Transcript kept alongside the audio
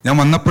ഞാൻ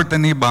വന്നപ്പോൾ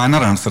തന്നെ ഈ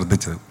ബാനറാണ്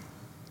ശ്രദ്ധിച്ചത്.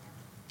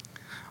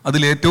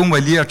 അതിലേറ്റവും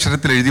വലിയ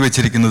അക്ഷരത്തിൽ എഴുതി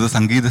വച്ചിരിക്കുന്നത്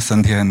സംഗീത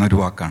സന്ധ്യ എന്നൊരു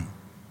വാക്കാണ്.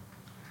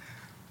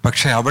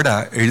 പക്ഷെ അവിടെ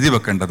എഴുതി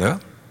വെക്കേണ്ടത്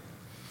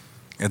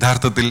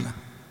യഥാർത്ഥത്തിൽ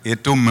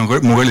ഏറ്റവും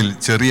മുകളിൽ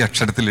ചെറിയ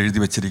അക്ഷരത്തിൽ എഴുതി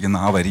വച്ചിരിക്കുന്ന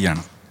ആ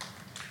വരിയാണ്,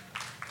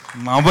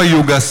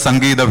 നവയുഗ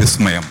സംഗീത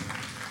വിസ്മയം.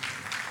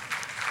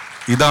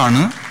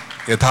 ഇതാണ്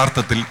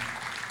യഥാർത്ഥത്തിൽ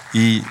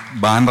ഈ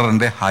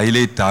ബാനറിൻ്റെ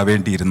ഹൈലൈറ്റ്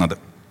ആവേണ്ടിയിരുന്നത്.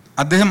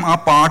 അദ്ദേഹം ആ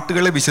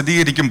പാട്ടുകളെ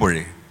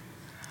വിശദീകരിക്കുമ്പോഴേ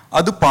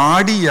അത്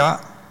പാടിയ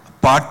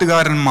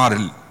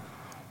പാട്ടുകാരന്മാരിൽ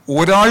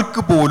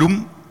ഒരാൾക്ക് പോലും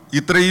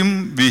ഇത്രയും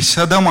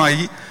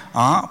വിശദമായി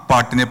ആ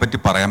പാട്ടിനെ പറ്റി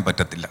പറയാൻ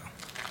പറ്റത്തില്ല.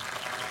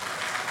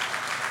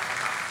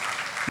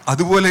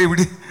 അതുപോലെ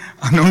ഇവിടെ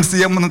അനൗൺസ്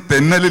ചെയ്യാൻ വന്ന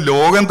തെന്നൽ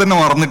ലോകം തന്നെ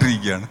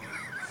മറന്നിട്ടിരിക്കുകയാണ്.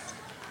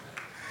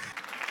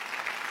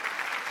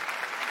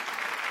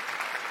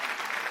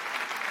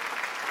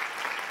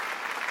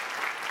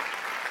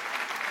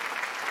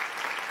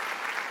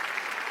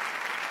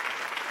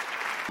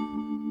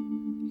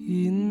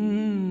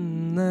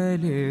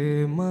 ഇന്നലെ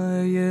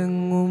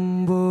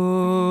മയങ്ങുമ്പോൾ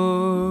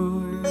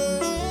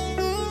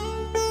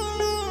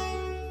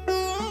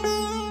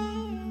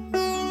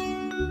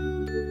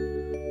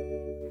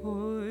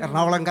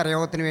എറണാകുളം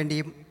കരയോഗത്തിന്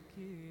വേണ്ടിയും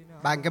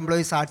bank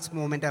employees arts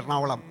movement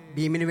Ernakulam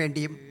ബീമിന്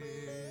വേണ്ടിയും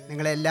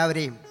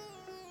നിങ്ങളെല്ലാവരെയും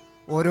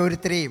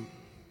ഓരോരുത്തരെയും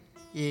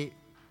ഈ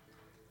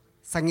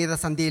സംഗീത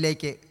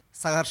സന്ധ്യയിലേക്ക്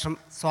സഹർഷം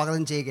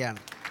സ്വാഗതം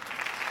ചെയ്യുകയാണ്.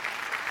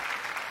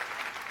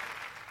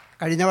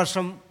 കഴിഞ്ഞ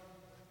വർഷം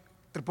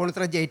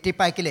തൃപ്പൂണിത്തുറ JT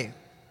പാക്കിൽ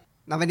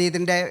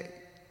നവനീതിൻ്റെ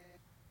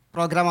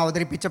പ്രോഗ്രാം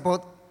അവതരിപ്പിച്ചപ്പോൾ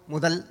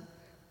മുതൽ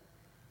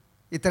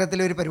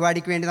ഇത്തരത്തിലൊരു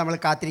പരിപാടിക്ക് വേണ്ടി നമ്മൾ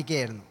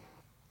കാത്തിരിക്കുകയായിരുന്നു.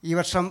 ഈ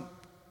വർഷം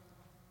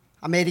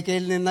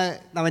അമേരിക്കയിൽ നിന്ന്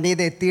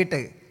നവനീത് എത്തിയിട്ട്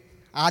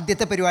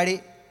ആദ്യത്തെ പരിപാടി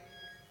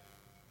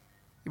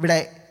ഇവിടെ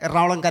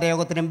എറണാകുളം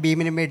കരയോഗത്തിനും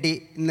ബീമിനും വേണ്ടി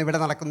ഇന്നിവിടെ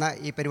നടക്കുന്ന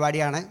ഈ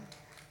പരിപാടിയാണ്.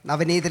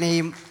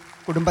 നവനീതിനെയും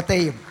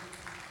കുടുംബത്തെയും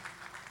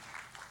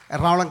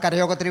എറണാകുളം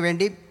കരയോഗത്തിന്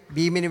വേണ്ടി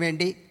ബീമിന്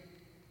വേണ്ടി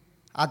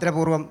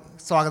ആദരപൂർവ്വം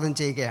സ്വാഗതം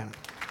ചെയ്യുകയാണ്.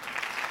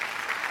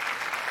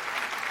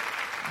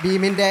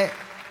 ബീമിൻ്റെ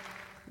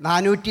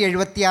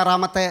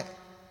 476ാമത്തെ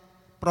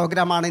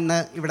പ്രോഗ്രാമാണ് ഇന്ന്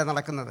ഇവിടെ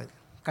നടക്കുന്നത്.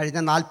 കഴിഞ്ഞ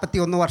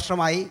 41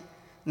 വർഷമായി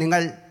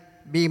നിങ്ങൾ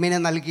ബീമിന്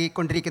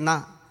നൽകിക്കൊണ്ടിരിക്കുന്ന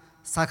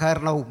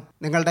സഹകരണവും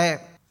നിങ്ങളുടെ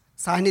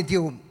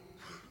സാന്നിധ്യവും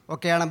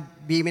ഒക്കെയാണ്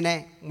ബീമിനെ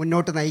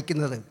മുന്നോട്ട്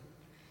നയിക്കുന്നത്.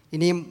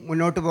 ഇനിയും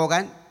മുന്നോട്ട്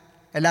പോകാൻ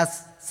എല്ലാ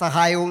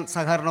സഹായവും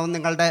സഹകരണവും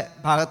നിങ്ങളുടെ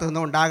ഭാഗത്തു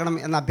നിന്നും ഉണ്ടാകണം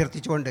എന്ന്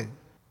അഭ്യർത്ഥിച്ചുകൊണ്ട്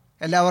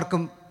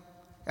എല്ലാവർക്കും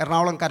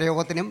എറണാകുളം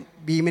കരയോഗത്തിനും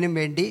ബീമിനും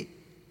വേണ്ടി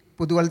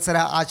പുതുവത്സര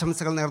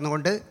ആശംസകൾ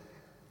നേർന്നുകൊണ്ട്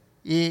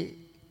ഈ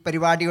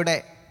പരിപാടിയുടെ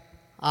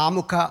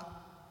ആമുഖ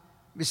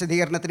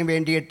വിശദീകരണത്തിന്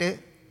വേണ്ടിയിട്ട്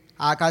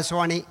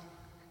ആകാശവാണി,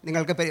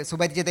 നിങ്ങൾക്ക്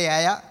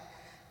സുപരിചിതയായ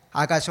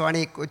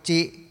ആകാശവാണി കൊച്ചി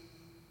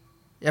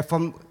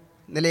FM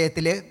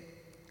നിലയത്തിൽ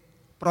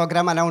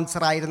പ്രോഗ്രാം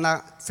അനൗൺസറായിരുന്ന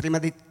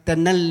ശ്രീമതി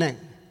തെന്നലിന്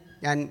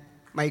ഞാൻ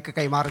മൈക്ക്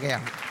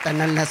കൈമാറുകയാണ്.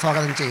 തെന്നലിനെ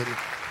സ്വാഗതം ചെയ്യുന്നു.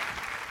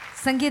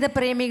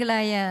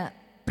 സംഗീതപ്രേമികളായ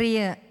പ്രിയ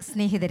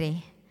സ്നേഹിതരെ,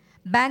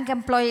 bank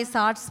employees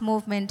arts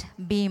movement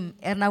BEAME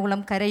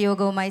Ernakulam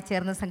കരയോഗവുമായി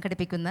ചേർന്ന്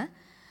സംഘടിപ്പിക്കുന്ന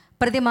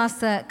പ്രതിമാസ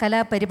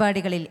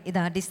കലാപരിപാടികളിൽ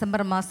ഇതാ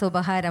ഡിസംബർ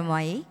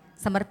മാസോപഹാരമായി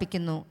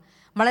സമർപ്പിക്കുന്നു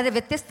വളരെ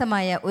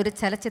വ്യത്യസ്തമായ ഒരു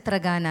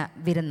ചലച്ചിത്രഗാന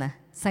വിരുന്ന്,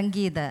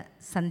 സംഗീത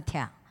സന്ധ്യ.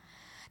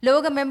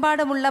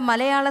 ലോകമെമ്പാടുമുള്ള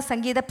മലയാള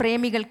സംഗീത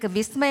പ്രേമികൾക്ക്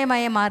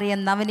വിസ്മയമായി മാറിയ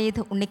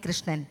നവനീത്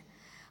ഉണ്ണികൃഷ്ണൻ,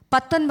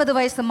 19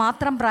 വയസ്സ്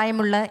മാത്രം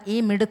പ്രായമുള്ള ഈ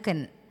മിടുക്കൻ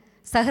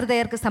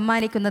സഹൃദയർക്ക്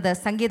സമ്മാനിക്കുന്നത്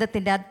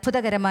സംഗീതത്തിൻ്റെ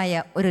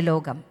അത്ഭുതകരമായ ഒരു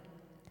ലോകം.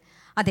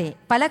 അതെ,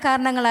 പല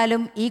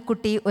കാരണങ്ങളാലും ഈ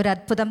കുട്ടി ഒരു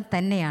അത്ഭുതം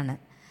തന്നെയാണ്.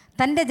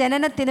 തൻ്റെ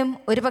ജനനത്തിനും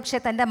ഒരുപക്ഷെ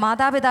തൻ്റെ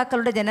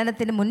മാതാപിതാക്കളുടെ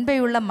ജനനത്തിനും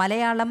മുൻപേയുള്ള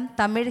മലയാളം,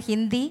 തമിഴ്,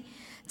 ഹിന്ദി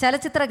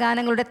ചലച്ചിത്ര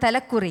ഗാനങ്ങളുടെ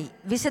തലക്കുറി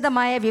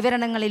വിശദമായ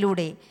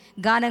വിവരണങ്ങളിലൂടെ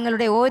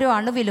ഗാനങ്ങളുടെ ഓരോ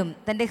അണുവിലും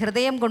തൻ്റെ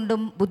ഹൃദയം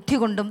കൊണ്ടും ബുദ്ധി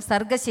കൊണ്ടും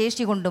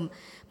സർഗശേഷി കൊണ്ടും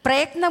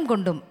പ്രയത്നം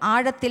കൊണ്ടും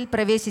ആഴത്തിൽ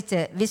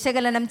പ്രവേശിച്ച്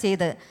വിശകലനം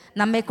ചെയ്ത്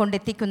നമ്മെ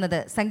കൊണ്ടെത്തിക്കുന്നത്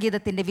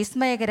സംഗീതത്തിൻ്റെ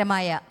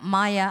വിസ്മയകരമായ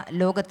മായ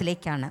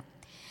ലോകത്തിലേക്കാണ്.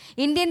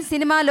 ഇന്ത്യൻ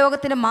സിനിമാ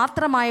ലോകത്തിന്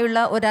മാത്രമായുള്ള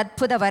ഒരു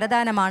അത്ഭുത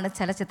വരദാനമാണ്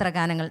ചലച്ചിത്ര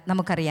ഗാനങ്ങൾ.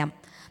 നമുക്കറിയാം,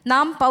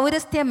 നാം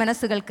പൗരസ്ത്യ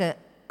മനസ്സുകൾക്ക്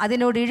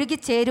അതിനോട്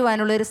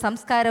ഇഴുകിച്ചേരുവാനുള്ള ഒരു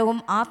സംസ്കാരവും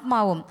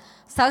ആത്മാവും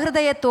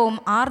സഹൃദയത്വവും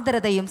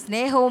ആർദ്രതയും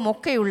സ്നേഹവും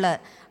ഒക്കെയുള്ള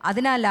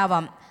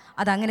അതിനാലാവാം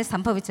അതങ്ങനെ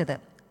സംഭവിച്ചത്.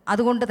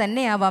 അതുകൊണ്ട്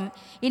തന്നെയാവാം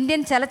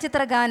ഇന്ത്യൻ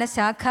ചലച്ചിത്ര ഗാന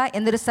ശാഖ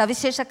എന്നൊരു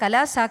സവിശേഷ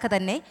കലാശാഖ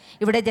തന്നെ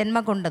ഇവിടെ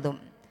ജന്മം കൊണ്ടതും.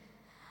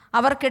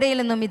 അവർക്കിടയിൽ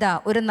നിന്നും ഇതാ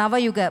ഒരു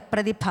നവയുഗ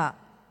പ്രതിഭ,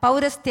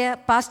 പൗരസ്ത്യ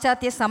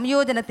പാശ്ചാത്യ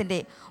സംയോജനത്തിൻ്റെ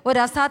ഒരു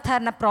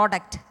അസാധാരണ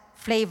പ്രോഡക്റ്റ്,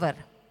 ഫ്ലേവർ.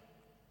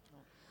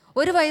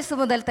 1 വയസ്സ്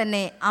മുതൽ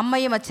തന്നെ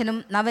അമ്മയും അച്ഛനും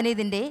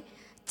നവനീതിൻ്റെ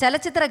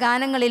ചലച്ചിത്ര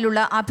ഗാനങ്ങളിലുള്ള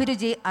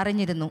അഭിരുചി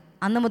അറിഞ്ഞിരുന്നു.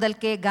 അന്നു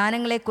മുതൽക്കേ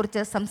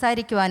ഗാനങ്ങളെക്കുറിച്ച്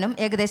സംസാരിക്കുവാനും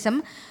ഏകദേശം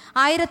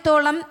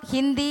 1000ഓളം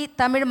ഹിന്ദി,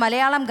 തമിഴ്,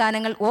 മലയാളം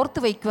ഗാനങ്ങൾ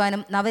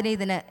ഓർത്തുവയ്ക്കുവാനും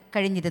നവനീതിന്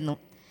കഴിഞ്ഞിരുന്നു.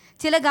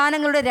 ചില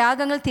ഗാനങ്ങളുടെ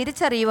രാഗങ്ങൾ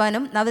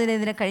തിരിച്ചറിയുവാനും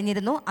നവനീതിന്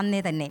കഴിഞ്ഞിരുന്നു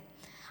അന്നേ തന്നെ.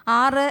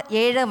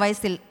 6-7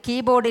 വയസ്സിൽ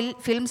കീബോർഡിൽ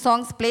ഫിലിം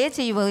സോങ്സ് പ്ലേ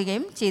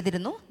ചെയ്യുകയും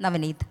ചെയ്തിരുന്നു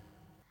നവനീത്.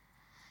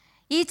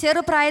 ഈ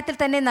ചെറുപ്രായത്തിൽ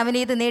തന്നെ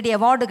നവനീത് നേടിയ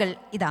അവാർഡുകൾ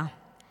ഇതാ: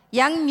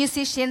 young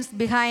musicians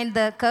behind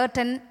the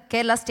curtain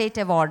Kerala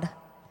state award,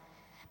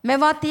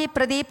 മെവാത്തി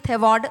Pradeep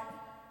award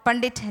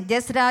Pandit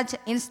Jasraj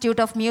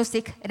institute of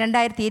music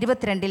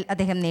 2022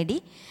 അദ്ദേഹം നേടി.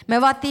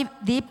 മെവാത്തി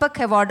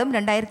ദീപക് അവാർഡും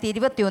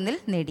 2021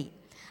 നേടി.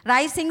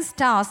 Rising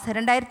stars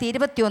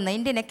 2021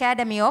 Indian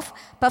academy of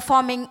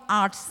performing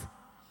arts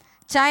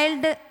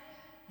child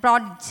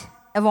പ്രോഡിജ്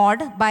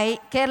award by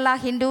Kerala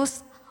Hindus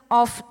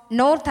of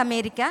north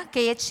America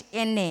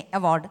KHNA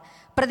award.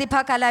 Prathibha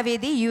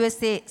കലാവേദി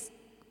USA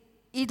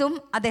ഇതും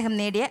അദ്ദേഹം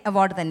നേടിയ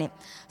അവാർഡ് തന്നെ.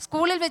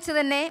 സ്കൂളിൽ വെച്ച്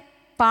തന്നെ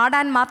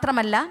പാടാൻ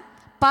മാത്രമല്ല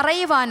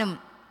പറയുവാനും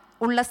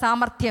ഉള്ള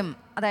സാമർഥ്യം,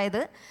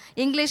 അതായത്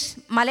ഇംഗ്ലീഷ്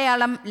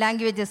മലയാളം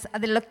ലാംഗ്വേജസ്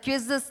അതിലുള്ള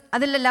ക്വിസസ്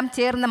അതിലെല്ലാം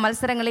ചേർന്ന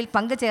മത്സരങ്ങളിൽ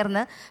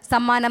പങ്കുചേർന്ന്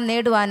സമ്മാനം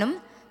നേടുവാനും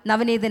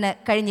നവനീതിന്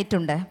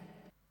കഴിഞ്ഞിട്ടുണ്ട്.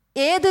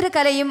 ഏതൊരു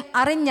കലയും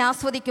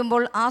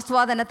അറിഞ്ഞാസ്വദിക്കുമ്പോൾ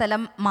ആസ്വാദന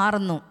തലം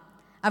മാറുന്നു.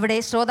 അവിടെ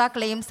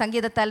ശ്രോതാക്കളെയും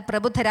സംഗീതത്താൽ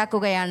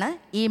പ്രബുദ്ധരാക്കുകയാണ്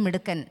ഈ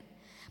മിടുക്കൻ.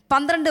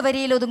 12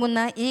 വരിയിൽ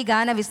ഒതുങ്ങുന്ന ഈ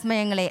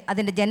ഗാനവിസ്മയങ്ങളെ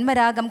അതിൻ്റെ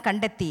ജന്മരാഗം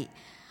കണ്ടെത്തി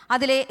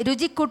അതിലെ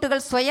രുചിക്കൂട്ടുകൾ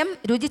സ്വയം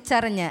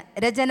രുചിച്ചറിഞ്ഞ്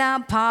രചന,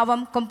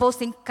 ഭാവം,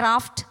 കമ്പോസിംഗ്,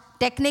 ക്രാഫ്റ്റ്,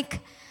 ടെക്നിക്,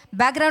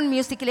 ബാക്ക്ഗ്രൗണ്ട്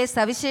മ്യൂസിക്കിലെ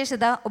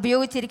സവിശേഷത,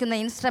 ഉപയോഗിച്ചിരിക്കുന്ന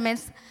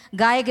ഇൻസ്ട്രുമെൻറ്റ്സ്,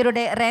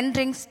 ഗായകരുടെ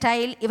റെൻഡറിംഗ്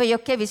സ്റ്റൈൽ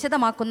ഇവയൊക്കെ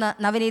വിശദമാക്കുന്ന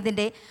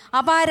നവനീതിൻ്റെ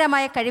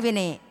അപാരമായ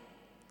കഴിവിനെ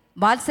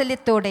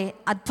വാത്സല്യത്തോടെ,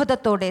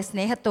 അത്ഭുതത്തോടെ,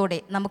 സ്നേഹത്തോടെ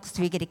നമുക്ക്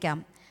സ്വീകരിക്കാം.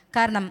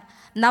 കാരണം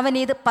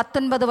നവനീത്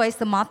 19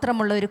 വയസ്സ്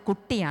മാത്രമുള്ള ഒരു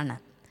കുട്ടിയാണ്.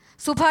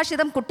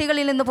 സുഭാഷിതം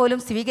കുട്ടികളിൽ നിന്ന് പോലും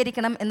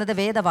സ്വീകരിക്കണം എന്നത്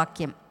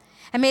വേദവാക്യം.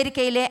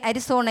 അമേരിക്കയിലെ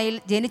അരിസോണയിൽ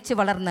ജനിച്ചു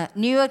വളർന്ന്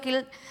ന്യൂയോർക്കിൽ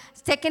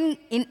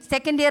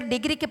സെക്കൻഡ് ഇയർ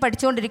ഡിഗ്രിക്ക്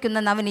പഠിച്ചുകൊണ്ടിരിക്കുന്ന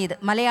നവനീത്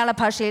മലയാള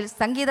ഭാഷയിൽ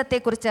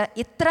സംഗീതത്തെക്കുറിച്ച്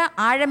ഇത്ര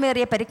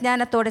ആഴമേറിയ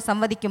പരിജ്ഞാനത്തോടെ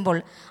സംവദിക്കുമ്പോൾ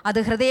അത്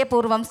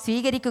ഹൃദയപൂർവ്വം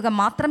സ്വീകരിക്കുക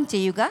മാത്രം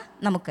ചെയ്യുക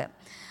നമുക്ക്.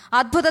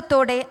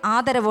 അത്ഭുതത്തോടെ,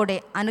 ആദരവോടെ,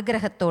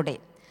 അനുഗ്രഹത്തോടെ.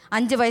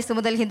 5 വയസ്സ്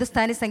മുതൽ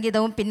ഹിന്ദുസ്ഥാനി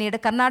സംഗീതവും പിന്നീട്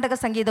കർണാടക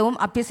സംഗീതവും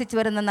അഭ്യസിച്ചു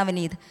വരുന്ന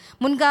നവനീത്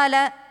മുൻകാല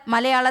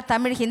മലയാള,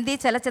 തമിഴ്, ഹിന്ദി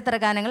ചലച്ചിത്ര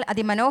ഗാനങ്ങൾ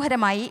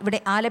അതിമനോഹരമായി ഇവിടെ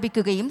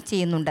ആലപിക്കുകയും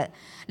ചെയ്യുന്നുണ്ട്.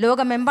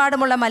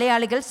 ലോകമെമ്പാടുമുള്ള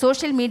മലയാളികൾ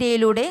സോഷ്യൽ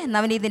മീഡിയയിലൂടെ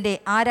നവനീതിൻ്റെ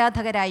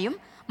ആരാധകരായും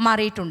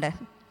മാറിയിട്ടുണ്ട്.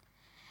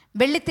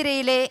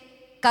 വെള്ളിത്തിരയിലെ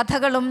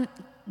കഥകളും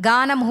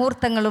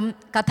ഗാനമുഹൂർത്തങ്ങളും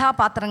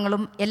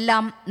കഥാപാത്രങ്ങളും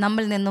എല്ലാം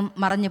നമ്മിൽ നിന്നും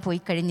മറഞ്ഞു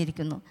പോയി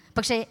കഴിഞ്ഞിരിക്കുന്നു.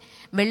 പക്ഷേ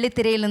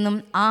വെള്ളിത്തിരയിൽ നിന്നും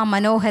ആ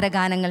മനോഹര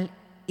ഗാനങ്ങൾ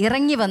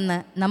ഇറങ്ങി വന്ന്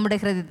നമ്മുടെ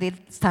ഹൃദയത്തിൽ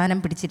സ്ഥാനം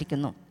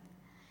പിടിച്ചിരിക്കുന്നു.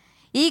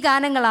 ഈ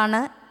ഗാനങ്ങളാണ്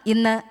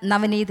ഇന്ന്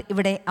നവനീത്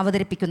ഇവിടെ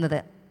അവതരിപ്പിക്കുന്നത്.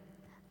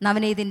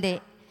 നവനീതിൻ്റെ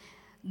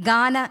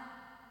ഗാന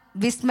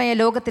വിസ്മയ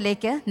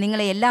ലോകത്തിലേക്ക്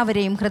നിങ്ങളെ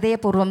എല്ലാവരെയും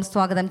ഹൃദയപൂർവ്വം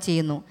സ്വാഗതം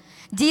ചെയ്യുന്നു.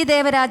 G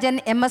Devarajan,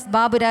 MS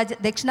Baburaj,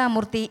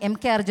 Dakshinamurthy,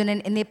 MK Arjunan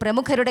എന്നീ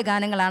പ്രമുഖരുടെ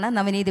ഗാനങ്ങളാണ്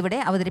നവനീത് ഇവിടെ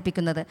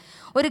അവതരിപ്പിക്കുന്നത്.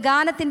 ഒരു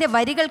ഗാനത്തിൻ്റെ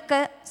വരികൾക്ക്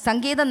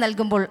സംഗീതം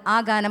നൽകുമ്പോൾ ആ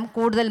ഗാനം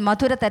കൂടുതൽ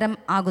മധുരതരം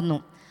ആകുന്നു.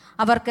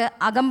 അവർക്ക്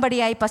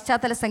അകമ്പടിയായി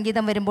പശ്ചാത്തല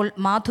സംഗീതം വരുമ്പോൾ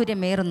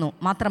മാധുര്യമേറുന്നു.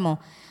 മാത്രമോ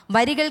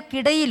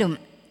വരികൾക്കിടയിലും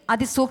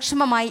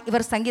അതിസൂക്ഷ്മമായി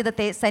ഇവർ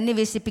സംഗീതത്തെ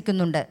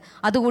സന്നിവേശിപ്പിക്കുന്നുണ്ട്.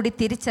 അതുകൂടി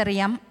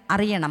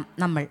അറിയണം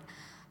നമ്മൾ.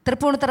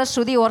 തൃപ്പൂണിത്തുറ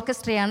ശ്രുതി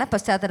ഓർക്കസ്ട്രയാണ്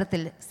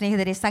പശ്ചാത്തലത്തിൽ.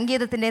 സ്നേഹിതരെ,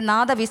 സംഗീതത്തിൻ്റെ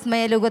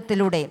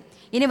നാദവിസ്മയലോകത്തിലൂടെ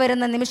ഇനി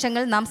വരുന്ന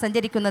നിമിഷങ്ങൾ നാം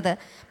സഞ്ചരിക്കുന്നത്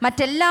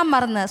മറ്റെല്ലാം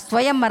മറന്ന്,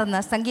 സ്വയം മറന്ന്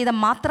സംഗീതം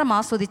മാത്രം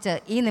ആസ്വദിച്ച്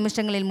ഈ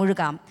നിമിഷങ്ങളിൽ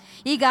മുഴുകാം.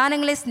 ഈ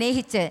ഗാനങ്ങളെ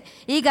സ്നേഹിച്ച്,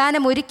 ഈ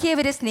ഗാനം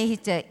ഒരുക്കിയവരെ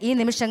സ്നേഹിച്ച്, ഈ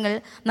നിമിഷങ്ങൾ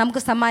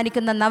നമുക്ക്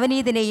സമ്മാനിക്കുന്ന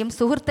നവനീതിനെയും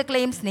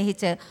സുഹൃത്തുക്കളെയും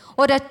സ്നേഹിച്ച്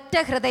ഒരൊറ്റ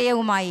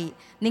ഹൃദയവുമായി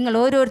നിങ്ങൾ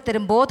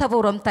ഓരോരുത്തരും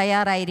ബോധപൂർവം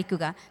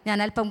തയ്യാറായിരിക്കുക. ഞാൻ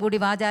അല്പം കൂടി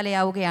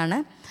വാചാലയാവുകയാണ്.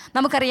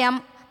 നമുക്കറിയാം,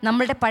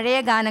 നമ്മളുടെ പഴയ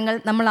ഗാനങ്ങൾ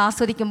നമ്മൾ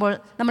ആസ്വദിക്കുമ്പോൾ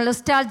നമ്മൾ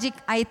നൊസ്റ്റാൾജിക്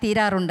ആയി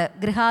തീരാറുണ്ട്.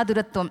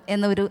 ഗൃഹാതുരത്വം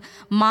എന്നൊരു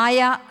മായ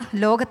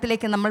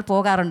ലോകത്തിലേക്ക് നമ്മൾ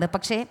പോകാറുണ്ട്.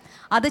 പക്ഷേ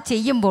അത്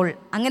ചെയ്യുമ്പോൾ,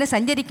 അങ്ങനെ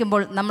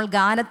സഞ്ചരിക്കുമ്പോൾ നമ്മൾ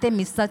ഗാനത്തെ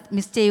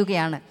മിസ്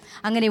ചെയ്യുകയാണ്.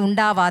 അങ്ങനെ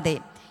ഉണ്ടാവാതെ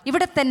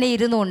ഇവിടെ തന്നെ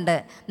ഇരുന്നുകൊണ്ട്,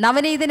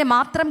 നവനീതിനെ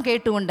മാത്രം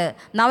കേട്ടുകൊണ്ട്,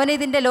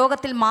 നവനീതിൻ്റെ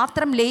ലോകത്തിൽ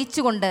മാത്രം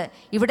ലയിച്ചുകൊണ്ട്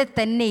ഇവിടെ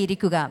തന്നെ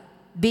ഇരിക്കുക.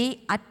 B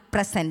at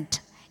present.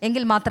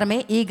 എങ്കിൽ മാത്രമേ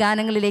ഈ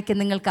ഗാനങ്ങളിലേക്ക്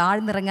നിങ്ങൾക്ക്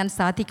ആഴ്ന്നിറങ്ങാൻ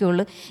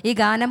സാധിക്കുകയുള്ളൂ. ഈ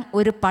ഗാനം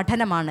ഒരു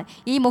പഠനമാണ്.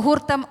 ഈ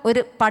മുഹൂർത്തം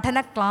ഒരു പഠന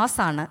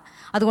ക്ലാസ്സാണ്.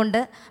 അതുകൊണ്ട്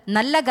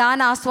നല്ല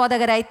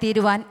ഗാനാസ്വാദകരായി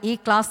തീരുവാൻ ഈ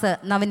ക്ലാസ്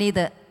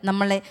നവനീത്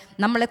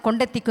നമ്മളെ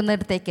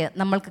കൊണ്ടെത്തിക്കുന്നിടത്തേക്ക്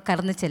നമ്മൾക്ക്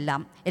കടന്നു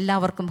ചെല്ലാം.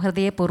 എല്ലാവർക്കും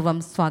ഹൃദയപൂർവ്വം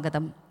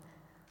സ്വാഗതം.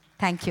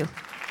 Thank you.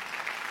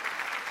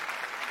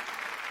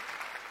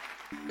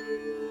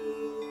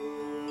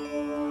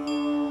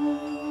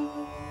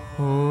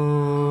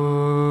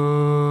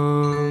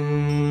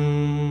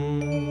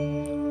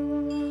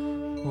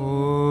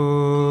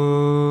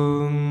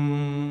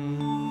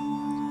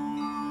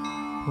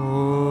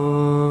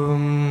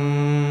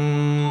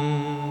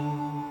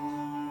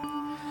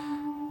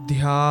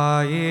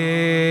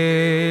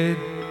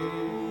 ധ്യായേത്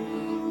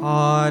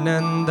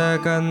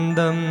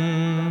ആനന്ദകന്ദം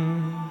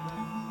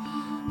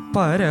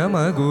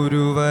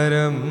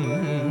പരമഗുരുവരം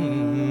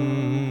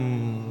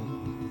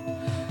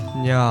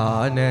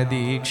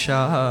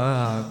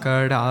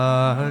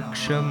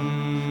ജ്ഞാനദീക്ഷാകടാക്ഷം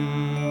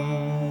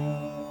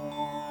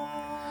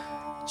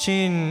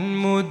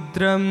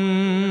ചിന്മുദ്രം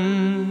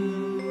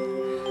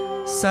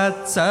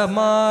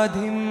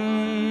സത്സമാധിം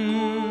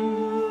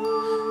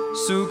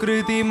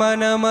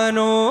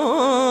സുകൃതിമനമനോ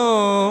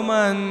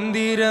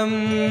മന്ദിരം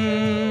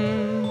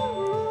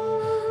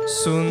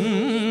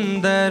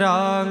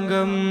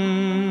സുന്ദരാംഗം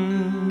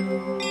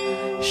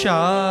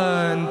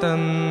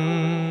ശാന്തം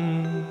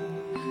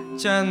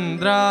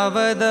ചന്ദ്രാവതംസം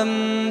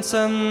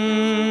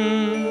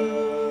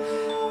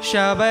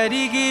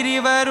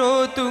ശബരിഗിരിവരോ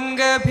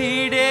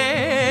തുംഗഭീഡേ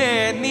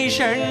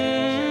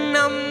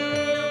നിഷണ്ണം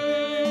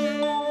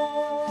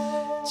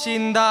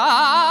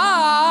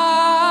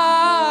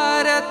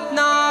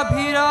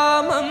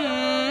ചിന്താരത്നാഭിരാമം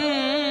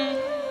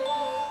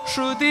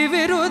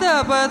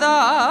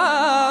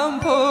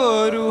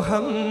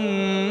ശ്രുതിവിരുദ്ധപദാംഭോരുഹം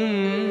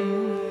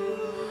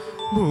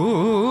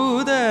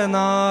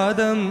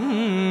ഭൂതനാദം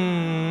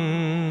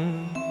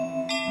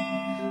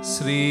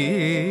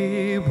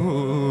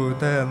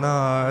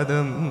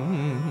ശ്രീഭൂതനാദം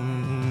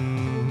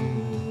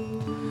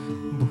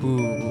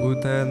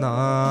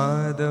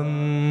ഭൂതനാദം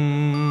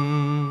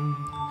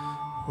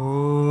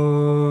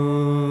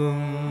ഓം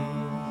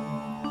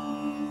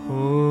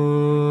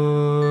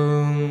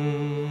ഓം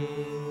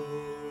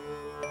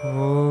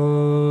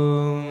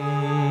ഓം.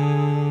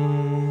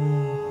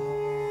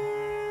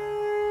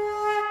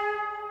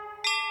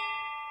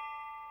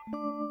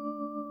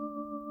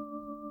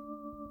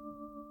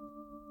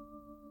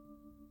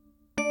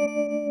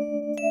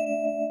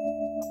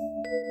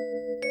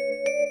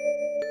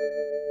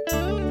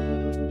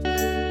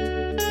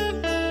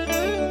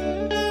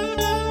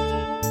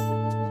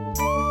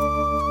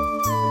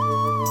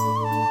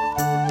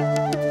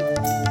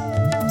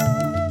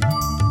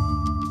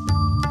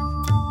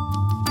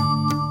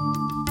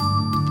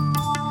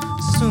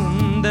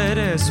 സുന്ദര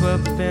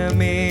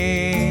സ്വപ്നമേ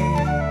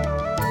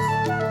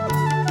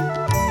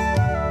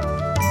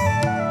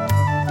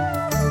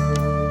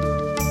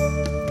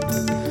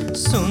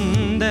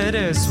സുന്ദര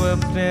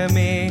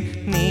സ്വപ്നമേ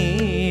നീ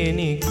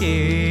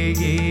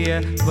എനിക്കേകിയ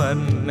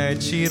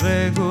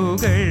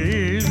വർണ്ണച്ചിറകുകൾ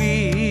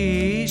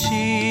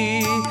വീശി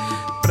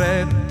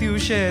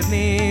പ്രത്യുഷ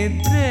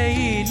നേത്രയിലിന്നലെ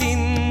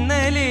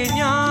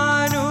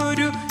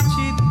ഞാനൊരു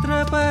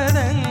ചിത്രപതംഗമായി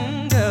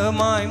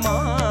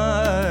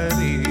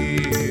മാറി.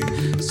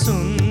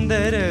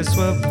 സുന്ദര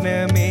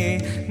സ്വപ്നമേ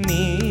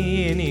നീ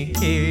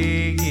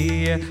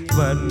എനിക്കേകിയ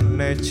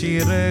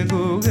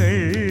വർണ്ണച്ചിറകുകൾ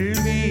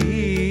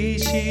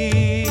വീശി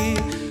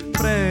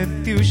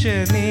പ്രത്യുഷ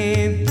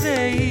നേത്രയിലിന്നലെ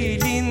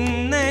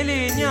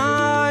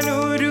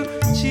ഞാനൊരു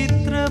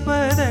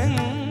ചിത്രപതംഗമായി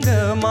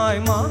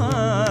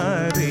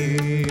മാറി.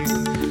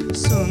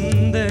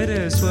 സുന്ദര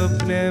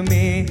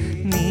സ്വപ്നമേ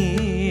നീ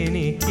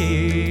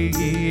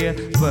എനിക്കേകിയ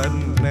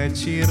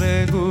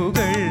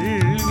വർണ്ണച്ചിറകുകൾ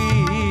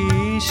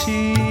വീശി.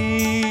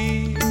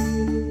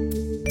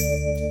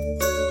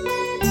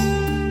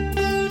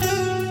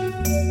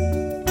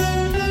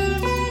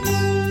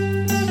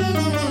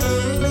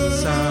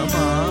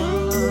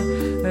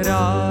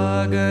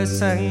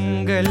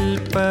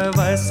 രാഗസങ്കൽപ്പ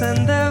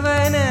വസന്തവനത്തിലെ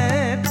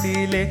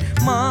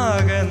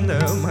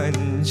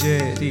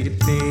മാഗന്ധമഞ്ജരി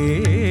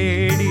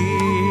തേടി.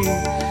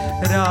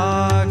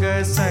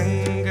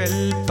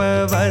 രാഗസങ്കൽപ്പ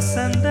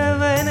വസന്തവനത്തിലെ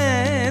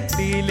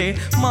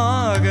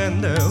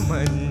മാഗന്ധമഞ്ജരി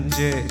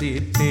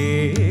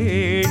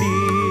തേടി.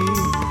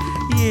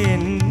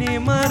 എന്നെ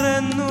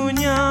മറന്നു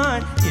ഞാൻ,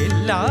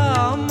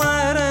 എല്ലാം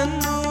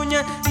മറന്നു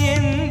ഞാൻ,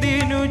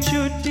 എന്തിനു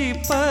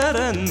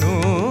ചുറ്റിപ്പറന്നു.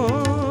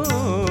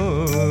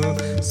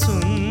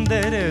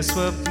 സുന്ദര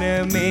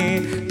സ്വപ്നമേ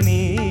നീ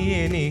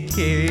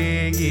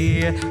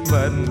എനിക്കേകിയ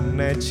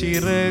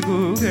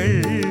വർണ്ണച്ചിറകുകൾ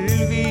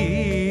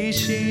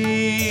വീശി.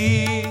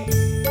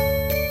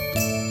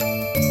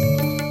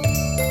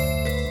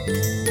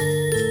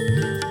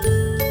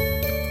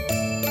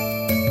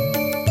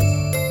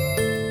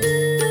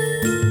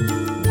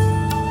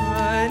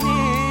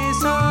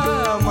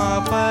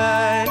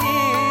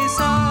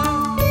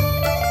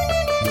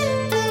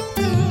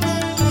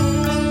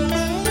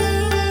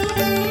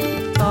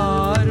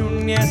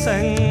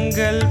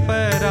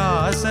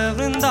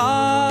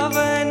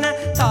 സങ്കൽപ്പരാസവൃന്ദാവന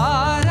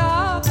താരാപഥങ്ങളിലൂടെ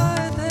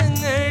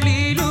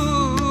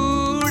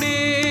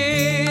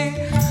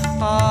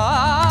ആ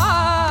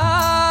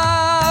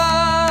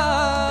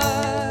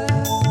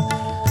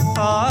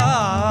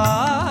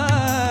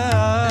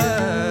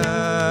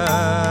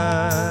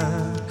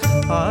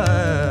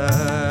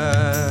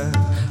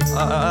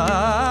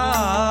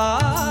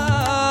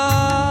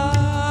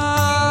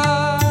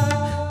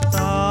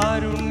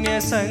താരുണ്യ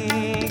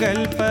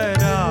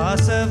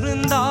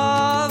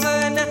സങ്കൽപ്പരാസവൃന്ദാവന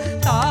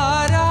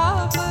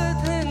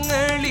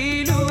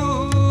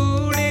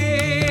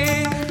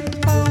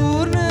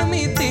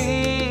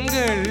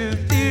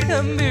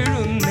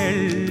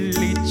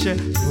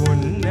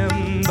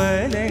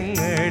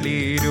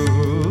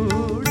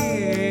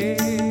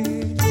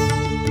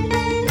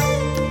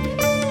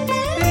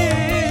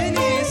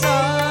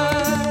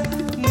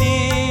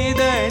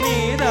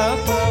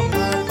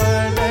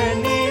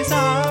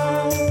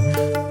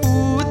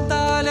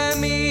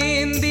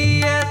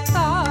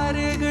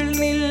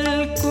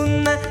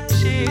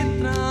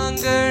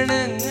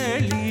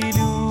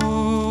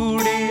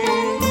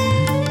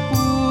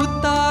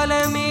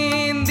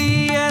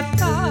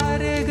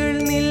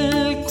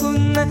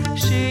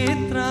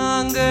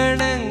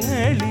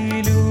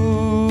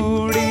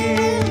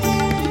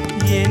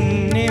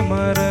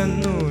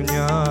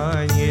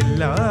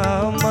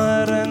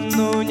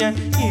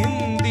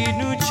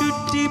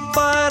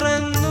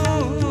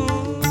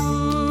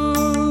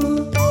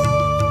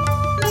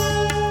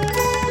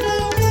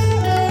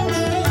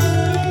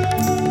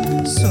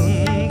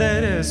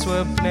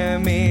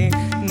സ്വപ്നമേ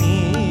നീ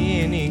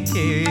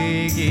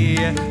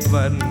എനിക്കേകിയ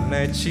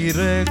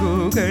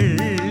വർണ്ണച്ചിറകുകൾ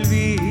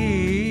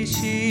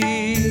വീശി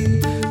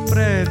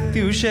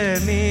പ്രത്യുഷ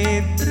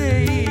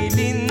നേത്രയിൽ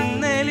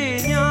ഇന്നലെ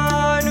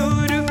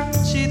ഞാനൊരു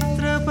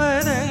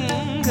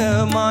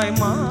ചിത്രപതംഗമായി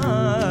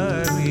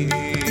മാറി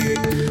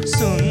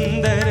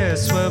സുന്ദര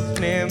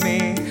സ്വപ്നമേ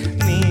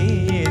നീ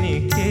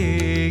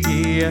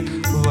എനിക്കേകിയ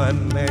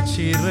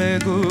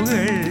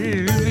വർണ്ണച്ചിറകുകൾ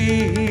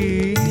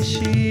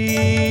വീശി.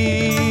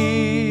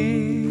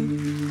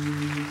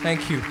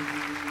 Thank you.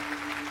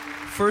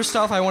 First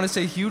off, I want to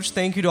say a huge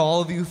thank you to all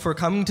of you for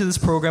coming to this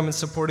program and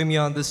supporting me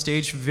on this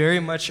stage.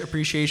 Very much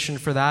appreciation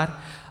for that.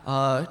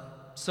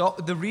 So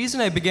the reason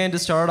I began to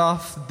start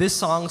off this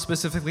song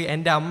specifically,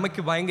 and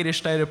അമ്മയ്ക്ക് ഭയങ്കര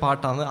ഇഷ്ടമായ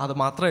പാട്ടാണ്, അത്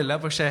മാത്രമല്ല,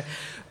 പക്ഷേ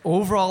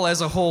overall as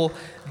a whole,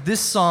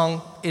 this song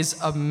is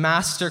a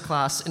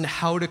masterclass in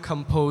how to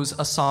compose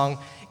a song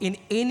in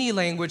any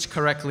language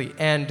correctly.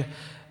 And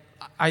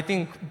I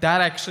think that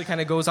actually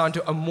kind of goes on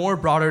to a more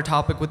broader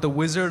topic with the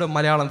wizard of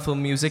Malayalam film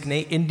music,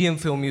 Indian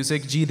film music,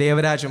 G.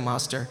 Devarajan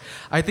Master.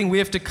 I think we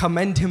have to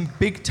commend him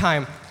big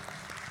time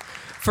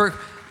for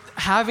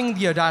having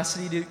the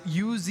audacity to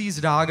use these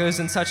ragas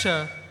in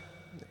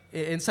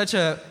such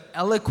a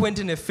eloquent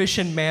and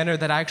efficient manner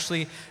that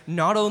actually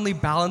not only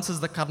balances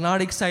the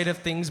Carnatic side of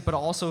things, but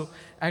also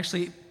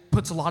actually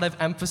puts a lot of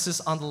emphasis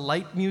on the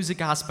light music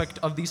aspect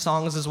of these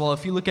songs as well.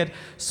 If you look at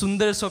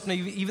Sundara Swapna,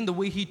 even the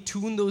way he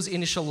tuned those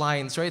initial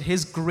lines, right?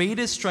 His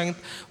greatest strength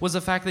was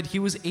the fact that he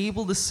was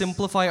able to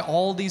simplify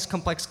all these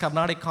complex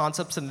Carnatic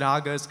concepts and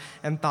ragas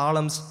and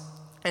thalams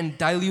and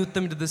dilute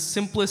them to the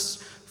simplest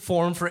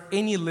form for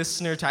any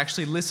listener to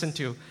actually listen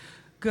to.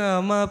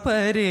 Gama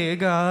pare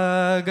ga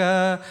ga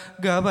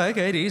ga ba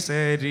ga ri sa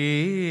ri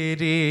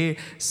ri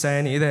sa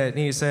ni da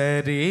ni sa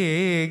ri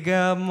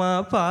ga ma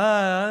pa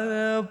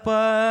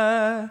pa.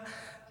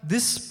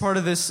 This part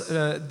of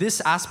this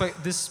aspect,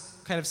 this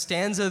kind of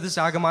stanza, this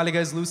Ragamaliga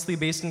is loosely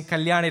based in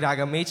Kalyani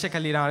Raga, Mecha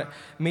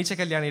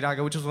Kalyani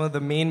Raga, which is one of the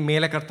main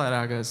Melakarta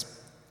ragas,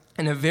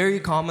 and a very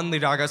commonly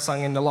raga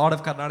sung in a lot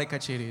of Carnatic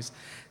kacheris.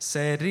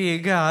 Sari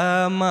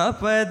ga ma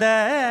pa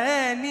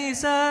da ni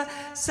sa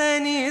sa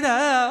ni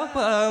da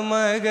pa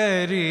ma ga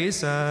ri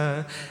sa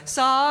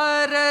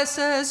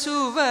sarasa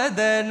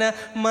suvadana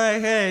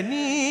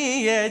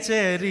mahaniya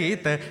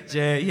charita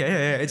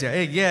jaya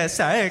jaya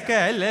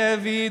sakala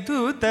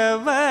viduta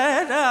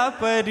vara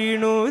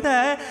parinuda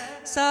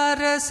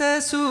sarasa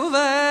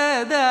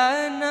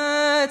suvadana.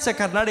 It's a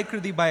Carnatic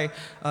Kriti by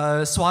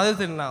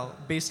Swadhitanal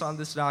based on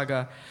this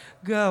raga.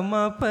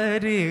 Gama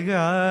pari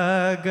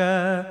ga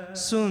ga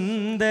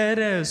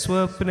sundara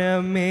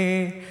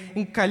swapname.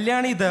 In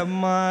Kalyani the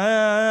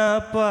ma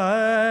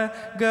pa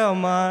ga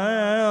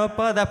ma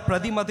pa, that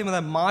pradimatim,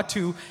 that ma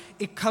tu,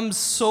 it comes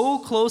so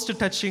close to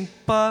touching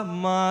pa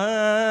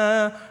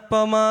ma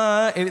pa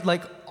ma. It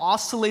like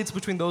oscillates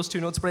between those two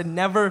notes, but it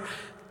never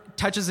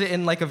touches it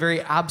in like a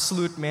very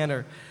absolute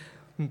manner.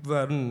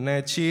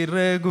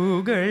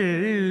 വർണ്ണച്ചിറകുകൾ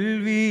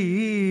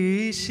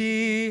വീശി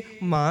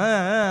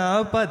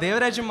മാപ്പ.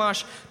 Devarajan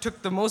Mash took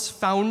the most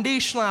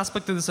foundational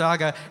aspect of this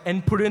raga and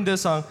put it into a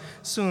song.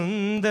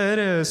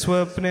 Sundara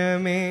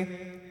swapname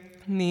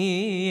നീ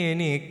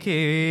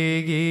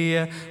എനിക്കേകിയ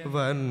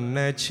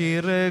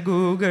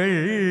വർണ്ണച്ചിറകുകൾ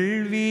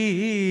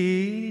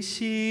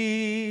വീശി.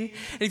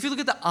 And if you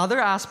look at the other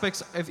aspects,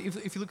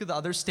 if you look at the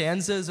other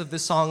stanzas of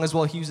this song as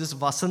well, he uses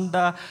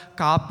Vasanta,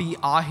 Kapi,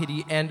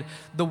 Ahiri, and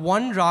the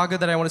one raga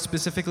that I want to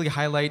specifically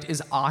highlight is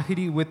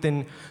Ahiri within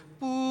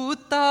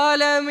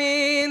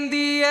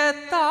പൂത്താലമേന്തിയ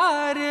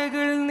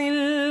താരകൾ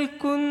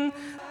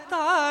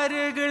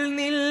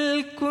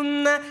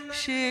നിൽക്കുന്ന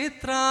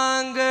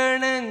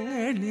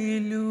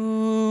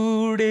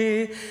ക്ഷേത്രാങ്കണങ്ങളിലൂടെ.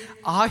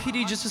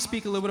 Ahiri, just to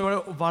speak a little bit about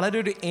it, വളരെ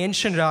ഒരു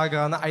ancient raga,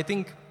 and I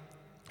think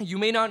you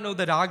may not know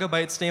the raga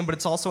by its name, but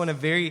it's also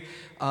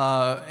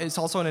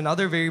in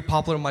another very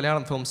popular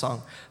Malayalam film song.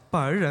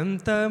 പഴം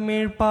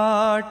തമിഴ്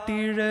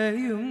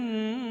പാട്ടിഴയും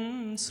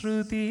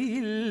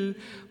ശ്രുതിയിൽ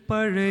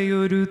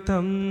പഴയൊരു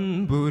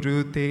തമ്പുരു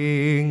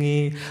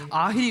തേങ്ങി.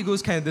 Ahiri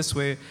goes kind of this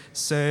way.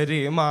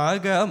 സരി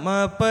മഗ മ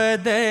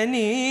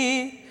പദനി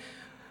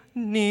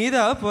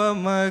നിദപ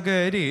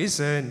മഗരി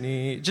സനി.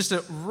 Just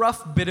a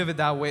rough bit of it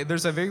that way.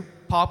 There's a very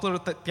popular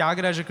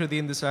Tyagaraja Kriti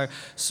in this raga.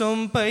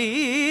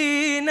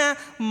 Sumpaina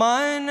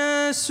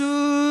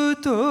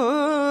manasuto.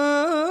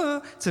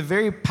 It's a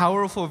very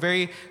powerful,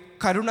 very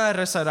Karuna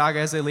Rasa raga,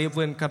 as they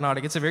label in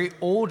Carnatic. It's a very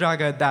old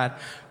raga at that.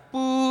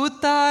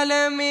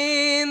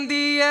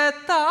 പൂത്താലമേന്തിയ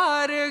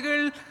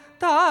താരകൾ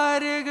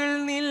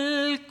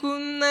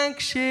നിൽക്കുന്ന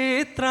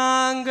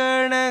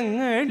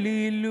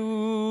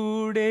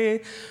ക്ഷേത്രാങ്കണങ്ങളിലൂടെ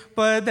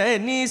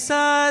പദനി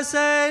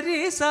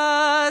സരി സ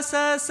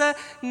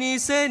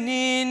നിസ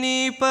നി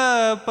പ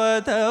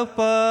പദ പ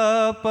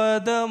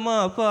പദ മ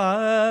പ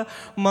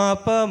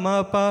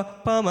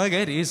പ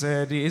മഗരി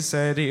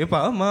സരി പ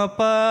മ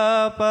പ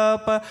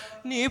പ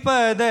നി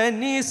പദ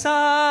നി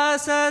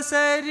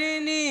സരി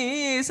നി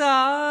sa.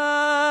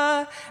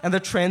 And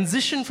the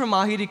transition from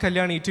Ahiri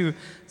Kalyani to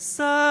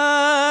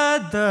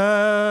Sada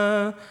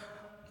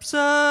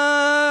sa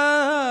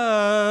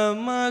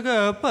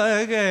maga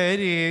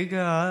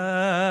pagariga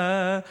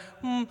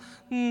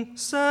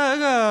sa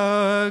ga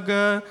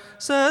ga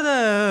sa da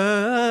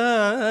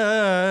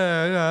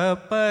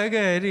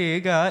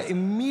pagariga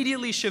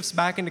immediately shifts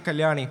back into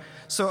Kalyani.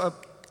 So a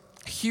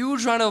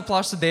huge round of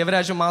applause to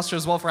Devaraja Master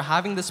as well for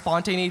having the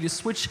spontaneity to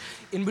switch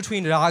in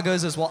between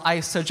ragas as well.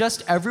 I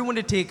suggest everyone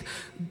to take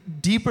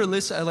deeper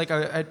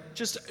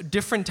just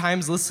different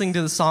times listening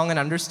to the song and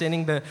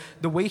understanding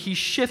the way he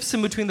shifts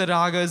in between the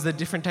ragas, the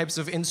different types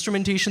of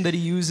instrumentation that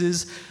he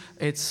uses.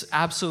 It's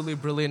absolutely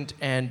brilliant,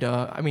 and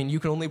you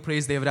can only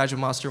praise Devaraja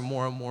Master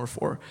more and more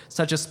for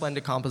such a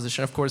splendid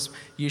composition. Of course,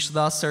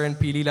 Yeshdas sir and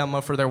Pili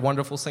Lama for their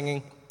wonderful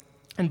singing,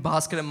 and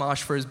Bhaskar and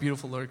Mash for his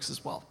beautiful lyrics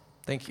as well.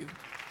 Thank you.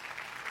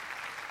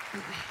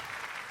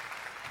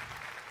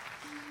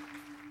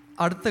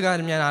 അടുത്ത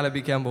കാര്യം ഞാൻ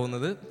ആലപിക്കാൻ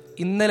പോകുന്നത്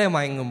ഇന്നലെ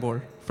മയങ്ങുമ്പോൾ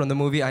from the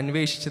movie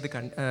അന്വേഷിച്ചത്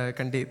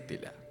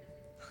കണ്ടെത്തില്ല.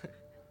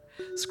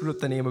 Screw up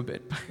the name a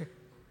bit.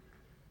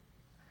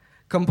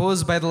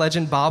 Composed by the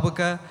legend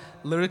Babuka,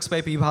 lyrics by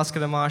P.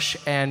 Bhaskar Amash,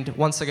 and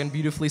once again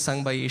beautifully sung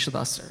by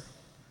Yeshdas sir.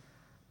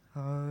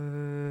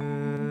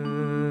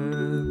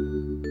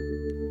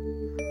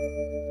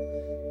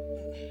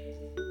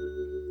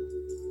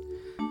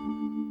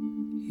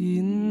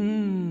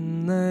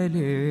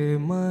 ഇന്നലെ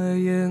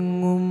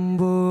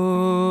മയങ്ങുമ്പോൾ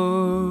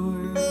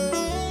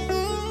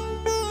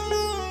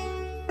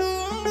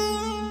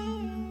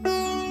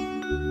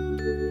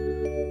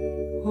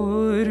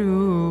ഒരു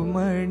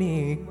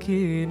മണിക്കിനാവിൻ്റെ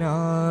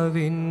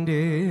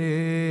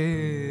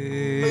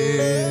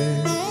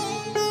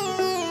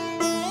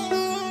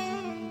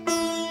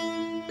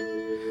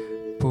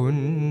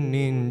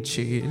പൊന്നിൻ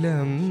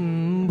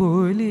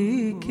ചിലമ്പൊലി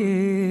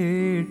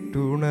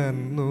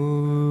കേട്ടുണർന്നു.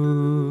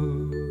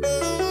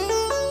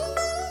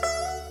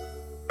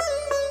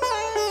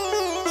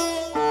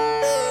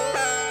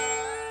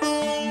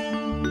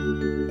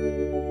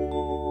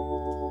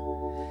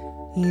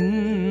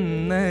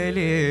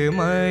 ഇന്നലെ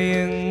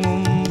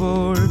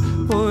മയങ്ങുമ്പോൾ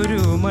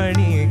ഒരു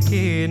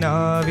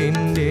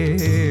മണിക്കിനാവിൻ്റെ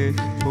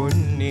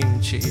പൊന്നിൻ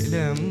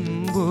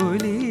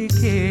ചിലമ്പൊലി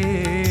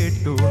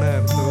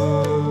കേട്ടുണർന്നു.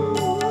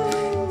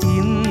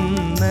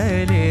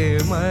 ഇന്നലെ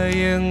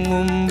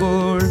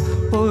മയങ്ങുമ്പോൾ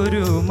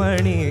ഒരു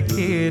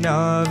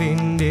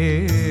മണിക്കിനാവിൻ്റെ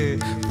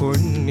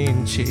പൊന്നിൻ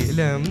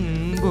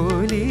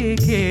ചിലമ്പൊലി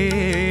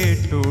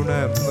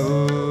കേട്ടുണർന്നു.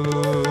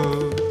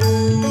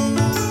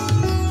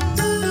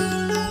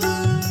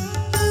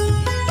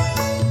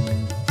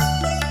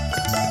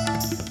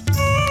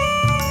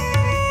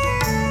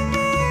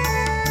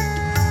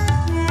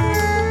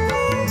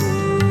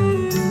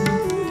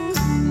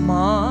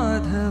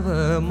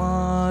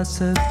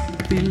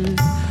 മാസത്തിൽ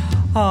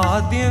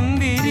ആദ്യം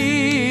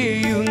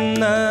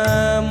വിരിയുന്ന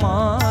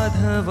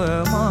മാധവമാസത്തിൽ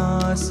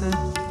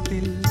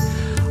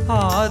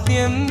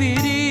ആദ്യം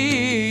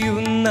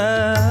വിരിയുന്ന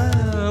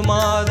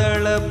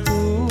മാതളപ്പൂമുട്ടിൻ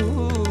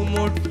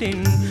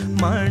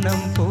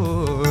മണം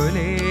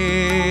പോലെ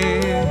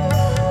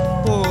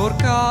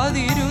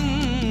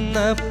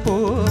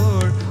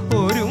ഓർക്കാതിരുന്നപ്പോൾ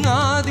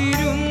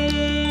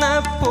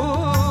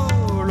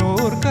ഒരുങ്ങാതിരുന്നപ്പോൾ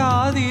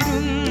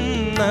ഓർക്കാതിരുന്നപ്പോൾ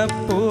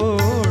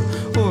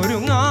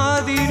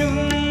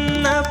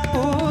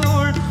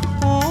ഒരുങ്ങാതിരുന്നപ്പോൾ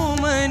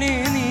ഓമനെ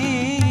നീ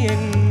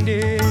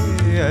എൻ്റെ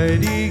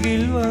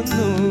അരികിൽ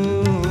വന്നു.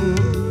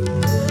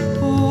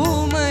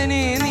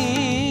 ഓമനെ നീ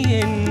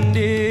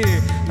എൻ്റെ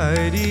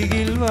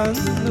അരികിൽ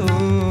വന്നു.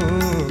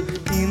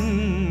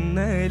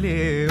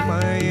 ഇന്നലെ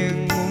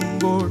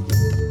മയങ്ങുമ്പോൾ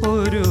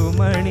ഒരു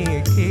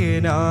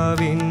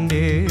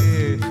മണിക്കിനാവിൻ്റെ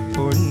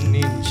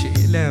പൊന്നിൻ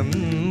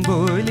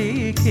ചിലമ്പൊലി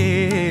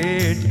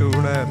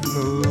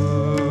കേട്ടുണർന്നു.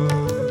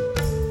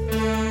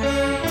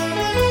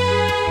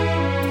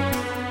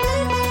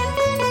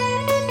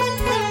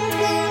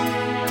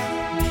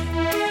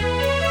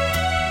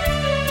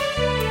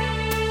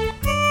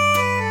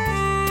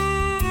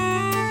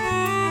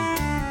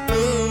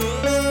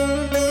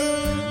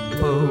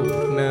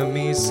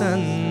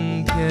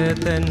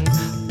 സന്ധ്യതൻ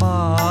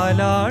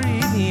പാലാഴി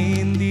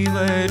നീന്തി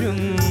വരും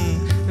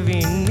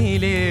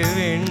വിണ്ണിലെ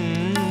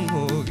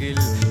വെൺമുകിൽ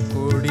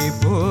കൊടി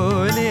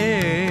പോലെ.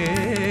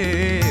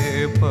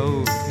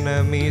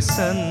 പൗർണമി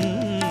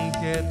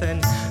സന്ധ്യതൻ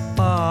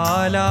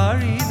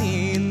പാലാഴി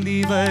നീന്തി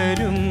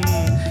വരും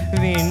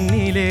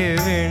വിണ്ണിലെ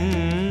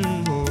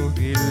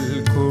വെൺമുകിൽ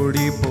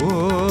കൊടി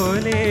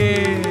പോലെ.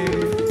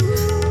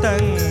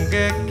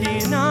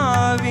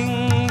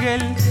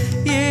 തങ്കക്കിനാവിങ്കൽ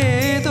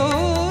ഏതോ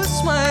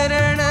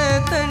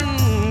സ്മരണതൻ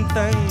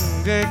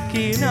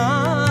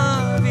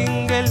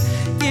തങ്കക്കിനാവിങ്കൽ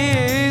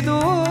ഏതോ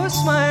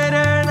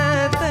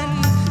സ്മരണതൻ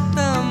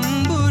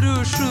തമ്പുരു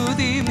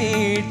ശ്രുതി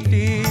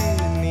മീട്ടി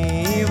നീ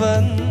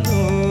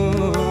വന്നു.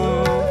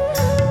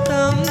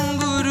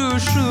 തമ്പുരു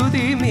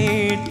ശ്രുതി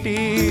മീട്ടി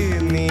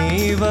നീ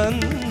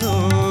വന്നു.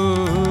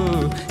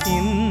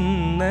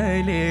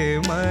 ഇന്നലെ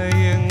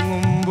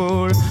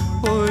മയങ്ങുമ്പോൾ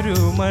ഒരു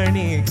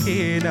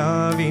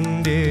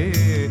മണിക്കിനാവിൻ്റെ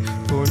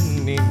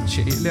പൊന്നിൻ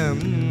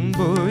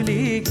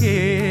ചിലമ്പൊലി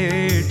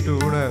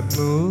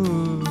കേട്ടുണർന്നു.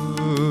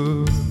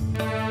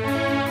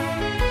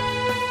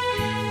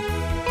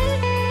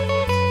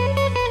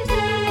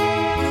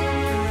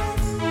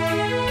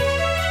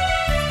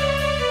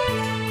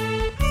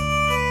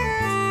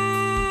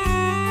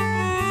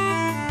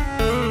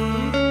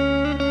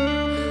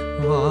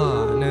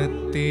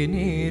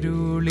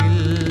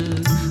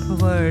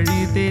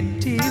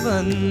 വഴിതെറ്റി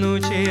വന്നു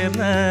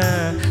ചേർന്ന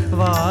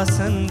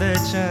വാസന്ത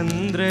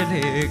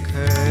ചന്ദ്രലേഖ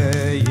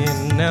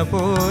എന്ന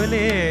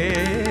പോലെ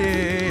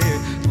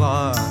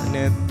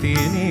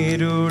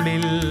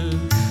വാനത്തിനിരുളിൽ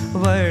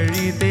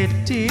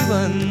വഴിതെറ്റി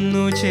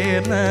വന്നു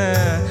ചേർന്ന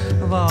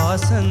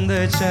വാസന്ത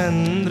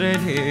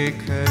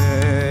ചന്ദ്രലേഖ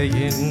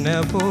എന്ന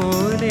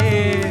പോലെ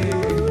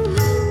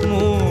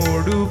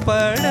മൂടുപടമണിഞ്ഞ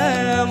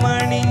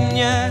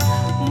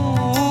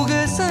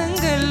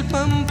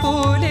മൂകസങ്കൽപ്പം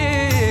പോലെ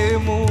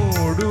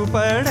മൂടുപടമണിഞ്ഞ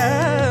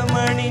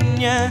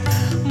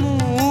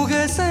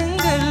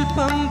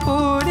മൂകസങ്കൽപ്പം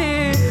പോലെ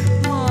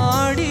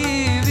മാടി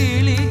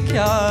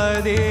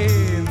വിളിക്കാതെ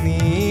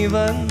നീ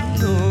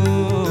വന്നു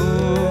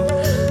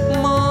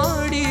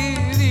മാടി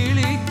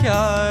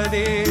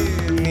വിളിക്കാതെ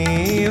നീ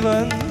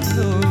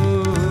വന്നു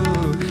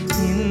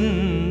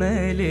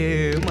ഇന്നലെ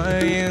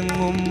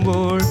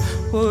മയങ്ങുമ്പോൾ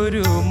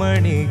ഒരു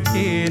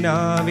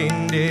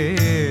മണിക്കിനാവിൻ്റെ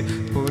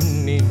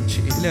പൊന്നിൻ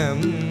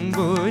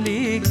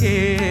ചിലമ്പൊലി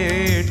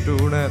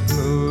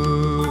കേട്ടുണർന്നു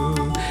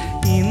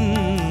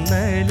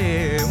ഇന്നലെ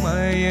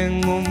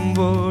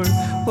മയങ്ങുമ്പോൾ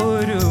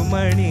ഒരു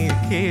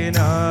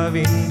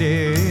മണിക്കിനാവിൻ്റെ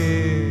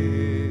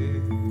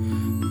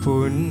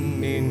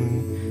പൊന്നിൻ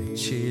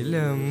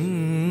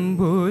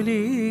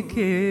ചിലമ്പൊലി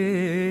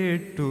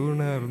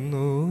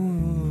കേട്ടുണർന്നു.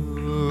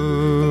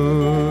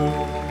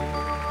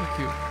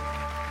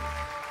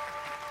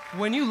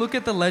 When you look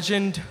at the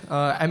legend,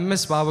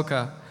 MS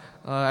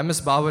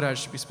Baburaj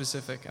to be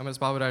specific, MS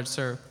Baburaj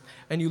sir,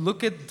 and you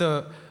look at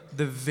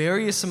the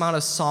various amount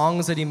of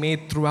songs that he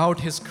made throughout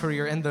his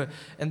career and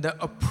the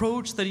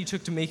approach that he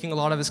took to making a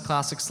lot of his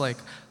classics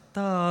like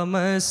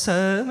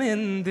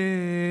താമസമെന്തേ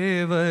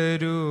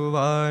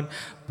വരുവാൻ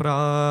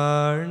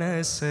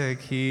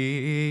പ്രാണസഖി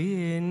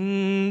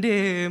എൻ്റെ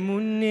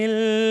മുന്നിൽ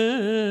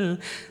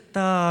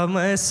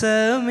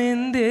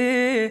താമസമെന്തേ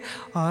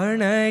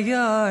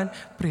അണയാൻ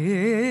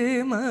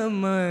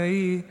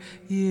പ്രേമമായി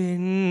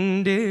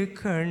എൻ്റെ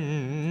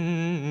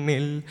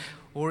കണ്ണിൽ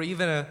or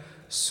even a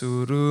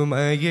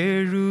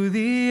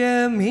സുറുമയെഴുതിയ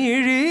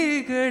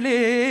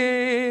മിഴികളെ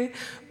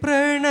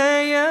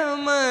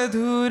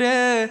പ്രണയമധുര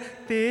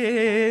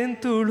തേൻ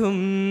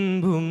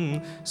തുളുമ്പും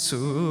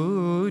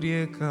സൂര്യകാന്തി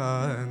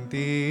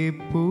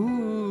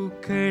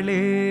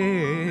പൂക്കളെ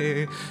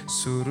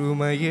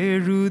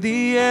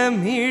സുറുമയെഴുതിയ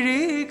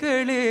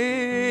മിഴികളെ.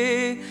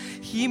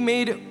 He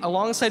made,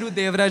 alongside with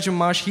Devaraj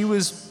Mash, he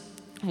was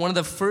one of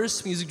the first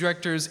music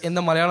directors in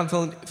the Malayalam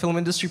film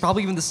industry,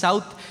 probably even the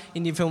South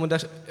Indian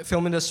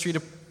film industry,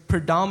 to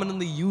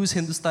predominantly use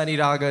Hindustani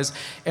ragas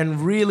and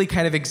really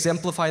kind of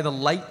exemplify the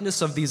lightness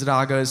of these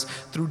ragas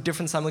through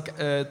different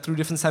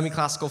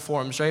semi-classical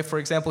forms, right? For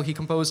example, he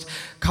composed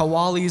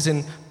Qawwalis in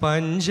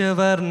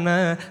Panjavarna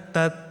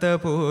Tatta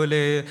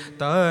Pole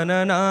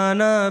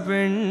Tananana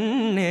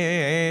Pinne,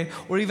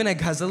 or even a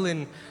ghazal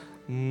in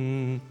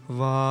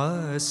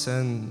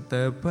വാസന്ത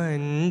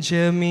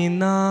പഞ്ചമി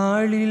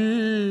നാളിൽ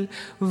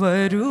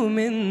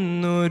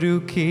വരുമെന്നൊരു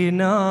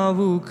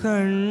കിനാവു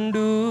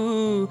കണ്ടു.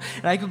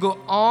 I could go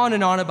on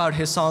and on about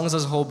his songs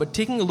as a whole, but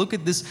taking a look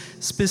at this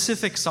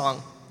specific song,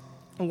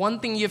 one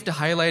thing you have to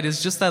highlight is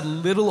just that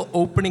little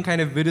opening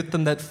kind of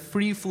virutham, that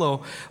free flow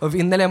of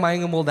Innale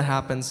Mayangumbol that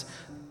happens.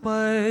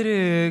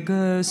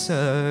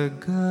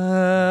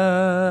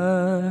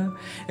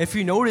 If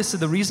you notice,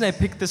 the reason I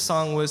picked this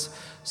song was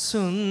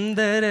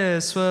Sundara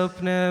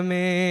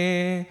Swapname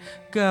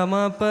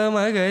Gamapa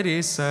Magari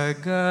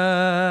Saga.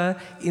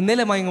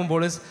 Innale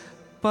Mayangumbol is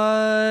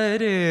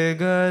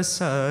Parega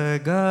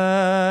Saga,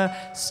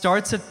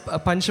 starts at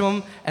a Panchamam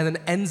and then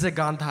ends at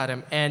Gandharam.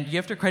 And you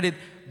have to credit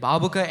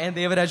Babuka and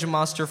Devaraj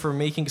Master for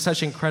making such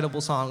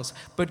incredible songs.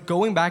 But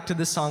going back to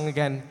this song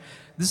again,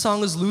 this song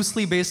is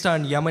loosely based on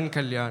Yaman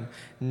Kalyan.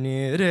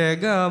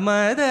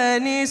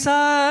 Niragamadhanisa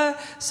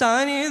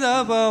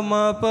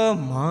sanidapamapa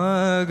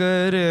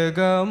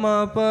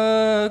magargamapa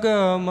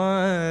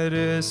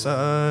gamarisa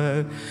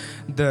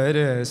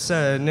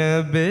दर्शन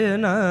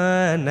बिना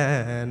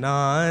नैना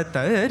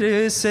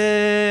तरसे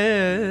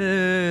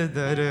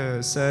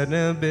दर्शन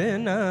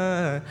बिना.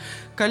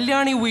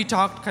 Kalyani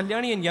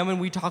and Yaman,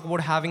 we talk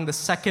about having the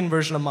second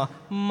version of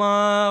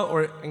ma,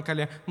 or in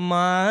Kalyan,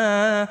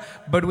 ma.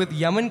 But with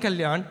Yaman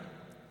Kalyan,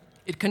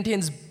 it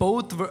contains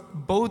both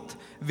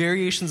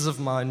variations of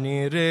ma.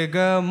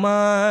 Nirega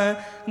ma,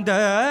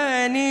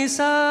 dani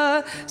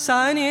sa,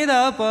 sani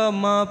da pa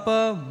ma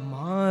pa,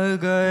 ma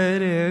ga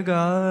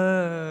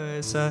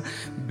sa,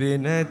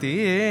 binati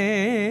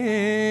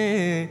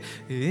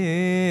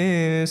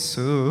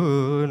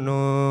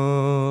suno.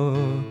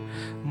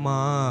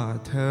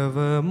 Madhava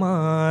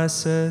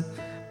മാസ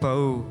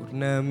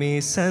പൗർണമി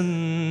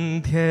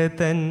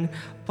സന്ധ്യതൻ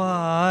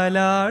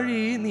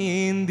പാലാഴി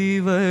നീന്തി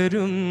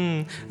വരും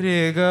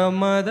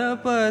രഗമദ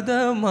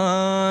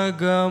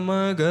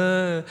പദമാഗമഗ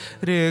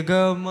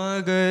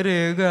രഗമഗ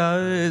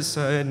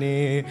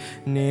രഗസനി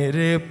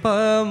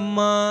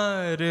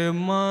നിരപമാര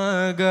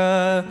മഗ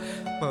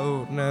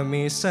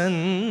പൗർണമി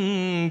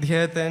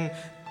സന്ധ്യതൻ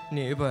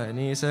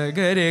നിപനി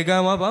സഗരെ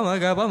ഗമ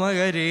പമഗ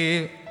പമഗരി.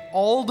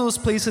 all those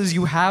places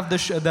you have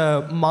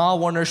the ma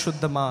warner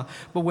shuddha ma.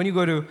 But when you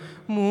go to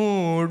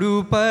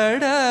Moodu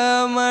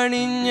pada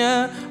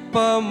maninya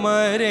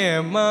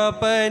pamare ma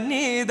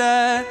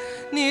panida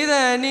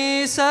nida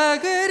ni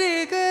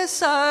sagari ga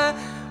sa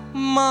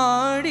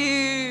madi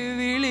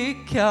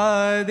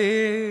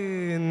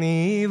vilikade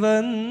ni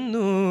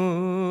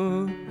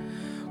vannu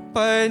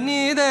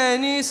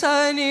Panidani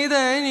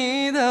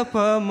sanidani da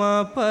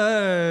pama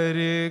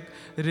parik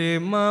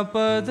rima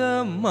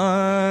pada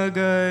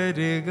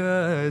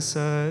magariga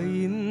sa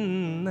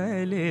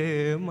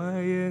innale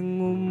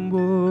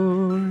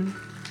mayangumbol.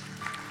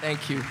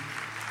 Thank you.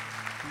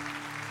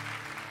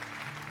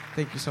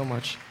 Thank you so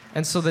much.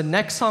 And so the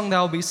next song that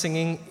I'll be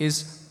singing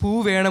is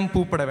Poo Venam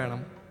Poopada Venam.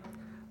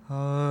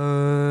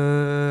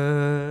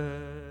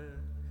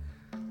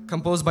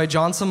 Composed by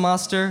Johnson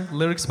Master,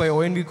 lyrics by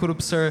M&B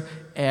Sounds sir,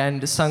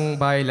 and sung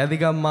by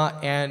Ladigamma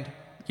and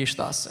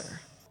Yeshdas sir.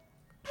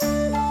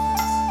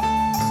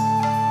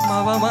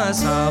 Ma ba ma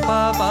sa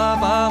ba ba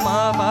ba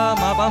ma ba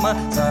ma ba ma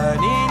sa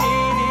ni ni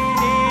ni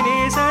ni ni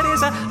sa ni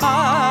sa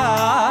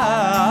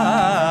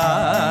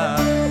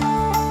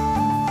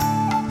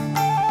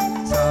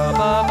sa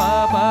ba ba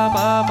ba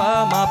ba ba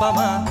ma ba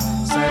ma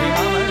sa ri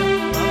ma ma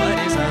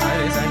ni sa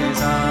ni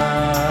sa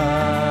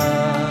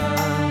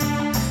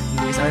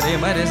Re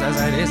ma re sa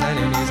sa re sa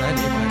ni ni sa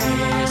ni pa ni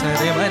sa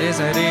re ma re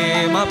sa re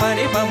ma pa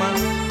ni pa ma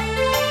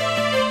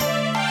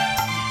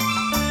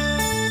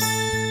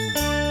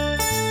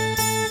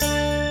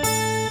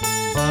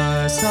pa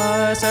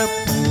sa sa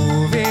pu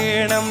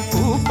venam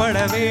pu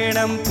pada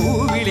venam pu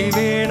vili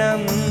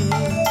venam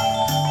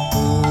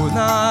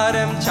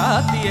poonaram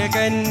chaathiya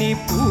kanni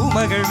pu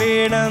magal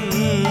venam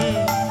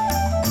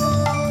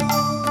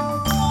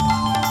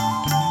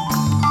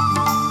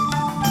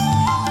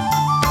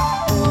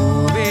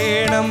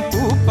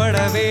പൂപ്പട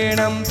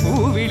വേണം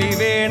പൂവിളി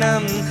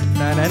വേണം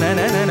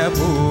തനനനന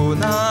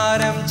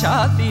പൂനാരം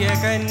ചാത്തിയ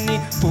കന്നി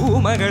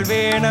പൂമകൾ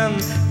വേണം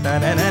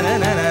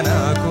തനനനന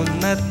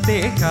കുന്നത്തെ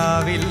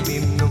കാവിൽ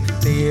നിന്നും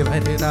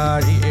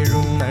ദേവരുതാഴി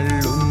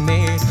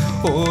എഴുന്നള്ളുന്നേ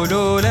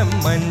ഓലോലം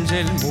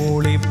മഞ്ചൽ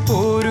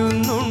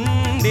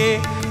മൂളിപ്പോരുന്നുണ്ടേ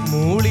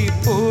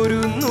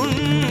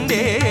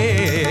മൂളിപ്പോരുന്നുണ്ടേ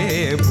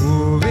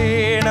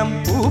പൂവേണം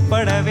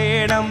പൂപ്പട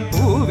വേണം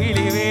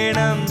പൂവിളി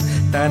വേണം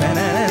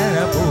തനനനന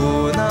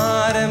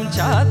പൂനാരം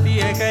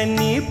ചാത്തിയ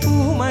കന്നി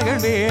പൂമകൾ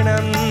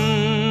വേണം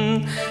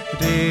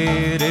രേ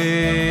രേ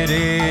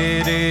രേ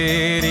രേ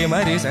രേ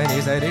മരി സരി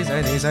സരി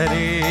സരി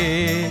സരി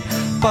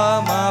പ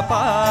മ പ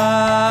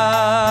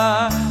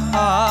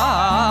ആ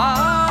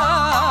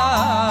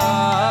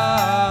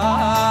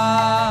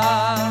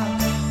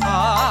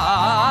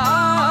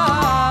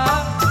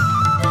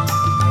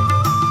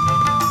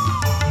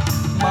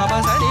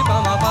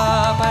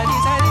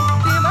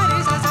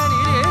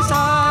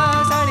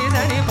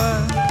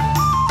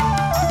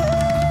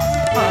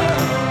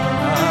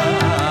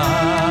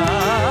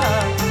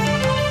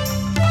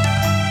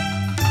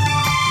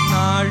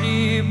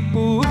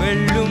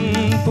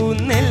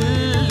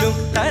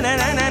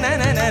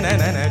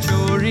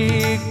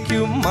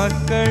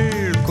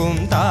മക്കൾക്കും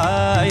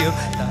തായോ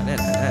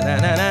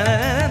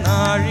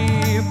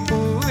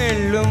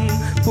നാഴിപ്പൂവെള്ളും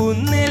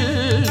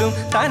പുന്നെല്ലും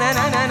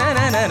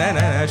തനനനനനനന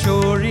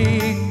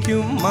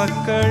ചോഴിക്കും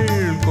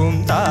മക്കൾക്കും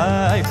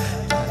തായോ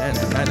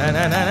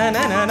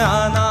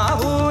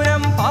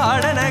നാവൂരം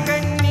പാടന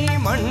കന്നി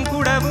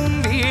മൺകുടവും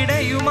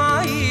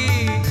വീടയുമായി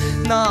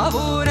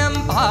നാവൂരം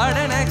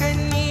പാടന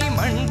കന്നി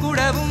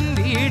മൺകുടവും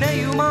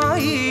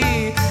വീടയുമായി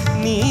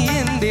നീ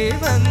എന്തേ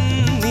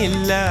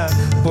വന്നില്ല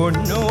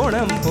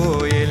പൊന്നോണം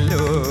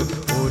പോയല്ലോ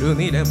ഒരു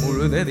നില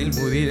മുഴുതതിൽ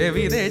മുതിര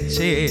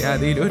വിതച്ചേ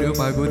അതിലൊരു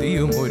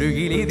പകുതിയും ഒരു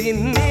കിളി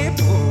തിന്നെ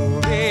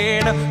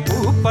പൂവേണം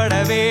പൂപ്പട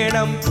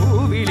വേണം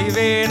പൂവിളി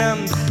വേണം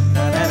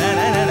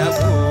തനനനന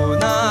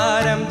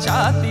പൂനാരം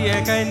ചാത്തിയ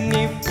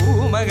കന്നി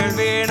പൂമകൾ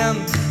വേണം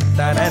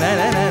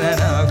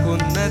തനനനന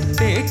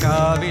കുന്നത്തെ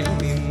കാവിൽ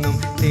നിന്നും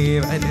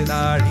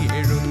ദേവരുതാഴി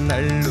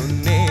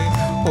എഴുന്നള്ളുന്നേ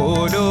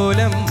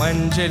ഓലോലം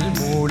മഞ്ചൽ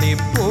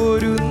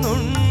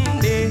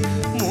മൂളിപ്പോരുന്നുണ്ടേ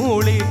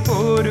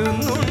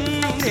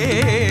മൂളിപ്പോരുന്നുണ്ടേ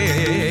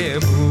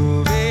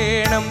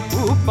പൂവേണം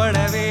പൂപ്പട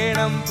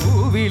വേണം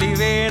പൂവിളി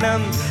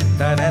വേണം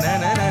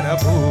തനനനന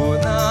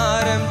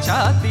പൂനാരം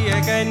ചാത്തിയ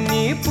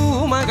കന്നി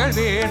പൂമകൾ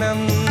വേണം.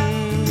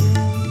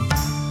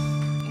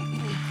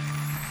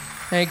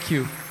 Thank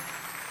you.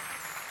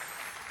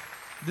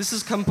 This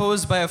is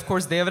composed by, of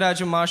course,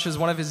 Devaraja Maharshi,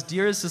 one of his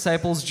dearest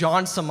disciples,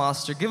 Johnson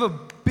Master. Give a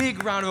big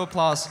round of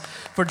applause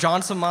for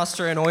Johnson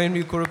Master and M&B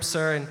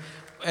sir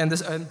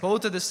and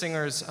both of the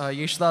singers,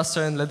 Yeshdas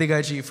sir and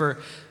Ladigaji, for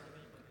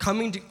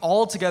coming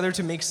all together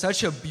to make such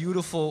a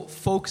beautiful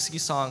folksy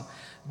song.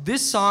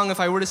 This song, if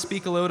I were to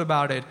speak a little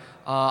about it,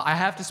 I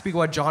have to speak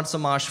about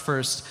Johnson Marsh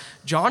first.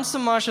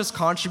 Johnson Marsh's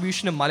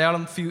contribution to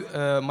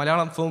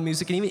Malayalam film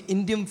music and even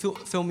Indian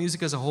film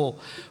music as a whole.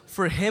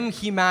 For him,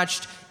 he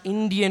matched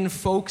Indian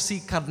folksy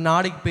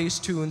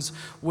Carnatic-based tunes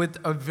with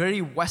a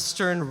very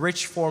Western,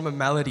 rich form of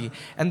melody.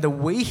 And the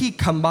way he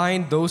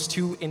combined those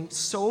two in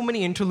so many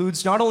interludes,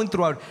 not only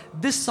throughout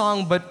this song,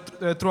 but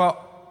throughout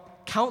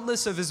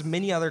countless of his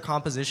many other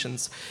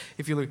compositions.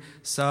 If you look,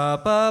 sa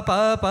pa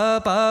pa pa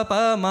pa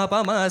pa ma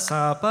pa ma,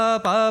 sa pa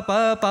pa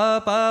pa pa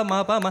pa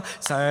ma pa ma,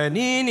 sa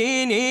ni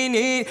ni ni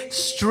ni,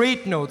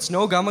 straight notes,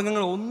 no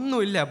gamagangal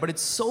onnu illa, but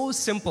it's so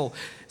simple.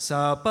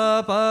 Sa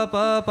pa pa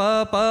pa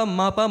pa pa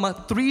ma pa ma,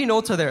 3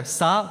 notes are there,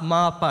 sa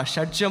ma pa,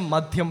 shadjam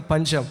madhyam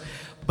pancham.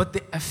 But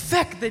the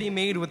effect that he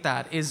made with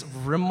that is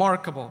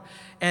remarkable.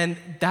 And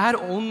that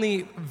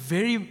only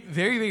very,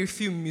 very, very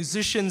few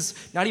musicians,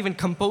 not even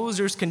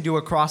composers, can do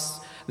across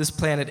this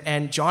planet.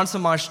 And John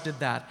Samash did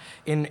that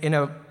in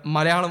a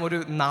Malayalam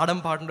oru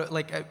nadam paattu,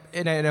 like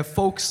in a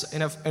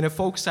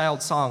folk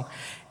styled song.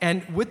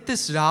 And with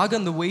this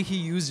ragam, the way he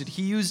used it,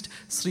 he used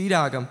Sri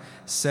Ragam.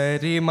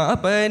 Sari ma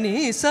pa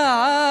ni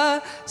sa,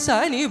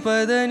 sa ni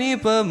pa da ni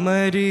pa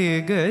ma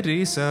re ga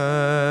re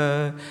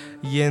sa,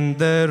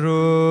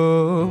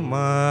 yendaro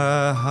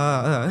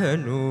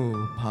mahanu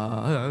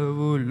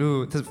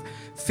bhavulu. The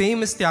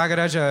famous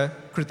Tyagaraja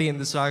Kriti in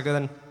this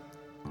raga.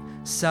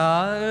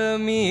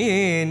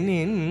 Sami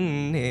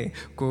ninne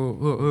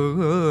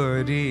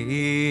kori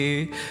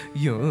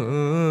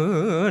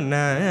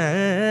yona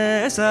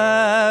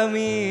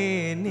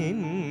sami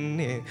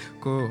ninne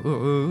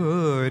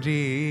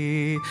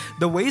kori.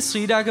 The way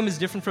Sri Ragam is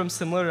different from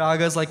similar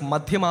ragas like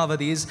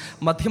Madhyamavadis.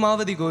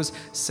 Madhyamavadi goes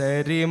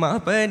Sari ma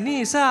pa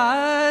ni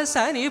sa,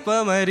 sa ni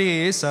pa ma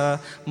re sa.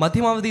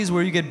 Madhyamavadi is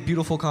where you get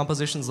beautiful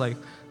compositions like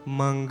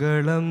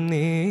Mangalam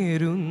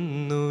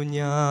nerunnu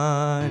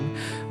njan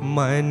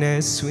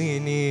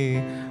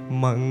manaswini,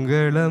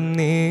 Mangalam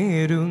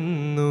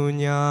nerunnu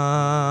njan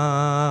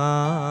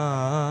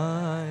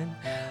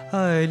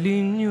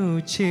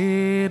alinju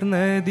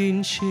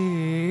chernadin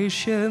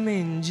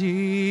sheshamen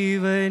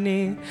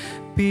jeevane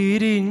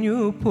pirinju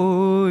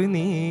poi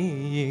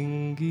nee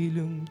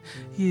engilum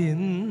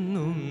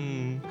ennum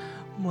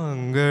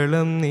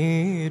Mangalam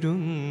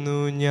nerunnu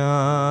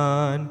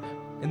njan.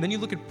 And then you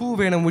look at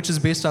Poovenam, which is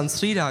based on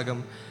Sri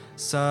Ragam.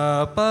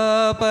 Sa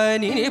pa pa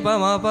ni ni pa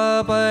ma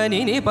pa pa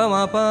ni ni pa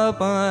ma pa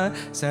pa,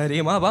 sa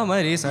re ma pa ma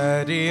re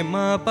sa re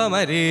ma pa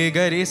ma re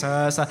ga re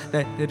sa sa,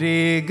 that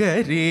re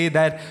ga re,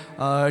 that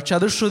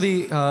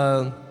Chaturshruti,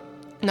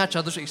 not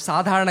Chaturshruti,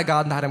 Sadharana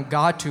Gandharam,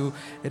 ga to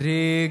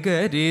re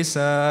ga re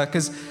sa,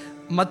 because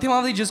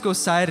Madhyamavadi just goes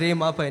sa re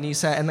ma pa ni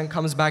sa and then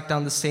comes back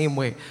down the same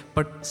way.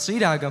 But Sri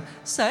Ragam,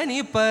 sa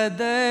ni pa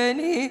da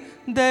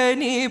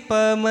ni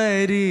pa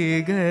ma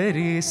re ga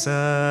re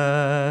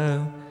sa,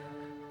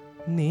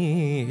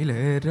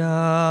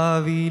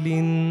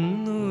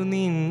 നീലരാവിലിന്നു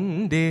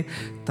നിന്റെ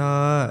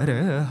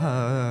താരഹാരമിളകി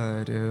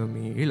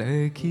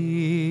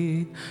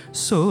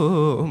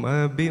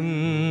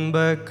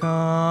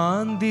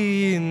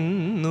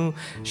സോമബിംബകാന്തിയിന്നു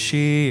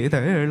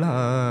ശീതളാംഗമേകി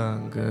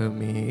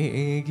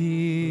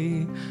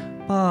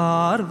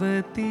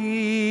Parvathi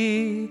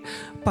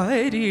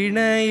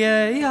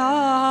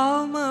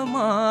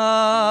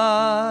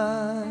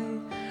പരിണയയാമമായി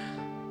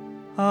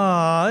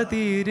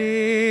ആതിരേ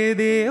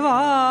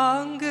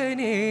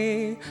ദേവാംഗനേ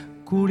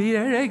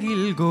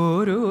കുളിരഴകിൽ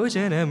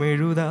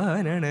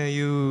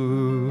ഗോരോചനമെഴുതാനണയൂ.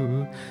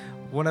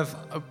 One of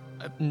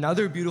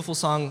another beautiful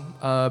song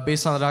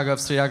based on the raga of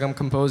Sri Ragam,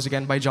 composed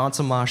again by John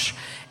Samash.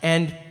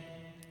 And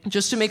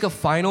just to make a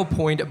final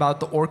point about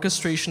the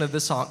orchestration of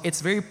this song,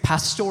 it's very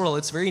pastoral,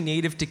 it's very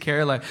native to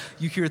Kerala.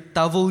 You hear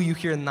tavul, you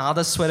hear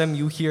nadaswaram,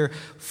 you hear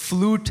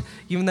flute,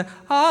 even the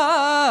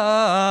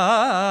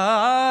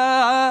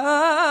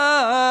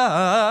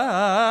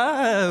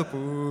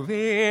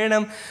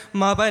Puvenam,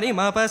 Mapani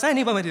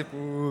Mapasani Pamati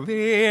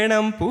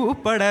Puvenam,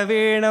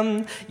 Pupadavenam.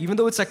 Even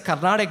though it's a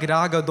Carnatic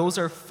raga, those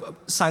are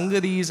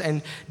sangadis and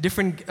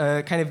different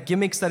kind of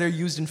gimmicks that are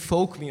used in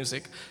folk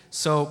music.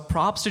 So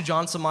props to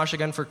John Samash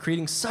again for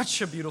creating such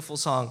a beautiful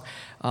song.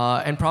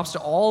 And props to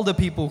all the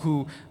people who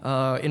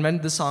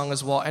invented this song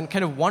as well. And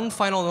kind of one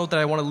final note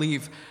that I want to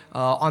leave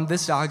on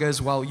this raga as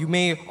well. You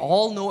may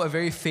all know a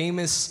very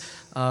famous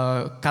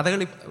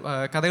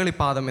Kathakali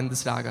Padam in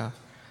this raga.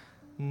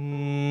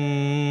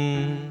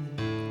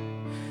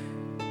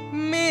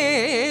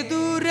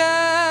 Medura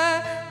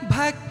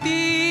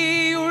Bhakti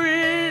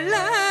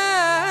Ulla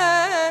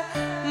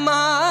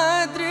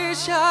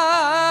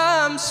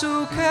Madrisham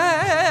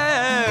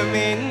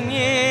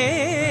Sukhamenye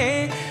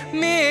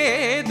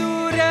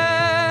Medura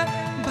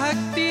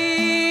Bhakti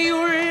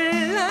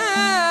Ulla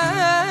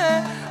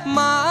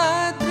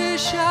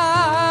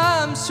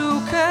Madrisham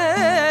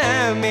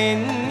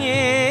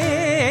Sukhamenye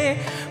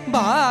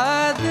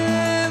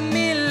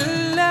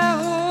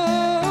Badamillaho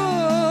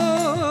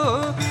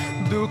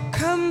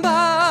Dukham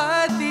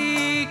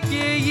Badikilla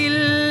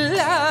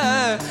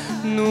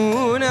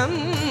Noonam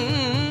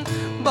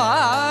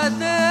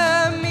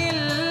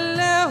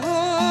Badamillaho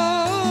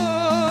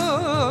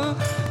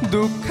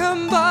Dukham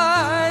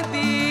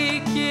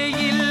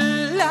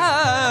Badikilla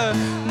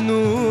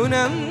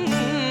Noonam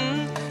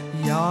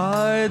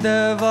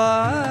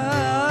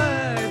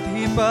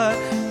Yadavadhipa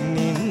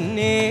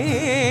Ninne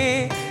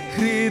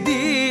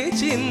Hridi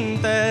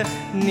Chinta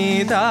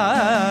Nidaneva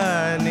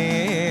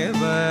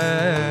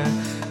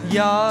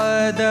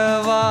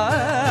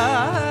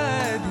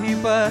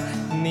Yadavadhipa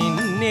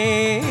Ninne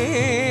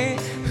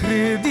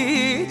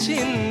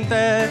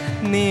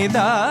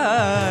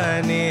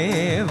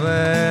നിദാനേവ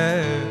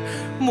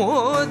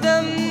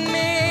മോദം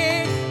may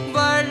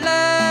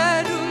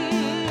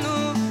വളരുന്നു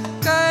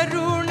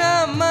കരുണ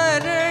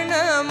മരണ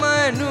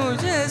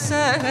മനുജ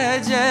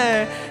സഹജ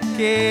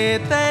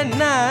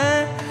കേതന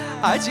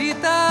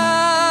അജിത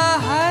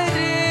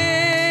ഹരേ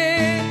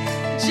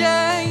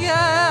ജയ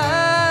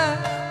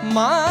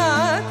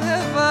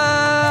മാധവ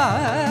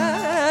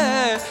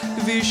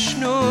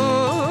വിഷ്ണു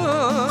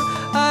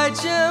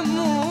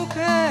അജമുഖ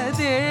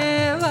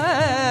ദേവ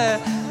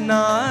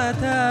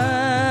നാഥ.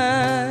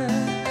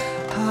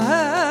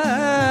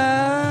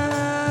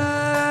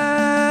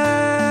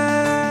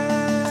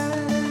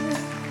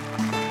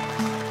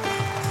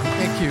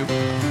 Thank you.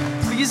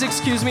 Please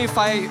excuse me if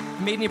I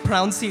made any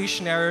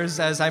pronunciation errors,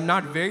 as I'm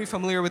not very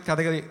familiar with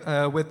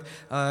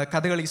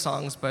Kathakali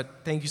songs, but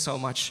thank you so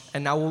much.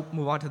 And now we'll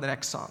move on to the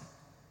next song.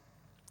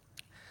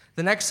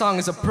 The next song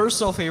is a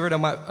personal favorite of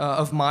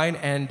mine,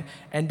 and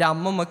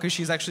Amma,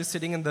 she's actually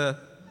sitting in the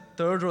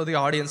third row of the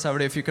audience over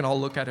there, if you can all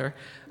look at her.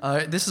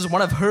 This is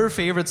one of her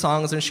favorite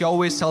songs, and she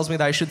always tells me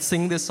that I should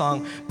sing this song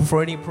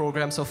before any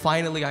program, so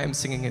finally I am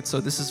singing it. So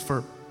this is for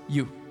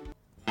you.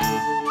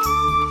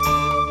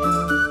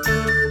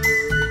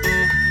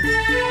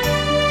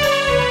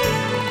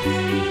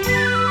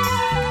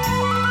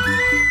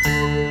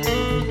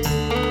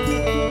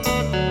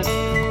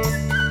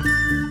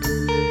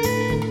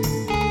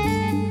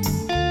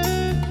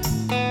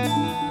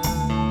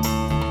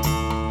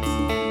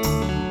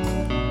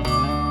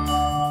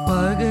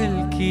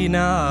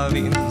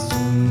 പകൽക്കിനാവിൻ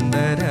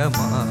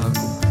സുന്ദരമാകും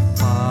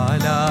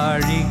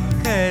പാലാഴിക്കരയിൽ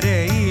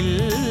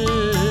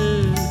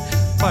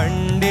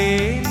പണ്ടേ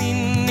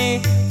നിന്നെ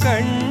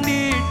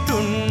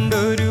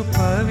കണ്ടിട്ടുണ്ടൊരു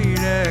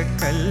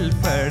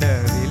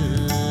പവിഴക്കൽപ്പടവിൽ.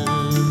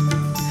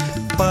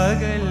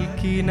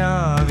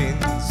 പകൽക്കിനാവിൻ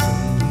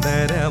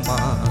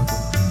സുന്ദരമാകും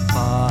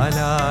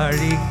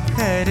പാലാഴിക്കരയിൽ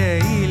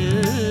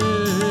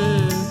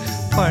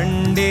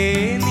പണ്ടേ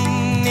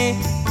നിന്നെ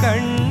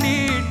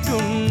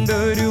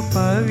കണ്ടിട്ടുണ്ടൊരു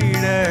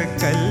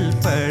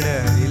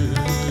പവിഴക്കൽപ്പടവിൽ.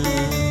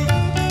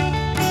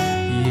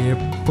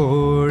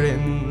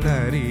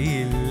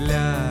 എപ്പോഴെന്നറിയില്ല,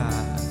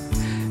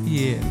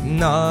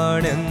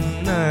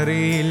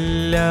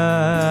 എന്നാണെന്നറിയില്ല,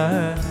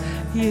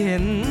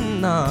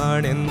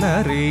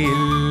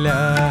 എന്നാണെന്നറിയില്ല.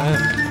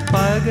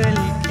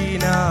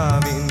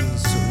 പകൽക്കിനാവിൻ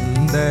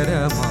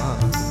സുന്ദരമാ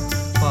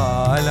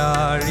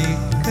പാലാഴിക്കരയിൽ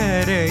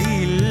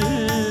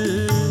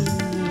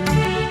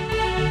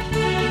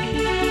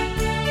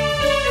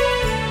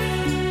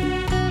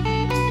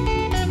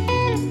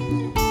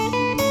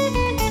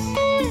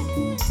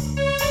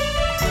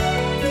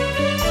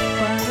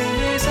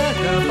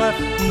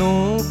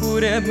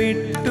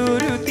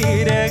നോപുരമിട്ടൊരു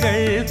തിരകൾ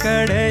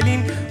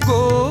കടലിൻ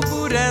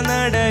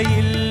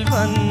ഗോപുരനടയിൽ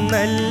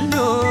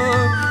വന്നല്ലോ.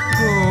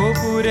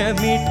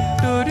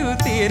 ഗോപുരമിട്ടൊരു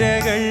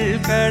തിരകൾ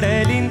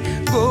കടലിൻ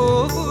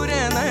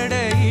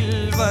ഗോപുരനടയിൽ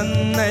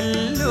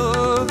വന്നല്ലോ.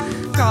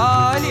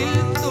 കാലിൽ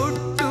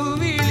തൊട്ടു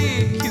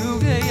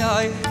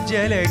വിളിക്കുകയായി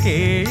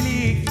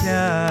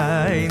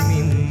ജലകേളിക്കായി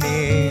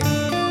നിന്നെ.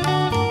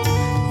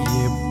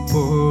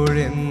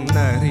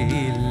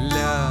 എപ്പോഴെന്നറിയില്ല,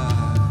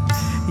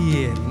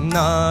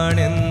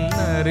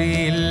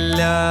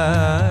 എന്നാണെന്നറിയില്ല,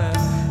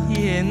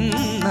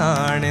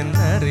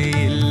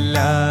 എന്നാണെന്നറിയില്ല.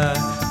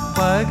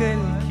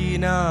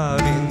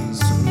 പകൽക്കിനാവിൻ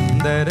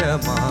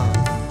സുന്ദരമാ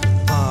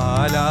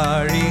പാലാഴിക്കരയിൽ.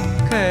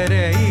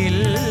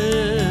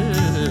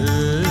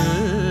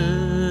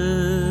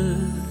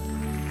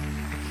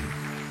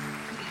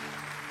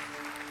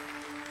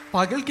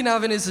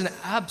 Pagalkinavan is an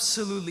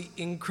absolutely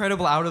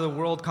incredible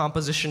out-of-the-world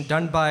composition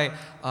done by,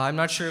 I'm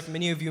not sure if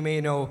many of you may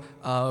know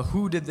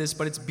who did this,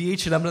 but it's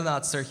B.H.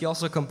 Navaneeth, sir. He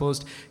also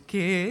composed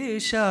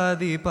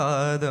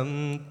Keshadipadam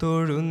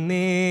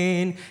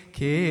Torunen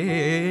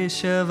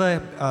Keshava,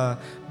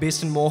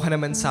 based in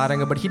Mohanam and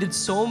Saranga. But he did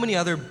so many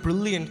other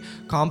brilliant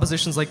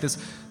compositions like this.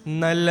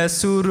 Nalla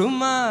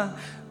Suruma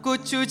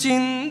കൊച്ചു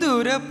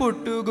ചിന്തുര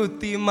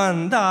പൊട്ടുകുത്തി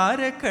മന്ദാര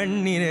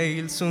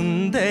കണ്ണിരയിൽ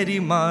സുന്ദരി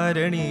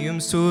മാരണിയും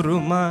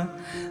സുറുമ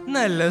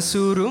നല്ല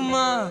സുറുമ.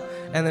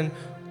 And then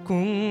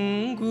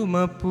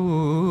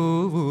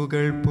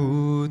കുങ്കുമപ്പൂവുകൾ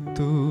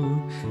പൂത്തു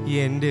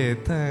എൻ്റെ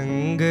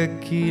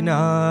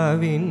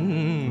തങ്കക്കിനാവിൻ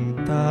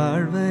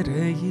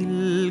താഴ്വരയിൽ.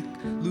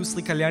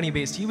 Loosely Kalyani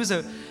based. He was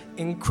an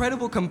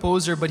incredible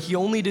composer, but he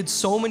only did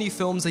so many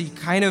films that he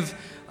kind of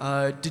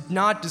did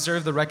not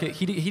deserve the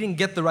he didn't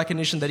get the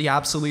recognition that he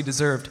absolutely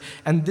deserved.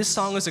 And this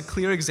song is a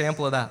clear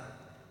example of that.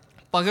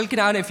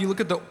 Pagalkinavan, if you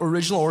look at the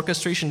original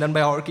orchestration done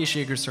by R.K.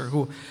 Shekhar sir,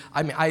 who,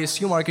 I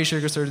assume R.K.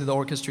 Shekhar sir did the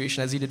orchestration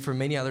as he did for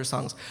many other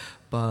songs.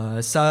 Pa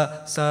sa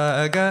sa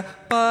ga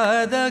pa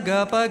da ga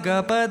pa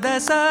da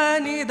sa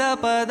ni da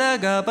pa da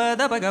ga pa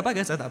da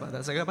sa da pa da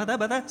sa ga pa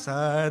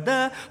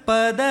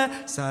da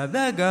sa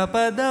da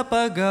pa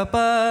ga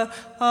pa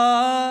a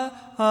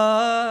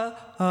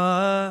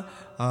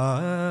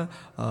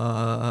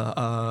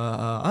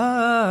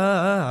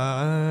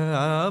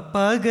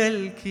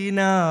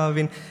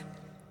പകൽക്കിനാവിൻ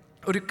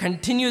ഒരു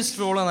continuous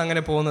flow ആണ്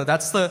അങ്ങനെ പോകുന്നത്.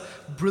 That's the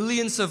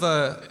brilliance of a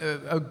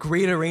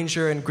great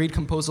arranger and great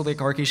composer like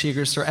R.K.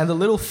 Shekhar. And the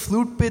little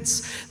flute bits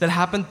that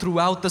happen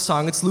throughout the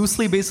song, it's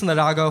loosely based on the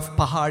raga of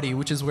Pahadi,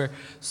 which is where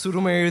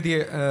Surumayur the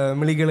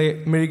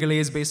Mirigale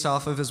is based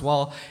off of as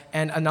well.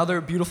 And another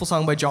beautiful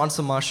song by John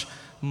Samash,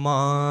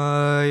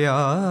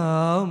 Maya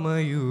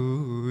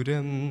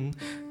Mayuram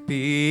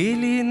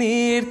Pili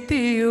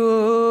Nirtiyo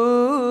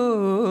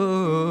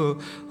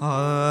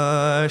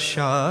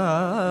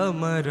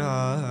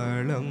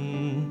Ashamaralam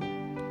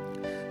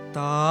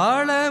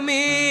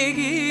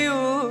Talamegiyo.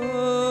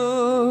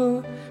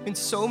 I mean,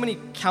 so many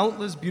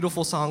countless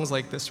beautiful songs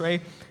like this,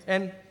 right?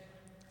 And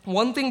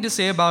one thing to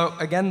say about,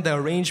 again, the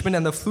arrangement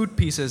and the flute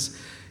pieces,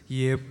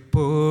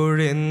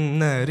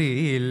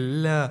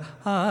 എപ്പോഴെന്നറിയില്ല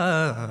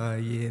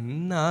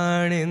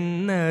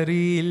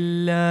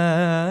എന്നാണെന്നറിയില്ല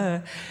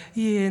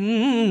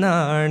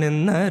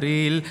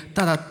എന്നാണെന്നറിയില്ല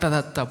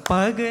തതത്തതത്ത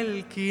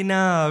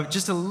പകൽക്കിനാവ്.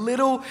 Just a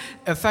little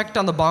effect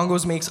on the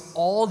bongos makes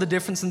all the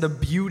difference in the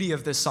beauty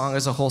of this song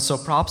as a whole. So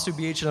props to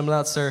B.H.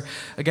 Ramnath sir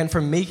again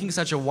for making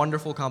such a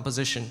wonderful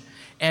composition.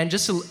 And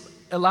just to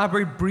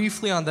elaborate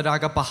briefly on the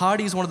raga,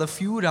 Pahadi is one of the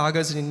few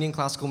ragas in Indian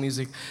classical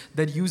music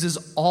that uses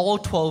all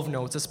 12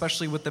 notes,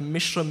 especially with the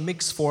Mishra mix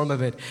form of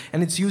it. And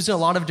it's used in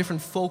a lot of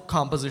different folk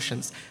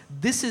compositions.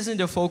 This isn't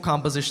a folk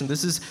composition.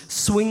 This is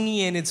swingy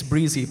and it's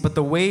breezy. But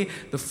the way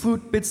the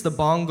flute bits, the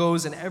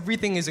bongos, and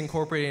everything is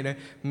incorporated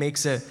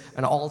makes it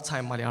an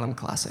all-time Malayalam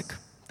classic.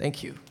 Thank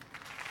you.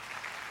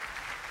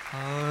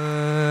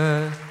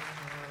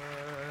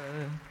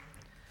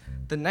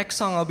 The next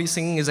song I'll be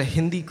singing is a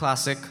Hindi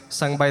classic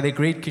sung by the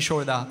great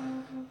Kishore Da,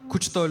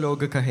 Kuch To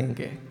Log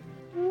Kahenge.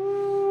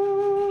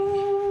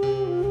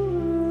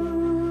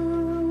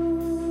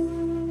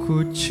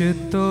 कुछ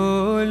तो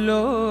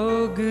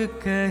लोग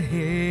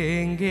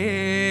कहेंगे,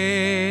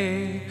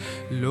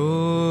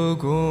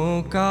 लोगों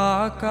का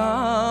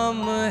काम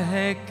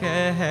है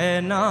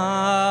कहना,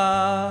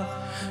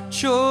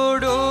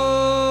 छोड़ो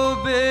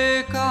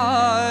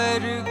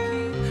बेकार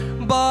की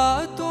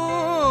बातों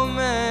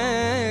में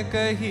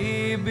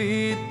कहीं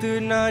बीत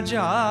न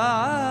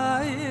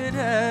जाए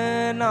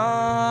रहना.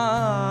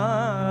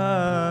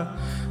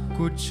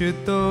 कुछ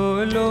तो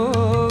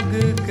लोग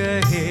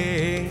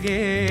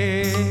कहेंगे,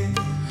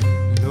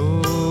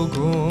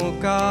 लोगों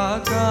का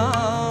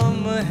काम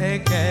है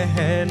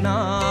कहना,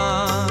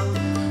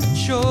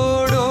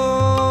 छोड़ो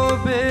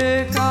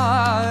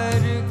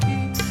बेकार की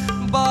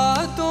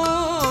बातों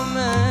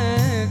में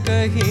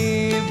कहीं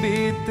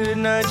बीत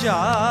न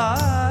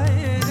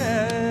जाए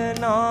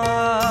रहना.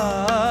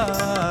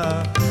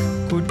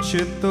 कुछ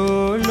तो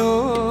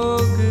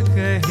लोग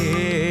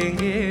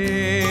कहेंगे,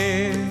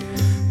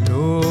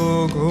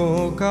 लोगों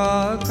का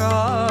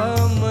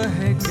काम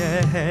है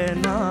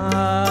कहना.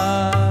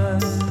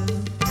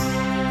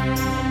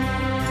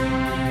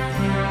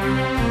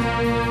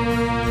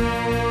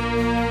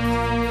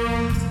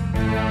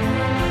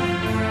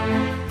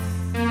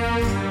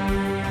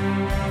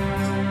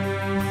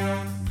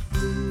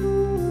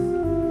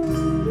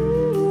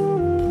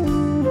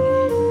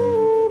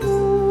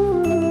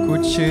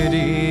 कुछ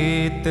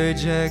रीत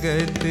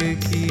जगत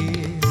की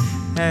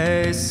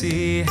ऐसी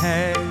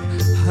है,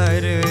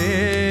 हर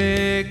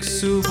एक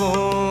सुबह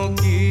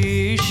की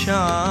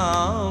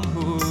शाम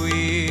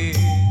हुई.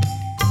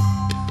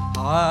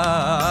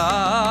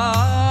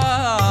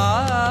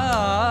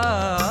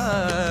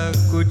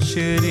 कुछ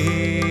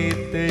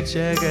रीत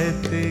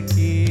जगत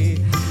की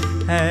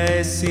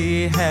ऐसी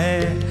है,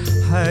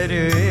 हर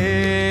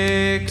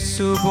एक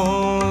सुबह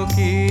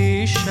की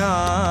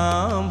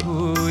शाम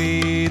हुई.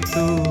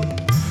 तू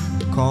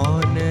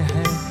कौन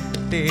है,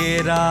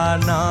 तेरा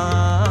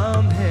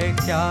नाम है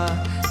क्या,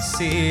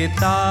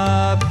 सीता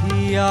भी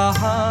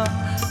यहाँ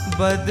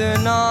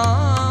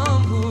बदनाम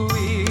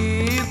हुई.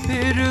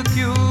 फिर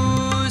क्यों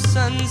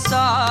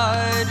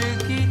संसार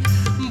की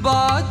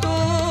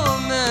बातों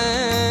में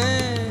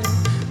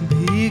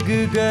भीग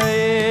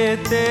गए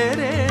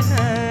तेरे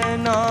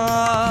नैना.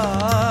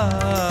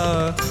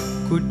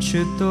 कुछ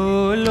तो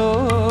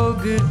लोग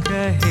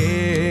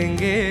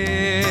कहेंगे,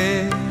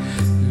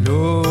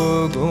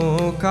 लोगों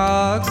का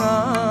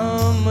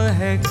काम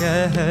है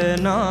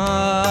कहना,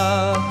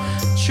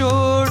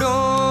 छोड़ो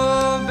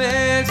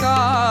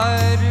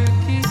बेकार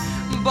की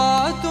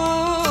बातों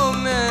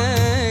में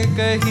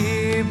कहीं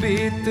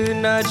बीत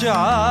न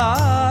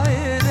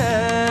जाए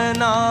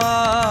रहना.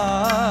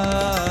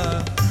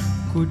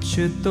 कुछ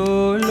तो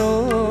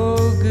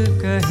लोग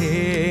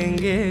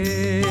कहेंगे,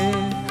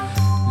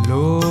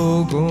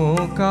 लोगों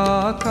का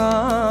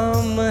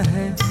काम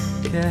है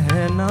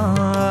कहना.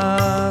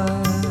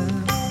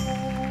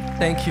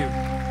 Thank you.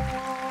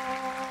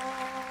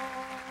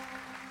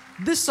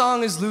 This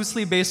song is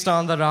loosely based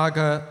on the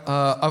raga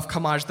of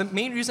Kamaj. The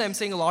main reason I'm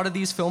saying a lot of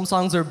these film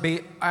songs are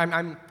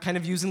I'm kind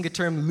of using the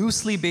term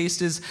loosely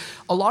based is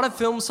a lot of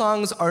film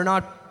songs are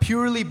not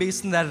purely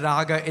based in that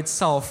raga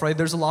itself, right?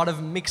 There's a lot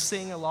of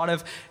mixing, a lot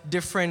of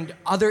different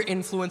other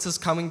influences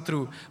coming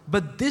through.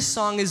 But this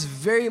song is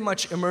very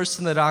much immersed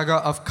in the raga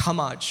of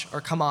Kamaj,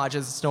 or Kamaj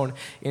as it's known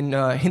in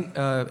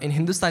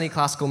Hindustani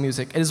classical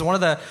music.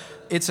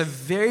 It's a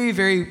very,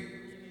 very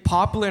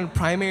popular and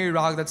primary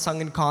rag that's sung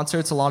in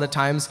concerts a lot of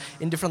times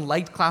in different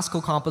light classical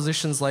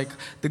compositions like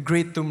the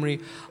great Tumri.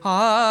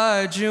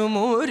 Aaj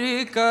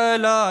muri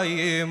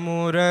kalaye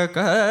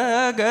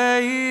muraka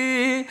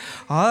gayi,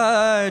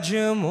 aaj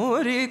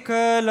muri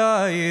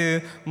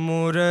kalaye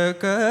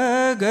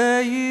muraka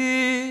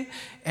gayi.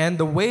 And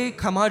the way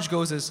Kamaj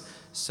goes is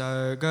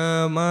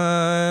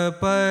Sagama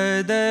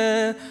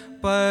pada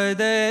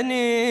pada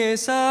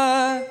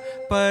nisa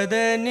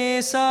pada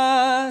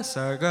nisa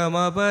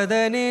sagama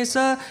pada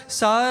nisa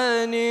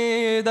sa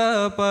ni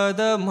da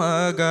pada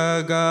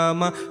maga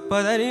gama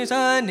pada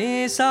nisa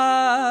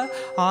nisa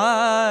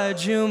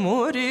aaj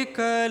muri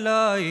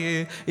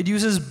kalaye. It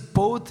uses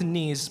both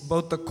knees,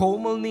 both the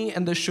komal knee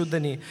and the shuddha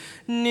knee.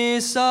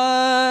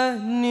 Nisa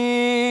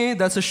ni,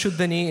 that's a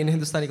shuddha knee in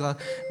Hindustani class.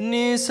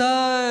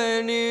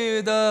 Nisa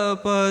ni da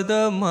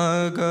pada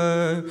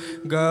maga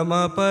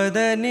gama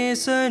pada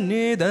nisa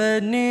ni da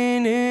ni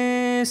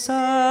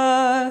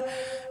nisa.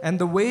 And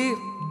the way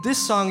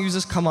this song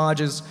uses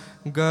Kamaj is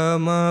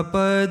Gama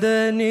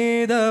pada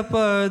ni da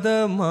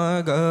pada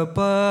maga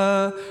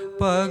pa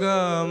pa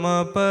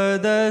gama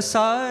pada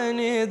sa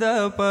ni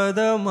da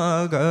pada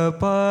maga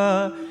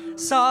pa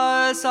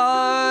sa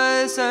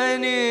sa sa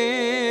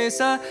ni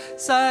sa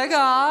sa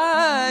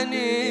ga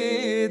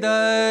ni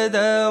da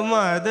da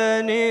ma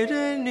da ni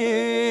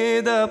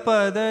da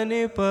pa da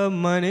ni pa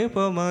ma ni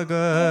pa ma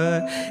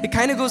ga. It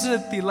kind of goes into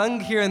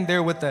tilang here and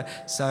there with the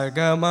sa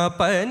ga ma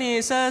pa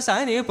ni sa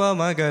ni pa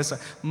ma ga sa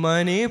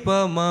ma ni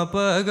pa ma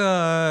pa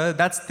ga.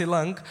 That's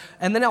tilang.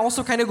 And then it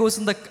also kind of goes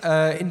into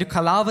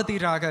Kalavati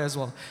raga as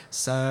well.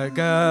 Sa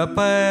ga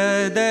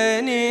pa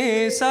da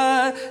ni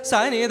sa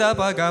ni da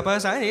pa ga pa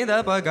sa ni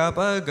da pa ga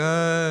pa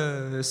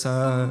ga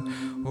sa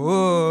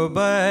o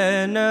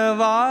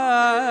banvari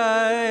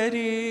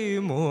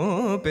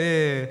mo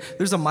pe.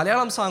 There's a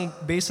Malayalam song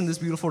based in this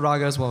beautiful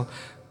raga as well.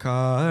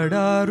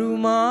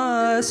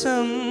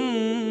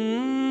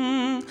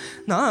 Kadarumasam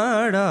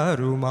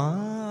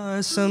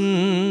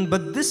nadarumasam.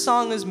 But this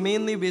song is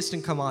mainly based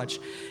in Kamaj.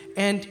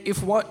 And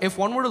if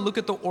one were to look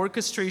at the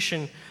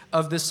orchestration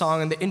of this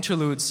song and the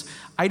interludes,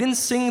 I didn't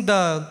sing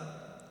the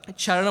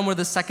Charanam or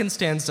the second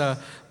stanza,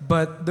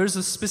 but there's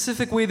a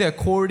specific way the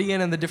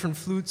accordion and the different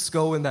flutes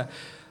go in that.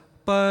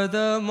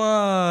 Pada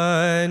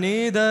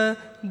ni da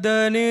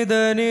ni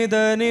da ni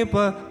da ni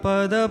pa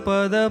pada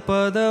pada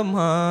pada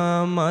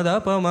ma ma da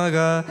pa ma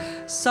ga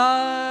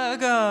sa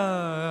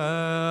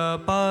ga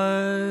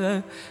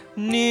pa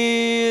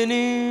ni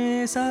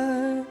ni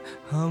sa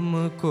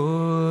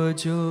हमको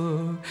जो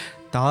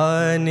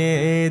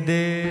ताने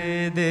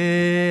दे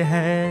दे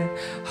है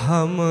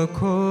हम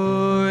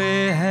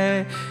खोए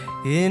हैं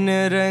in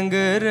rang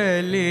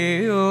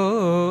raliyo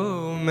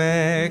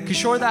mein.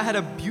 Kishore Da had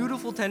a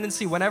beautiful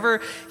tendency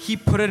whenever he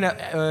put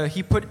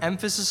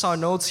emphasis on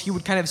notes, he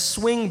would kind of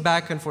swing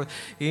back and forth.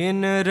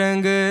 In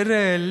rang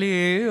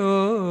raliyo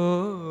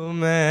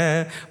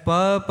mein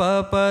pa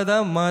pa pa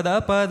da ma da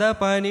pa da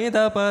pa ni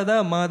da pa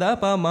da ma da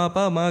pa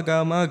ma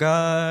ga ma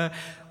ga.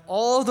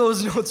 All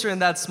those notes are in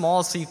that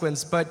small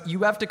sequence, but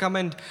you have to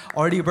commend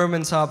R.D.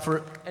 Burman Saab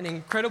for an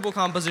incredible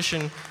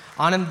composition,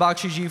 Anand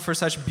Bakshi for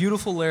such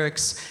beautiful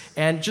lyrics,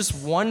 and just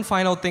one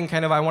final thing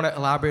kind of I want to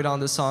elaborate on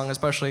this song,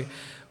 especially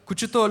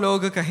Kuch to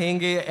log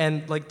kahenge,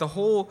 and like the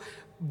whole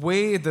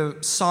way the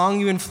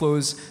song even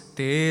flows.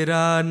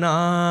 Tera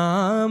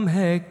naam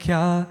hai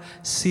kya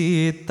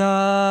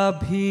Sita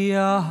bhi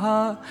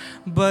aha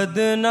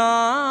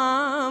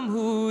badnaam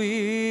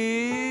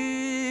hui.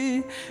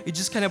 It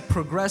just kind of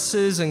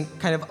progresses and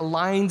kind of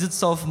aligns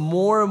itself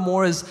more and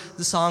more as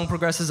the song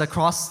progresses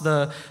across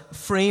the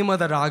frame of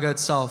the raga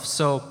itself.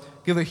 So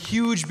give a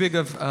huge big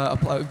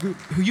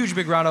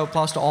round of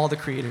applause to all the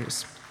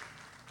creators.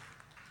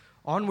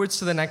 Onwards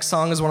to the next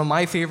song is one of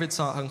my favorite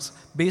songs,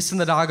 based in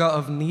the raga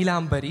of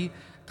Neelambari,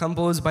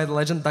 composed by the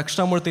legend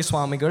Dakshinamurti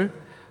Swamigal,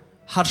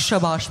 Harsha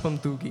Bashpam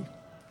Tugi.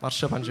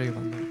 Harsha Panjay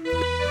Vandan.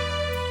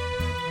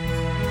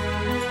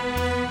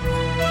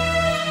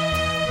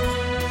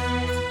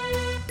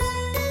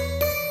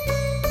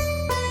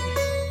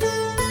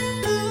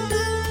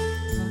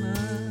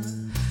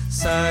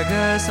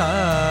 Saga sa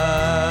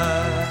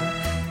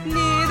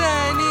ni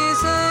da ni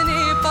sa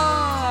ni pa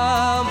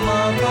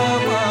ma pa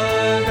ma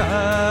ga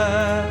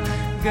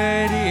ga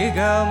ri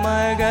ga ma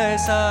ga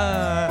sa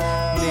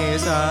ni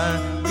sa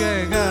ga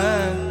ga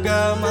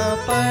ga ma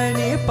pa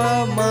ni pa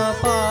ma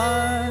pa.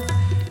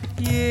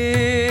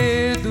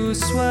 Ye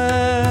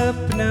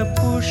duswapna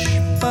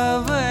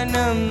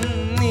pushpavanam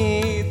ni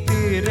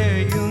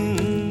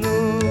tirayunnu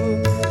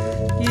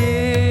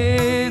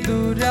ye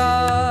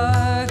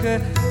duraga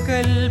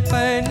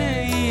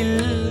kalpanayil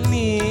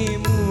ni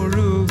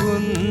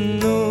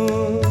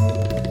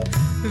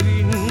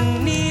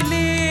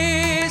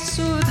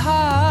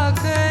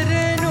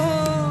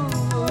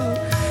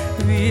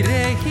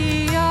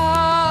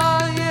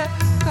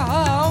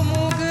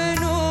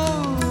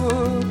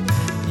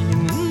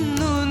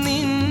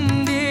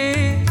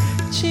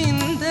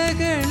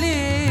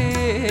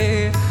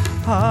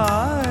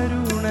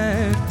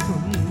ആരുണർത്തുന്നു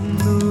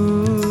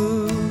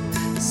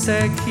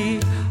സഖി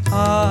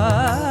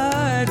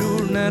ആരുണർത്തുന്നു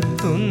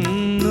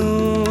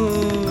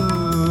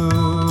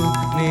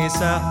നിസഹർഷബാഷ്പം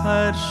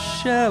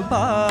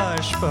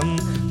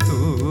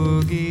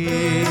തൂകി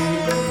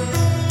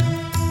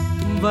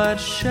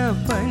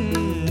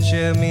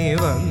വർഷപഞ്ചമി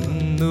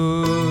വന്നു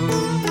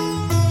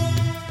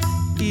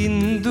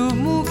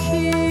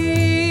ഇന്ദുമുഖി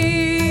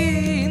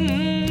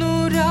ഇന്നു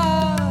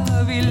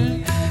രാവിൽ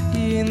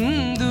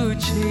എന്തു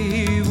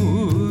ചെയ്യൂ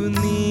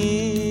നീ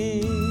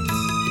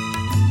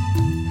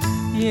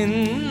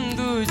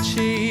എന്തു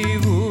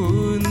ചെയ്യൂ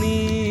നീ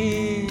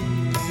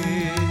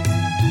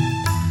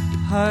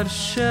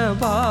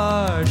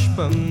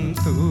ഹർഷബാഷ്പം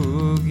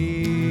തൂകി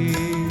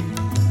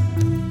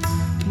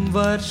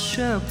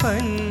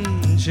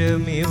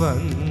വർഷപഞ്ചമി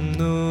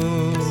വന്നു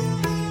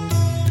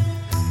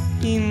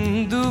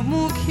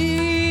ഇന്ദുമുഖി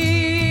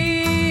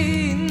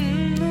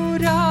ഇന്നു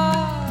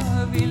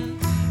രാവിൽ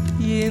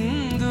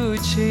എന്തു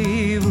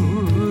ചെയ്യൂ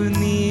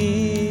നീ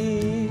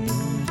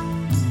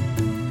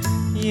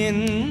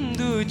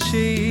എന്തു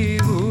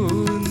ചെയ്യൂ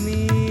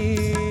നീ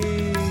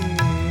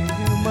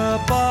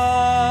മപാ.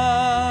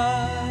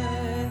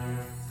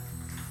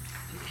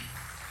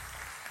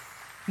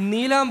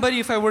 Neelambari,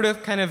 if I were to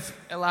kind of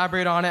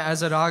elaborate on it as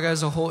a raga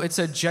as a whole, it's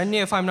a janya,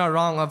 if I'm not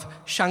wrong, of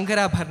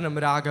Shankarabharanam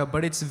raga,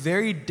 but it's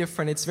very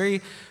different. It's very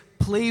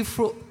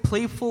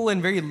playful and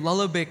very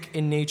lullabic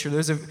in nature.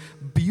 There's a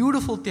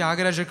beautiful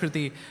Tyagaraja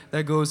Kriti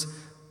that goes,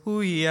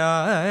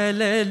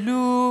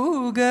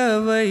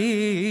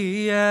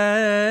 Uyalalugavaya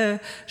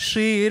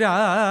Shri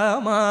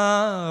Rama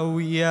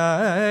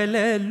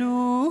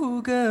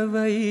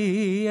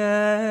Uyalalugavaya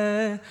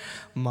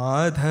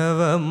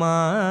Madhava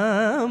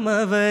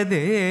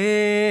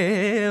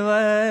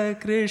Mamavadeva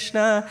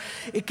Krishna.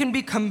 It can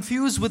be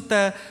confused with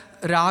the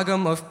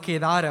ragam of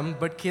Kedaram,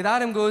 but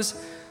Kedaram goes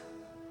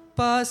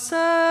pa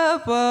sa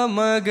pa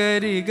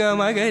magari ga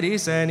magari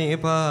sa ni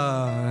pa,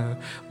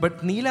 but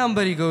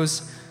Neelambari goes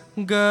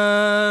ga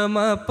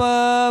ma pa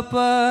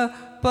pa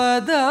pa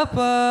da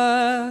pa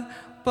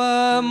pa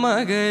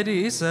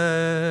magari sa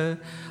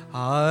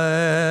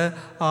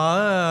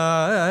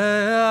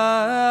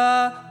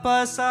pa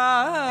sa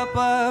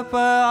pa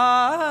pa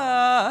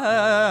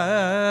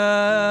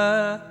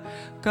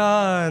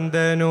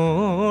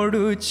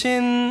കാന്തനോടു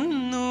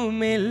ചെന്നു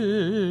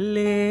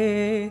മെല്ലെ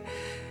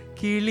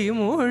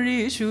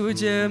കിളിമൊഴി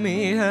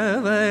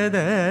ശുചമിഹവദ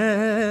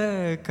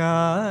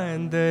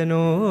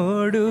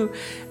കാന്തനോടു.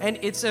 And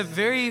it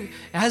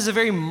has a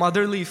very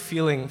motherly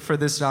feeling for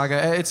this raga.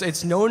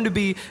 It's known to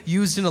be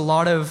used in a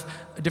lot of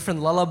different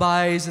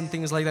lullabies and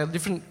things like that,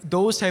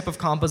 those type of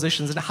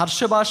compositions. And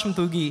Harshabasham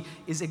Tugi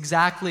is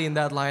exactly in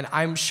that line.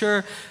 I'm sure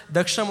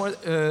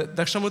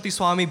Dakshinamurti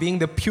Swami, being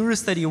the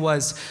purist that he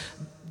was,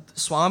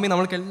 Swami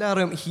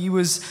Namalkellaram, he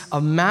was a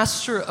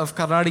master of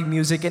Carnatic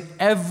music, and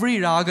every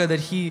raga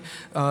that he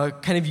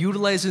kind of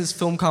utilized in his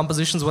film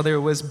compositions, whether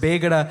it was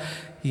Begada,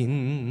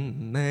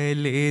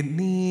 Innale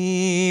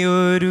nee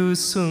oru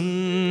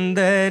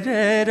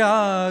sundara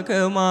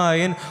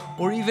ragamayan,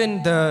 or even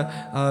the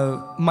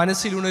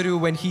Manasilunaru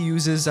when he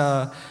uses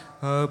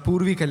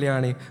Purvi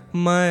Kalyani,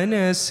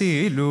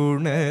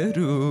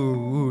 Manasilunaru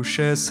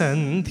Usha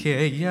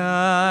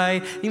Sandhyayai,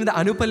 even the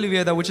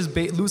Anupalliviyada, which is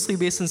loosely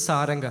based in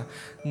Saranga.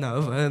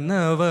 Nava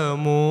Nava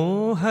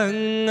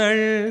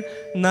Mohangal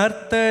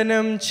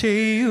Nartanam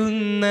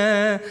Cheyunna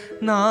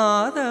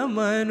Nada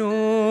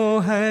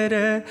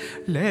Manohara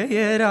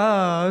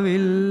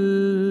Layaravil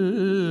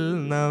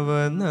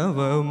Nava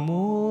Nava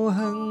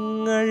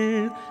Mohangal.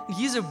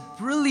 He's a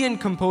brilliant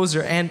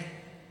composer, and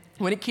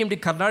when it came to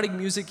Carnatic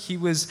music, he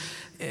was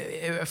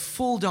a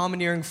full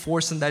domineering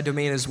force in that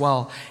domain as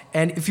well.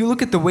 And if you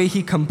look at the way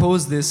he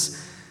composed this,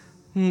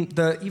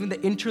 even the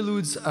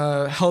interludes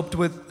helped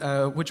with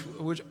R.K.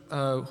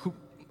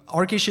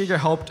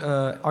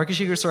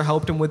 Shekhar sir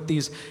helped him with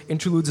these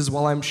interludes as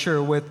well, I'm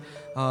sure, with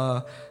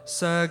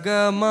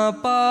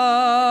Sagama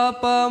pa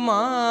pa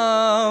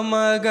ma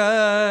ma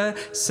ga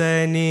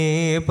sa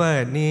ni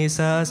pa ni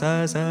sa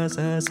sa sa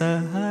sa sa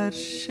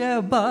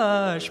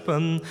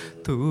harshabashpam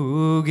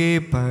tugi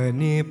pa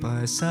ni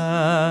pa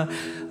sa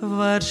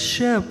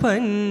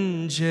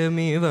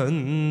varshapanjami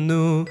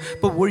vannu.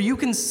 But where you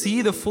can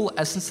see the full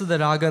essence of the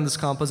raga in this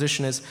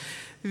composition is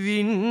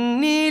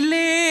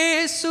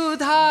Vinnile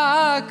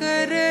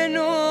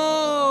Sudhakarano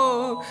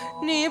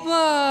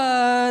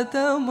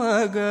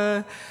Nipatamaga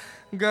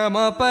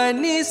Gama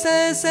pani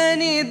sa sa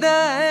ni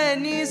da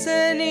ni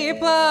sa ni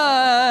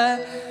pa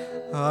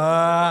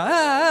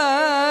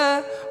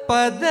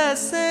pada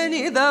sa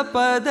ni da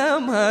pada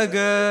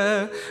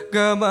maga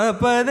gama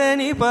pada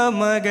ni pa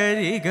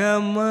magari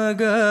gama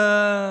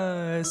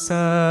ga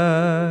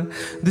sa.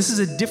 This is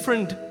a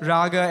different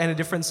raga and a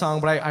different song,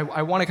 but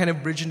I want to kind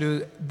of bridge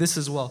into this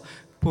as well.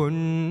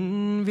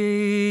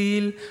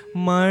 Ponveil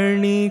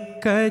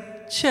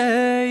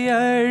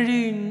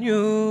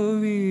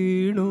manikachayazhinju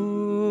veenu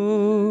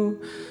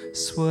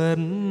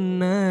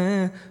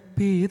Swarna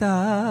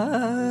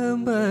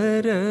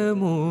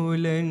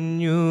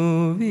Pidambaramulanyu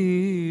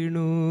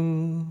veenu.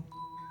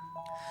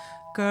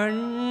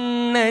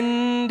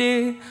 കണ്ണൻ്റെ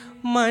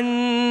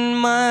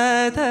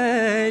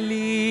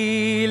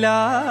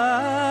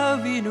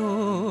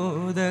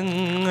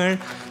മന്മഥലീലാവിനോദങ്ങൾ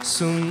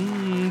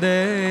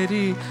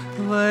സുന്ദരി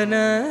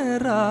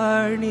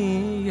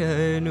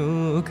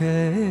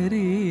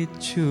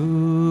വനറാണിയനുകരിച്ചു.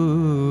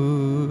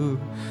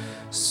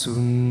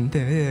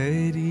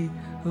 സുന്ദരി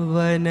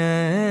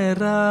വനറാണി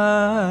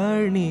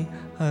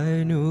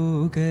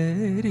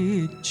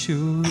അനുകരിച്ചു.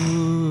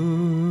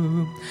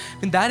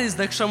 And that is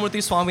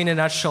Dakshamurti Swami in a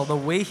nutshell. The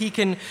way he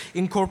can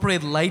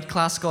incorporate light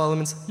classical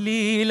elements.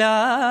 Leela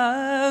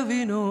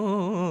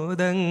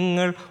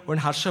vinodangal on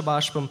Harsha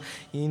Bashpam.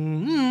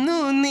 Innu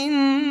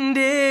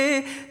ninde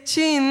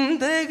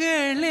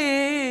chindagale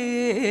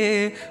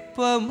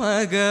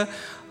pamaga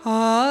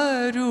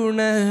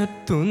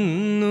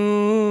arunartunnu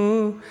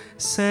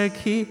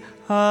sakhi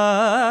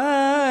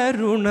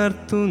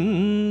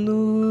arunartunnu.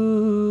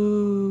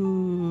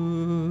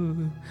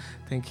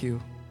 Thank you.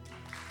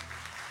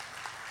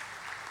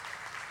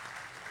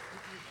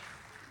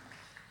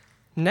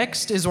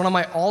 Next is one of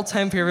my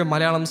all-time favorite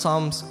Malayalam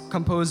songs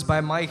composed by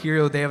my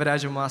hero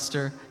Devaraja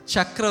Master,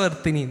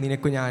 Chakravartini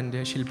Ninekkunjante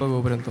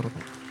Shilpagopuram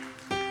Thornu.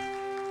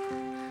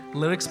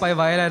 Lyrics by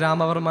Vayala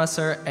Ramavarma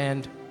sir,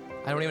 and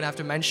I don't even have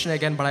to mention it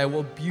again, but I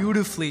will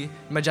beautifully,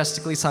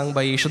 majestically sung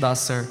by Yeshudas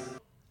sir.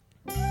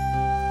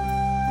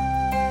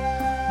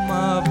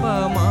 Ma pa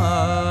ma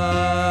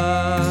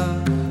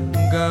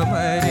ga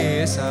ma re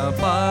sa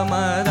pa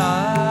ma da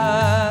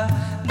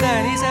da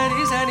ni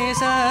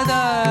sa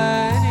da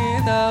ni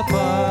da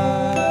pa.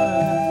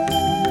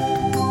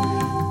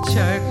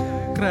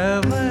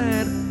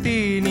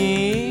 Chakravartini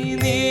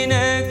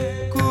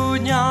ninakku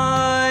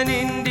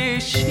njaninte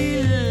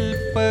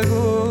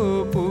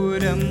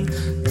shilpagopuram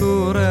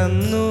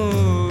തുറന്നു.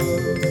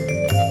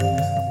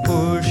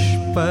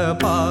 പുഷ്പപാദുകം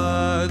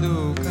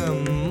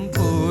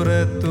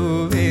പുറത്തു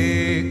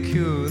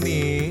വയ്ക്കു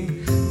നീ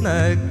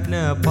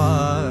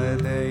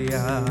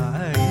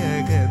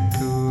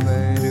നഗ്നപാതയായകത്തു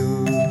വരൂ.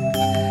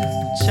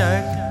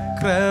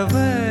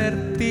 ചക്രവർത്തിനി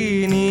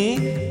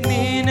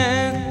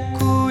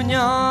നിനക്കു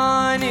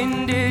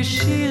ഞാനെൻ്റെ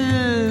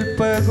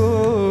ശില്പഗോപുരം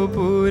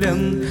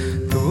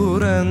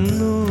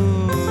തുറന്നു.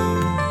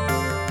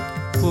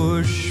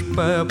 പുഷ്പപാദുകം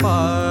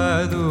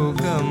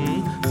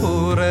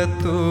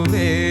പുറത്തു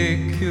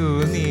വയ്ക്കു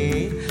നീ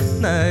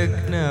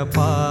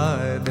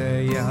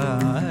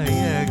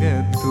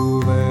നഗ്നപാതയായകത്തു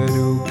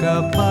വരുക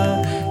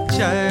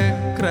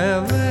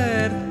ചക്രവർത്തിനി.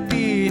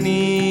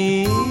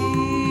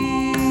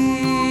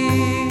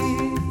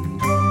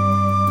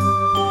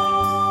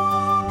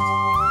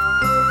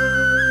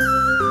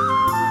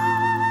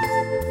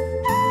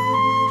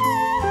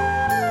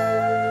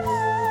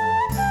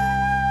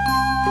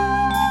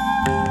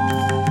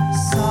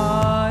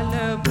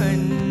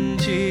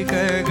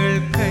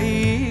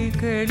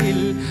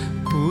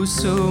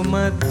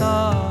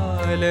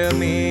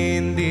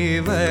 കുസുമത്താലമേന്തി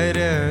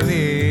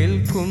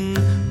വരവേൽക്കും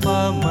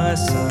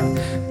പമസ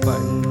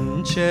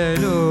പഞ്ചലോഹമണി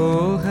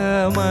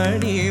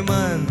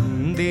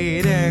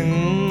മന്ദിരങ്ങളിൽ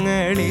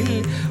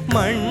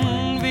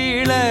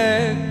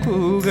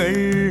മൺവിളക്കുകൾ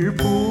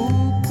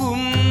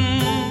പൂക്കും.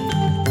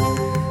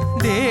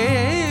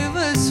 ദേവസുന്ദരികൾ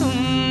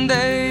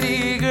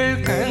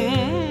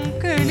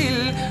കങ്കളിൽ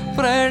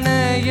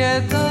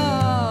പ്രണയദാഹമോടെ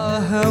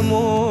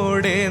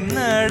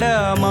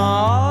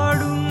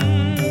നടമാടും.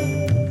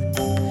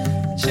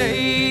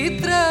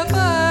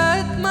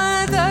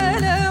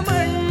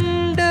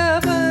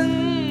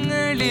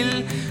 ചൈത്രപത്മദലമണ്ഡപങ്ങളിൽ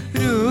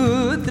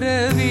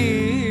രുദ്രവീണകൾ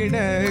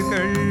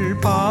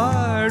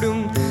പാടും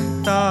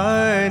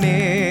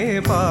താനേ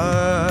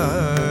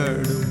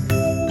പാടും.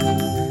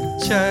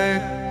 ചക്രവർത്തിനി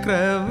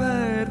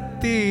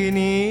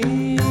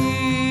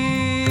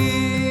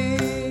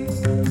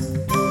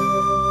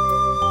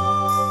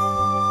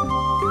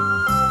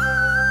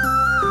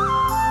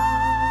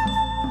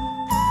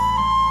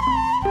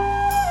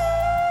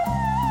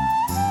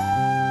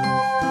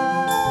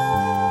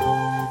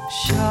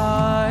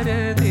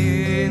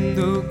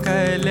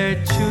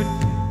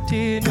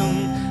ചുറ്റിനും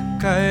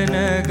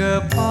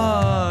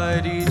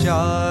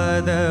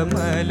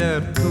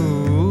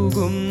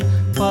കനകപാരിജാതമലർത്തൂകും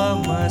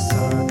പമസ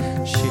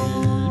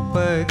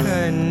ശില്പകന്യകകൾ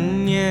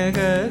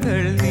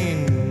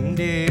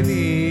നിന്റെ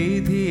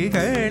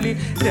വീഥികളിൽ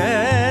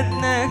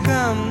രത്നകമ്പളം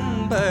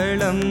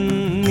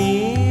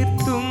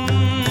നീർത്തും.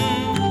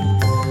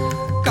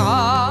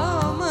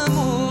 കാമമോഹിനികൾ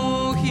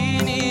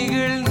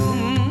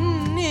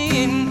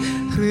നിന്നെൻ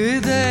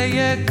ഹൃദയ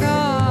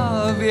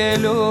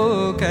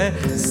കാവ്യലോക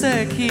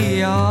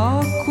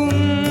സഖിയാക്കും.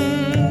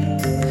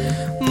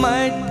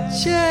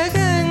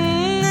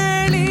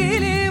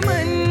 മജ്ജകങ്ങളിലെ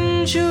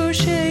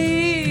മഞ്ജുഷയിൽ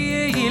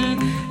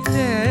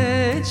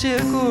രജ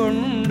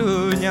കൊണ്ടു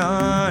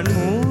ഞാൻ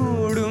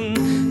മൂടും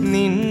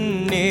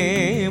നിന്നെ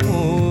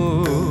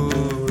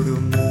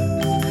മൂടും.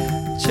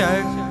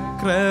 ചക്രവർത്തിനി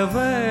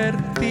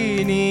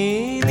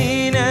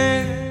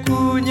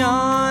നിനക്കു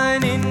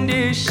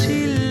ഞാനെൻ്റെ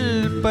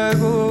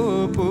ശില്പഗോപുരം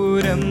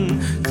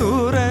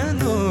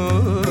തുറന്നു.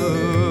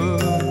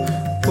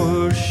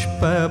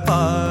 പുഷ്പപാദുകം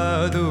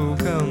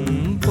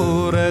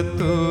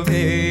പുറത്തു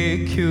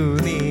വയ്ക്കു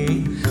നീ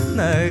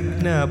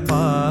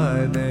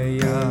പാതയായകത്തു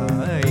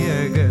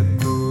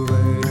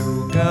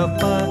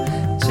വരുകപ്പ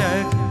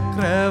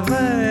ചക്രവർത്തിനി.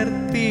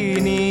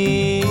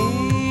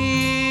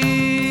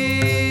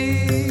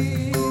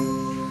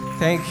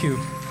 Thank you.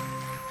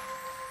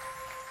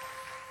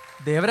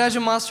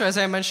 Devaraja Master, as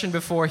I mentioned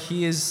before, he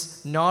is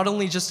not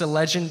only just a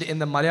legend in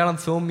the Malayalam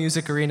film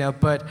music arena,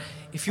 but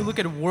if you look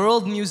at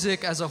world music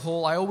as a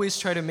whole, I always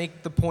try to make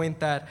the point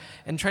that,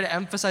 and try to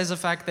emphasize the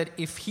fact that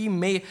if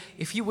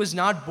he was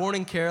not born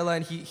in Kerala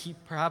and he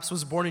perhaps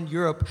was born in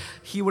Europe,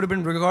 he would have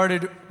been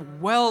regarded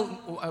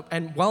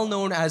well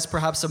known as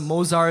perhaps a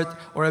Mozart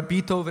or a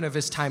Beethoven of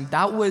his time.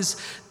 That was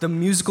the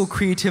musical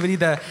creativity,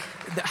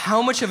 how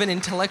much of an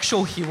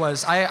intellectual he was.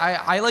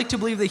 I like to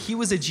believe that he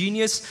was a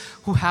genius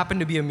who happened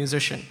to be a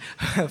musician,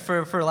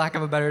 for lack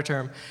of a better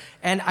term.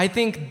 And I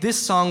think this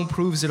song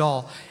proves it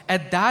all.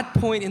 At that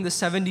point in the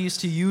 70s,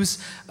 to use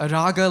a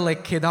raga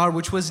like Kedar,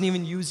 which wasn't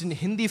even used in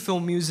Hindi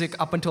film music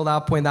up until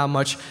that point that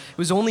much. It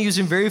was only used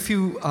in very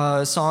few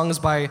songs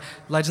by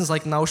legends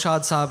like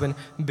Naushad Saab and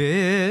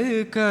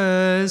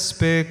Bekas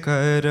pe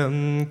karam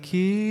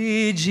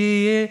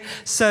kijiye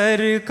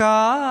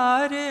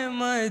sarkar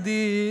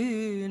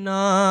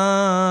Madina,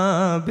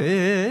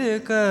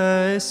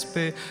 Bekas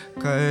pe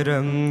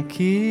karam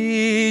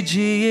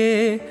kijiye.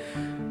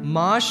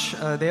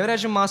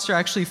 Devaraja Master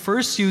actually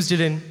first used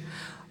it in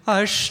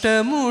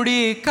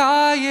Ashtamudi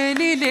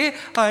Kayalile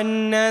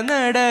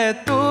Annanada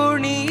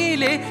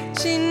Tonile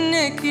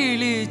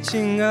Chinnakili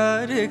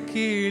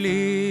Chingarakili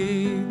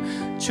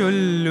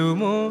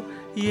Chullumo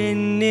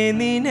Yenne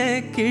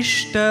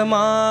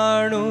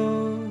Ninakishtamanu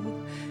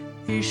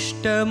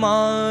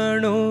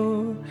Ishtamanu.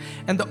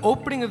 And the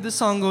opening of this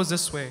song goes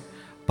this way.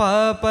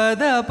 Pa pa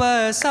da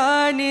pa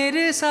sa ni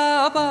re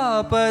sa,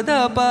 pa pa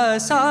da pa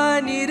sa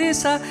ni re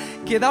sa.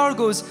 Kedar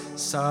goes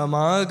sa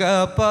ma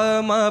ga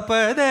pa ma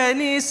pa da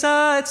ni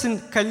sa. It's in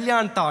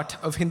Kalyan thought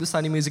of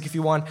Hindustani music if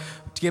you want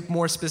to get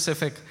more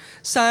specific.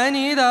 Sa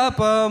ni da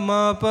pa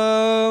ma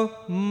pa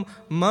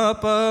ma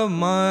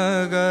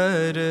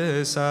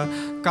ga sa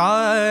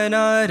ka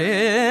na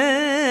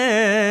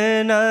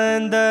re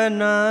nanda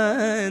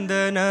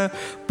nandana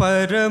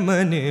param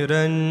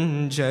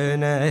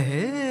niranjana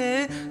he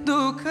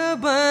dukha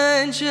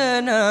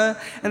banjana.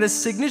 And the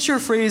signature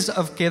phrase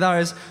of Kedar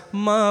is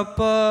ma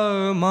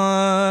pa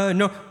ma,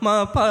 no,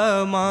 ma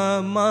pa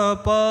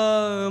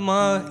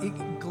ma. It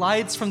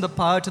glides from the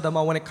pa to the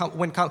ma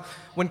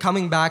when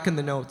coming back in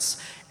the notes.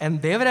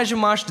 And Devaraja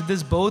Mash did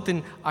this both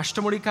in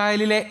Ashtamudi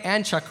Kayalile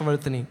and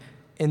Chakravartini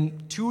in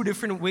two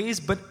different ways,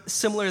 but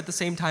similar at the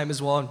same time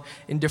as well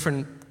in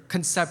different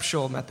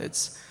conceptual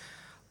methods.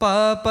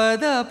 Pa pa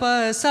da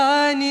pa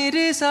sa ni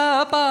re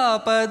sa, pa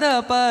pa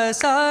da pa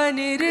sa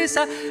ni re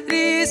sa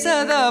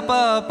da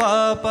pa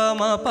pa pa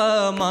ma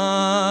pa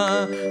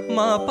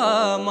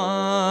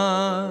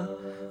ma.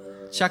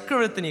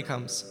 Chakravartini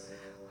comes.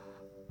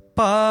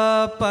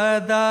 Pa pa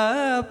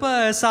da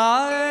pa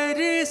sa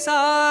re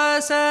sa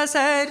sa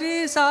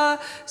re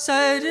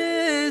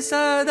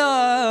sa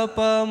da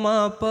pa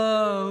ma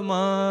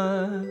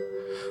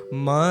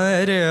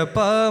Mare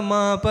pa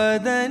ma pa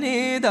da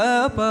ni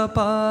da pa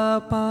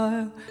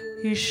pa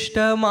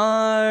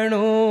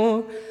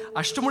ishtamanu.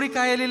 Ashtamudi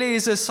Kayalile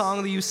is a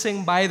song that you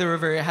sing by the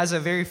river. It has a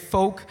very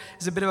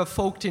it's a bit of a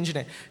folk tinge in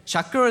it.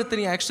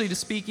 Chakravartini, actually, to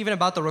speak even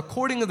about the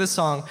recording of the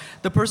song,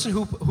 the person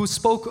who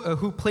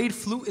played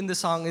flute in the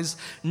song is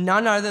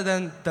none other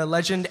than the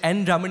legend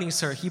N.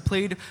 sir. He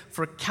played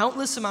for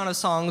countless amount of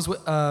songs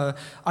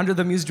under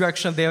the music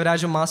direction of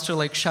Devaraja Master,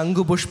 like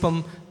Shangu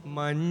Pushpam,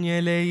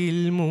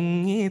 Manyalayil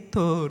Mungi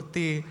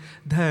Torti,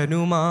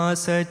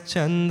 Dhanumasa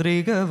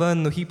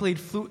Chandrigavannu. He played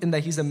flute in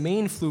that. He's the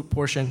main flute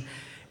portion.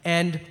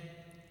 And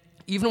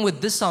even with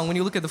this song, when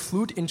you look at the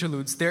flute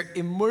interludes, they're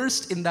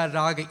immersed in that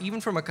raga,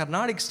 even from a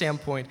Carnatic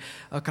standpoint.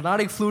 A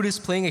Carnatic flute is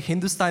playing a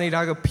Hindustani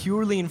raga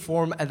purely in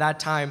form at that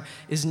time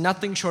is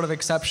nothing short of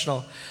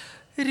exceptional.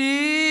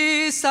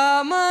 Ri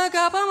sa ma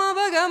ga pa ma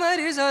ba ga ma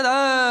ri sa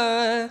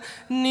da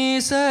ni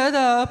sa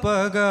da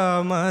pa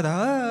ga ma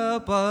da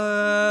pa.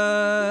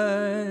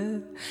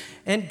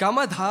 And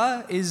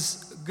gamadha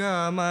is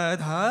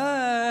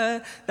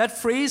gamadha. That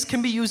phrase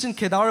can be used in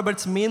Kedar, but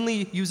it's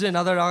mainly used in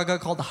another raga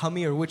called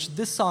Hamir, which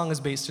this song is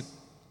based in.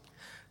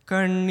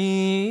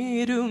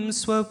 Kanneerum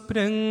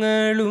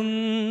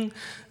swaprangalum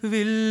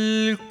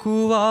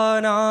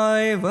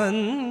vilkuvanai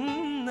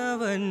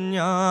vannavan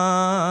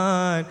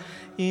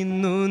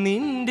innu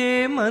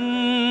ninde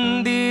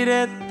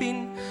mandirathin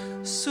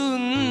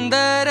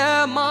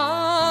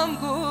sundaramam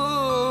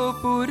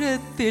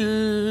gopurathil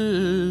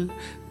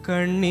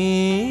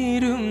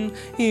Kanneerum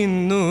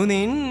innu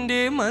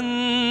ninde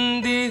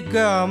mandi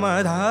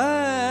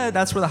gamadha.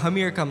 That's where the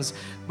Hamir comes.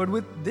 But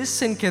with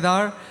this in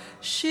Kedar,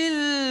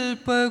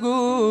 Shilpa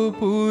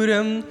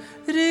Gopuram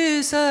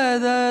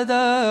Risada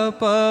da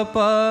pa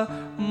pa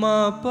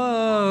ma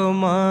pa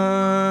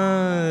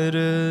ma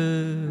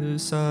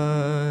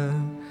sa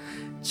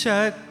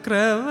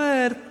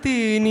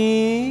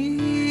Chakravartini.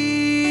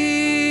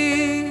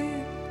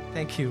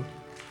 Thank you.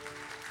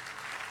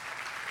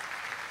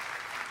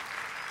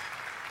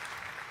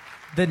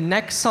 The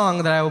next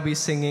song that I will be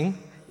singing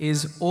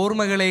is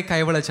Ormagale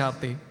Kaivala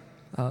Chapti,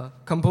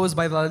 composed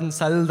by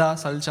Salda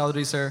Sal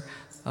Chaudhary sir,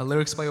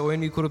 lyrics by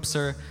O.N.V. Kurup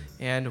sir,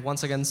 and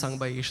once again sung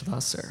by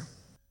Yeshadas sir.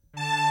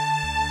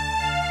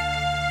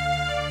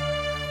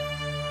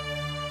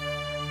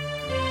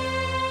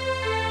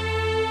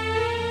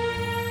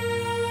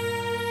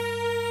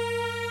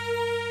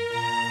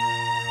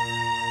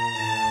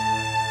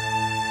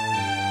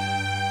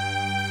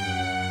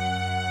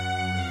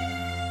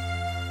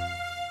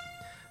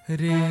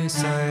 Re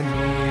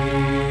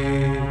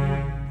Sani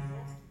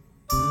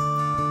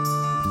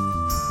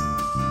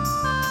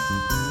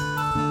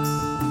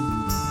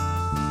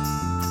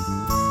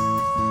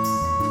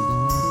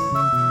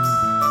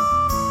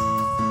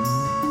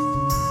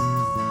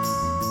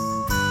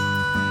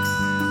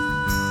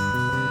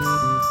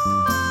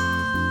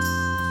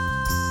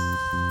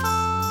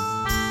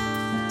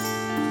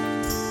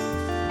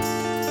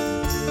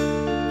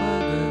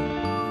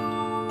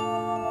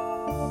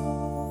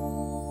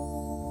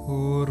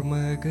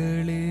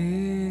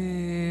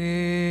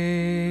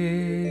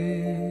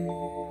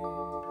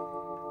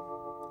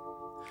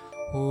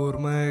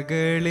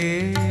ഓർമ്മകളെ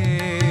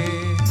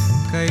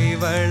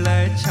കൈവള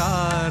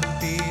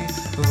ചാർത്തി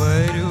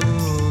വരൂ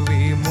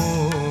വിമോഹമിവേദി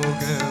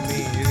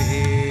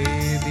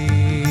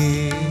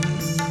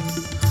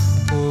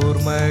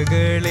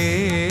ഓർമ്മകളെ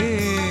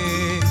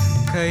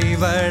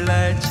കൈവള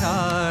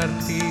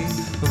ചാർത്തി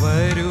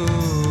വരൂ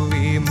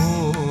വിമോഹമിവേദിയിൽ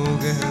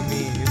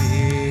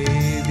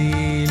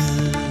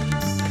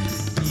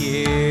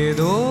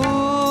ഏതോ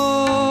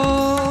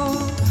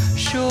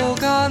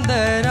ശോകാന്തരാഗം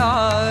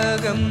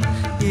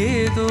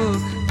ഏതോ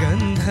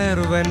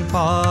ഗന്ധർവൻ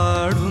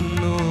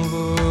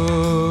പാടുന്നുവോ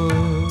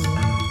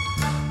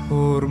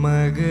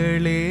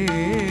ഓർമ്മകളെ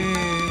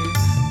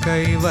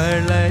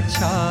കൈവള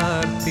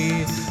ചാർത്തി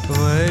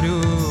വരൂ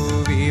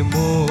വിമോഹമിവേദിയിൽ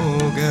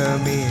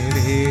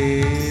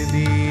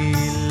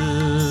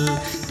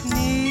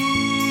നീ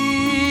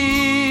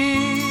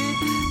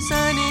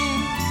സനി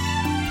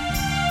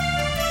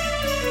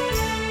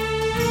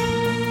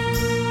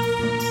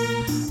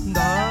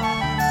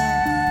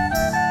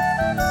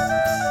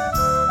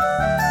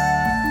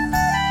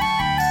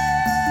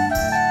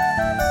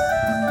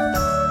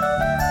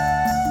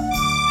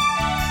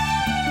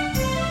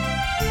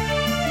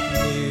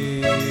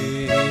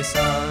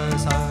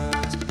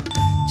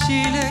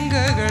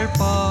ചിലങ്കകൾ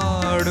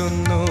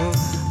പാടുന്നു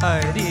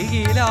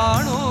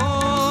അരികിലാണോ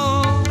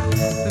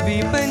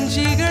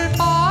വിപഞ്ചികൾ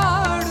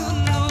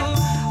പാടുന്നു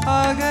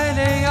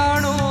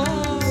അകലെയാണോ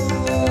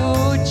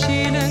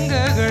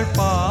ചിലങ്കകൾ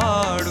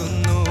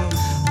പാടുന്നു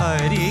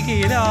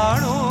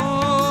അരികിലാണോ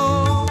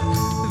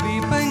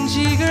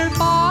വിപഞ്ചികൾ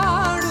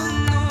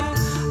പാടുന്നു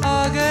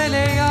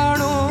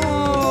അകലെയാണോ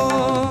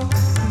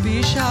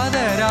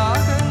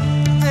വിഷാദരാഗങ്ങളിൽ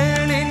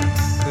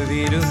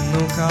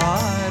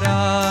വിരുന്നുകാരാ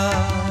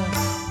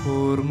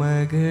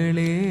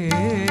ഓർമ്മകളെ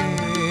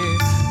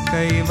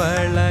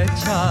കൈവള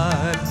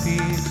ചാർത്തി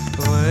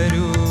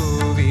വരൂ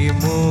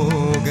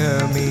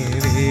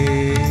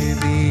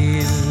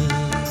വിമോഹമിവേദിയിൽ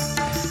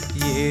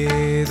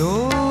ഏതോ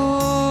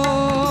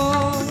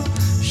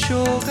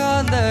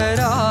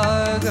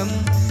ശോകാന്തരാഗം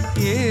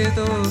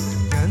ഏതോ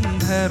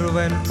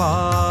ഗന്ധർവൻ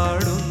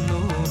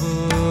പാടുന്നുവോ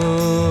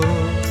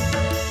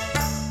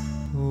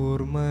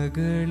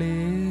ഓർമ്മകളെ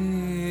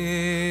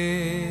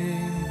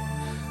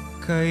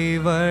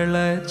കൈവള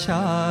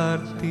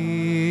ചാർത്തി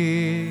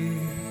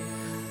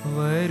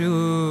വരൂ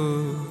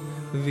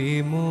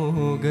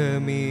വിമോഹമിവേദിയിൽ.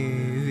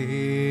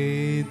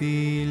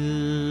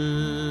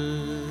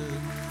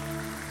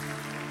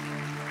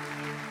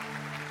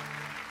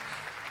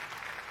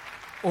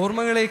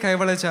 Ormagale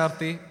Kaivala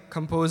Charti,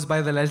 composed by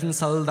the legend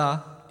Salda,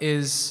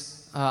 is,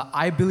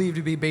 I believe,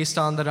 to be based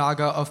on the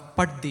raga of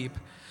Patdeep.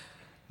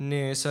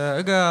 Ni sa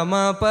ga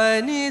ma pa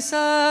ni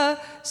sa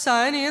sa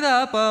ni da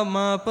pa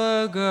ma pa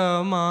ga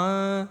ma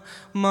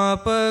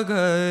pa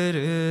ga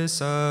re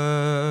sa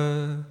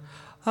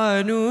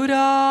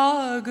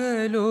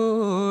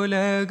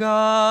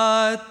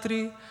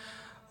അനുരാഗലോലഗാത്രി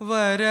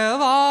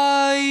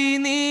വരവായി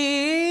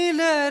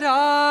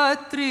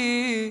നീലരാത്രി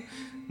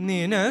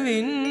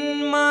നിനവിൻ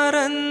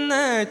മറന്ന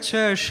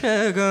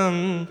ചഷകം.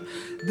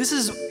 This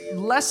is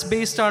less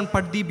based on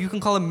Patdeep. You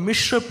can call it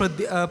Mishra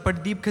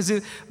Patdeep because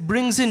it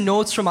brings in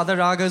notes from other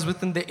ragas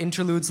within the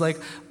interludes like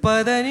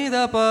Padani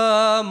da pa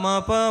ma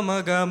pa ma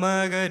ga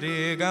re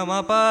ga ma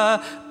pa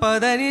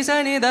Padani sa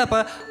ni da pa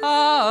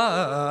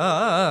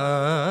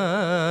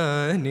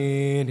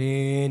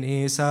ni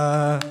sa.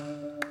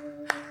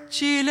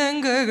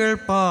 Chilangagal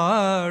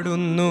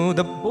paadunnu.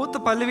 Both the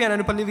Pallavi and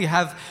Anupallavi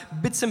have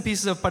bits and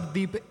pieces of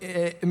Patdeep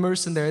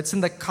immersed in there. It's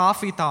in the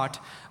Kafi thought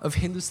of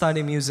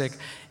Hindustani music.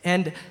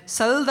 And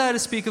Saldar to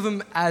speak of him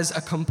as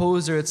a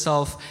composer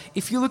itself.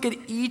 If you look at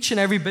each and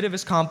every bit of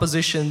his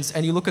compositions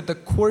and you look at the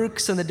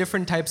quirks and the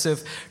different types of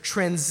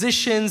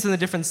transitions and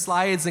the different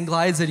slides and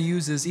glides that he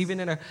uses, even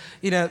in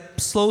a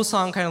slow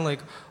song kind of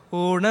like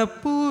Ona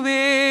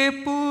puve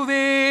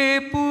puve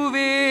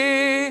puve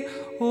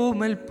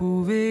ഓമൽ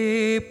പൂവേ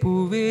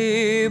പൂവേ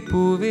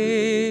പൂവേ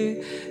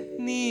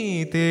നീ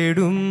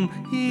തേടും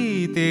ഈ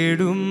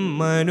തേടും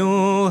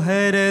മനോഹരതീരം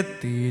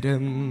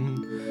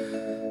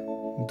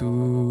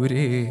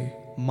ദൂരെ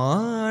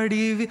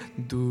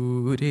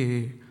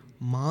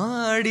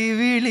മാടി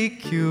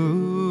വിളിക്കൂ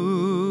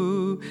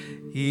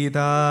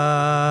ഇതാ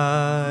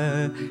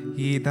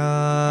ഇതാ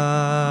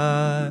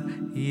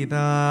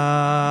ഇതാ.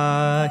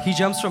 He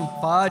jumps from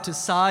fa to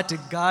sa to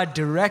ga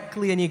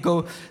directly, and he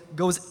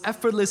goes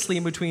effortlessly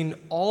in between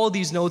all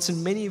these notes in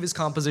many of his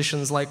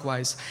compositions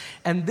likewise.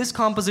 And this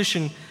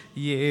composition,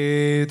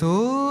 yedo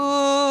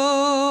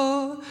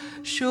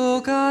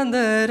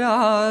ശോകാന്തരാഗം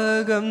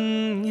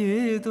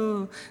ഏതോ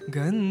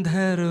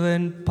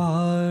ഗന്ധർവൻ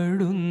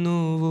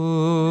പാടുന്നുവോ.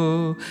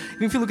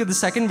 If you look at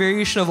the second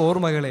variation of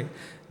ഓർമ്മകളെ,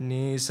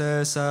 നിസ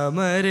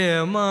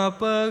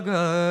സമരമപഗ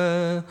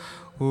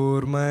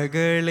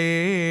ഓർമ്മകളെ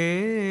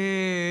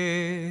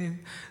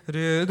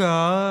രഗ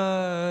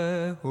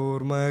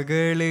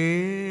ഓർമ്മകളെ,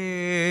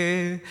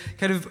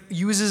 kind of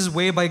uses his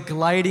way by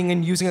gliding and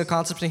using a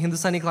concept in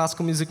Hindustani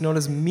classical music known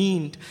as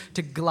meend,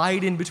 to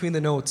glide in between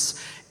the notes.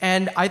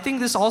 And I think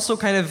this also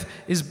kind of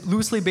is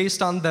loosely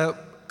based on the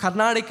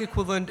Carnatic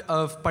equivalent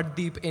of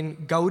Paddeep in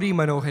Gauri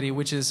Manohari,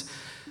 which is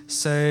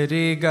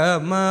Sari ga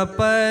ma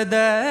pa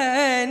da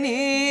ni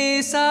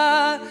sa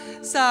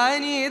sa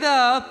ni da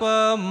pa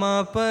ma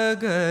pa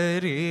ga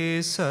re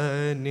sa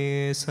ni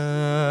sa.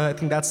 I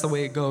think that's the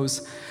way it goes.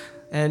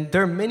 And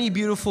there are many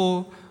beautiful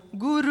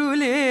Guru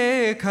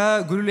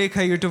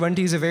Lekha Year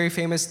 20 is a very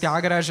famous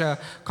Tyagaraja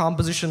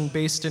composition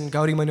based in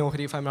Gauri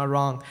Manohari, if I'm not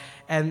wrong.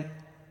 And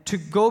to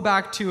go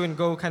back to and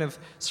go kind of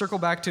circle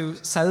back to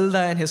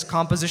Salda and his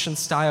composition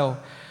style,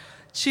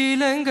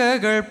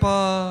 Chilangagal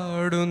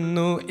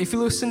paadunnu. If you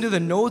listen to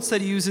the notes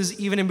that he uses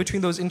even in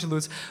between those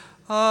interludes,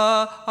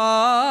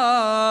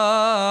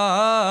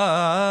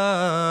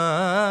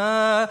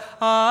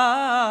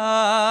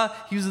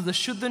 he uses the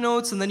Shuddha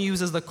notes and then he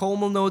uses the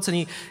Komal notes, and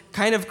he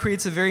kind of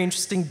creates a very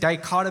interesting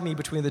dichotomy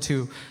between the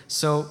two.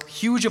 So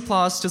huge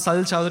applause to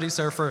Salil Chowdhury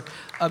sir for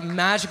a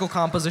magical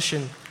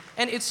composition.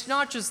 And it's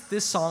not just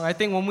this song. I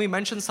think when we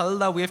mention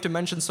Salda, we have to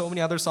mention so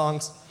many other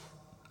songs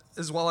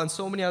as well, and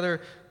so many other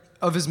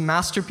of his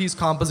masterpiece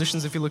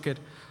compositions. If you look at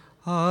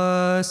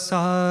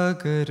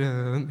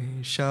Sagarame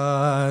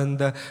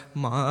Shanda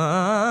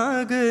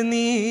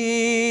Magani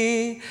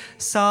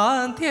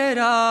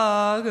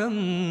Santyaragam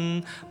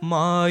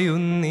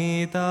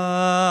Mayunnita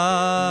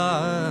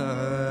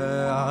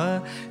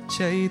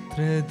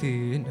Chaitra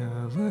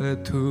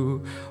Dinavadhu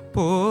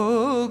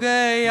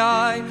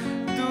Pogayai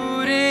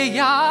Dure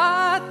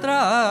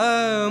Yatra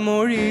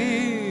Moriyumai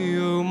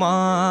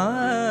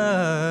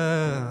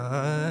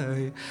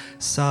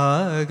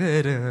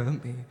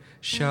Sagarame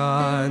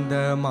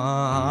Shandamagani.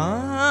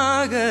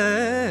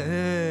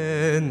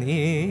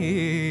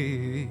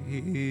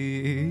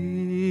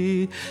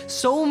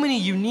 So many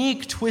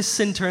unique twists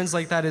and turns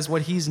like that is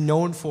what he's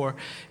known for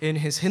in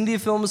his Hindi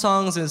film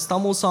songs, in his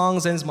Tamil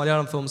songs, and his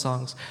Malayalam film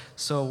songs.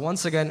 So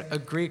once again, a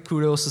great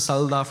kudos to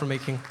Salda for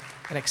making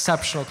an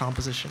exceptional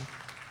composition.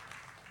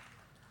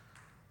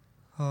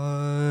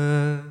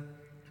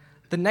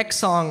 The next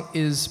song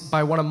is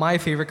by one of my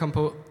favorite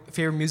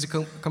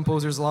musical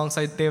composers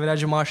alongside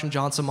Devaraja Mash and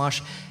Johnson Mash,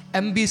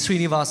 M&B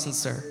Srinivasan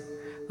sir,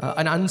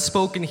 an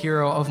unspoken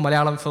hero of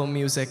Malayalam film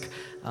music,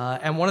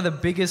 and one of the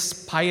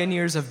biggest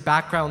pioneers of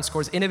background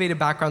scores, innovative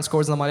background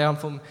scores in the Malayalam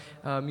film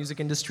music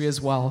industry as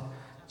well.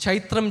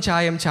 Chaitram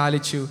Chayam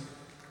Chalichu,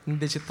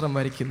 Ninde Chitram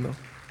Varikkunnu.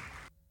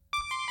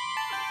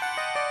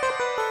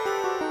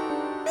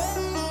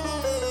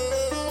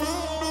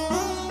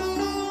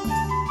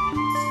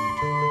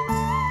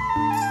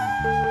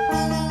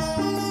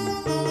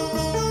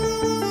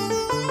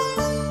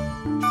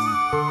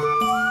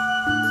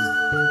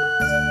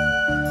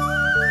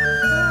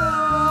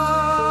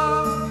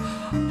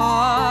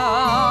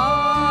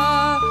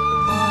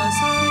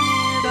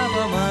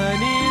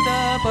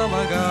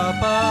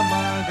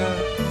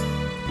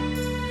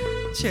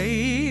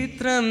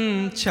 Chaithram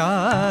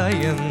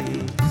ചായം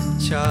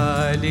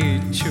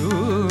ചാലിച്ചു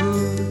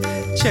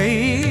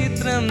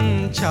ചൈത്രം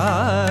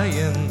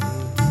ചായം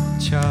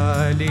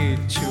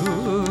ചാലിച്ചു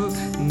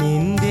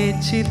നിന്റെ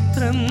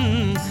ചിത്രം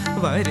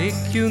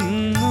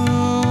വരയ്ക്കുന്നു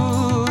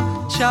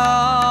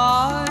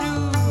ചാരു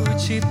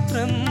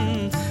ചിത്രം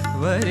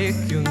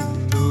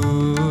വരയ്ക്കുന്നു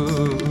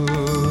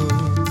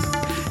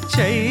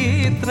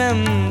ചൈത്രം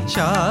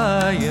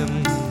ചായം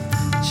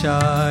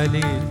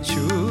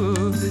ചാലിച്ചു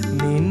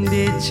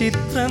നിന്റെ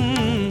ചിത്രം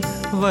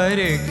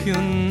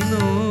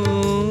വരയ്ക്കുന്നു.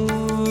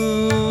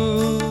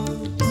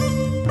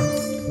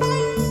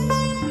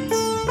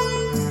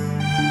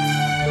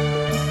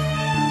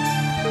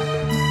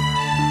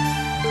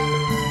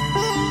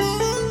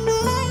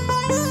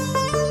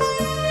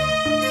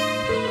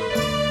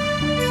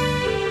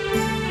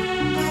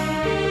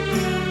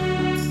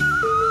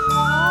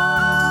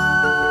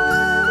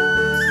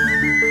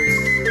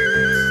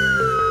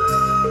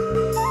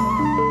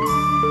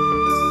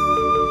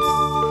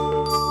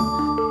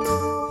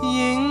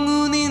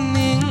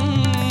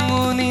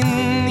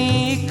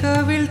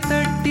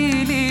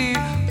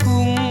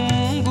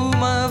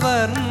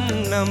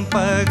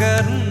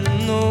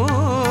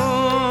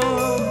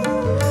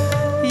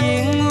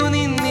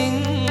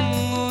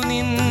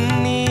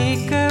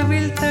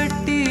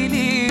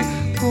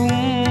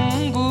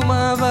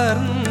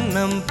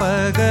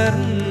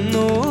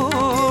 പകർന്നു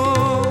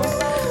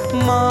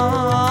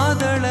മാതളപ്പൂക്കളിൽ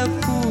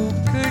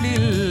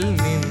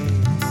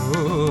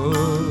നിന്നു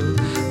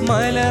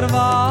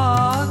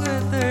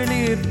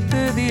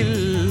മലർവാകതളിർത്തതിൽ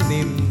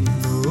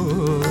നിന്നു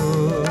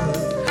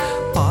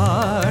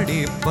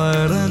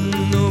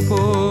പാടിപ്പറന്നു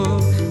പോ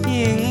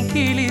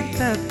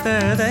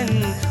എങ്കിളിത്തത്തതൻ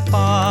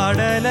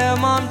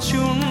പാടലമാം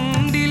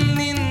ചുണ്ടിൽ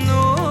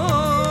നിന്നോ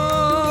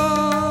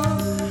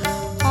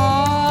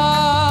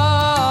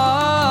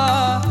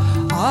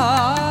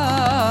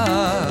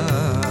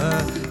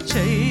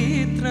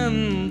ചൈത്രം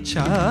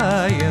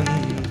ചായം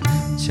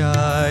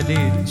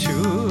ചാലിച്ചു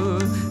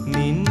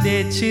നിന്റെ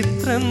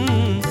ചിത്രം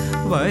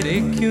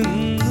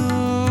വരയ്ക്കുന്നു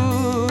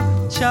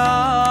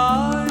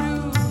ചാരു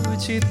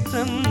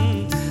ചിത്രം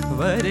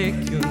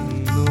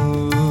വരയ്ക്കുന്നു.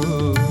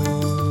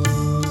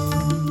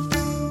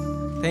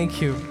 Thank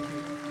you.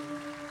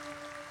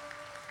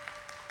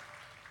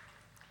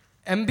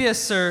 MBS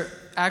sir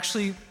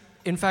actually,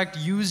 in fact,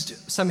 used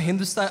some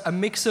a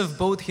mix of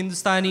both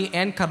Hindustani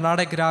and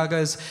Carnatic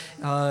ragas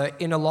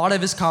in a lot of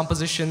his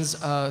compositions.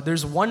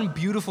 There's one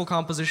beautiful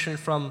composition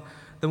from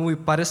the movie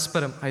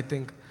Parasparam, I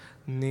think.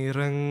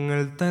 നിറങ്ങൾ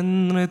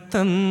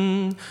തന്നൃത്തം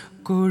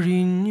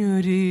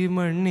കൊഴിഞ്ഞൊരി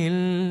മണ്ണിൽ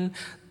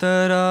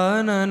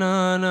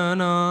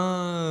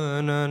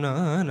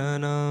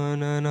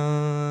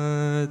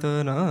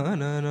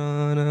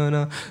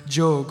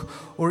jog.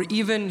 Or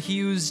even he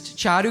used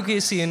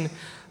Charukesi in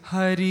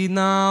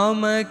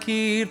Harinama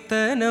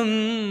Kirtanam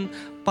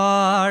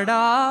പാടാനുണരും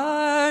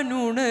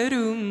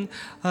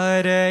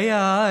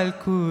അരയാൽ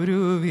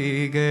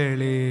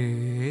കുരുവികളെ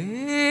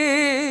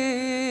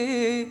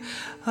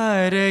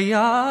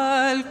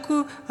അരയാൽ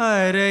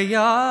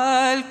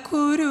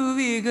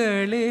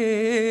കുരുവികളെ.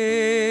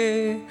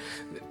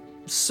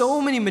 So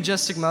many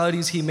majestic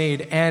melodies he made,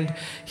 and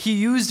he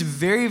used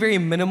very, very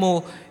minimal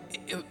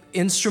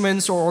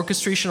instruments or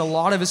orchestration a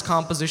lot of his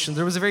compositions.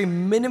 There was a very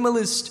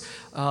minimalist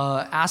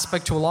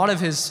aspect to a lot of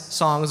his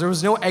songs. There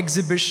was no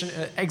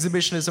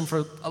exhibitionism, for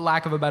a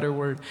lack of a better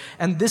word.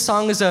 And this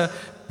song is a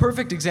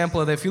perfect example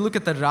of that. If you look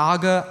at the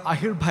raga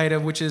Ahir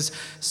Bhairav, which is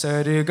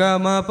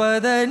Sarigama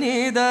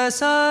Padanida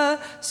Sa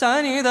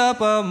Sanida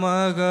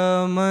Pamaga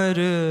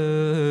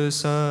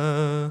Marsa,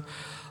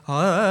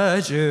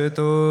 Aj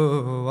to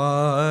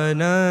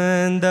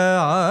Ananda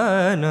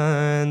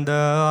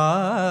Ananda,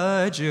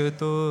 Aj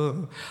to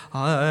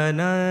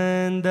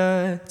Ananda.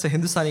 It's a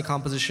Hindustani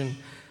composition.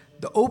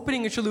 The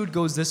opening interlude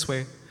goes this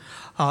way.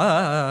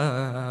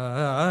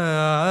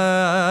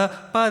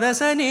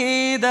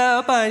 Padasanida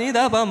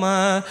panida pama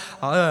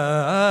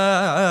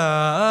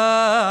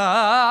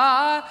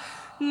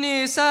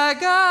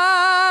nisaga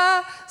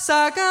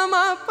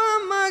sagama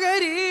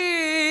pamagari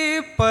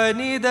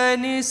panida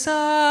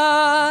nisa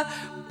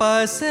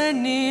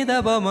pasanida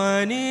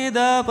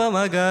pamanida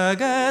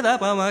pamagaga da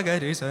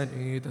pamagari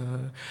sanida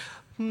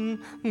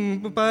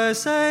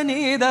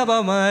pasanida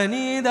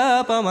pamanida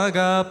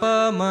pamaga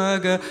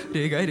pamaga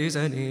rigari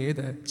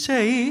sanida.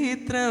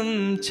 Chaithram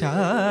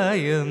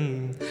ചായം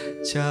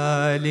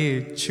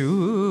ചാലിച്ചു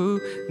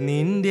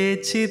നിന്റെ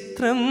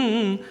ചിത്രം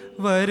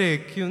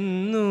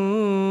വരയ്ക്കുന്നു.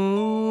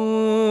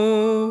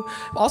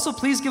 Also,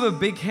 please give a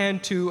big hand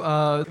to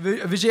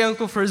Vijay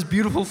uncle for his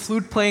beautiful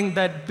flute playing.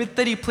 That bit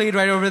that he played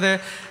right over there.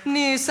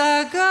 Ni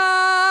saga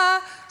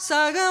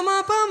sagama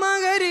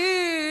pamagari.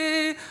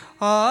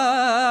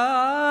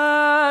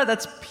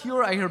 That's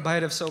pure Ahir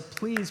Bhairav. So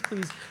please,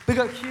 give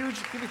a huge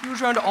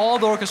round to all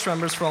the orchestra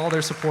members for all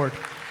their support.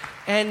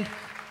 And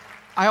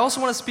I also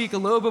want to speak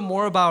a little bit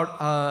more about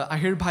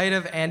Ahir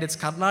Bhairav and its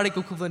Carnatic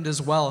equivalent as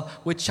well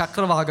with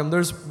Chakravagam.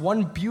 There's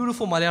one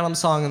beautiful Malayalam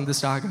song in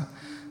this raga.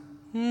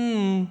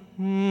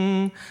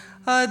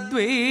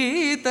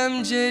 Advaitam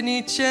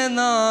janicha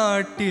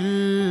naatil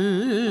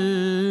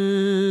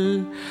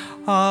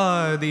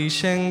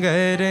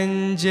Adi Shankaran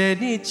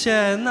ജനിച്ച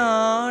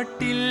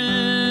നാട്ടിൽ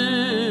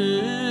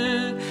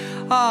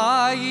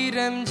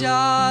ആയിരം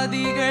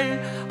ജാതികൾ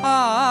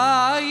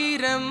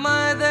ആയിരം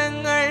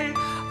മതങ്ങൾ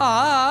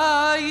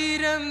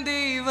ആയിരം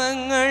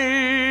ദൈവങ്ങൾ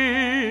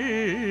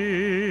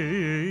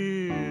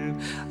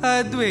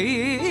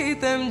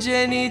അദ്വൈതം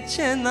ജനിച്ച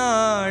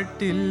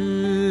നാട്ടിൽ.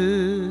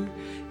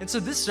 And so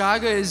this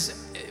raga is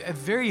a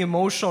very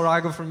emotional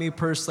raga for me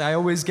personally. I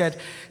always get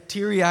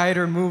teary-eyed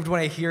or moved when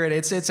I hear it.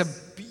 It's a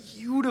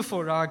beautiful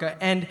raga.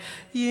 And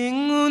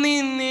yengu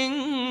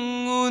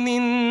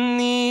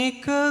ninni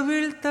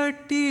kavil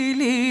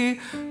tattili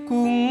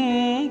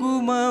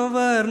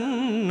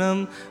kungumavarnam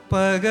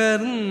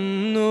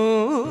pagarnu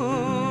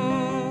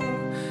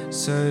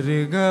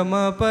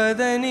sarigama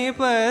padani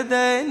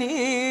padani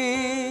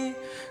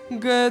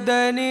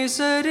gadani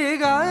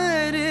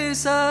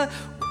sarigarisa.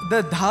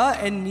 The dha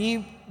and ni,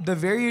 the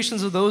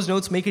variations of those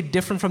notes make it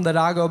different from the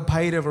raga of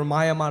Bhairav or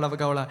Maya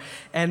Madhavagaula.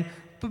 And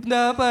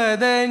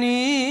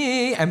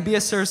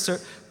MBS sir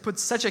put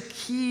such a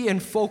key and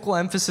focal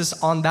emphasis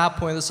on that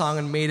point of the song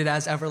and made it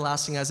as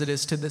everlasting as it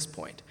is to this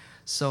point.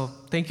 So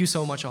thank you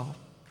so much all.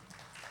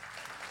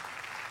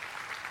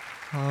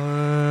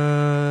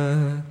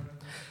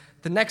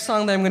 The next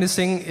song that I'm going to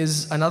sing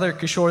is another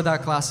Kishore Da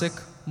classic,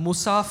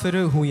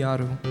 Musafir Hu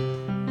Yaru.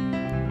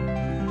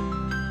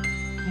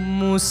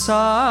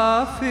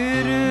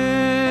 Musafir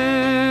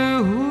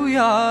hu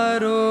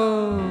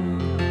yaro,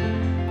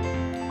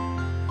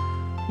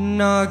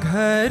 na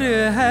ghar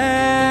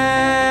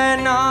hai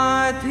na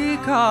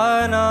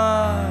ठिकाना,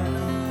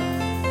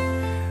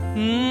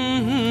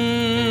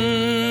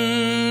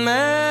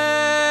 मैं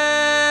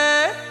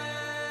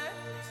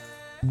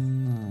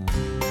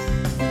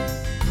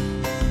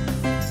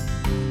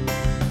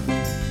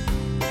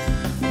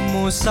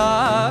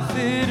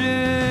मुसाफिर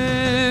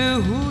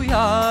हूँ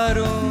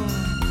यारो,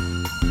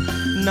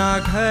 ना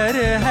घर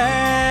है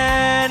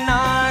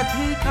ना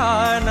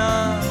ठिकाना,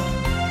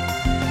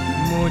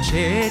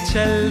 मुझे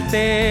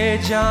चलते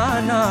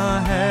जाना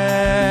है,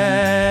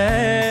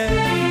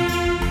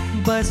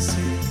 बस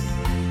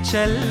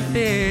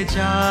चलते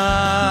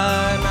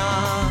जाना।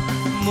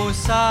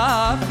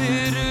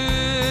 मुसाफिर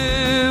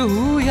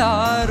हूँ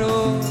यारो,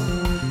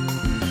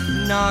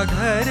 ना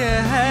घर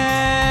है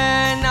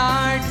ना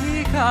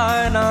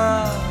ठिकाना,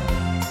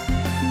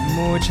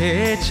 मुझे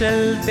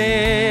चलते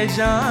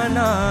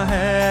जाना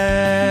है,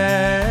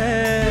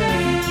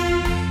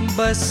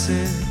 बस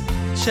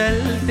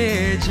चलते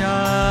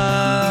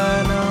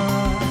जाना।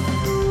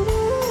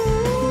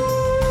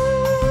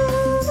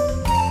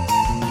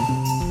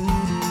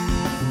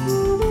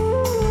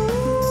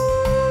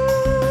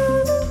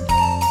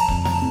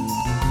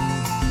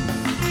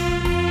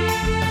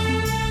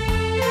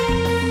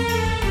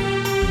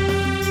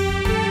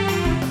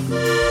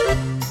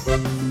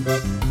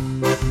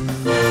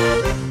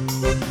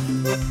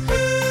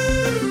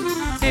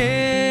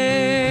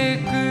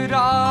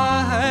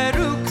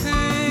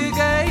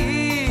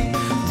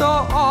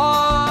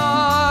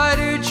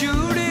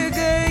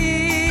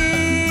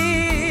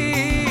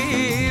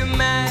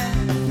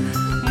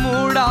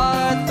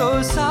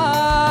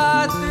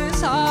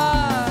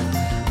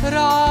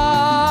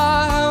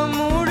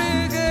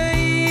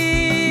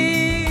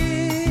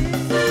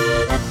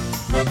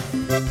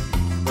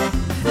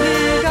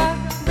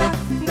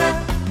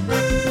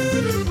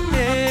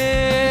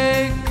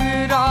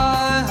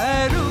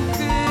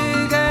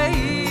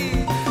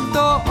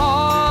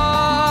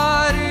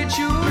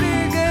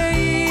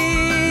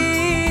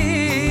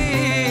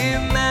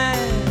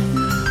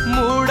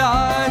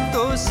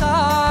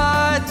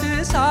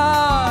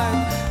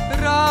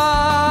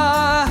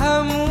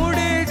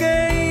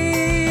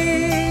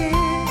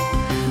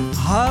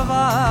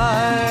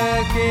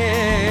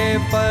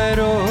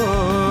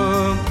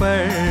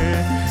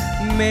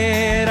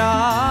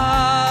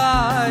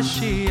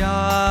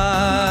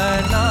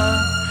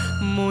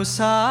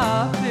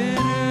 मुसाफिर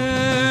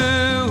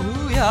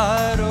हूँ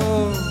यारो,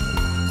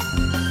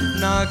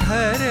 ना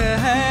घर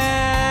है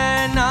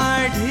ना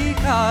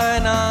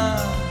ठिकाना,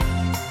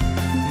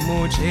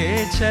 मुझे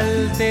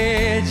चलते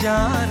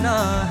जाना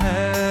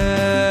है,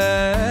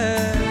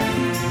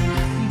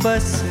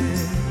 बस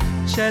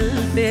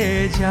चलते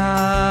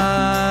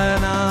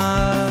जाना।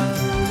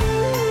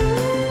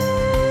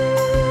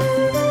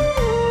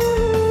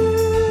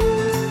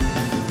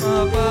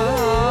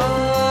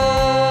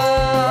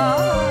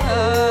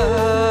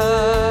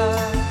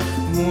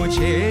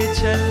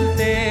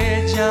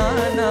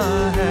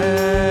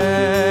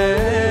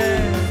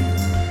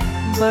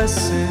 बस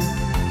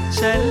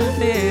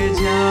चलते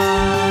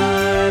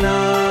जाना।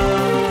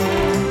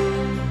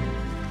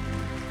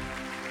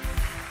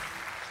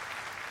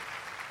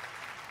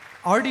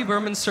 R.D.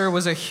 Burman sir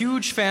was a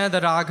huge fan of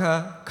the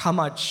raga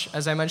Kamach,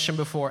 as I mentioned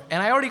before.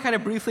 And I already kind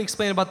of briefly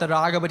explained about the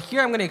raga, but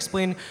here I'm going to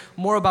explain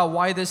more about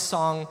why this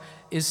song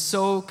is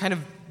so kind of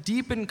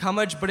deep in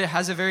Kamach, but it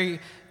has a very,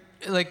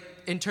 like,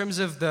 in terms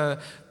of the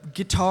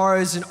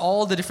guitars and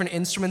all the different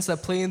instruments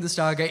that play in this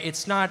raga,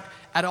 it's not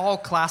at all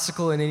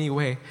classical in any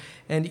way.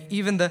 And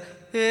even the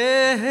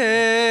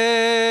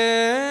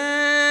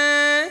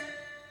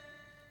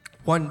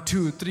 1,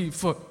 2, 3,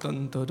 4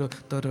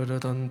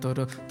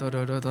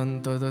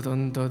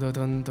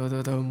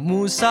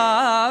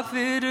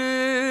 Musafir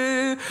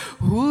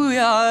hu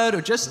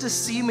yaaro, just a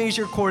C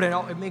major chord,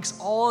 and it makes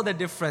all the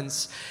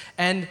difference.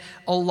 And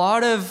a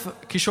lot of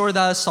Kishore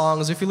Das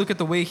songs, if you look at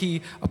the way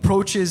he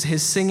approaches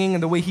his singing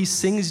and the way he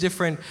sings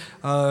different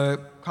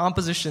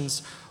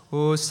compositions,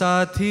 O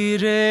Sathi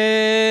re,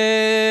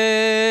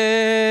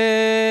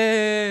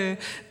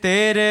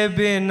 tere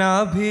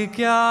bina bhi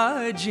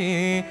kya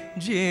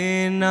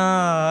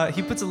jeena.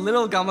 He puts a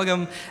little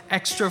gamagam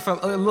extra, from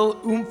a little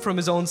oomph from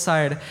his own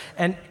side.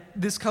 And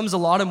this comes a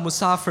lot of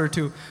Musafir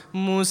too.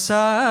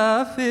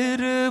 Musafir,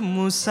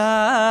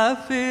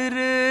 Musafir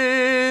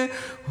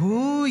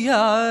hu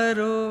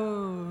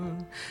yaaro,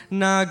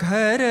 ना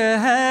घर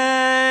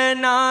है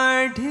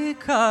ना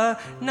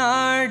ठिकाना,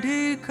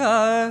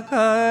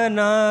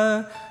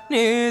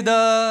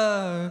 निदा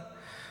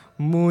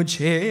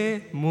मुझे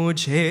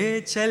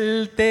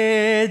चलते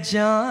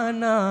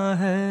जाना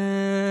है,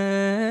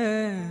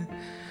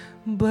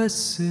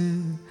 बस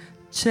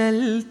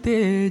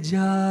चलते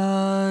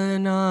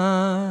जाना।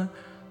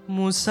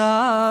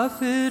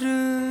 मुसाफिर।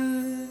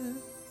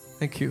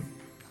 Thank you.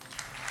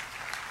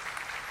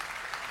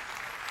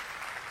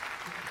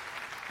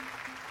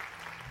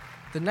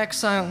 The next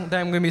song that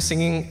I'm going to be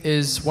singing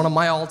is one of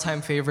my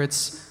all-time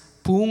favorites,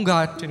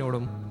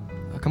 Poongattinodum,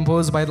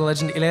 composed by the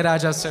legend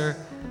Ilayaraja sir.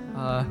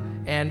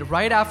 And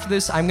right after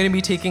this, I'm going to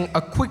be taking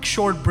a quick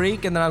short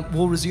break, and then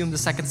we'll resume the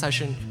second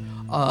session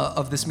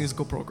of this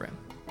musical program.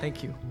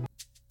 Thank you.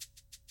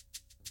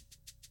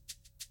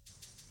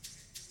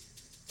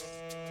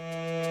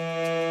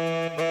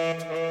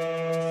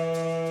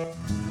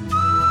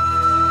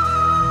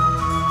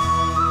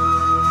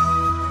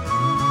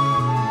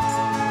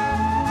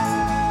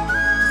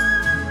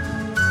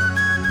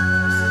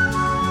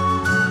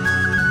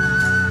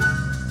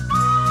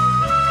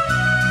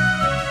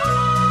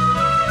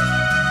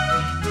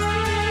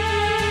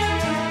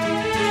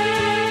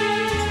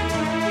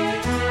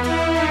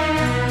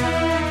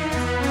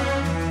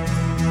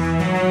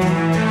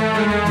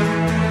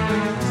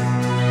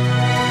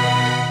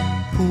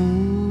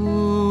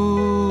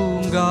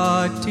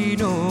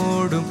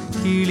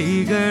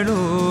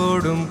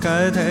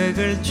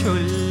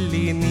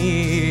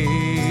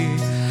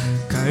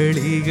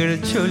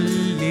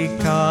 ചൊല്ലി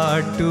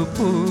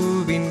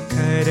കാട്ടുപൂവിൻ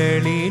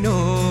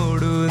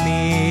കരളിനോടു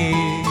നീ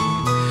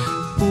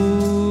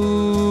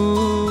പൂങ്കാറ്റിനോടും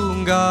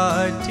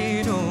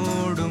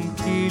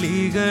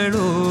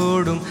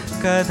കിളികളോടും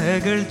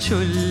കഥകൾ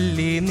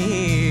ചൊല്ലി നീ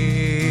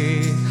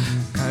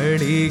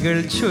കളികൾ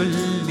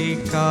ചൊല്ലി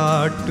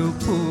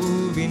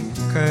കാട്ടുപൂവിൻ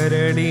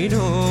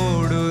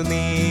കരളിനോടു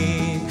നീ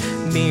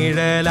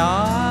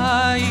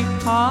നിഴലായി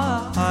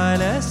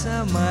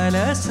അലസമലസമായി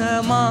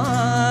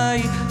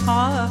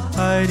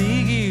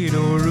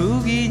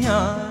അരികിലൊഴുകി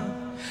ഞാൻ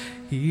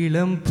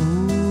ഇളം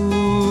പൂങ്കാറ്റിനോടും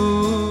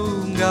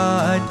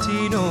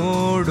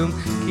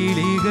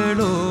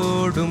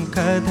കിളികളോടും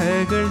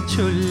കഥകൾ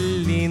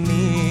ചൊല്ലി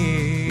നീ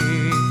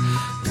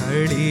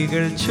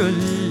കളികൾ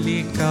ചൊല്ലി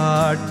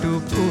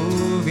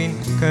കാട്ടുപൂവിൻ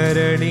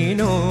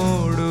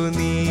കരളിനോടു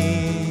നീ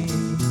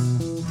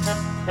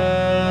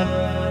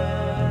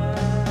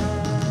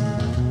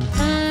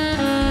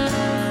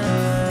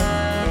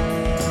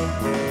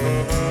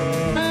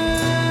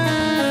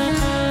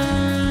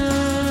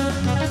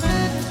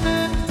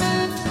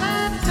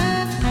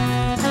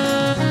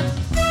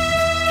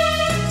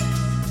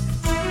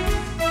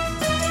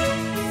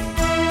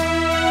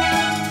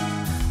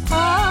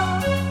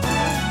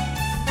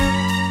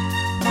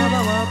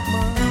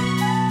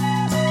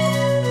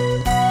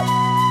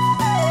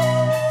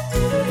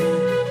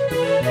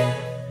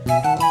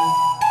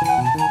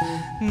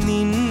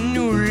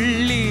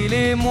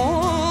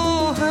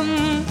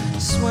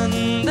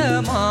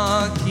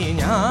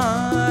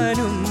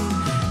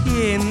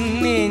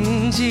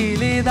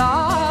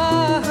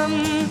ദാഹം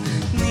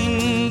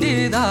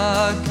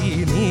നിന്റേതാക്കി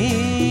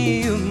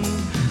നീയും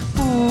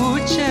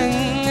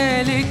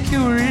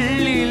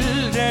പൂച്ചങ്ങലയ്ക്കുള്ളിൽ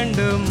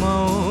രണ്ട്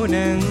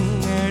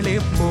മൗനങ്ങളെ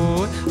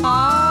പോൽ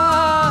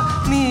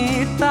നീ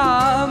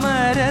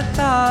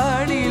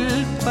താമരത്താളിൽ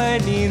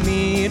പനി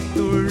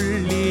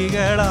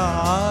നീർത്തുള്ളികളാ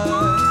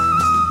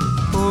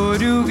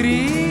ഒരു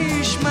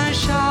ഗ്രീഷ്മശാഖിയിൽ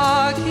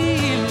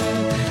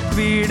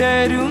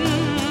വിടരും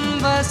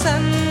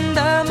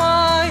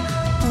വസന്തമായി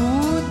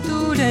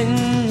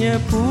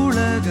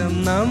പുളകം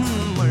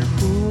നമ്മൾ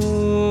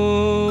പൂങ്കാറ്റിനോടും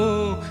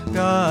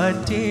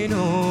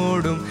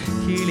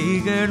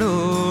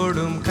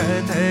കിളികളോടും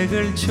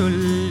കഥകൾ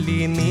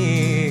ചൊല്ലി നീ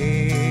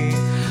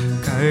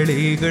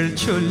കളികൾ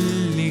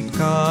ചൊല്ലി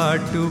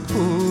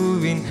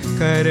കാട്ടുപൂവിൻ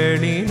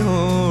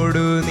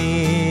കരളിനോടു നീ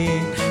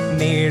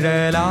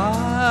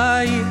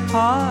നിഴലായി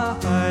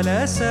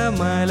അലസമലസമായി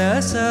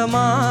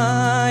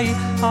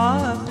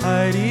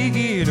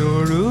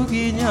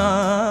അരികിലൊഴുകി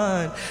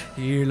ഞാൻ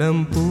ഇളം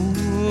പൂങ്കാറ്റിനോടും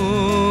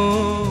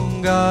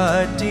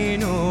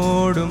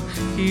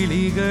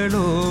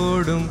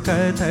കിളികളോടും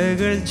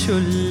കഥകൾ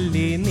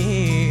ചൊല്ലി നീ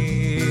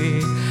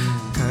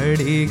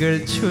കളികൾ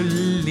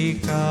ചൊല്ലി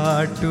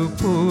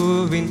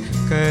കാട്ടുപൂവിൻ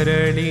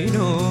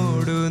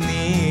കരളിനോടു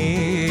നീ.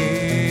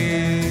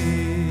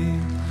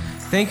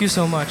 Thank you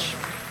so much.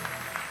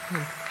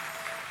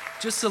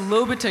 Just a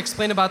little bit to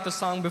explain about the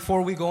song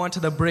before we go on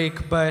to the break,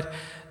 but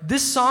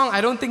this song, I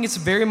don't think it's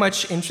very much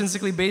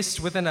intrinsically based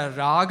within a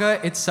raga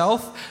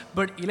itself,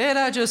 but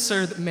Ilayaraja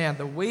sir, man,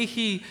 the way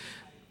he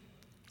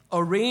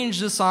arranged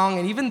the song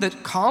and even the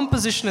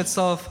composition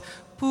itself,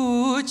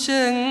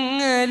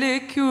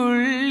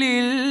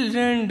 പൂച്ചങ്ങലയ്ക്കുള്ളിൽ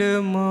രണ്ട്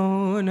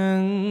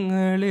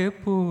മൗനങ്ങളെ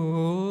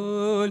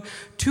പോൽ,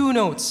 2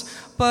 notes,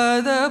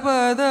 പദ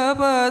പദ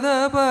പദ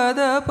പദ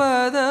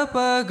പദ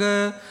പഗ,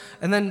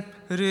 and then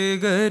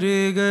riga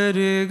riga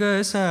riga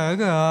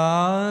saga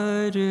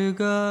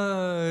riga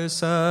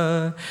sa.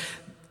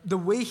 The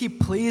way he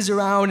plays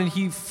around and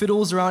he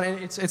fiddles around, and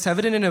it's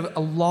evident in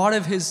a lot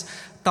of his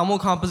Tamil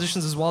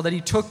compositions as well that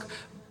he took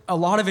a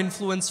lot of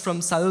influence from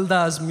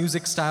Salda's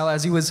music style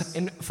as he was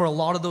in for a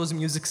lot of those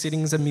music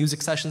sittings and music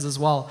sessions as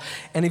well.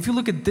 And if you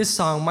look at this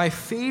song, my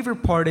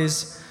favorite part is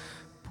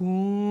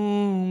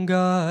പൂങ്കാറ്റിനോടും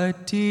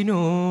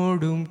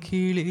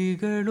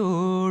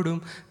കിളികളോടും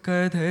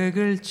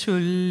കഥകൾ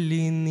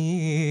ചൊല്ലി നീ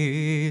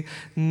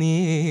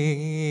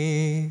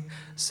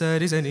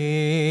Sari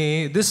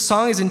Sani. This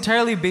song is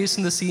entirely based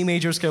in the C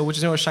major scale, which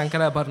is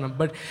Shankara Bharanam,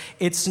 but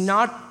it's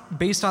not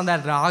based on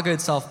that raga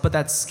itself, but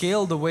that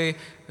scale, the way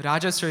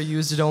Rajesh sir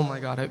used it, oh my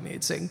God,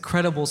 it's an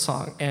incredible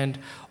song, and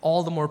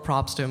all the more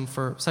props to him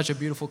for such a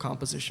beautiful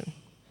composition.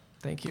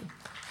 Thank you.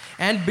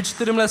 And Bich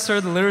Tirumala sir,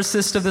 the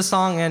lyricist of the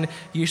song, and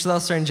Yeshwal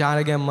sir and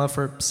Janaki Amma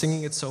for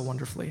singing it so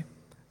wonderfully.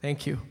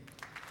 Thank you.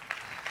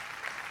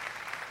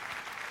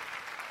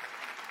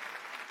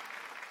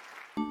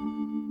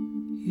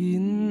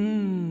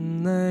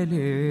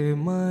 ഇന്നലെ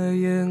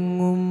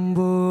മയങ്ങുമ്പോൾ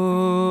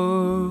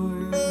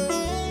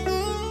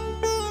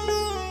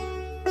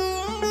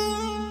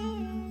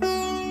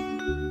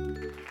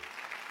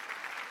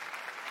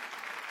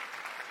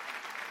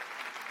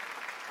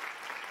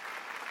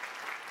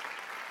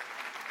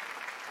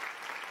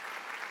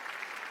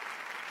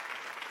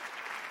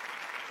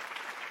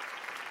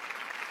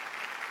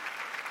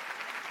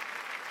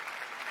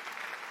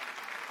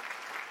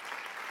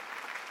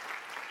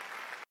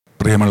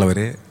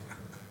പ്രിയമുള്ളവരെ,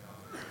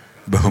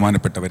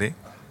 ബഹുമാനപ്പെട്ടവരെ,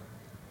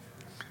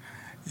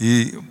 ഈ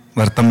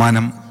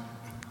വർത്തമാനം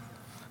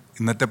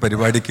ഇന്നത്തെ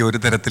പരിപാടിക്ക് ഒരു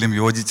തരത്തിലും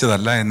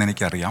യോജിച്ചതല്ല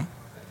എന്നെനിക്കറിയാം.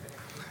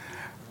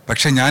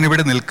 പക്ഷെ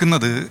ഞാനിവിടെ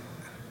നിൽക്കുന്നത്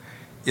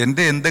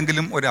എൻ്റെ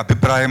എന്തെങ്കിലും ഒരു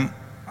അഭിപ്രായം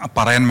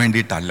പറയാൻ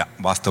വേണ്ടിയിട്ടല്ല.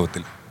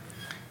 വാസ്തവത്തിൽ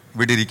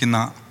ഇവിടെ ഇരിക്കുന്ന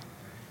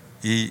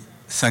ഈ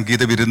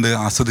സംഗീത വിരുന്ന്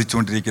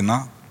ആസ്വദിച്ചുകൊണ്ടിരിക്കുന്ന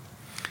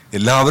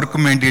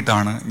എല്ലാവർക്കും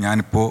വേണ്ടിയിട്ടാണ്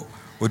ഞാനിപ്പോൾ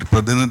ഒരു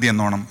പ്രതിനിധി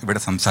എന്നോണം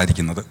ഇവിടെ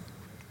സംസാരിക്കുന്നത്.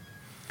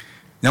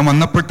 ഞാൻ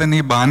വന്നപ്പോൾ തന്നെ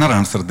ഈ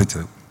ബാനറാണ്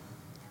ശ്രദ്ധിച്ചത്.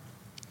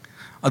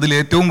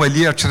 അതിലേറ്റവും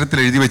വലിയ അക്ഷരത്തിൽ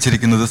എഴുതി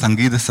വച്ചിരിക്കുന്നത്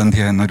സംഗീത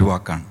സന്ധ്യ എന്നൊരു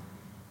വാക്കാണ്.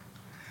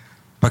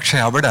 പക്ഷെ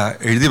അവിടെ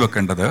എഴുതി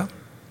വെക്കേണ്ടത്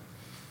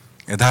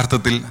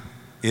യഥാർത്ഥത്തിൽ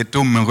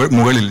ഏറ്റവും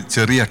മുകളിൽ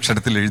ചെറിയ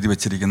അക്ഷരത്തിൽ എഴുതി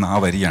വച്ചിരിക്കുന്ന ആ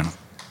വരിയാണ്,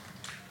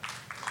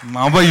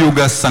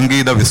 നവയുഗ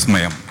സംഗീത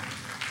വിസ്മയം.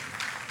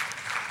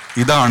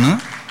 ഇതാണ്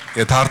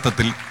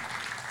യഥാർത്ഥത്തിൽ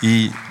ഈ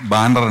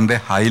ബാനറിൻ്റെ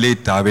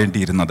ഹൈലൈറ്റ്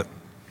ആവേണ്ടിയിരുന്നത്.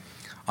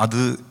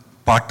 അത്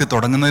പാട്ട്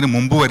തുടങ്ങുന്നതിന്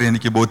മുമ്പ് വരെ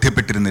എനിക്ക്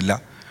ബോധ്യപ്പെട്ടിരുന്നില്ല.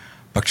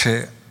 പക്ഷേ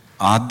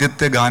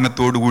ആദ്യത്തെ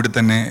ഗാനത്തോടുകൂടി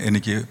തന്നെ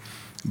എനിക്ക്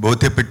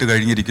ബോധ്യപ്പെട്ട്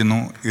കഴിഞ്ഞിരിക്കുന്നു,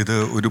 ഇത്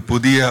ഒരു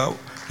പുതിയ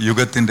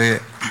യുഗത്തിൻ്റെ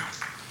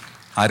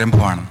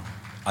ആരംഭമാണ്.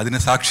 അതിന്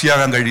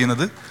സാക്ഷിയാകാൻ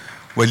കഴിയുന്നത്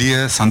വലിയ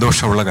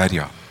സന്തോഷമുള്ള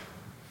കാര്യമാണ്.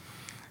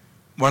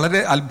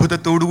 വളരെ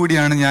അത്ഭുതത്തോടു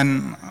കൂടിയാണ് ഞാൻ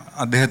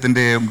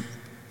അദ്ദേഹത്തിൻ്റെ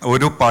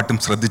ഓരോ പാട്ടും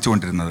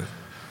ശ്രദ്ധിച്ചുകൊണ്ടിരുന്നത്.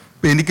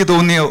 ഇപ്പം എനിക്ക്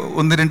തോന്നിയ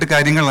ഒന്ന് രണ്ട്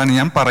കാര്യങ്ങളാണ്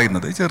ഞാൻ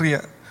പറയുന്നത്, ചെറിയ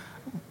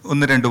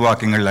ഒന്ന് രണ്ട്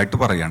വാക്യങ്ങളിലായിട്ട്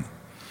പറയാണ്.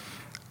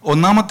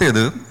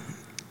 ഒന്നാമത്തേത്,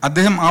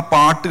 അദ്ദേഹം ആ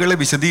പാട്ടുകളെ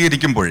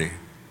വിശദീകരിക്കുമ്പോഴേ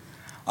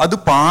അത്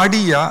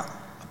പാടിയ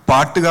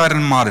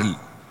പാട്ടുകാരന്മാരിൽ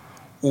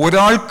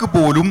ഒരാൾക്ക്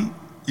പോലും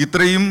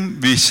ഇത്രയും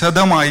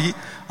വിശദമായി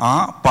ആ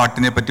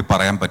പാട്ടിനെ പറ്റി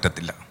പറയാൻ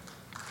പറ്റത്തില്ല.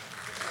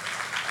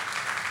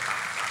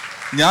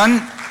 ഞാൻ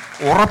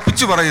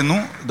ഉറപ്പിച്ചു പറയുന്നു,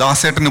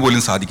 ദാസേട്ടന്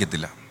പോലും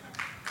സാധിക്കത്തില്ല.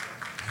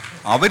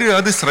 അവർ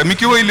അത്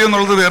ശ്രമിക്കുകയോ ഇല്ലയോ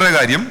എന്നുള്ളത് വേറെ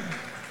കാര്യം.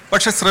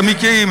 പക്ഷെ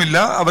ശ്രമിക്കുകയുമില്ല,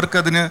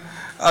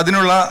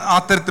 അതിനുള്ള ആ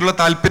തരത്തിലുള്ള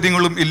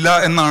താല്പര്യങ്ങളും ഇല്ല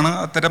എന്നാണ്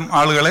അത്തരം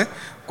ആളുകളെ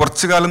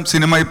കുറച്ചു കാലം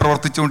സിനിമയിൽ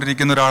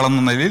പ്രവർത്തിച്ചുകൊണ്ടിരിക്കുന്ന ഒരാളെന്ന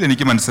നിലയിൽ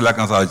എനിക്ക്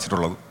മനസ്സിലാക്കാൻ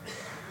സാധിച്ചിട്ടുള്ളത്.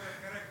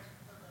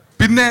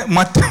 പിന്നെ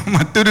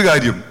മറ്റൊരു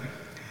കാര്യം,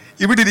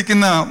 ഇവിടെ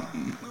ഇരിക്കുന്ന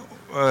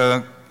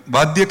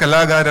വാദ്യ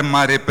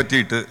കലാകാരന്മാരെ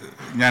പറ്റിയിട്ട്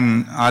ഞാൻ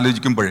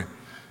ആലോചിക്കുമ്പോഴേ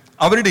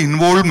അവരുടെ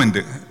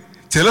ഇൻവോൾവ്മെൻറ്റ്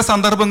ചില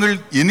സന്ദർഭങ്ങളിൽ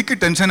എനിക്ക്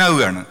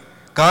ടെൻഷനാവുകയാണ്.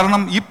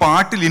 കാരണം ഈ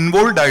പാട്ടിൽ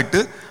ഇൻവോൾവ്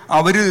ആയിട്ട്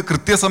അവർ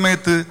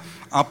കൃത്യസമയത്ത്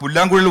ആ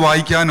പുല്ലാങ്കുഴൽ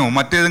വായിക്കാനോ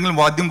മറ്റേതെങ്കിലും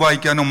വാദ്യം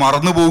വായിക്കാനോ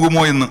മറന്നു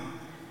പോകുമോ എന്ന്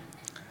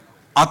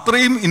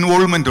അത്രയും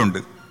ഇൻവോൾവ്മെൻ്റ് ഉണ്ട്.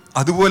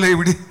 അതുപോലെ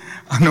ഇവിടെ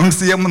അനൗൺസ്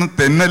ചെയ്യാമെന്ന്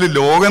തെന്നൽ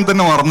ലോകം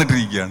തന്നെ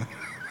മറന്നിട്ടിരിക്കുകയാണ്.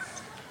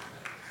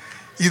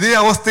 ഇതേ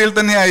അവസ്ഥയിൽ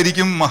തന്നെ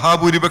ആയിരിക്കും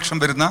മഹാഭൂരിപക്ഷം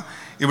വരുന്ന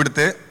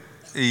ഇവിടുത്തെ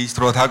ഈ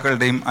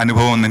ശ്രോതാക്കളുടെയും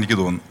അനുഭവം എന്ന് എനിക്ക്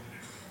തോന്നുന്നു.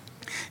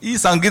 ഈ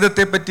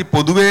സംഗീതത്തെപ്പറ്റി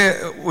പൊതുവേ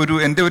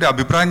എൻ്റെ ഒരു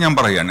അഭിപ്രായം ഞാൻ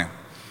പറയുകയാണ്,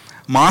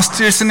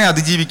 മാസ്റ്റേഴ്സിനെ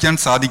അതിജീവിക്കാൻ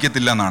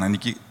സാധിക്കത്തില്ല എന്നാണ്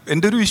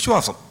എൻ്റെ ഒരു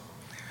വിശ്വാസം.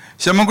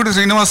 ശമ്മൻകുട്ടി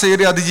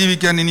ശ്രീനിവാസയ്യരെ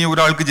അതിജീവിക്കാൻ ഇനി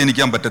ഒരാൾക്ക്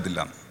ജനിക്കാൻ പറ്റത്തില്ല.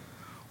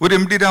 ഒരു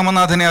MT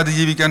രാമനാഥനെ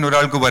അതിജീവിക്കാൻ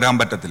ഒരാൾക്ക് വരാൻ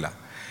പറ്റത്തില്ല.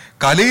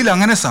 കലയിൽ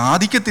അങ്ങനെ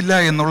സാധിക്കത്തില്ല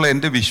എന്നുള്ള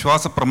എൻ്റെ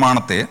വിശ്വാസ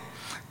പ്രമാണത്തെ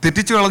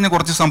തെറ്റിച്ചു കളഞ്ഞ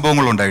കുറച്ച്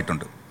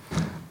സംഭവങ്ങളുണ്ടായിട്ടുണ്ട്.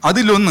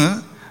 അതിലൊന്ന്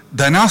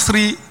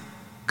ധനാശ്രീ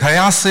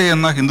ഖയാസെ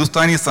എന്ന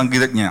ഹിന്ദുസ്ഥാനി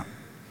സംഗീതജ്ഞ,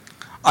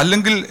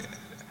 അല്ലെങ്കിൽ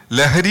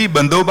ലഹരി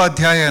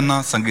ബന്ദോപാധ്യായ എന്ന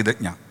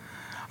സംഗീതജ്ഞ,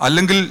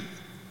 അല്ലെങ്കിൽ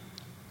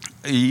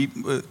ഈ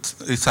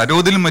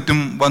സരോദിലും മറ്റും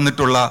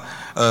വന്നിട്ടുള്ള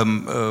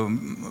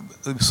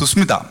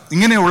സുസ്മിത,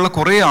 ഇങ്ങനെയുള്ള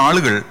കുറേ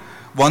ആളുകൾ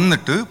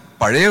വന്നിട്ട്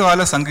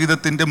പഴയകാല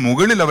സംഗീതത്തിൻ്റെ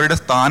മുകളിൽ അവരുടെ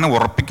സ്ഥാനം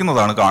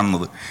ഉറപ്പിക്കുന്നതാണ്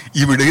കാണുന്നത്.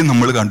 ഇവിടെയും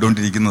നമ്മൾ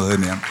കണ്ടുകൊണ്ടിരിക്കുന്നത്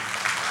തന്നെയാണ്.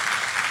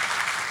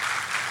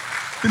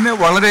 പിന്നെ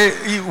വളരെ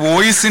ഈ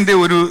വോയിസിൻ്റെ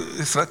ഒരു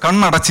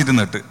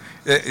കണ്ണടച്ചിരുന്നിട്ട്,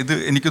 ഇത്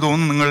എനിക്ക്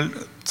തോന്നുന്നു നിങ്ങൾ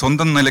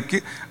സ്വന്തം നിലയ്ക്ക്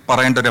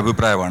പറയേണ്ട ഒരു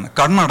അഭിപ്രായമാണ്.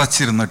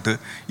 കണ്ണടച്ചിരുന്നിട്ട്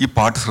ഈ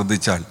പാട്ട്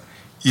ശ്രദ്ധിച്ചാൽ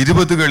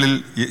 20കളിൽ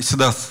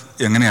യേശുദാസ്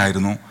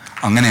എങ്ങനെയായിരുന്നു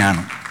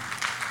അങ്ങനെയാണ്.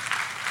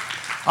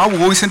 ആ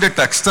വോയിസിൻ്റെ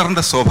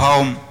ടെക്സ്ചറിൻ്റെ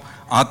സ്വഭാവം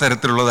ആ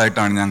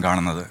തരത്തിലുള്ളതായിട്ടാണ് ഞാൻ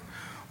കാണുന്നത്.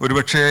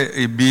 ഒരുപക്ഷെ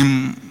ഈ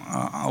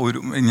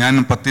ഞാൻ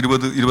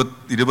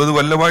 10-20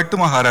 കൊല്ലമായിട്ട്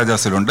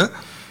മഹാരാജാസിലുണ്ട്.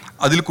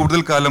 അതിൽ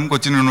കൂടുതൽ കാലം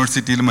കൊച്ചിൻ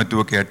യൂണിവേഴ്സിറ്റിയിലും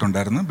മറ്റുമൊക്കെ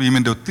ആയിട്ടുണ്ടായിരുന്നു.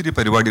 ബീമിൻ്റെ ഒത്തിരി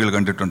പരിപാടികൾ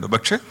കണ്ടിട്ടുണ്ട്.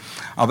 പക്ഷേ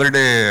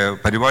അവരുടെ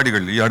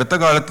പരിപാടികളിൽ, ഈ അടുത്ത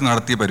കാലത്ത്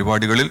നടത്തിയ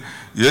പരിപാടികളിൽ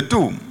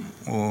ഏറ്റവും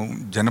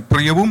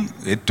ജനപ്രിയവും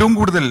ഏറ്റവും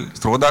കൂടുതൽ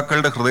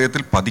ശ്രോതാക്കളുടെ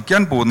ഹൃദയത്തിൽ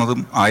പതിക്കാൻ പോകുന്നതും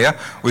ആയ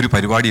ഒരു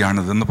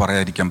പരിപാടിയാണിതെന്ന്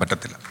പറയാതിരിക്കാൻ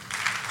പറ്റത്തില്ല.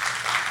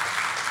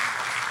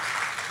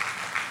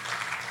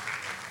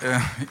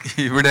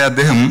 ഇവിടെ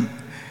അദ്ദേഹം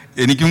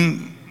എനിക്കും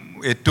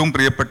ഏറ്റവും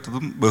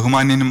പ്രിയപ്പെട്ടതും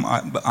ബഹുമാന്യനും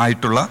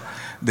ആയിട്ടുള്ള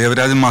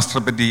ദേവരാജൻ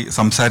മാസ്റ്ററെ പറ്റി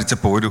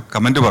സംസാരിച്ചപ്പോൾ ഒരു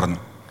കമൻറ്റ് പറഞ്ഞു.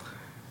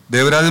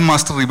 ദേവരാജൻ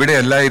മാസ്റ്റർ ഇവിടെ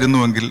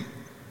അല്ലായിരുന്നുവെങ്കിൽ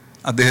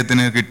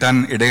അദ്ദേഹത്തിന് കിട്ടാൻ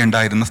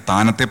ഇടയുണ്ടായിരുന്ന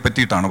സ്ഥാനത്തെ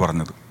പറ്റിയിട്ടാണ്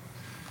പറഞ്ഞത്.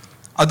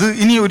 അത്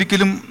ഇനി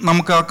ഒരിക്കലും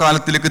നമുക്ക് ആ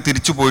കാലത്തിലേക്ക്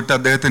തിരിച്ചു പോയിട്ട്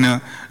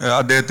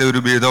അദ്ദേഹത്തെ ഒരു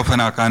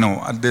ബേതോഫനാക്കാനോ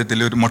അദ്ദേഹത്തിൽ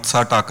ഒരു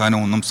മൊട്സാട്ടാക്കാനോ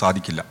ഒന്നും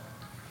സാധിക്കില്ല.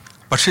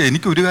 പക്ഷേ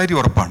എനിക്കൊരു കാര്യം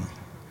ഉറപ്പാണ്,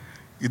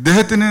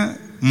 ഇദ്ദേഹത്തിന്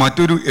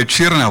മറ്റൊരു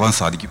എഡ്ഷീറനാവാൻ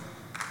സാധിക്കും,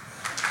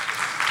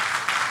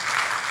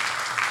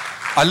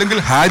 അല്ലെങ്കിൽ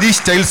ഹാരി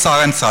സ്റ്റൈൽസ്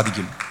ആകാൻ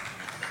സാധിക്കും,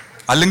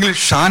 അല്ലെങ്കിൽ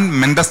ഷാൻ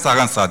മെൻഡസ്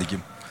ആകാൻ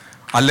സാധിക്കും,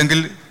 അല്ലെങ്കിൽ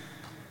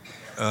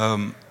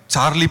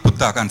ചാർലി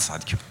പുത്താകാൻ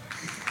സാധിക്കും.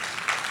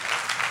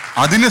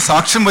 അതിന്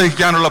സാക്ഷ്യം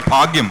വഹിക്കാനുള്ള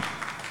ഭാഗ്യം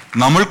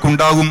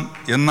നമ്മൾക്കുണ്ടാകും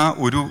എന്ന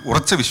ഒരു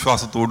ഉറച്ച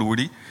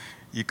വിശ്വാസത്തോടുകൂടി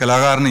ഈ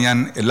കലാകാരന് ഞാൻ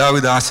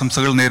എല്ലാവിധ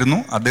ആശംസകൾ നേരുന്നു.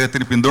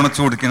 അദ്ദേഹത്തിന്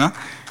പിന്തുണച്ചു കൊടുക്കുന്ന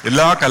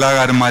എല്ലാ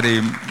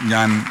കലാകാരന്മാരെയും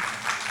ഞാൻ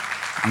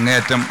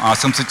അങ്ങേയറ്റം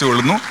ആശംസിച്ചു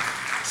കൊള്ളുന്നു.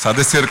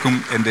 സദസ്യർക്കും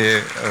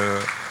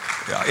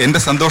എൻ്റെ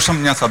സന്തോഷം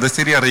ഞാൻ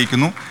സദസ്യരെ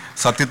അറിയിക്കുന്നു.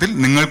 സത്യത്തിൽ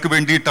നിങ്ങൾക്ക്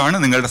വേണ്ടിയിട്ടാണ്,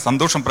 നിങ്ങളുടെ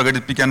സന്തോഷം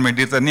പ്രകടിപ്പിക്കാൻ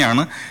വേണ്ടിയിട്ട്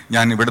തന്നെയാണ്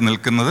ഞാൻ ഇവിടെ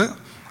നിൽക്കുന്നത്.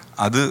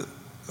 അത്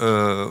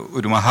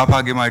ഒരു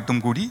മഹാഭാഗ്യമായിട്ടും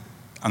കൂടി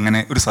അങ്ങനെ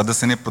ഒരു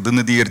സദസ്സിനെ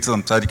പ്രതിനിധീകരിച്ച്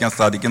സംസാരിക്കാൻ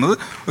സാധിക്കുന്നത്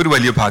ഒരു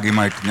വലിയ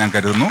ഭാഗ്യമായിട്ട് ഞാൻ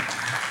കരുതുന്നു.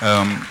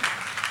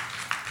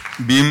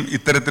 ബീം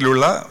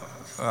ഇത്തരത്തിലുള്ള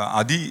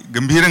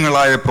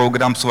അതിഗംഭീരങ്ങളായ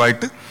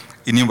പ്രോഗ്രാംസുമായിട്ട്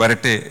ഇനിയും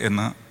വരട്ടെ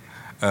എന്ന്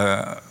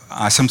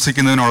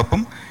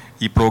ആശംസിക്കുന്നതിനോടൊപ്പം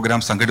ഈ പ്രോഗ്രാം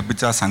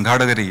സംഘടിപ്പിച്ച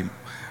സംഘാടകരെയും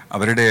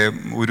അവരുടെ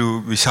ഒരു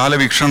വിശാല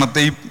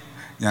വീക്ഷണത്തെയും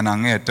ഞാൻ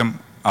അങ്ങേയറ്റം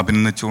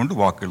അഭിനന്ദിച്ചുകൊണ്ട്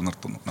വാക്കുകൾ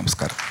നിർത്തുന്നു.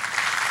 നമസ്കാരം.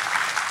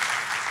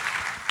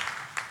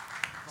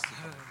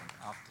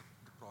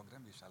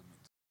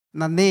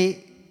 നന്ദി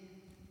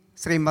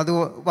ശ്രീ മധു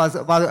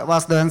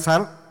വാസുദേവൻ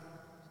സാർ.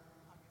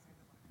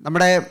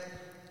 നമ്മുടെ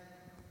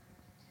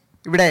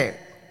ഇവിടെ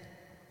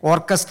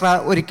ഓർക്കസ്ട്ര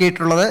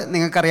ഒരുക്കിയിട്ടുള്ളത്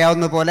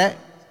നിങ്ങൾക്കറിയാവുന്ന പോലെ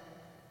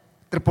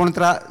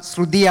തൃപ്പൂണിത്തുറ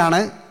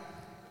ശ്രുതിയാണ്.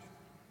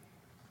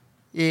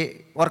 ഈ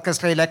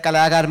ഓർക്കസ്ട്രയിലെ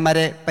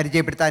കലാകാരന്മാരെ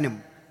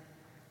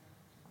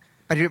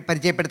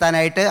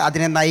പരിചയപ്പെടുത്താനായിട്ട്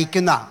അതിനെ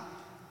നയിക്കുന്ന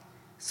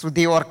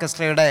ശ്രുതി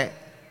ഓർക്കസ്ട്രയുടെ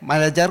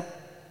മാനേജർ,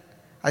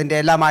 അതിൻ്റെ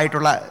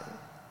എല്ലാമായിട്ടുള്ള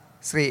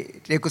ശ്രീ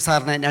രഘു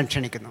സാറിനെ ഞാൻ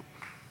ക്ഷണിക്കുന്നു.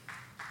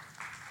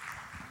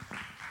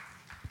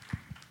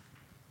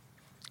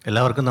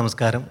 എല്ലാവർക്കും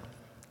നമസ്കാരം.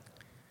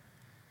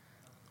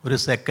 ഒരു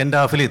സെക്കൻഡ്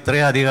ഹാഫിൽ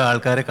ഇത്രയധികം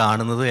ആൾക്കാരെ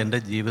കാണുന്നത് എൻ്റെ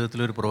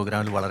ജീവിതത്തിലൊരു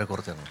പ്രോഗ്രാമിൽ വളരെ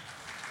കുറച്ചാണ്.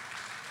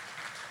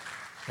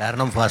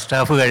 കാരണം ഫസ്റ്റ്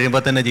ഹാഫ്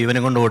കഴിയുമ്പോൾ തന്നെ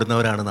ജീവനം കൊണ്ട്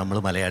ഓടുന്നവരാണ് നമ്മൾ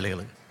മലയാളികൾ.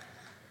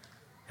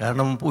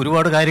 കാരണം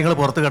ഒരുപാട് കാര്യങ്ങൾ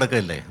പുറത്ത്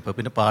കിടക്കുകയല്ലേ. അപ്പോൾ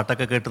പിന്നെ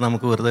പാട്ടൊക്കെ കേട്ട്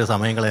നമുക്ക് വെറുതെ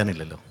സമയം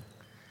കളയാനില്ലല്ലോ.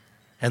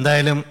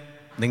 എന്തായാലും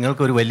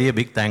നിങ്ങൾക്കൊരു വലിയ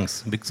big thanks,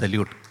 big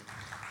salute.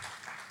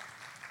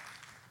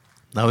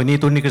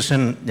 Navneet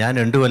Unnikrishnan, ഞാൻ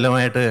 2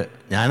 കൊല്ലമായിട്ട്,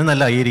 ഞാനും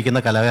നല്ല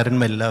അയ്യിരിക്കുന്ന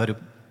കലാകാരന്മാരെല്ലാവരും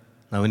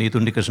നവനീത്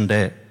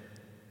ഉണ്ണികൃഷ്ണൻ്റെ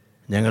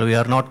ഞങ്ങൾ V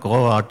are not co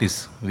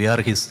artist, V R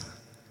his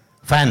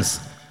fans.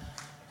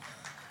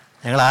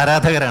 ഞങ്ങൾ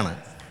ആരാധകരാണ്.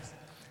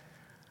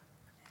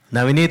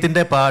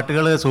 നവനീത്തിൻ്റെ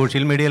പാട്ടുകൾ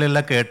സോഷ്യൽ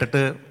മീഡിയയിലെല്ലാം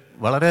കേട്ടിട്ട്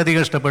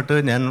വളരെയധികം ഇഷ്ടപ്പെട്ട്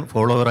ഞാൻ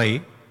ഫോളോവറായി.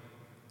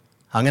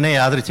 അങ്ങനെ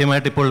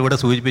യാദൃച്ഛ്യമായിട്ട് ഇപ്പോൾ ഇവിടെ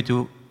സൂചിപ്പിച്ചു,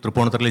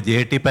 തൃപ്പൂണിത്തുറയിൽ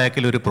JT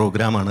പാക്കിൽ ഒരു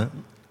പ്രോഗ്രാമാണ്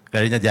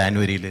കഴിഞ്ഞ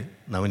ജാനുവരിയിൽ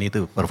നവനീത്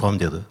പെർഫോം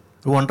ചെയ്തത്.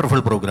 ഒരു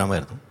വണ്ടർഫുൾ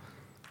പ്രോഗ്രാമായിരുന്നു.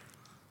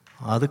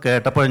 അത്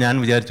കേട്ടപ്പോൾ ഞാൻ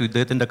വിചാരിച്ചു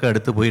ഇദ്ദേഹത്തിൻ്റെ ഒക്കെ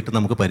അടുത്ത് പോയിട്ട്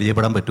നമുക്ക്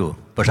പരിചയപ്പെടാൻ പറ്റുമോ.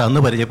 പക്ഷെ അന്ന്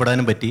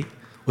പരിചയപ്പെടാനും പറ്റി.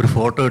 ഒരു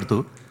ഫോട്ടോ എടുത്തു.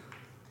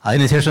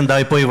 അതിനുശേഷം എന്താ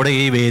ഇപ്പോൾ ഇവിടെ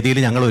ഈ വേദിയിൽ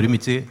ഞങ്ങൾ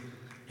ഒരുമിച്ച്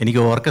എനിക്ക്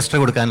ഓർക്കസ്ട്ര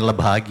കൊടുക്കാനുള്ള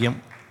ഭാഗ്യം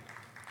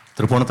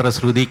തൃപ്പൂണിത്തുറ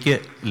ശ്രുതിക്ക്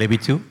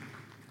ലഭിച്ചു.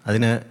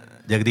 അതിന്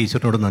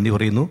ജഗദീശ്വരനോട് നന്ദി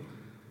പറയുന്നു.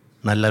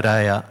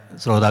 നല്ലവരായ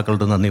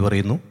ശ്രോതാക്കളോട് നന്ദി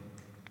പറയുന്നു.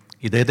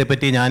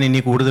 ഇദ്ദേഹത്തെപ്പറ്റി ഞാൻ ഇനി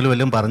കൂടുതൽ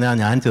വല്ലതും പറഞ്ഞാൽ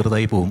ഞാൻ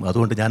ചെറുതായി പോവും.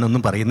 അതുകൊണ്ട്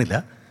ഞാനൊന്നും പറയുന്നില്ല.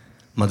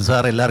 മധു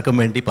സാർ എല്ലാവർക്കും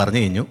വേണ്ടി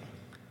പറഞ്ഞു കഴിഞ്ഞു.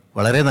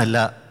 വളരെ നല്ല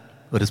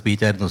ഒരു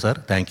സ്പീച്ചായിരുന്നു സാർ.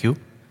 Thank you.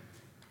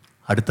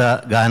 അടുത്ത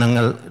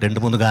ഗാനങ്ങൾ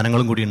 2-3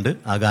 ഗാനങ്ങളും കൂടിയുണ്ട്.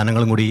 ആ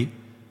ഗാനങ്ങളും കൂടി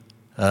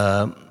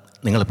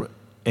നിങ്ങൾ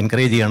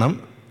എൻകറേജ് ചെയ്യണം.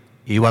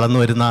 ഈ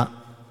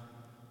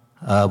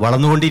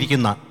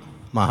വളർന്നുകൊണ്ടിരിക്കുന്ന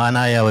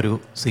മഹാനായ ഒരു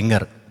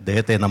സിംഗർ,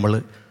 അദ്ദേഹത്തെ നമ്മൾ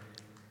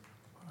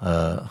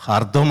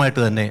ഹാർദവമായിട്ട്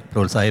തന്നെ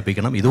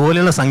പ്രോത്സാഹിപ്പിക്കണം.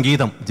 ഇതുപോലെയുള്ള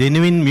സംഗീതം,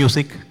 ജെന്യുവിൻ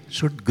മ്യൂസിക്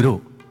ഷുഡ് ഗ്രോ.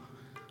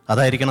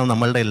 അതായിരിക്കണം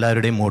നമ്മളുടെ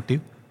എല്ലാവരുടെയും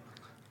മോട്ടീവ്.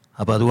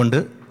 അപ്പോൾ അതുകൊണ്ട്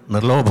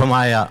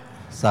നിർലോഭമായ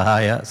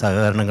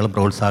സഹകരണങ്ങളും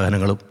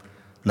പ്രോത്സാഹനങ്ങളും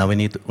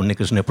നവനീത്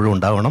ഉണ്ണികൃഷ്ണൻ എപ്പോഴും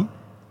ഉണ്ടാവണം.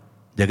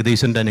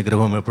 ജഗദീശൻ്റെ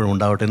അനുഗ്രഹം എപ്പോഴും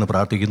ഉണ്ടാവട്ടെ എന്ന്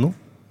പ്രാർത്ഥിക്കുന്നു.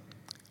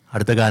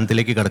 അടുത്ത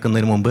ഗാനത്തിലേക്ക്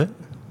കടക്കുന്നതിന് മുമ്പ്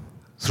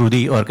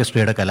ശ്രുതി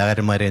ഓർക്കസ്ട്രയുടെ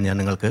കലാകാരന്മാരെ ഞാൻ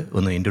നിങ്ങൾക്ക്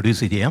ഒന്ന്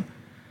ഇൻട്രൊഡ്യൂസ് ചെയ്യാം.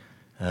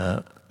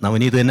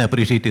 നവനീത് തന്നെ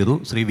അപ്രീഷിയേറ്റ് ചെയ്തു.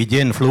 ശ്രീ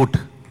വിജയൻ ഫ്ലൂട്ട്,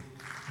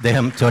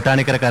 അദ്ദേഹം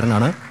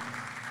ചോറ്റാനിക്കരക്കാരനാണ്.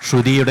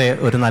 ശ്രുതിയുടെ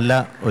ഒരു നല്ല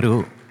ഒരു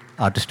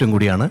ആർട്ടിസ്റ്റും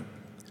കൂടിയാണ്.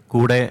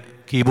 കൂടെ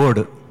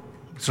കീബോർഡ്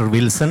മിസ്റ്റർ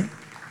വിൽസൺ,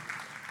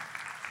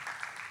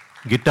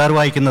 ഗിറ്റാർ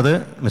വായിക്കുന്നത്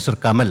മിസ്റ്റർ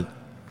കമൽ.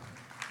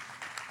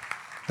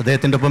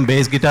 അദ്ദേഹത്തിൻ്റെ ഒപ്പം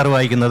ബേസ് ഗിറ്റാർ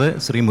വായിക്കുന്നത്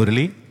Shri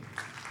Murali.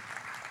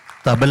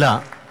 Tabla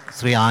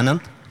Shri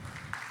Anand.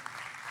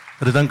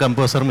 Rhythm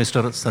composer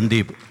mister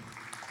Sandeep.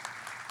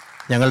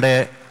 ഞങ്ങളുടെ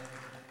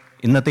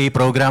ഇന്നത്തെ ഈ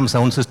പ്രോഗ്രാം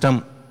സൗണ്ട് സിസ്റ്റം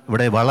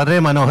ഇവിടെ വളരെ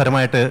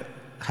മനോഹരമായിട്ട്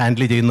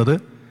ഹാൻഡിൽ ചെയ്യുന്നത്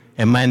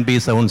M&B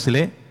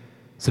സൗണ്ട്സിലെ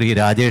ശ്രീ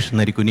രാജേഷ്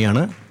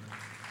നരിക്കുനിയാണ്.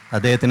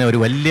 അദ്ദേഹത്തിന് ഒരു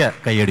വലിയ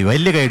കയ്യടി.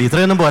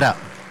 ഇത്രയൊന്നും പോരാ.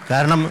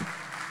 കാരണം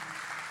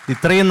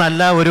ഇത്രയും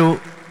നല്ല ഒരു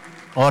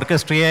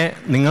ഓർക്കസ്ട്രയെ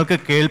നിങ്ങൾക്ക്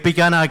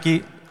കേൾപ്പിക്കാനാക്കി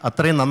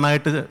അത്രയും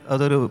നന്നായിട്ട്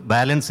അതൊരു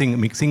ബാലൻസിങ്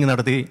മിക്സിങ്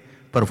നടത്തി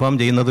പെർഫോം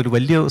ചെയ്യുന്നത് ഒരു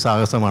വലിയ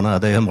സാഹസമാണ്.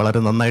 അദ്ദേഹം വളരെ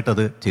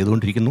നന്നായിട്ടത്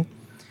ചെയ്തുകൊണ്ടിരിക്കുന്നു.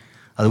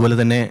 അതുപോലെ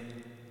തന്നെ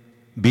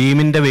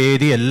ബീമിൻ്റെ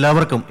വേദി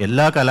എല്ലാവർക്കും,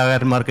 എല്ലാ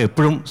കലാകാരന്മാർക്കും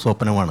എപ്പോഴും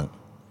സ്വപ്നമാണ്.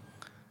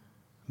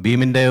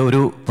 ബീമിൻ്റെ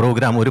ഒരു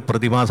പ്രോഗ്രാം, ഒരു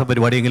പ്രതിമാസ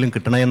പരിപാടിയെങ്കിലും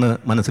കിട്ടണമെന്ന്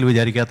മനസ്സിൽ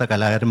വിചാരിക്കാത്ത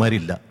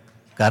കലാകാരന്മാരില്ല.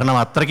 കാരണം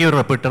അത്രയ്ക്ക് ഒരു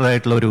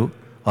റെപ്യൂട്ടഡ് ഒരു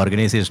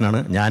ഓർഗനൈസേഷനാണ്.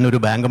 ഞാനൊരു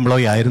ബാങ്ക്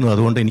എംപ്ലോയി ആയിരുന്നു,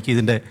 അതുകൊണ്ട്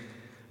എനിക്കിതിൻ്റെ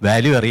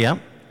വാല്യൂ അറിയാം.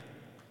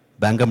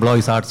 ബാങ്ക്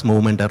എംപ്ലോയീസ് ആർട്സ്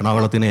മൂവ്മെൻറ്റ്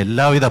എറണാകുളത്തിന്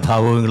എല്ലാവിധ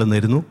ഭാവങ്ങളും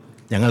നേരുന്നു.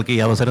 ഞങ്ങൾക്ക് ഈ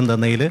അവസരം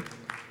തന്നതിൽ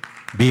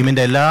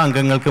ബീമിൻ്റെ എല്ലാ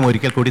അംഗങ്ങൾക്കും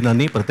ഒരിക്കൽ കൂടി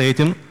നന്ദി.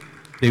 പ്രത്യേകിച്ചും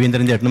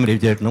രവീന്ദ്രൻ ചേട്ടനും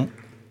രവി ചേട്ടനും.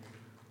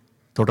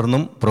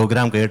 തുടർന്നും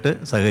പ്രോഗ്രാം കേട്ട്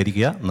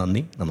സഹകരിക്കുക.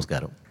 നന്ദി,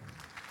 നമസ്കാരം.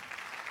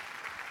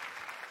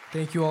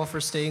 Thank you all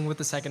for staying with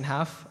the second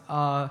half.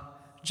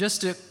 Just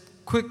a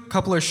quick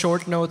couple of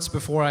short notes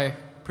before I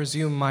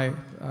resume my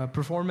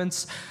performance.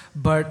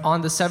 But on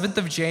the 7th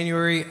of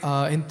January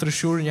in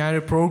Thrissur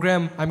United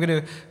program, I'm going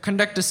to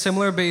conduct a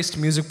similar based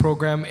music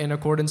program in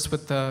accordance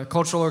with the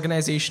cultural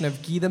organization of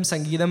Geetham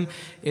Sangeetham.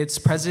 Its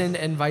president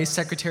and vice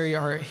secretary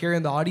are here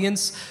in the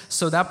audience.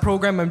 So that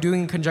program I'm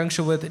doing in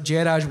conjunction with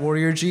Jayaraj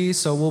Warrior Ji.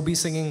 So we'll be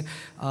singing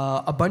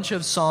a bunch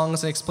of songs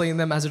and explaining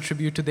them as a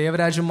tribute to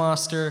Devaraja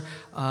Master,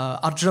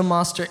 Arjuna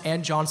Master, and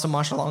Johnson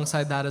Master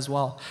alongside that as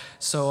well.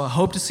 So I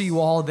hope to see you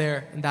all there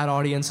in that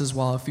audience as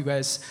well, if you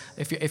guys,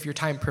 if your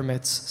time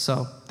permits. So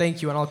thank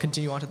you, and I'll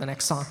continue on to the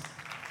next song.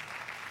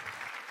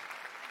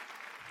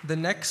 The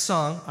next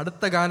song,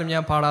 അടുത്ത ഗാനം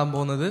ഞാൻ പാടാൻ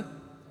പോകുന്നത്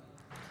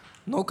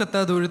നോക്കത്ത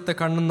ദൂരത്തെ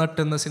കണ്ണും നട്ട്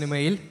എന്ന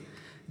സിനിമയിൽ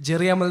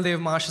Jerry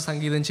Amaldev മാഷ്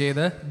സംഗീതം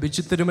ചെയ്ത്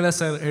ബിജു തിരുമല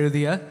സർ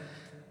എഴുതിയ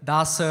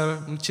ദാസർ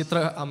ചിത്ര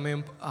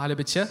അമ്മയും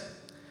ആലപിച്ച്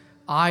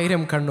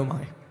 1000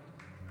 കണ്ണുമായി.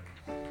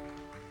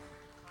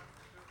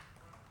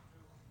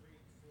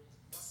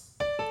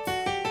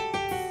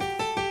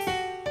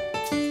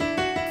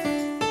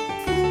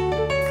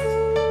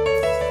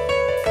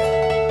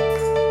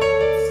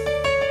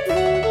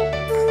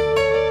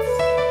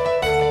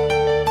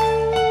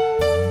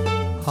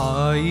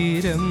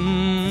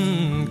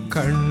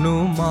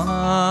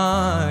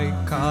 കണ്ണുമായി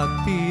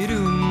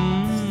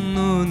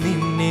കാത്തിരുന്നു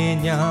നിന്നെ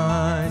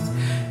ഞാൻ,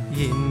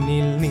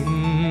 എന്നിൽ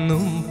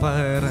നിന്നും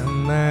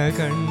പറന്ന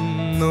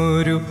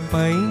കണ്ണൊരു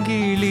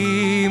പൈങ്കിളി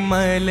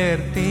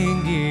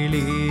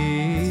മലർത്തേങ്കിളി,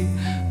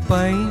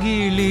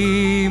 പൈങ്കിളി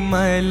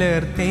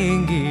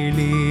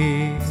മലർത്തേങ്കിളി.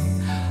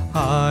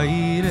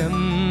 1000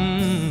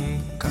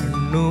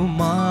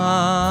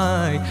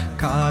 കണ്ണുമായി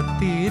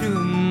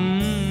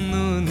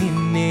കാത്തിരുന്നു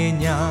നിന്നെ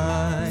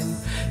ഞാൻ,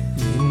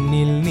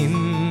 എന്നിൽ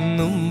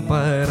നിന്നും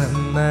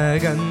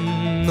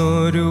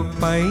പറന്നകന്നൊരു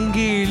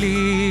പൈങ്കിളി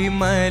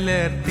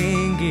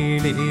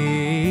മലർത്തേങ്കിളി,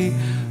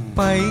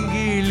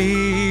 പൈങ്കിളി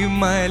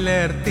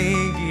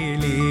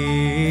മലർത്തേങ്കിളി,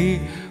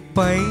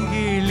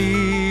 പൈങ്കിളി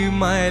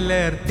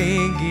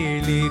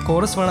മലർത്തേങ്കിളി.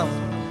 കോറസ് വേണം.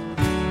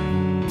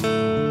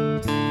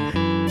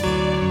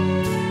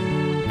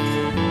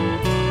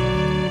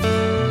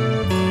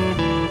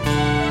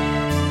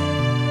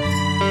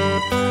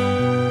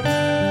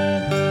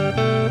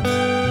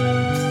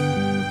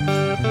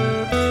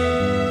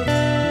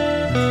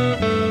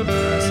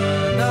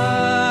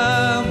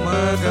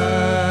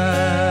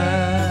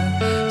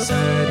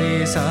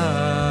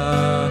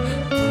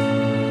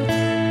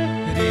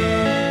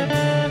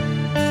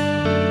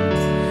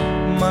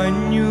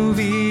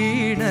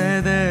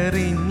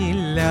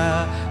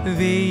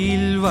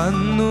 വെയിൽ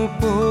വന്നു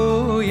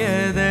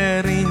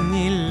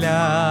പോയതറിഞ്ഞില്ല,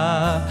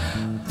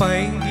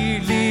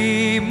 പൈങ്കിളി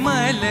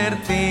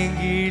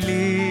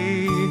മലർത്തേങ്കിളി.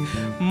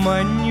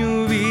 മഞ്ഞു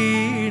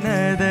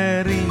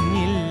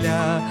വീണതറിഞ്ഞില്ല,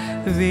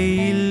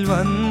 വെയിൽ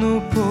വന്നു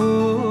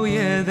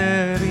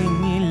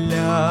പോയതറിഞ്ഞില്ല.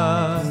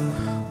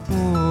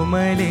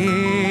 ഓമലേ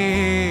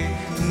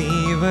നീ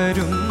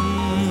വരും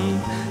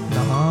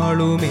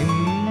നാളുമെന്നീരുന്നു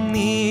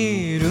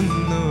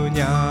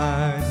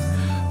ഞാൻ,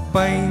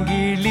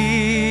 പൈങ്കിളി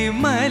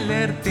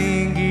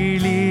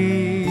മലർത്തേങ്കിളി.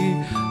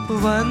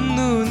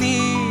 വന്നു നീ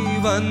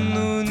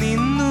വന്നു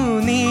നിന്നു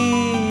നീ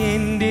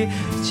എൻ്റെ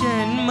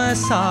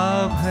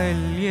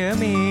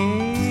ജന്മസാഫല്യമേ,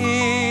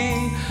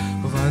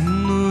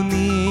 വന്നു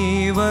നീ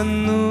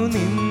വന്നു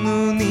നിന്നു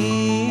നീ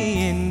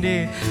എൻ്റെ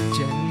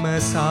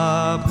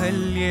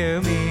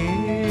ജന്മസാഫല്യമേ.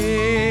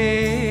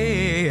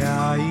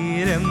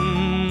 1000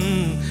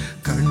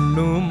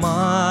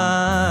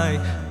 കണ്ണുമായി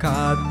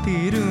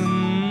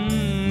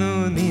കാത്തിരുന്നു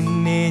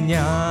നിന്നെ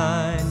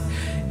ഞാൻ,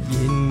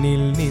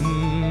 എന്നിൽ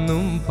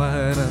നിന്നും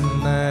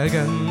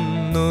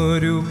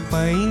പറന്നകന്നൊരു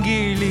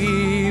പൈങ്കിളി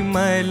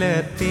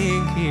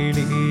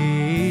മലത്തേങ്കിളി,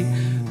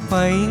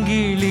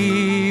 പൈങ്കിളി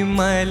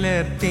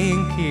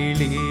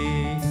മലർത്തേങ്കിളി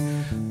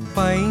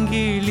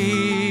പൈങ്കിളി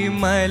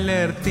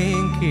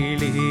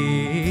മലർത്തേങ്കിളി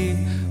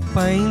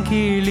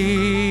പൈങ്കിളി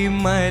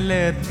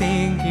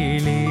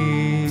മലർത്തേങ്കിളി.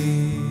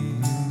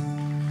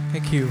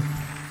 Thank you.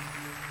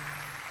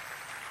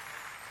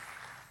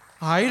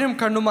 Ayiram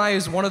Kannumai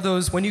is one of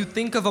those, when you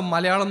think of a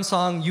Malayalam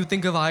song, you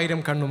think of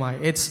Ayiram Kannumai.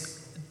 It's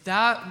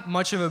that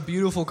much of a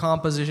beautiful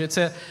composition.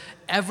 It's an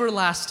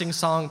everlasting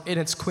song in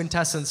its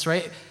quintessence,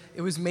 right?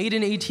 It was made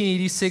in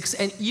 1886,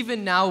 and even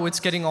now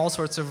it's getting all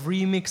sorts of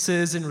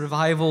remixes and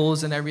revivals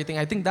and everything.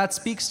 I think that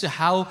speaks to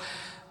how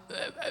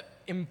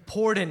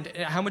important,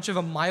 how much of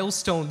a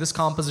milestone this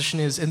composition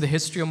is in the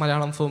history of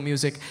Malayalam film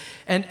music.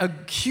 And a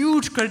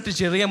huge credit to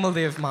Jerry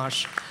Amaldev Marsh.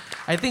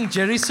 I think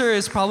Jerry sir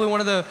is probably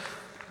one of the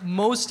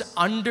most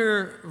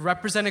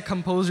underrepresented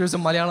composers of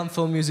Malayalam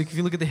film music. If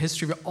you look at the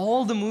history of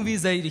all the movies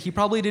that he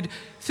probably did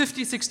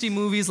 50-60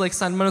 movies like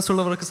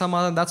Sanmanasullavarku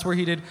Samadhan. That's where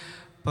he did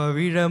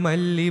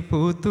Paviramalli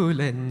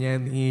Putulanya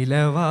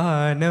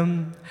Neelavanam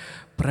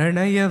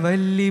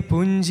Pranayavalli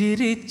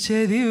Punjiricha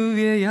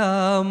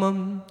Divyayamam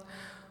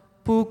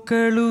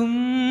Pukalum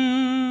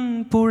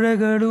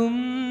Puragalum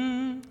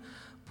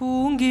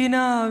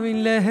Punginavin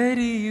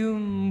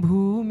Lahariyum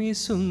Bhumi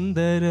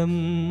Sundaram.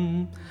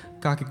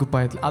 But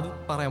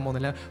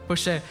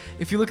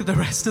if you look at the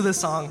rest of the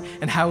song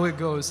and how it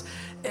goes,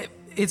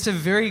 it's a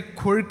very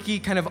quirky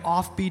kind of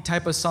offbeat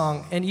type of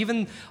song. And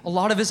even a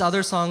lot of his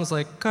other songs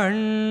like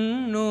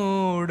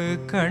Kannodu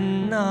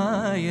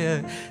Kannaya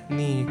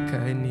Nee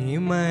Kani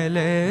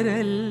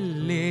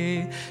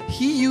Malaralle,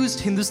 he used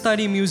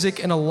Hindustani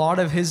music in a lot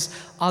of his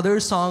other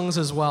songs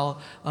as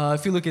well.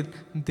 If you look at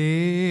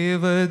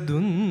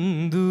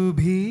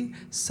Devadundubhi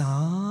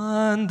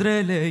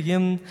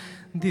Sandralayam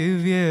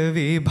Divya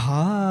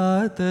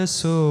Vibhata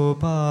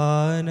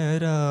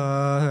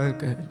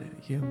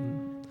Sopanaragalayam.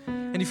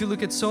 And if you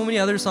look at so many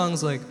other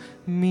songs like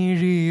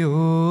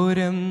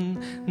Miriyoram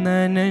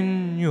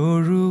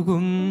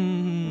Nananyorugum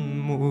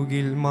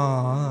Mugil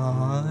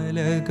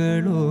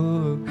Malagalo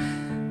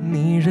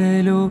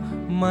Niralo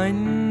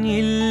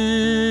Manil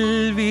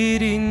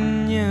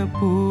Virinya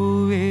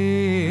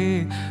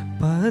Puve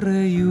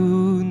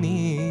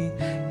Parayuni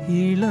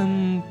Ilam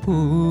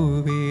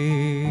Puve.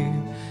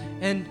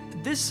 And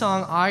this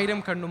song,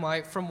 Ayiram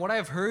Kannumai, from what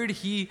I've heard,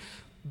 he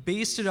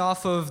based it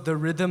off of the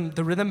rhythm.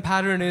 The rhythm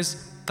pattern is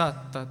ta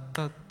ta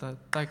ta ta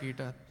ta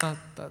gita ta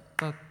ta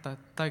ta ta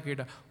ta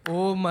gita.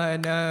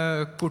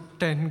 Omana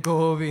Kuttan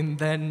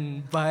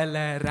Govindan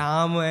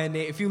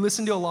Balaramane. If you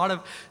listen to a lot of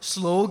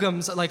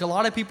slogans, like a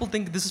lot of people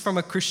think this is from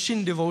a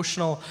Christian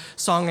devotional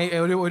song.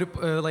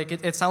 Like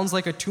it sounds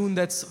like a tune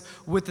that's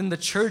within the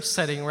church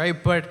setting,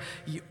 right? But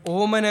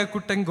Omana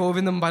Kuttan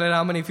Govindam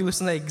Balaramane, if you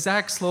listen to the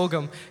exact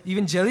slogan,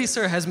 even Jerry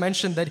sir has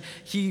mentioned that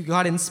he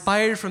got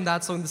inspired from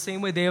that song the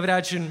same way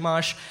Devaraj and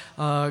Marsh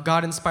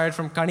got inspired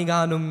from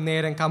Kaniganum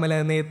Ner and Kamal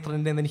and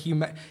then he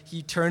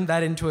turned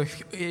that into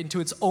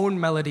its own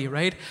melody,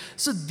 right?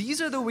 So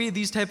these are the way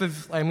these type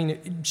of,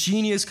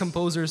 genius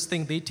composers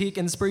think. They take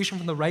inspiration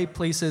from the right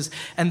places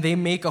and they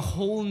make a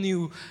whole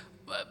new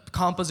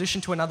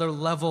composition to another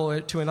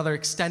level, to another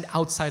extent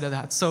outside of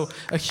that. So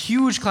a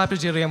huge clap to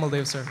Jerry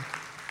Amaldev sir.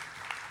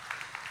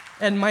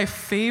 And my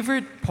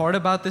favorite part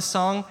about this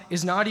song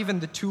is not even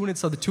the tune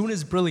itself. The tune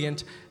is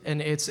brilliant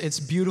and it's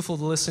beautiful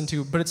to listen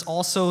to, but it's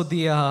also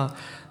the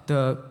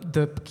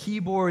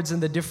keyboards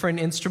and the different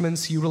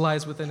instruments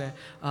utilized within it.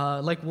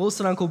 Like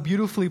Wilson Uncle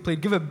beautifully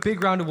played. Give a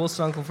big round of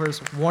Wilson Uncle for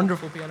his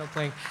wonderful piano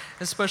playing.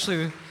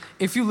 Especially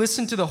if you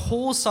listen to the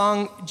whole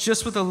song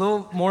just with a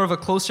little more of a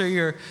closer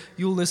ear,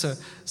 you'll listen.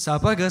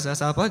 Sapagasa,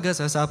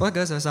 sapagasa,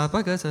 sapagasa,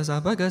 sapagasa,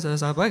 sapagasa,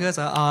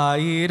 sapagasa,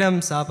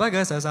 Ayiram,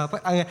 sapagasa,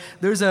 sapagasa.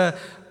 There's a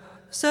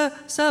sa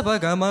ba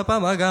ga ma pa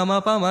ma ga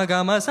ma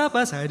sa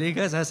pa sa ri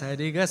ga sa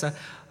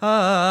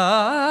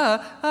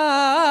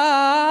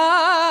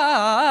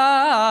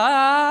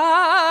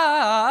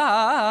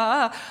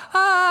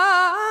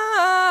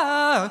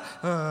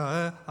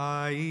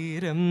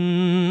Ayiram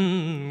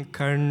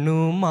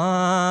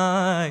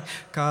Kannumai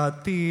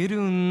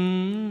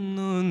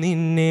കാത്തിരുന്നു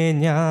നിന്നെ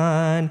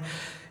ഞാൻ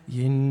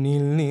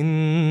എന്നിൽ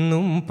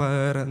നിന്നും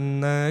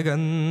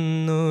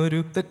പറന്നകന്നൊരു.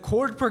 The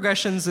chord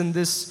progressions in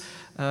this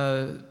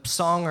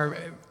song are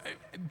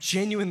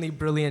genuinely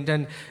brilliant.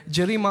 And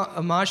Jerry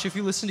Marsh, if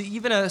you listen to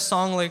even a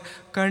song like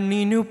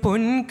Kanninu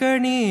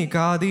Ponkani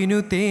Kadinu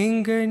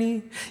Tengani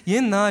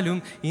Yennalum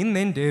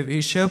Innende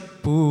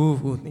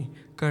Vishappoovuni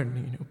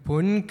Kanninu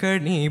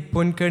Ponkani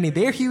Ponkani.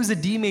 There he used a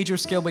D major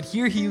scale, but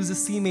here he used a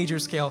C major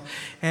scale.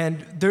 And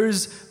there's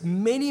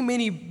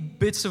many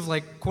bits of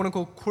like quote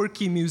unquote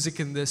quirky music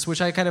in this,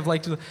 which I kind of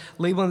like to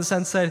label in the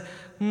sense that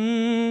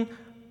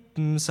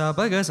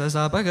Sabagasa,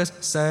 sabagasa,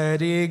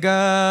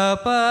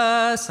 sarigapa,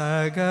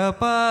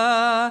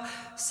 sagapa,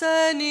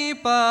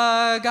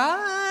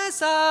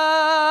 sanipagasa,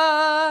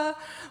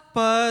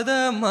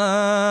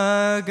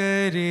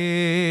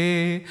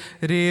 padamagare,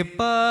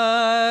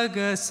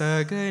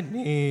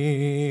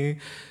 ripagasagane,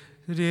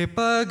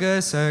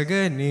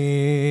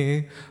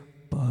 ripagasagane,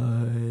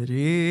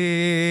 പരേ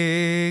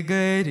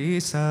ഗരി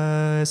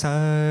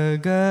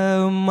സഗ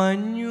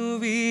മഞ്ഞു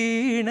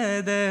വീണതറിഞ്ഞില്ല.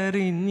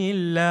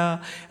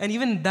 And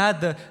even that,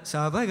 the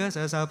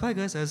sabagasa,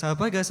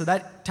 so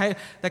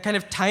that kind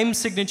of time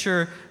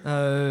signature,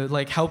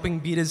 like helping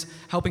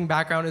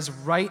background is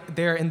right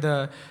there in the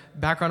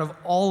background of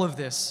all of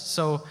this.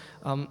 So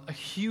a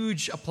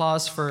huge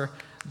applause for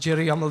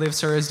Jerry Amaldev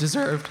sir is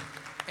deserved.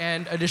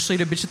 And additionally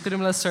to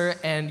Bichittirumala sir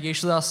and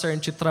Yeshudas sir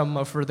and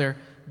Chitramma for their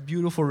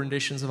beautiful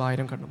renditions of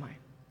Ayram Kannumai.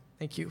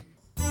 Thank you.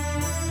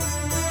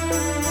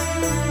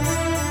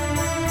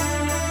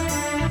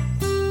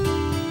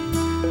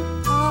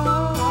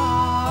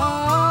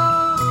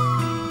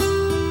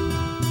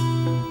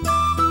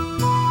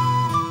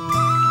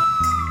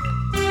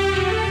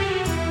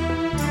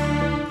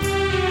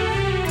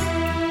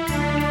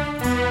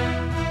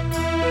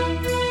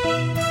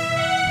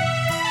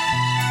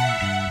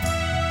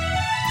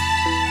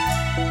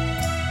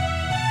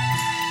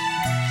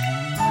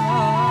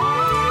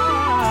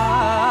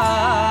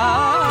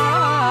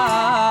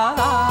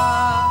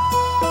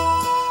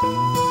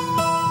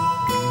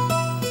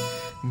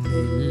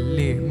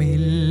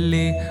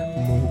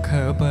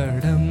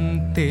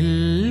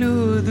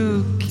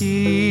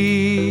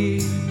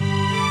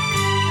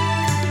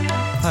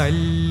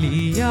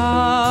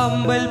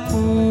 Alliyambal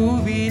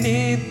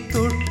പൂവിനെ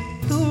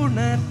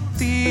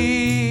തൊട്ടുണർത്തി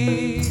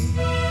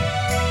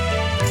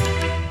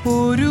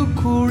ഒരു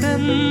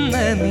കുടന്ന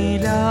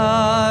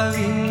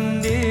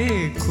നിലാവിൻ്റെ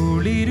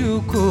കുളിരു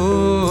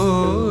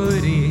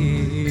കോരി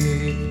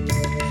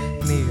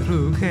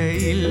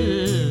നിറുകയിൽ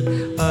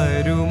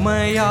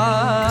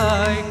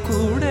അരുമയായി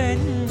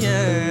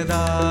കുടഞ്ഞതാരോ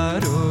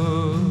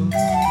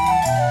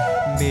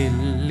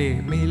മെല്ലെ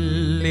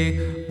മെല്ലെ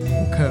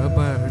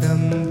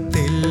മുഖപടം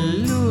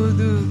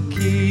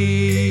തെല്ലൊതുക്കി.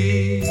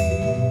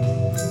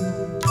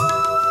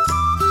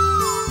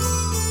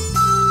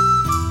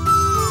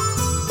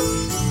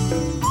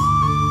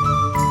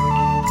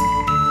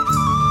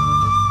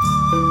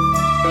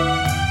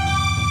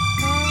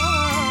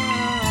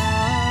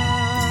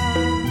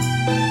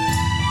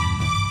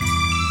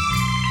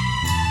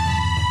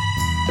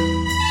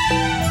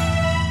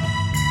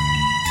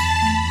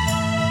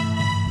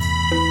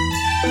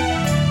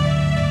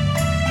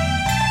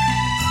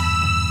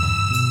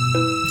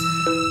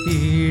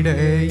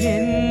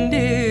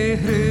 ഇടയൻ്റെ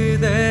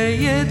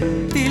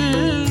ഹൃദയത്തിൽ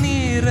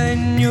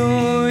നിറഞ്ഞോരീണം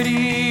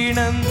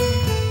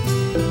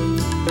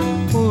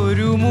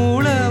ഒരു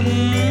മുളം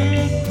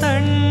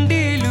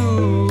തണ്ടിലൂടൊഴുകി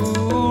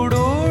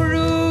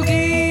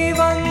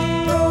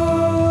വന്നു.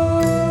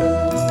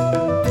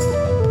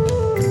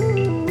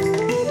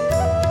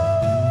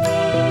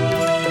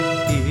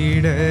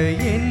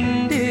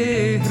 ഇടയൻ്റെ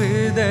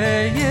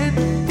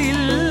ഹൃദയത്തിൽ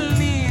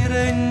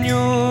നിറഞ്ഞോരീണം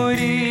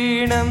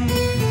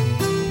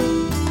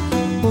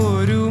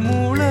ഒരു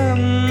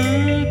മുളം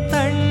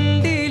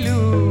തണ്ടിലൂടൊഴുകി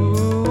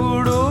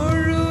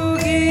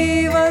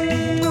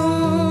വന്നു.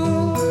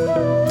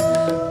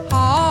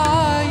 ആ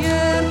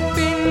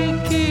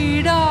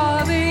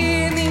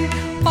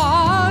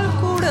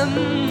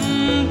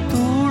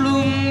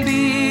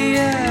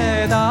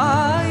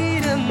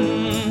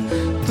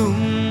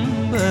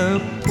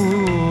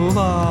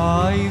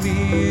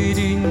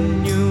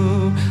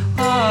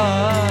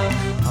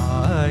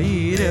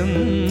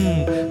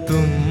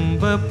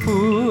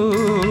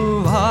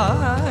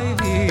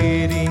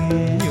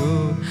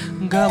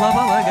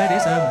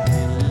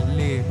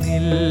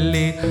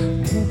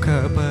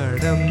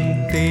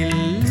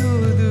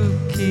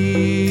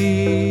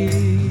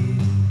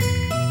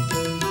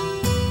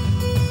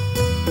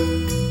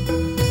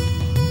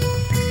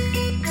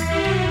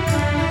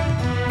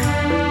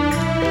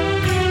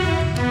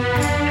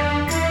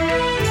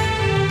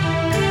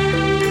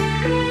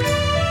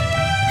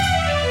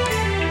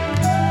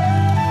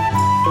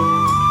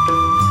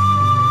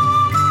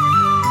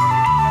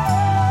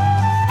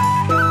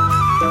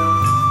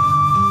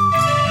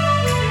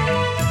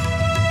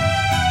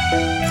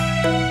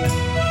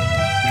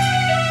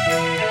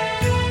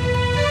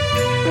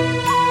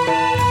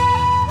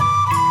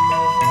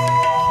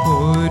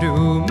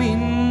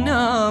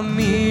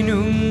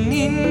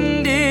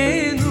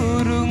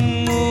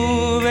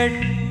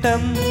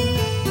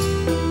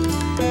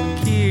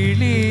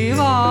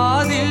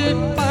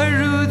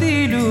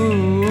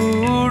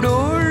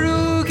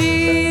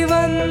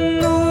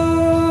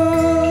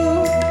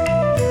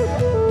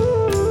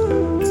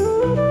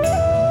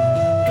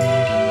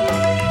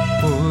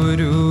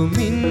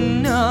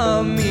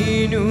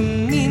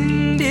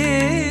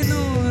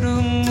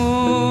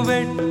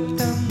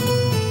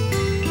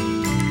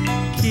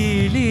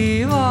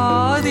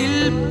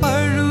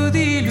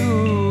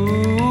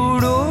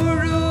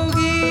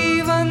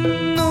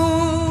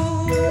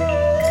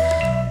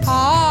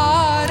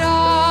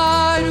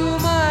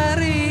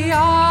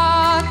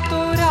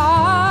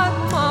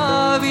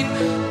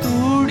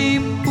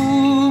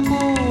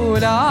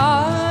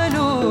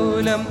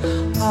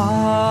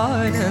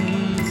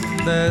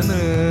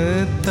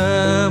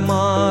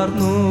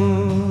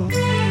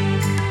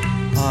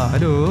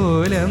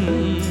ലോലം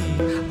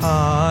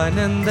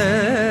ആനന്ദ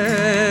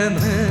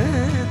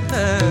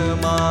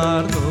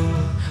നൃത്തമാർന്നു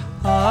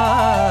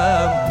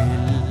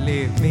മെല്ലെ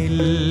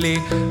മെല്ലെ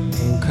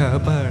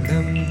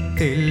മുഖപടം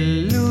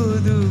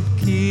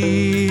തെല്ലുതുക്കി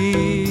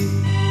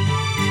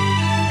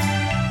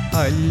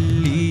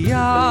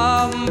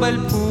അല്ലിയാമ്പൽ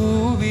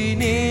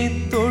പൂവിനെ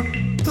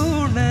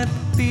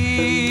തൊട്ടുണർത്തി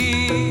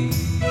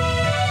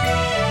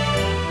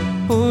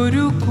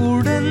ഒരു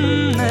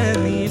കുടന്ന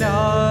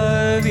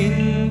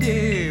നിലാവിൻ്റെ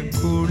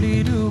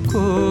കുളിരു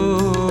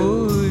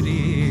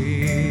കോരി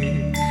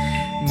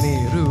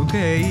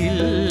നെറുകയിൽ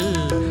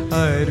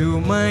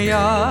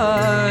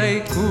അരുമയായി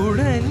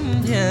കുടഞ്ഞതാരോ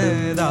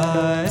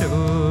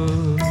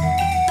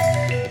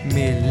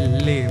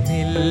മെല്ലെ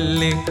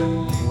മെല്ലെ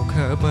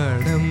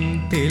മുഖപടം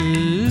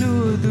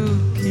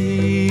തെല്ലുതുക്കി.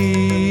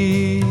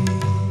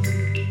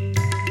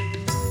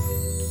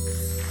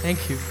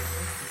 Thank you.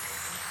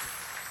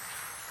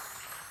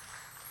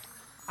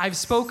 I've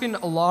spoken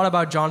a lot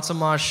about John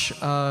Samash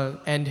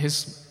and his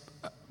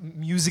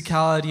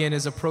musicality and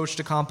his approach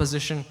to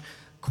composition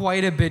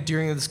quite a bit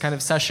during this kind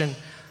of session.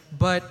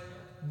 But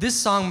this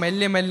song,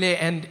 Melle Melle,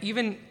 and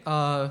even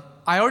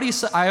I already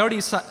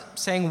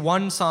sang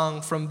one song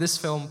from this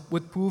film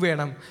with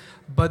Poovenam,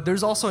 but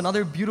there's also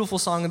another beautiful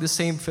song in the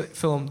same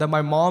film that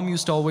my mom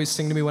used to always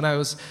sing to me when I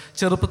was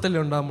Cherupathil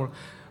Undamur.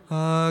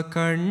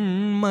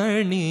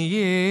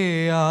 Kanmaniye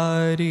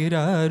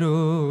ariraro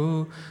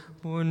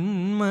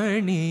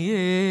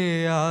Unmaniye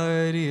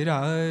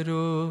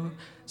ariraro.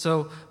 So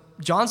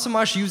John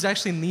Samash used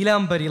actually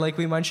Neelambari, like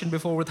we mentioned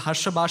before with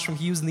Harsha Bashram.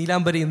 He used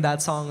Neelambari in that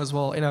song as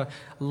well, in a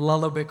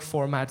lullabic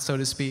format, so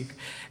to speak.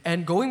 And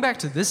going back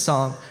to this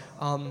song,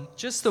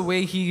 just the way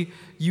he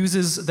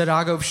uses the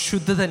raga of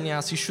Shuddha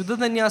Dhanyasi. Shuddha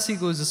Dhanyasi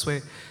goes this way.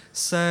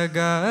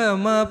 Saga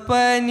ma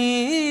pa ni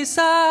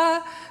sa,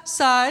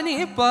 sa ni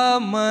pa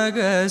ma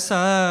ga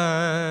sa.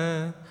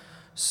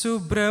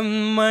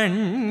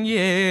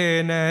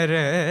 Subramanyena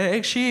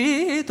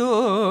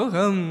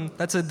rakshitoham.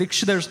 That's a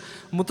Dikshidhar's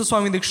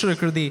Muthuswami Dikshidhar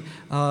Kriti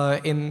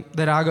in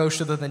the raga of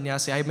Shuddha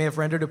Dhanyasi. I may have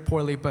rendered it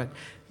poorly, but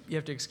you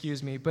have to excuse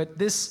me. But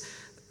this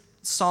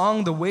song,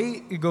 the way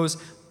it goes,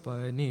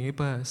 pani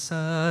pa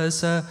sa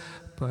sa,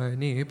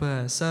 pani pa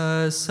sa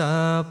sa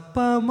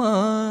pa ma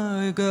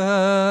ga,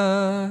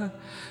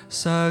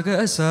 sa ga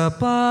sa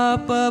pa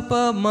pa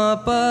pa ma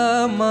pa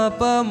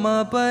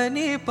pa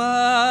ni pa.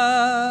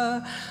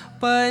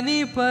 Pani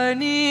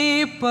pani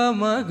pa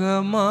ma ga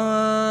ma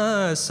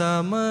sa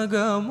ma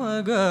ga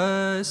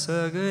sa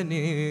ga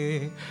ni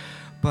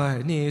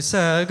pani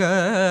sa ga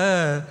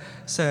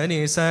sa ni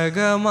sa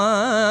ga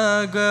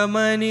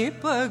ma ni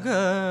pa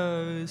ga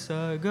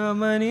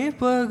ni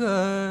pa ga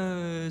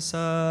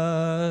sa.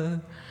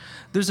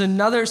 There's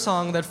another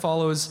song that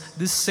follows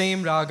this same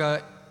raga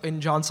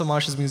in John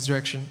Samash's music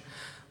direction.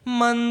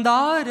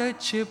 മന്ദാര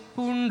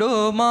ചെപ്പുണ്ടോ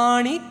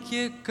മാണിക്യ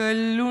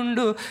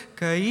കല്ലുണ്ടോ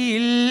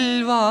കയ്യിൽ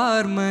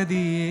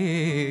വാർമതിയേ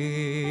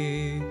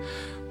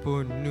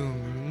പൊന്നും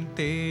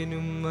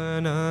തേനും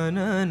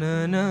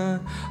നന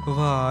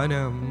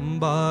വാനം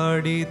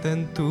പാടി തൻ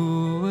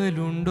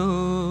തൂവലുണ്ടോ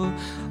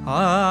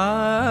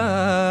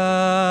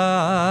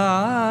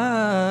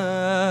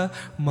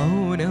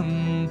മൗനം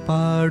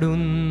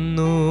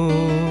പാടുന്നു.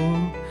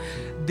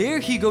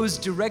 There he goes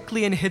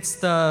directly and hits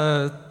the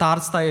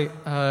Tarstai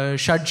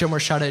Shadjam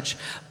or Shadaj.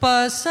 Pa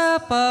sa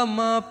pa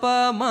ma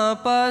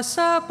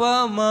sa pa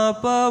ma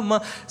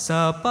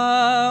sa pa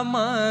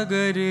ma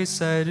ga re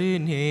sa re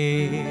ne.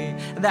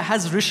 And that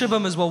has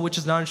Rishabham as well, which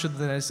is not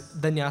Shuddha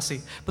Dhanyasi.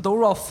 But the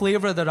overall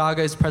flavor of the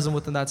raga is present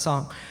within that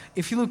song.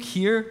 If you look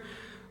here,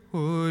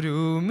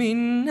 Oru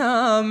minna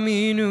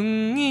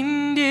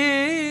minunginde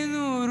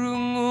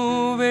nurungu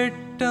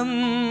vettam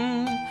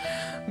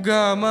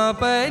Gama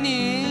pani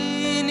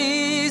ni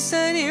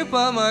sani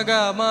pa ma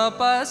ga ma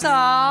pa sa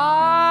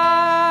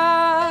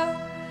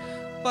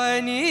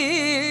pani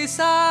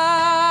sa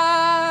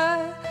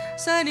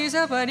sani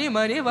sa pani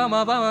ma ni pa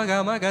ma ga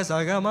ma ga sa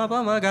ga ma pa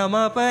ma ga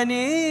ma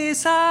pani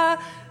sa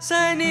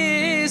sani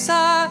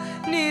sa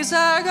ni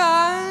sa ga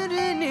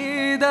re ni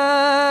da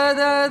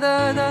da da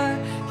da.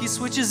 He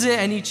switches it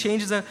and he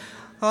changes the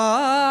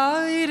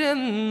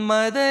Airam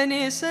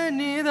madani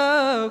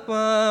sanida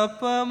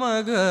pa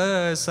ma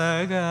ga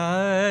sa ga.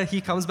 He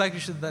comes back to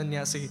Shuddha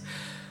Dhanyasi.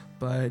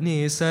 Pa ni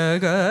sa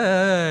ga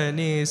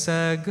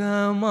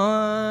ma.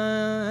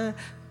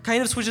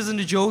 Kind of switches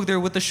into joke there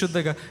with the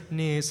Shuddha ga.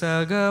 Ni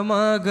sa ga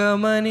ma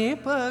ni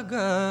pa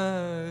ga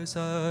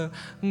sa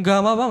ga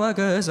ma pa ma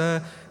ga sa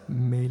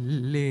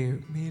mille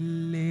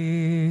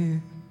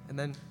mille. And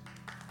then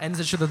ends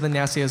at Shuddha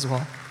Dhanyasi as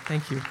well.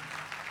 Thank you.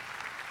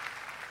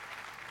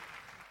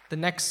 The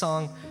next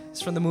song is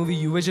from the movie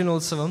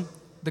Yuvajanootsavam.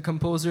 The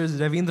composer is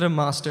Ravindra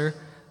Master,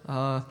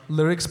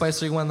 lyrics by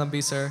Sriwan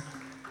Nambi sir,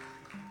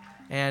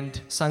 and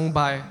sung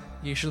by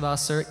Yeshudas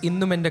sir,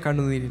 Innum Ende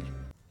Kannuniril.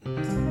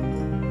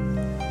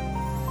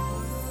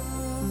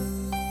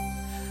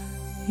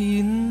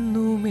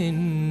 Innum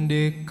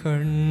Ende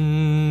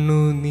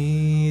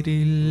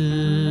Kannuniril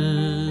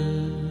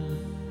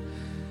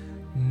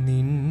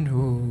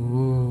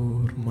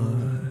Ninnorma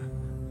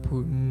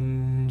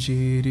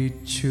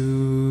പുഞ്ചിരിച്ചു.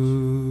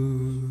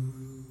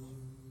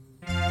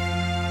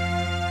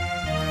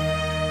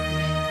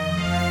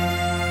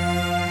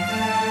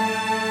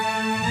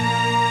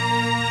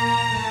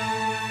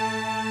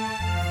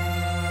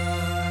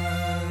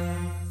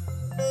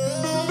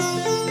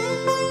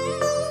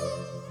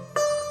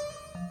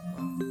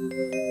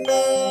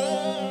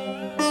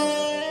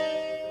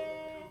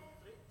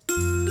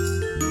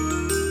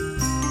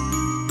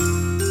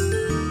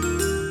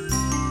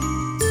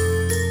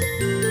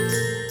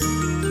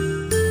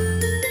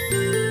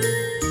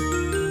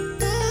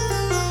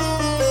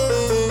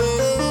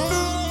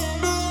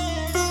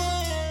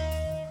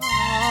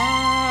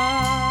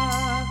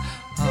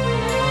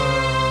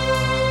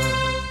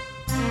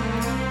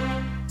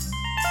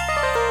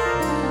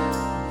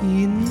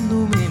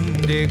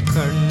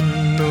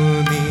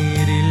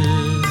 കണ്ണുനീരിൽ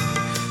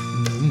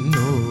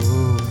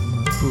നിന്നോർമ്മ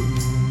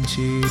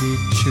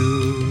പുഞ്ചിരിച്ചു.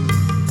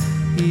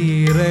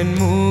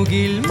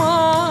 ഈറൻമൂകിൽ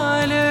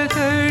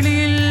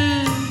മാലകളിൽ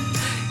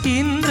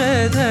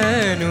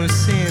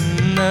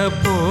ഇന്ദ്രധനുസെന്ന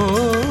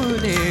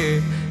പോലെ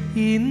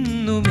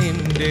ഇന്നും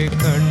എൻ്റെ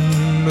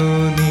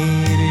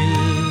കണ്ണുനീരിൽ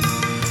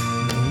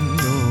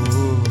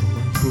നിന്നോർമ്മ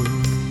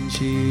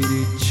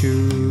പുഞ്ചിരിച്ചു.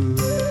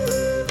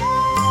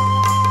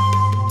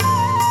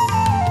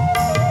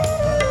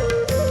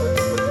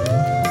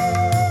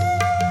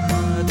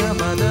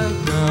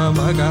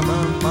 Gama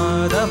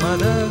mada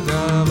mada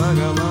gama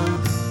gama.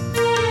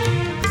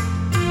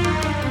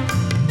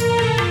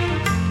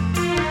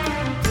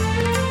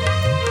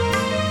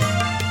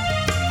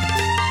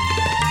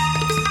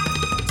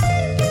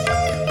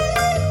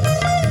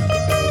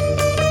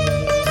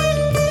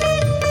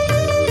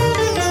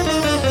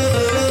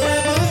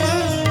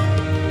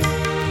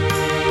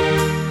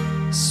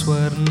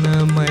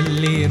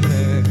 സ്വർണ്ണമല്ലി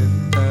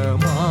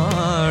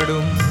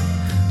നൃത്തമാടും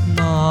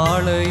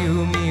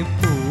നാളെയുമി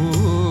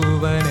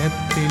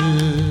പൂവനത്തിൽ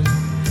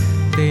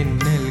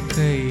തെന്നൽ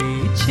കൈ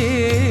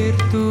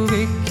ചേർത്തു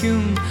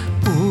വയ്ക്കും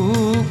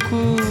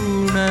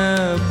പൂക്കൂണ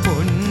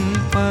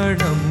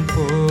പൊൻപണം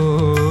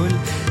പോൽ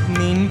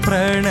നിൻ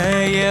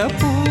പ്രണയ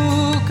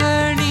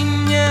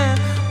പൂക്കണിഞ്ഞ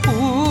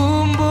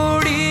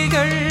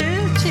പൂമ്പൊടികൾ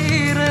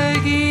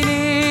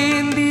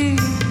ചിറകിലേന്തി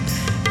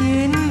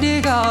എൻ്റെ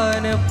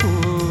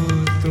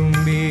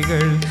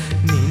ഗാനപ്പൂത്തുമ്പികൾ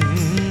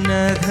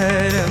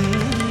നിന്നധരം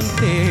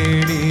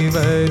തേടി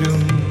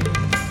വരും.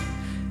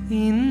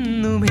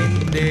 ഇന്നും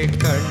എൻ്റെ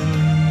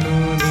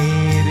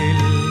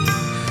കണ്ണുനീരിൽ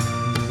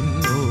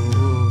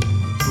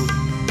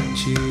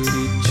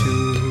പുഞ്ചിരിച്ചു.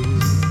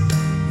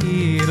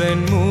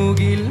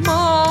 ഈറൻമൂകിൽ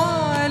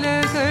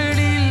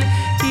മാലകളിൽ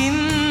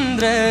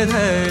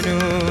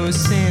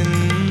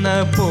ഇന്ദ്രധനുസെന്ന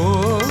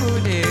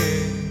പോലെ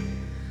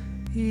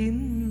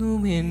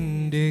ഇന്നും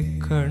എൻ്റെ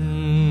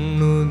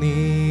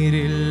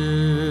കണ്ണുനീരിൽ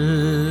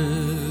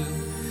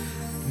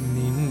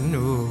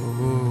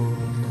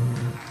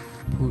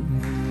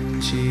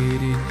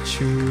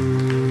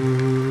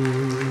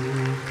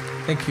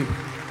Thank you.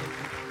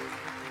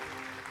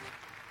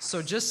 So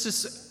just to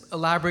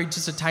elaborate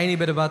just a tiny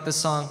bit about this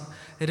song,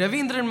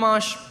 Ravindran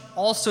Mash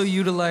also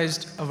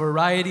utilized a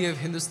variety of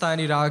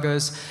Hindustani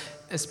ragas,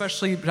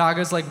 especially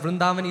ragas like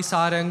Vrindavani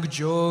Sarang,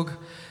 Jog,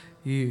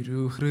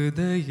 Iru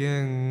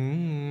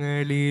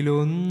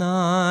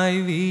Hridayangalilunnai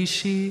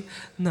Vishi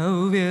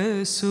Navya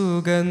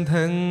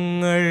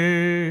Sugandhangal,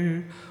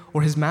 or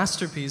his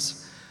masterpiece,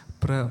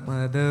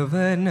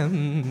 Pramadavanam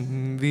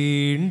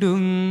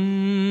Veendum.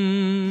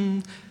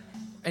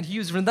 And he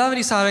used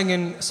Vrindavani Sarang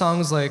in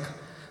songs like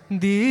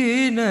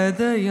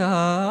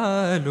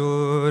Deenadayalu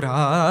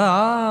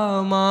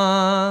Rama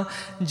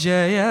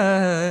Jaya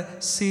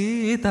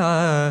Sita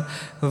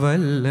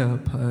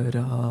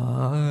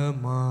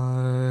Vallabharama.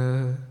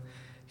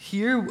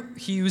 Here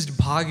he used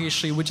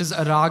Bhagyashri, which is a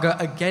raga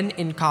again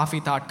in Kafi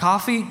Tat.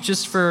 Kafi,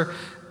 just for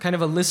kind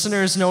of a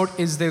listener's note,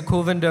 is the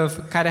equivalent of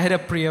Karahara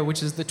Priya,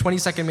 which is the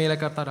 22nd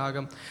Melakarta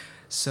ragam.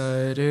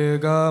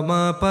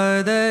 Sargama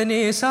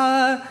padanisa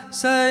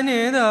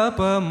sanida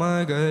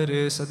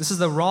pamagarisa. This is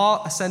the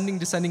raw ascending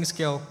descending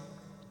scale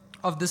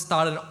of this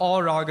tat, and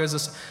all ragas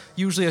is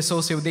usually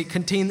associated. They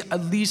contain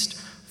at least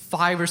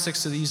 5 or 6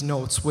 of these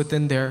notes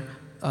within their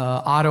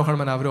arohan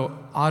and avro.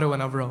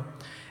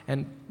 And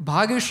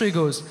Bhagyashri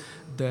goes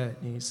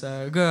Dani sa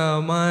ga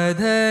ma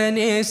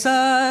dhani sa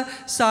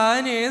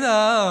sanida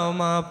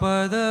ma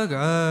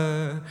padaga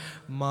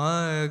ma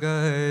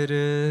gar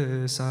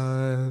sa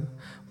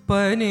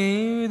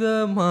panida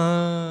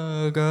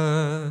maga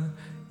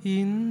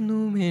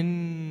innum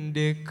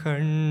ende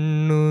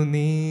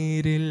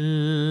kannuniril.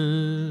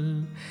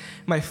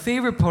 My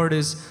favorite part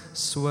is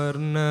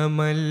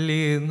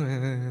Swarnamalli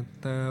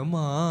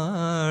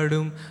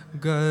Nrithamadum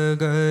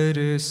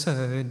Gagar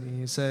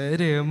Sani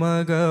Sare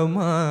Maga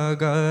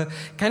Maga.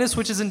 Kind of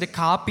switches into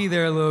copy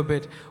there a little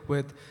bit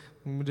with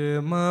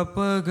Ma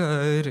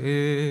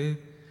Pagare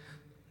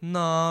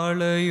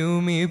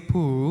Nalayumi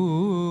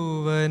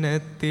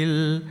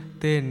Puvanatil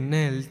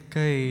Tennel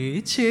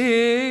Kai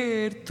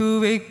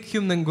Cherthu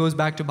Vekyum. Then goes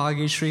back to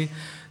Bhagyashri.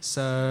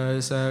 sa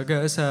sa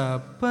ga sa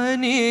pa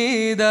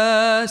ni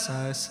da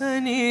sa sa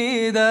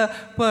ni da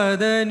pa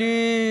da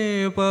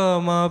ni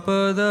pa ma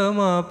pa da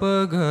ma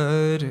pa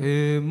ga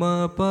re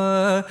ma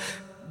pa.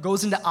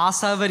 Goes into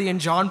Asavari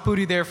and John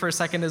Puri there for a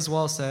second as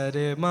well. Sa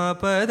re ma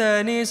pa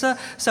da ni sa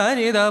sa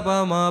ni da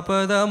pa ma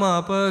pa da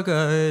ma pa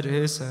ga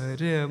re sa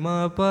re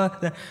ma pa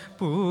da.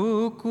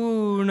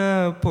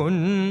 Pukuna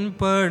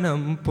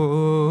ponpanam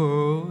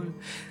pol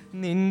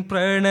നിൻ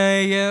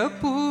പ്രണയ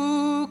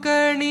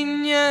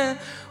പൂക്കണിഞ്ഞ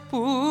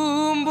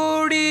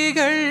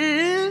പൂമ്പൊടികൾ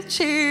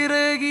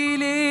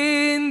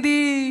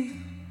ചിറകിലേന്തി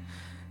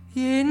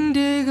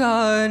എൻ്റെ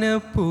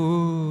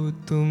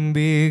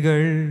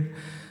ഗാനപ്പൂത്തുമ്പികൾ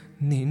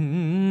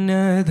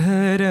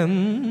നിന്നധരം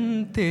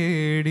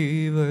തേടി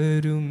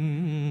വരും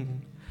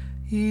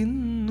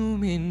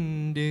ഇന്നും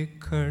എൻ്റെ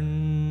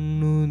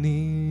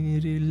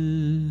കണ്ണുനീരിൽ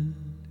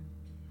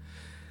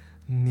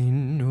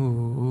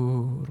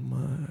നിന്നോർമ്മ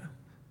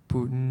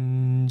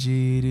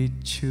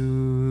പുഞ്ചിരിച്ചു.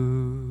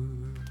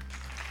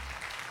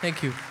 Thank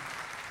you.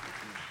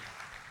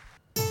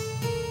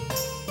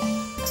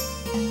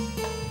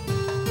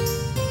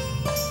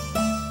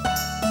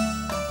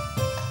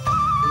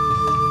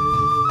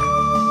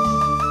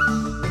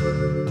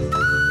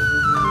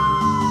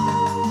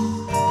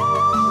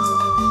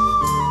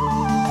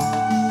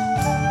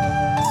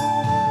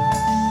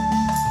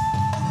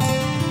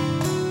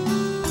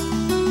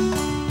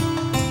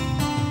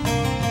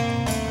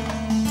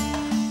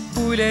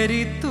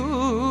 പുലരിത്തു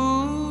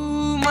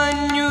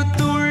മഞ്ഞു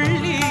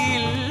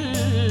തുള്ളിയിൽ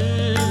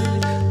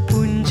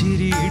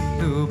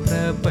പുഞ്ചിരിയിട്ടു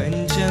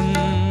പ്രപഞ്ചം.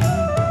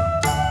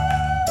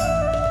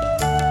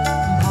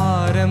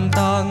 ഭാരം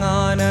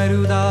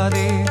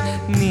താങ്ങാനരുതാതെ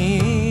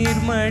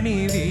നീർമണി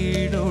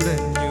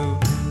വീണുടഞ്ഞു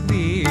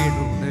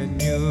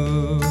വീണുടഞ്ഞു.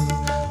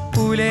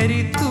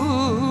 പുലരിത്തു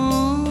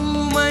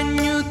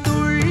മഞ്ഞു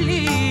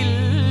തുള്ളിയിൽ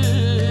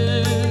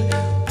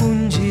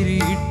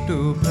പുഞ്ചിരിയിട്ടു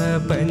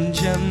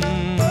പ്രപഞ്ചം.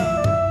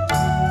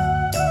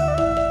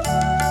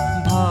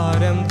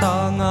 ഭാരം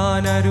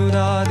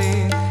താങ്ങാനരുതാതെ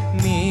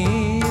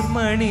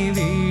നീർമണി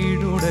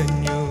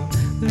വീടുടഞ്ഞു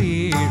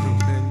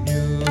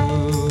വീടുടഞ്ഞു.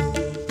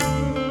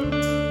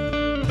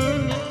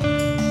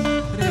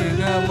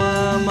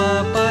 ഋഗമാമ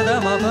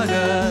പദമപഗ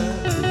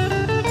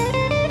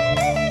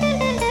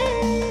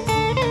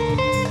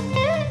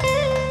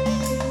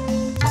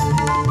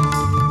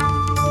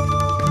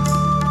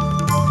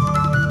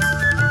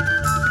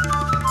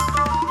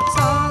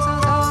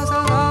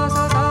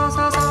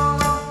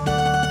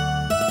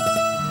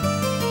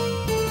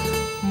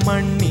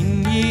മണ്ണിൻ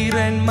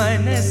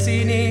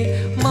മനസ്സിനെ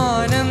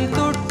മാനം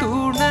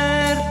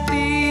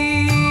തൊട്ടുണർത്തി.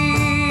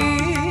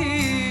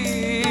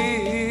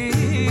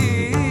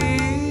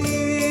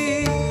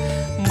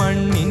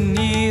 മണ്ണിൻ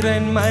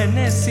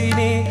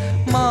മനസ്സിനെ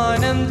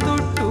മാനം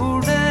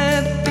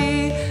തൊട്ടുണർത്തി.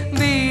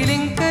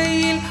 വെയിലിൻ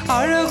കയ്യിൽ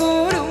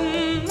അഴകൂറും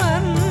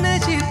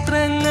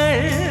വർണ്ണചിത്രങ്ങൾ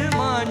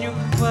മാഞ്ഞു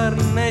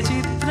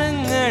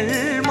വർണ്ണചിത്രങ്ങൾ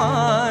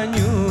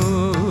മാഞ്ഞു.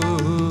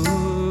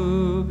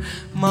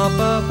 മപ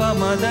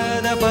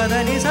മദദ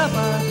പദനി സപ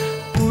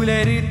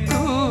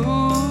പുലരിത്തു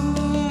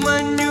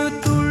മഞ്ഞു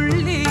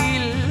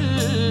തുള്ളിയിൽ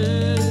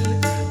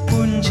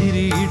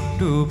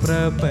പുഞ്ചിരിയിട്ടു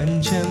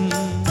പ്രപഞ്ചം.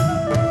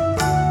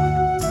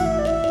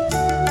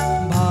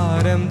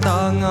 ഭാരം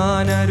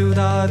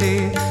താങ്ങാനരുതാതെ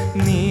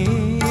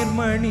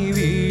നീർമണി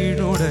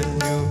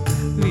വീണുടഞ്ഞു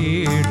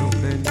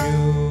വീണുടഞ്ഞു.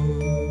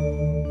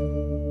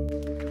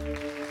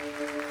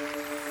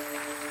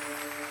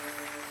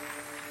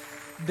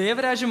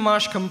 Devaraja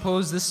Mash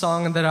composed this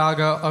song in the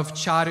raga of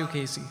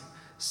Charukesi.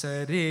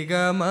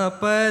 Sarigama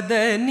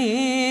padani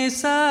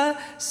sa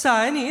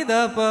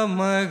sanida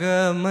pamaga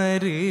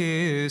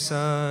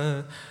marisa.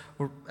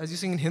 Or as you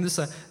sing in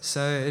Hindustan,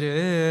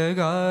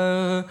 sariga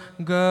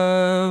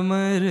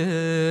gamare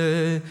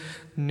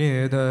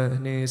nida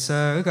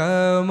nisaga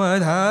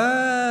madha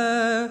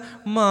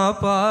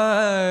mapa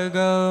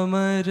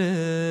gamare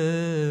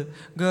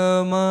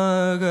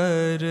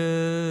gamagare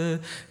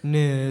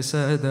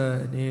nisada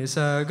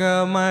nisaga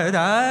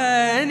madha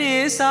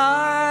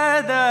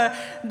nisada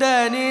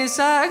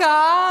danisaga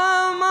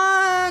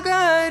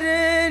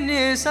magare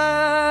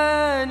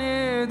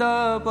nisanida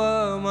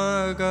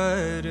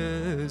pamagare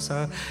sa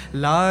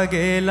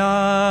lagela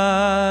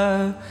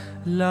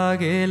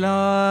लागेला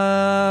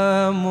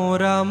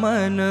मोरा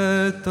मन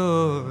तो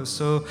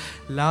सो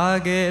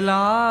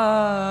लागेला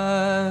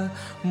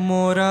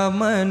मोरा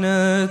मन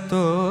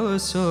तो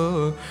सो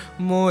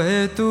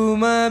मोहे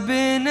तुम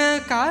बिन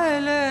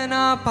काल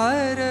ना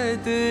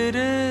परत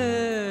रे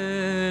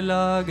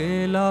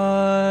लागेला.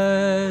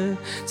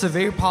 It's a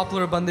very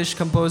popular bandish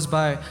composed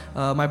by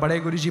my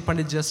Bade Guruji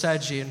Pandit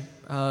Jasraj ji,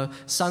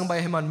 sung by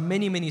him on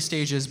many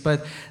stages.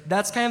 But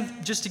that's kind of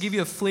just to give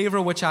you a flavor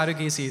of what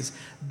Charukesi is.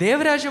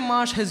 Devaraja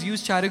Mash has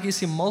used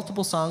Charukesi in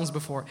multiple songs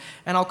before,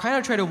 and I'll kind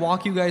of try to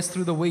walk you guys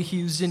through the way he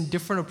used in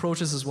different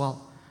approaches as well.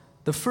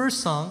 The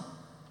first song,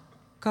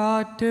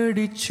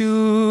 കാറ്റടിച്ചു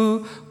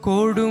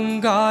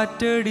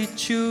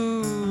കൊടുങ്കാറ്റടിച്ചു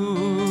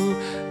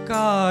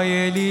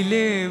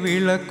കായലിലെ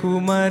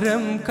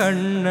വിളക്കുമരം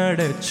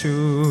കണ്ണടച്ചു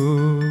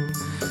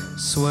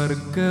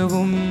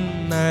സ്വർഗവും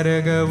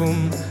നരകവും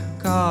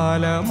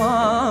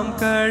കാലമാം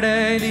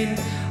കടലിൻ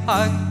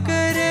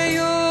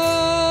അക്കരയോ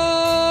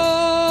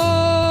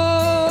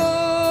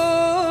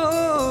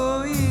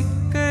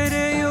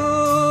ഇക്കരയോ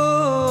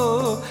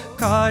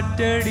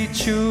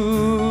കാറ്റടിച്ചു.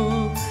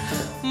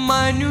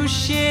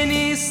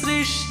 മനുഷ്യനെ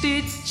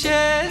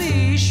സൃഷ്ടിച്ചത്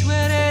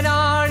ഈശ്വരനാണെങ്കിൽ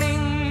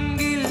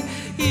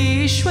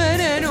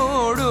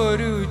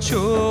ഈശ്വരനോടൊരു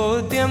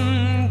ചോദ്യം.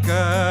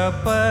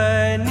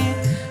 കപ്പനി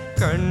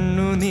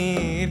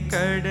കണ്ണുനീർ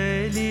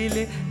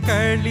കടലിലെ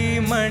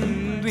കളിമൺ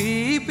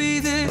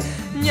ദ്വീപിത്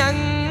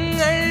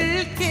ഞങ്ങൾക്കെന്തിനു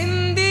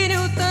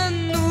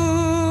തന്നു?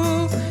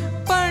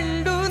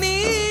 പണ്ടു നീ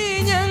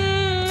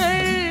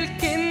ഞങ്ങൾക്കെന്തിനു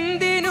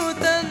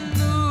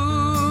തന്നു?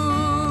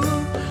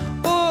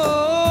 ഓ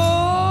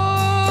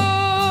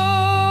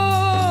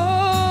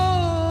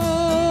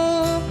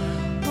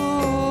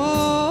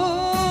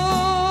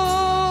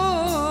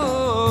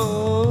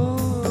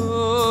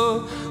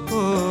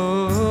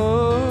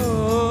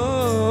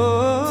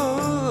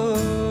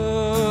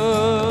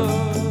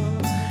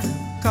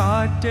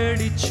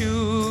കാറ്റടിച്ചു,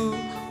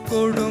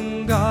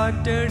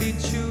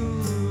 കൊടുങ്കാറ്റടിച്ചു,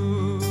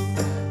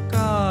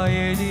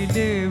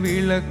 കായലിലെ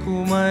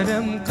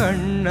വിളക്കുമരം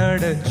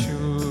കണ്ണടച്ചു.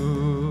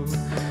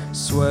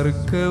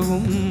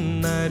 സ്വർഗവും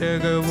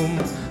നരകവും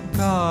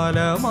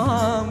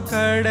കാലമാം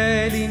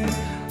കടലിൻ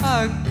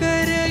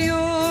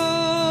അക്കരയോ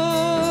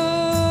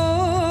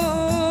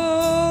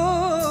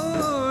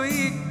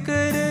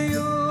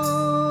ഇക്കരയോ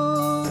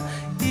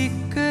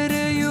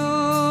ഇക്കരയോ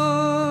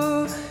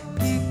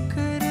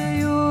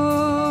ഇക്കരയോ.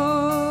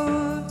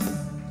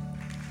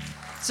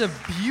 It's a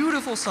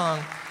beautiful song,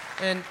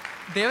 and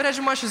Devaraj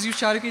Mash has used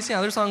Charukesi in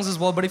other songs as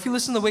well, but if you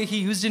listen to the way he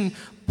used in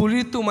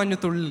Pulittu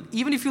Mannuthullil,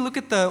 even if you look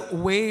at the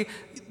way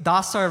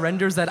Dasar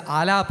renders that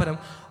Alaparam,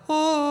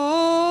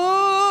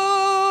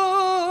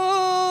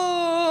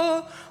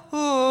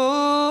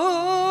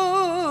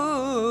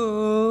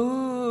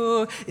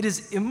 it is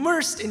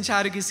immersed in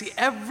Charukesi.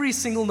 Every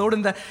single note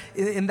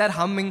in that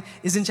humming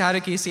is in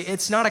Charukesi.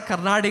 It's not a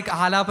Carnatic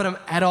Alaparam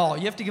at all.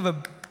 You have to give a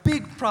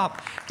big prop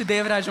to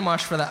Devaraj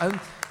Mash for that.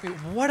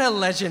 What a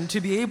legend to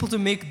be able to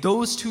make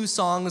those two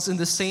songs in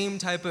the same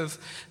type of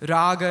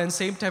raga and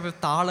same type of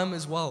talam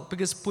as well.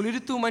 Because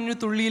Pulittu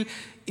Mannuthullil,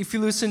 if you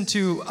listen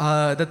to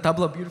the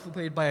tabla, beautiful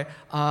played by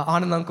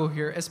Anand Uncle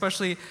here,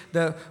 especially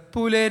the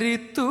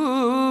Pulittu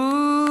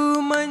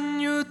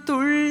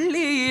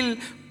Mannuthullil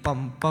pam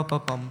pa pa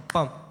pam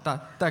pam ta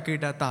ta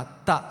kita ta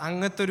ta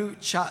angatharu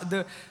the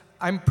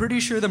I'm pretty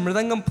sure the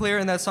mridangam player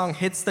in that song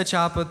hits the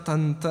chapa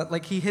tanta,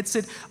 like he hits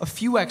it a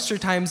few extra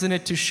times in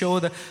it to show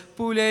the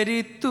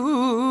Pulittu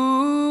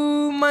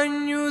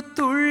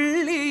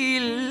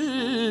Mannuthullil.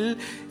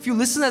 If you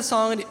listen to that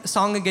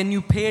song again,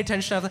 you pay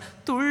attention to the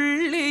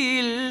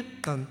Thullil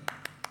tan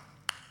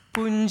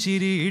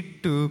punjiri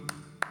ittu.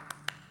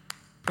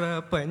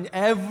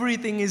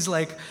 Everything is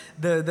like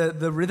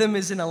the rhythm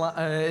is in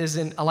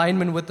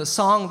alignment with the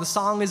song is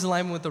in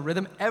alignment with the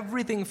rhythm.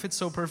 Everything fits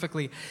so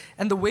perfectly.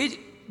 And the way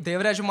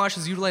Devaraj Mash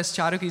has utilized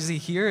Charukesi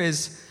here is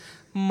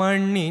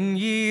Mannin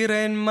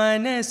Yiran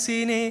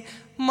Manasine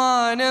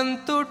Manam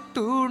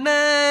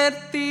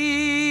Tuttunarthi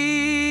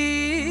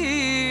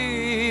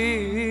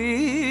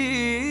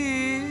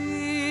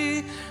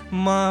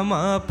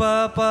Mama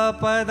Papa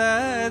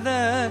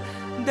Padada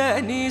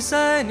Dani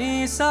Sani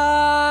Sa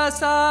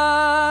Sa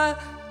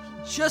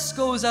just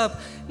goes up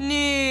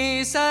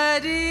Ni Sa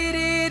Ri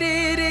Ri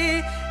Ri Ri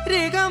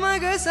Ri Ga Ma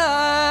Ga Sa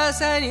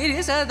Sa Ni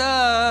Ri Sa Da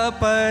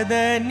Pa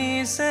Da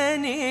Ni Sa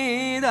Ni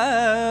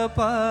Da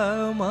Pa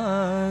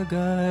Ma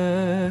Ga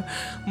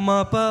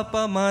Ma Pa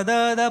Pa Ma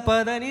Da Da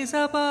Pa Da Ni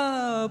Sa Pa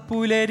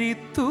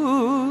Pulittu.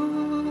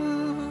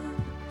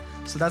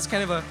 So that's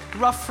kind of a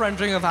rough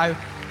rendering of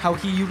how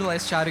he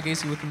utilized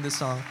Charukesi within this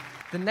song.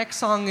 The next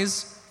song is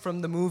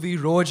from the movie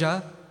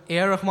Roja,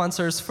 A.R. Rahman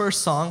sir's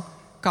first song,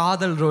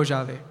 Kadal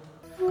Rojave.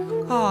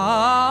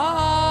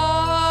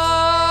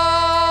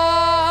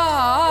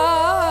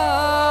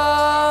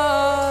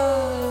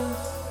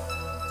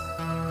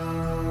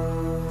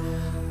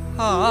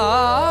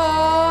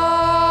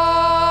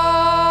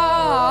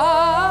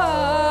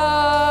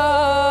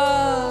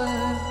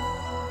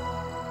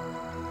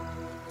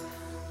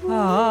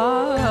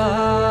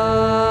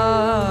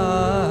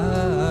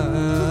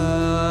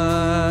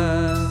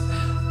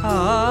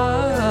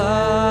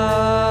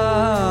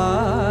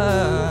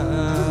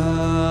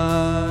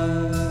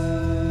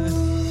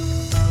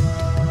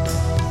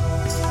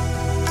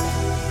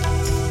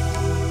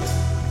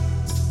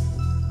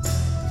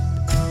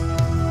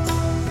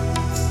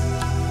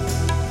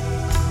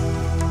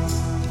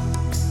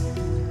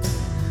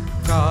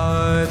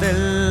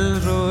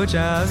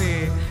 Rojave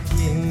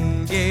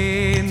எங்கே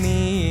நீ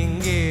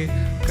இங்கே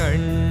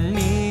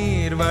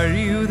கண்ணீர்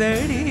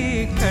வழியுதடி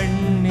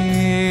கண்ணே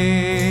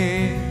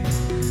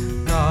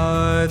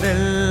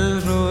காதல்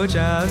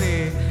ரோஜாவே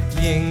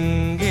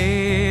எங்கே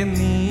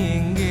நீ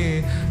இங்கே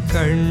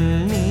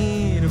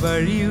கண்ணீர்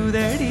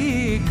வழியுதடி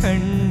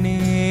கண்ணே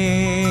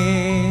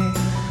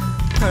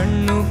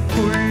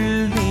கண்ணுக்குள்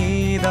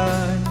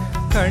நீதான்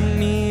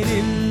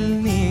கண்ணீரில்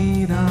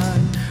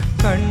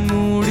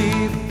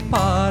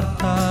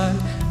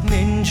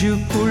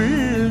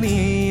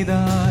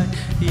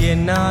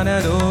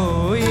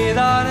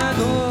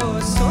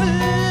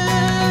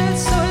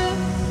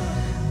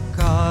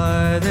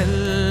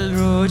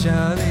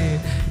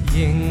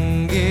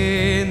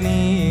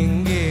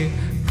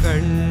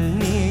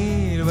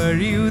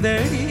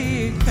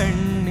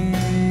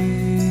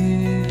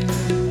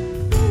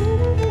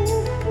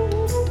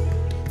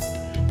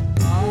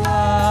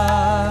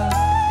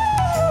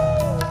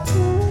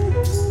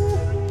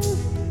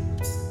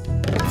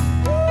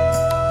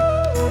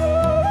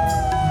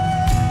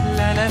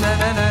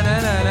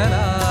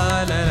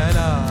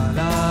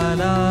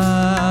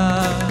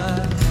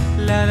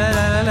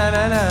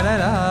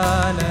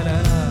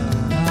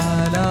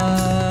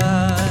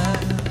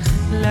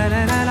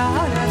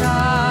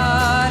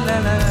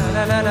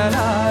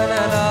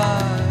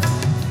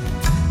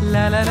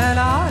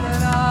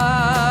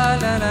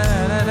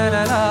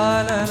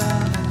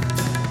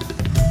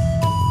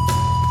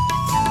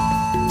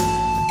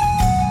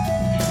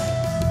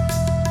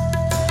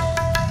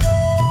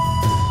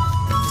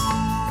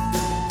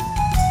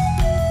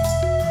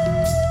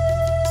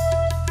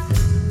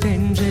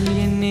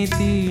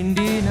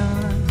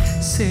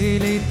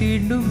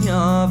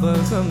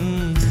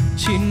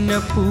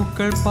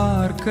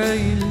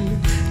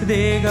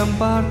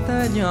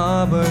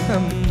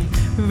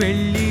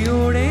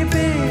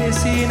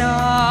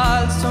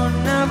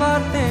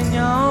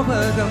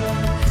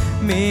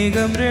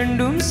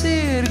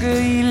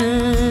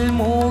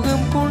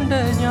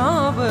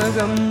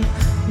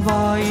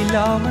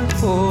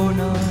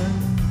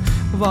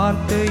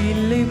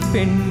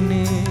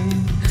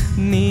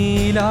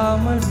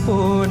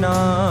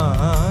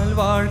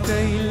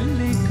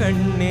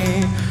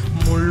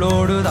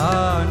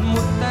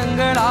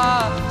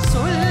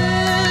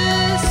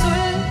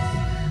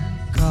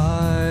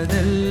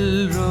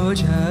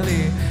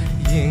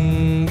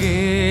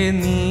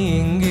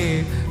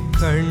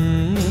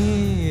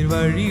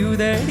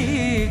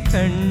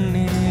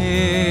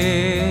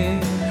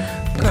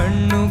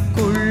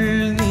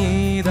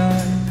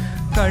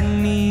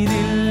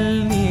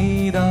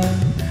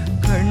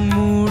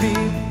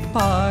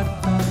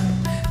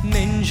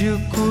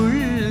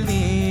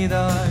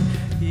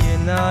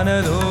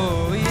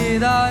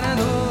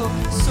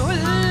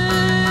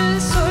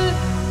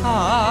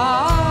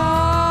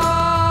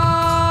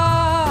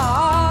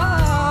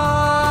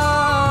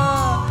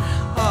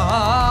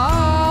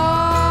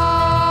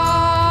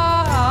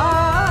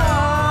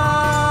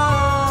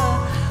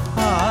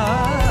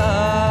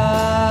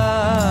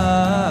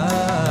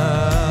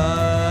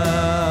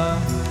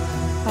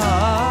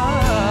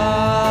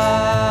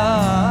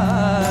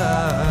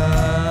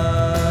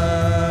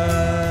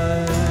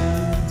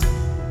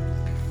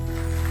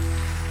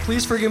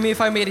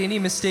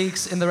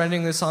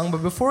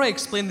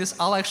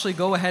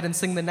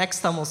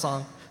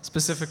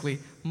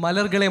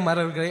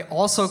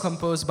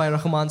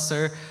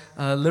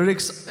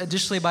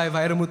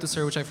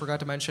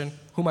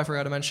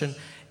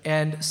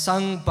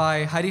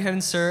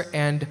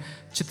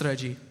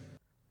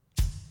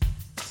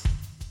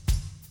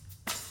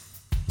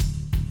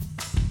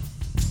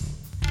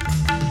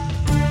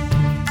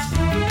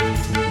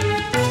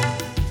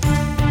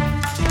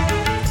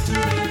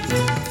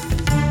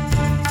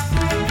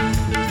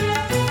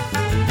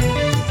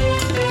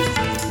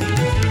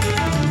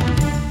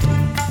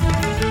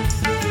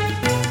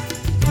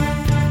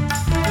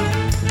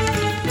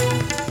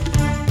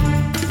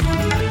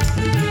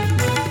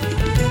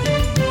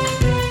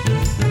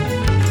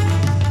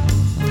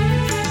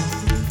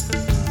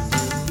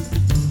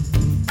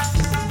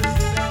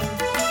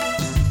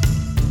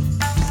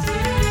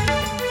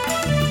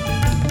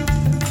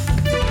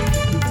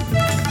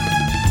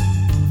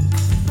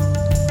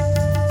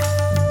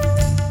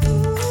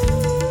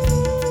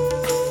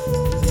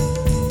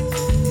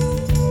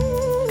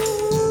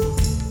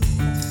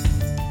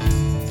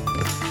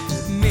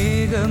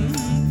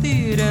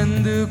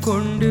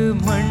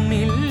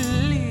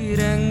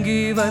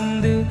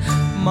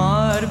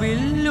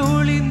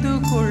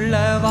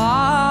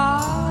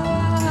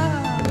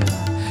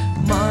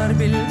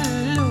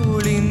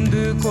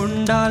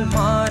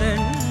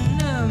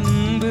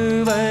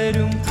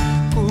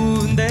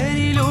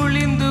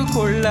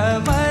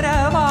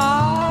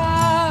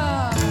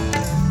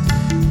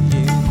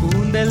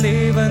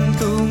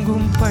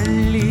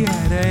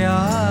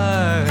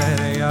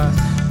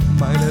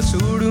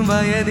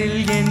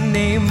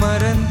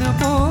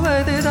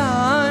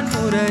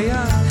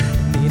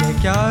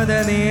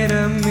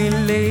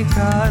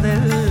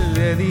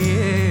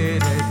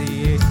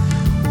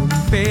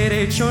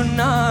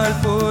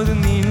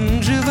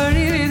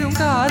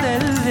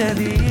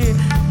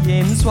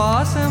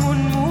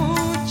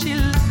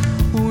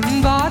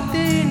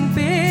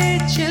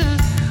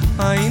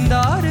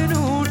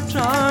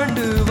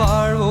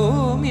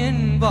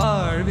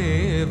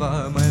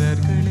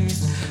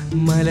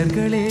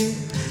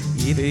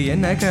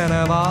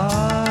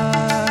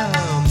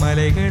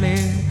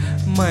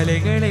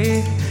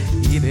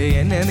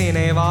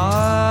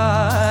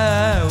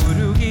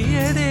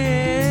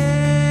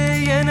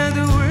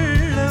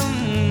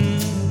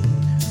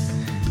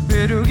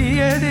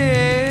ഉരുകിയതേ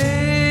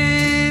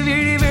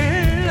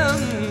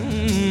വിഴിവെള്ളം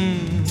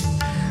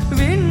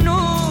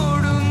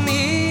വിണ്ണോടും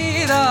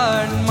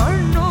നീതാൻ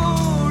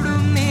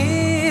മണ്ണോടും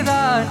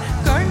നീതാൻ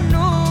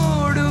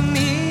കണ്ണോടും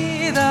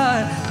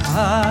നീതാൻ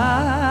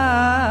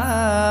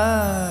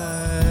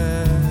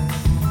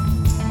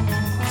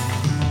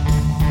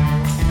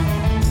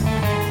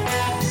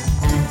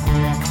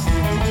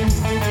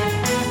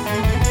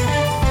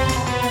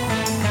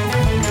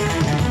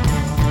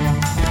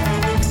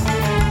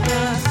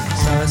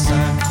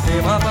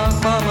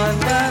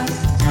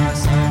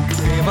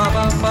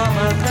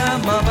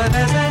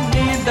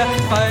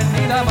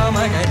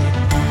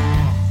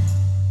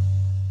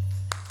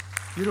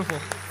Beautiful.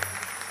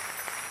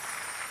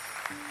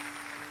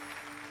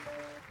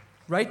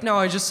 Right now,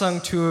 I just sung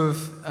two of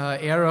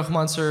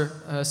Rahman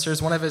sir's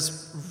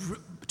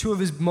two of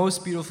his most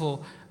beautiful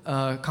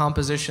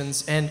compositions,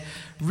 and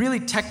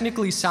really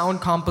technically sound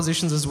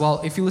compositions as well.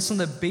 If you listen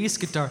to the bass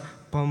guitar,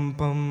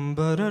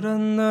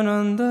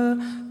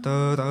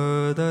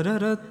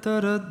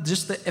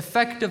 just the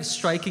effect of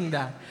striking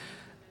that.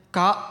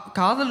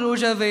 Kadal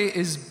Rojave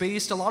is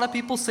based, a lot of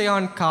people say,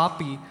 on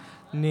copy.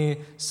 Ni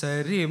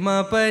sari ma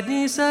pa ni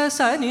sa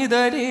sa ni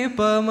da ni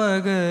pa ma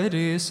ga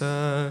re sa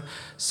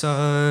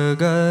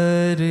ga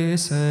re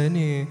sa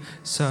ni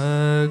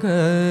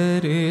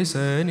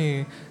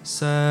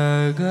sa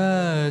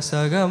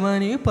ga ma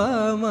ni pa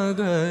ma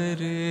ga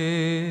re.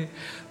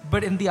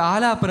 But in the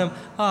Alapanam,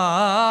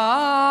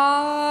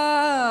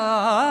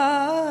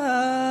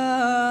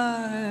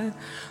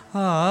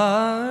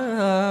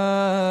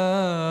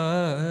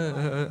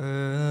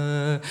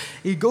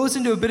 it goes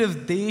into a bit of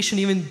Desh and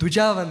even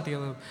Dujavanti.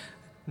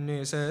 Ni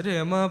sa re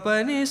ma pa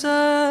ni sa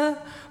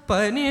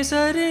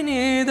re ni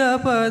da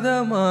pa da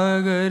ma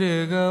ga re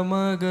ga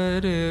ma ga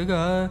re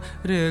ga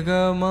re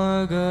ga ma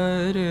ga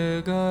re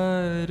ga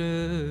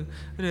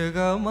re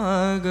ga ma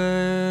ga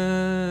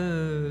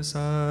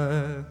sa.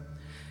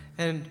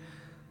 And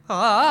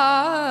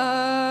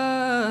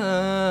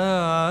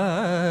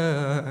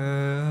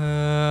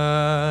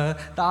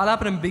the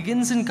Alaparam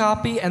begins in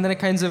copy, and then it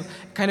kind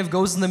of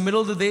goes in the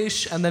middle of the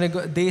Desh, and then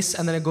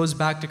it goes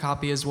back to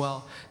copy as well.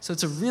 So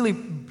it's a really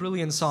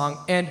brilliant song.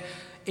 And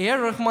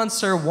Rahman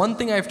sir, one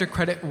thing I have to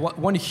credit,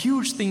 one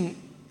huge thing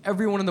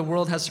everyone in the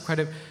world has to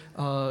credit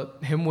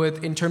him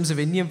with in terms of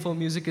Indian film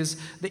music is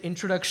the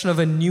introduction of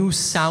a new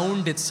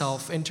sound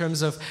itself, in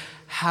terms of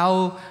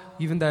how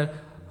even that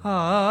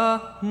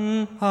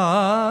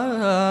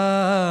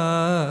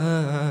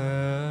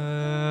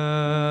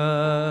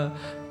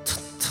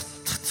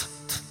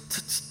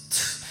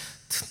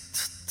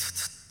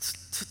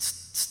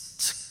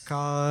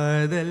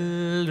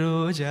Kadal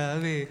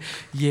Rojave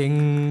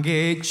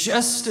Yenge,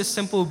 just a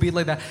simple beat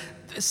like that.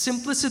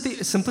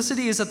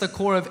 Simplicity is at the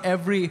core of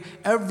every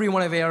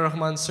one of A.R.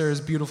 Rahman sir's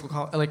beautiful,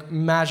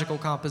 magical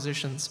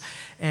compositions.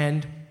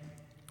 And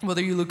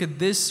whether you look at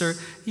this or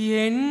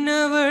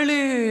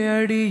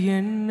Yennavale adi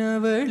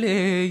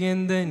yennavale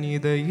yenda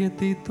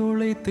nidayati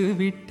thulaithu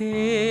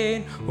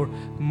vitten, or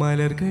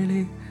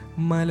malargale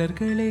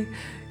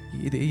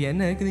idu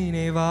enak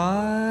nineva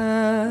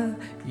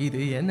idu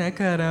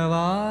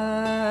enakarava.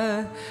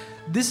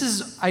 This is,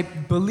 I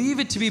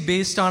believe it to be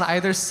based on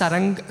either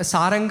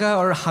Saranga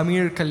or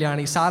Hamir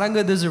Kalyani.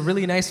 Saranga, there's a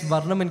really nice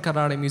Varnam in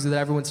Carnatic music that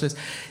everyone says,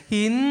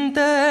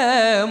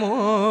 Inta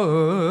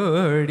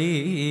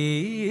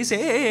modi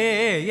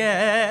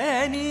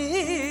seyani.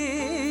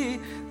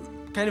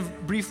 Kind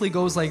of briefly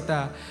goes like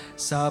that.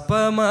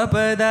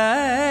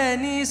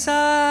 Sapamapadani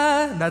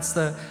sa. That's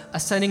the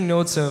ascending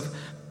notes of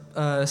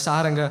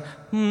Saranga.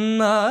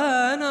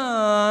 Na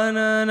na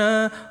na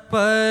na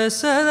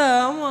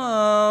pasada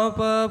ma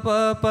pa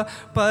pa pa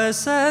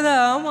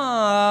pasada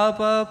ma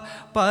pa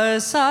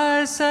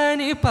pasar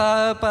sani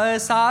pa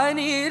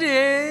pasani re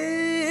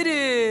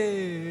re.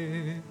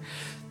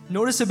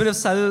 Notice a bit of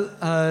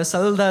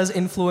Salda's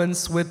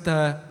influence with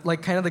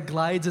kind of the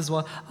glides as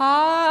well.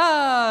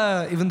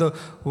 Even though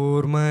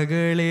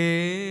Urmagale,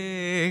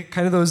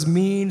 kind of those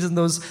means and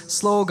those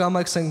slow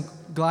gamaks and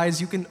glides,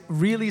 you can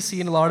really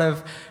see in a lot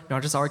of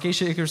not just R.K.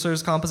 Shekhar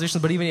sir's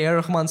compositions, but even A.R.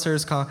 Rahman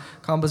sir's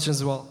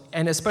compositions as well.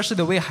 And especially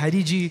the way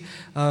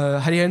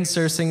Hariharan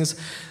sir sings,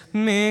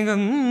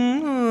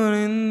 Megam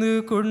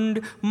olindu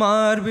kund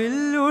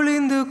marbil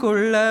olindu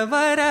kolla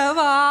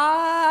varava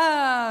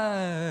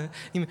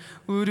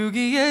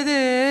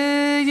urugiyade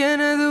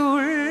yanadu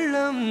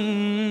ullam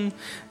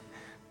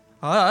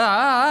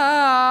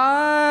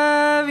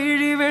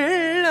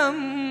vidivellam.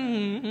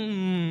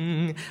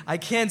 I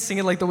can't sing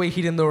it like the way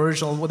he did in the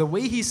original. The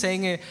way he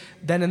sang it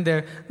then and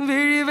there.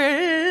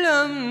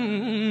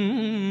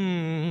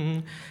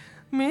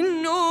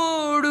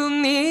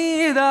 Minnodum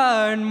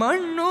needan,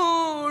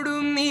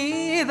 mannodum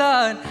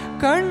needan,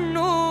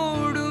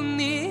 kannodum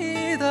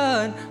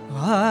needan.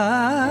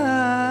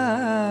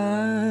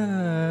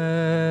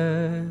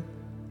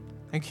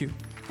 Thank you.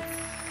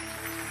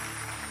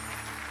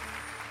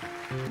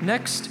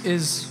 Next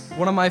is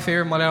one of my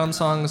favorite Malayalam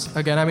songs.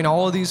 Again, I mean,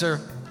 all of these are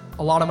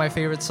a lot of my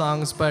favorite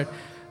songs, but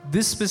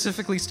this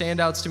specifically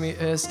stands out to me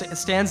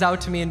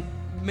in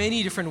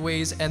many different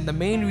ways, and the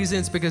main reason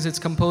is because it's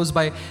composed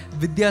by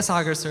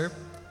Vidyasagar sir.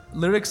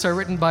 Lyrics are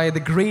written by the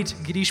great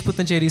Girish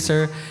Puttancheri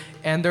sir,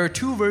 and there are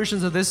two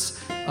versions of this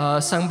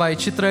sung by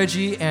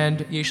Chitraji and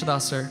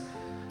Yeshadas sir.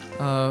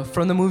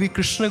 From the movie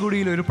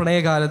Krishnagudiyil oru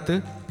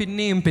pranayakalathu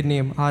pinneyum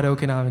pinneyum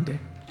Aarokkinavinte.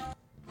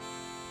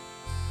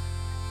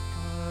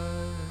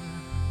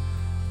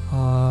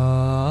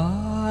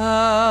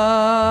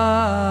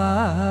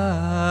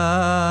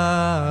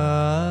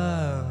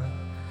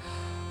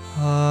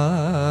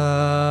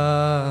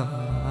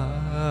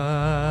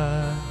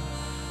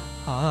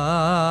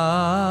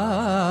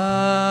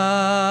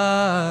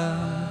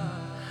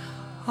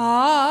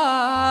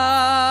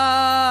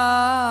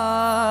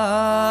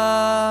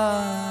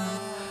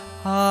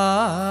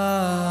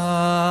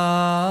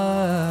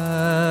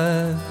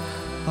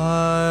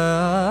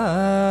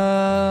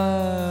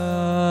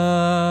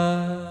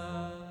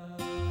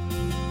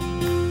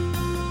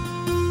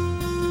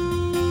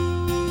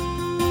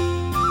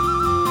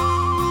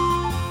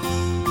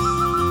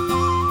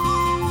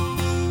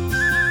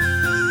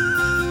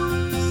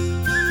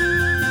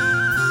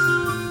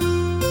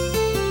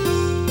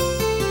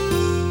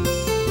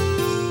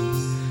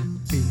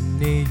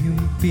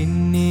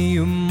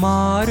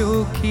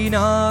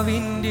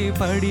 ആരോക്കിനാവിൻ്റെ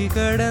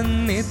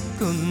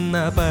പടികടന്നെത്തുന്ന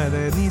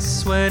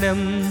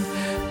പദനിസ്വരം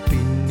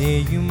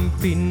പിന്നെയും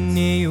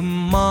പിന്നെയും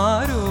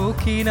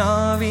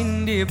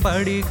ആരോക്കിനാവിൻ്റെ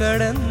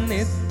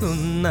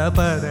പടികടന്നെത്തുന്ന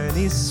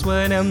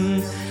പദനിസ്വരം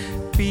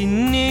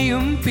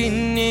പിന്നെയും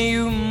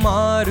പിന്നെയും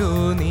ആരോ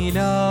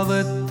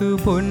നിലാവത്തു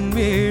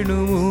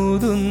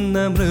പൊൻവേണുമൂതുന്ന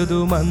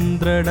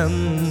മൃദുമന്ത്രണം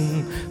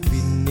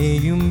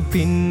പിന്നെയും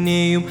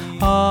പിന്നെയും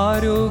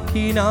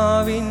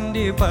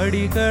ആരോക്കിനാവിൻ്റെ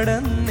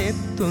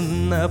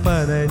പടികടന്നെത്തുന്ന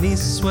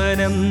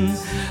പദനിസ്വരം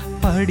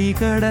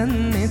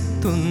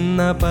പടികടന്നെത്തുന്ന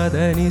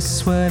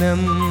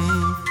പദനിസ്വരം.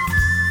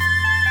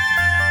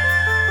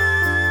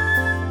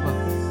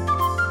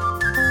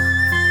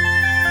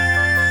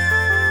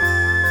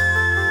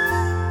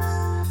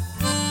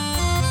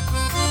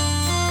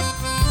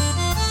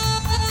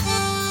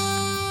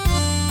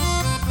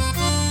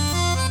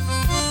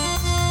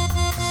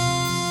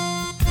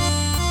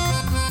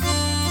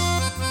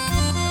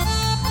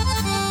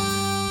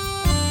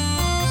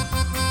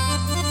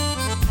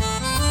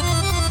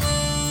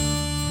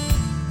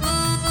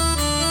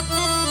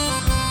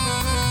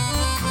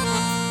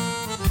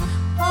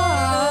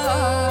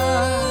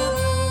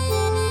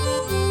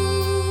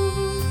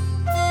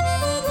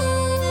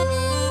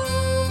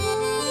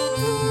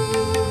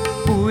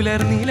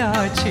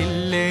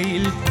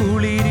 പുലർനിലാച്ചില്ലയിൽ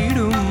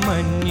കുളിരിടും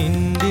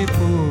മഞ്ഞിൻ്റെ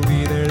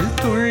പൂവിതൾ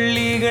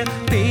തുള്ളികൾ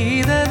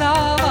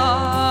പെയ്തതാവാം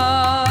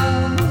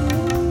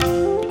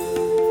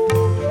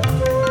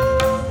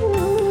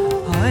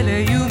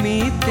അലയുമീ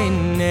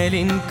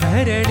തെന്നലിൻ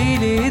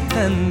കരളിലെ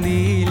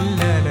തന്തിയിൽ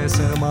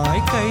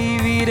അലസമായി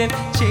കൈവിരൽ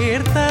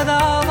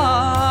ചേർത്തതാവാം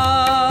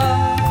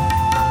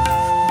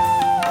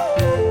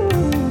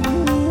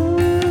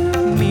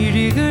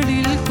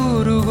മിഴികളിൽ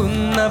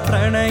കുറുകുന്ന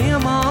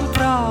പ്രണയമാം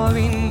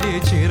പ്രാവിൻ്റെ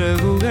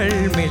ചിറകുകൾ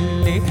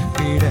മെല്ലെ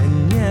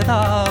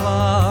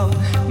പിടഞ്ഞതാവാം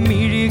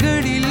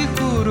മിഴികളിൽ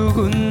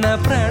കുറുകുന്ന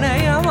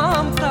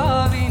പ്രണയമാം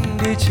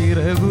പ്രാവിൻ്റെ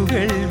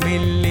ചിറകുകൾ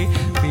മെല്ലെ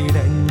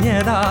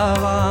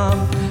പിടഞ്ഞതാവാം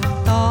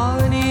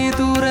താനേ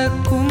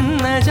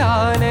തുറക്കുന്ന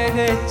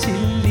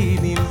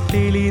ജാലകച്ചില്ലിനിൽ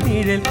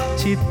തെളിനിഴൽ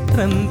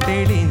ചിത്രം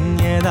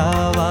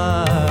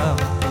തെളിഞ്ഞതാവാം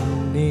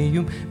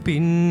പിന്നെയും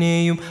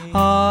പിന്നെയും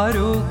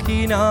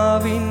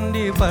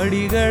ആരോക്കിനാവിൻ്റെ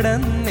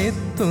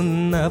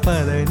പടികടന്നെത്തുന്ന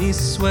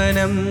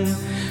പദനിസ്വരം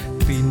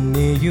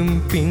പിന്നെയും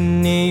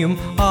പിന്നെയും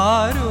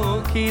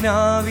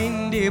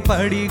ആരോക്കിനാവിൻ്റെ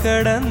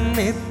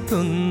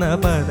പടികടന്നെത്തുന്ന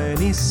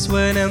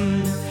പദനിസ്വരം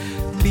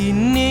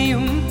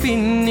പിന്നെയും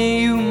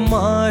പിന്നെയും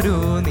ആരോ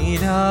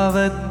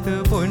നിലാവത്ത്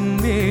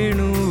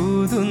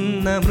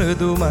പൊൻവേണൂതുന്ന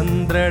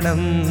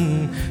മൃദുമന്ത്രണം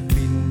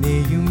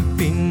പിന്നെയും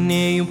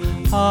പിന്നെയും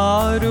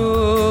ആരോ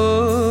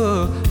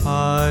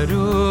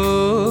ആരോ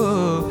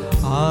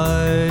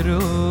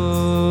ആരോ.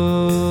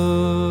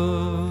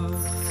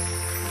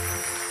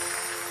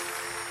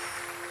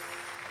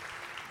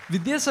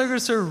 Vidyasagar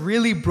sir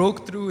really broke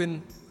through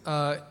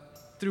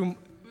into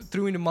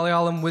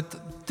Malayalam with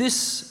this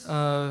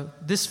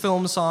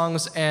film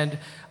songs, and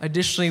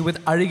additionally with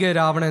Ariga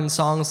Ravanan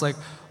songs like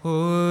O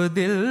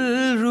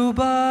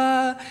Dilruba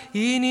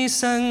Ini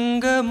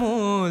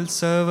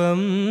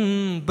Sangamolsavam.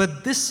 But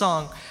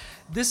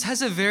this has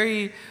a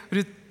very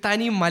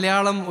tiny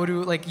Malayalam, or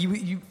like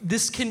you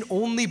this can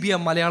only be a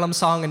Malayalam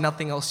song and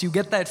nothing else. You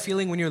get that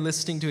feeling when you're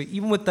listening to it,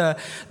 even with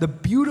the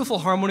beautiful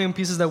harmonium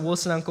pieces that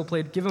Wilson Uncle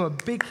played. Give him a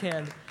big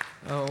hand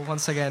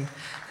once again.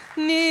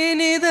 Ni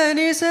ni da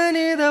ni sa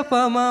ni da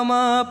pa ma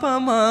ma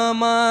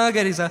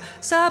ga ri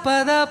sa pa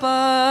da pa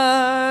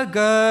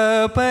ga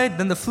pa.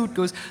 Then the flute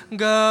goes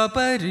ga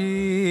pa ri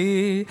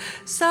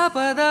sa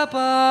pa da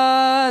pa.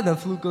 The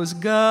flute goes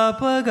ga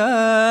pa ga.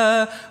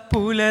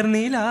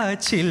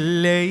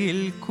 പുലർനിലാച്ചില്ലയിൽ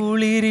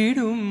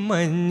കുളിരിടും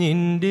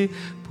മഞ്ഞിൻ്റെ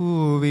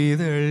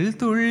പൂവിതൾ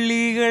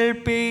തുള്ളികൾ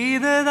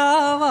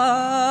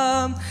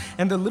പെയ്തതാവാം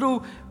And the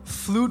little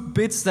flute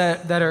bits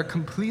that are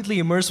completely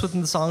immersed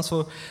within the songs. So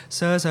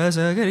sa sa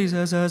sa gari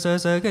sa sa sa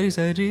sa gari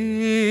sa ri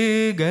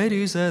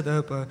gari sa da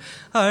pa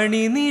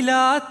ani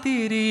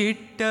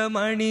nilatiritta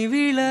mani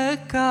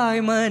vilakkai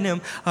manam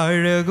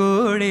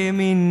azhagode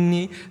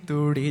minni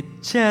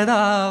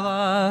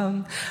tudichadavam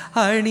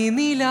ani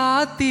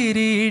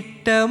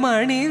nilatiritta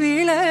mani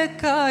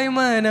vilakkai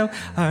manam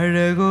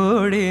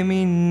azhagode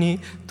minni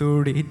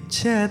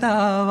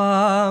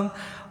തുടിച്ചതാവാം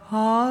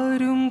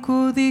ആരും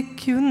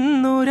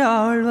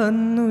കൊതിക്കുന്നൊരാൾ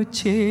വന്നു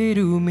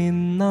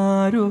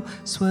ചേരുമെന്നാരോ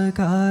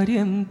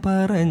സ്വകാര്യം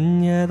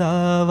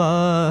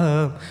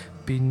പറഞ്ഞതാവാം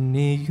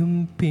പിന്നെയും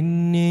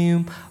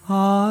പിന്നെയും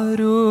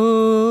ആരോ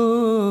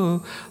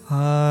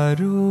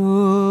ആരോ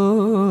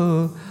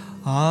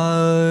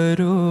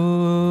ആരോ.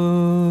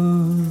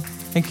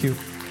 Thank you.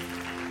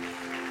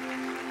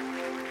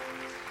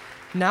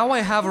 Now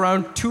I have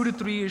around 2 to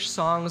 3-ish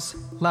songs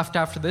left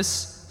after this.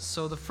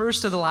 So the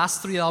first of the last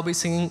 3 I'll be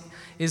singing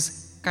is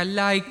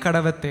Kallai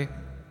Kadavatte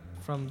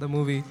from the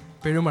movie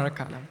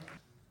Perumalakalam.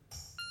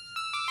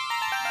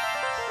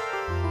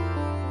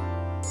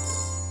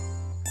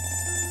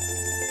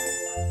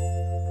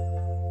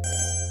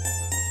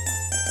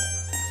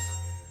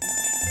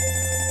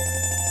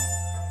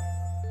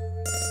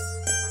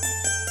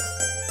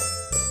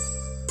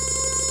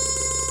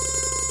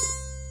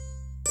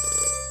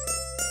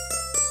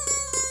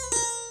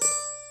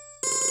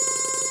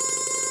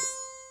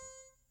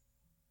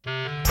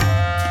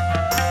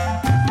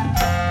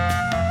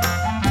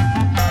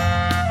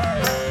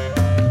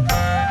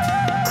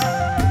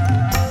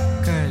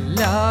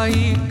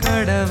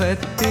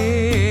 കടവത്തെ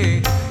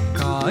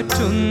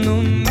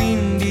കാറ്റൊന്നും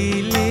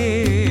മിണ്ടിലേ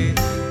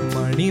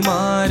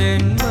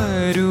Manimaran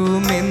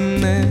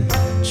വരുമെന്ന്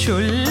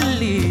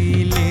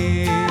ചൊല്ലിയിലേ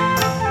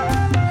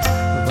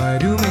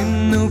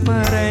വരുമെന്നു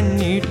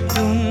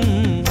പറഞ്ഞിട്ടും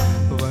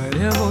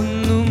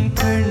വരവൊന്നും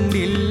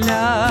കണ്ടില്ല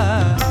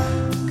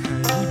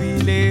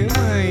കൽവിലെ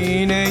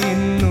മൈന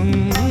എന്നും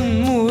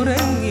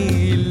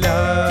ഉറങ്ങിയില്ല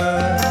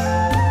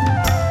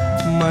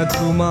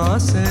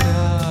മധുമാസരാവിൽ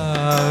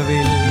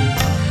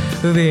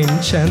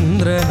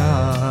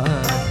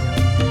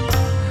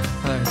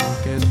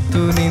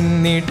വെൺചന്ദ്രനാകത്തു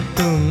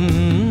നിന്നിട്ടും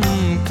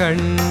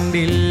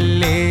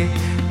കണ്ടില്ലേ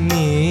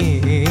നീ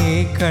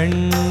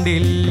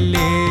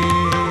കണ്ടില്ലേ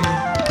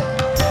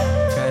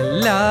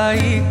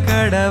കല്ലായി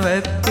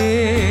കടവത്തെ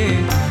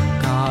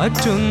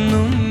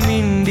കാറ്റൊന്നും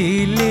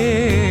മിണ്ടില്ലേ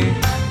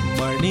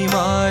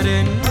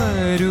മണിമാരൻ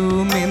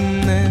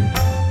വരുമെന്ന്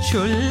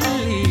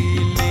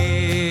ചൊല്ലിയില്ലേ.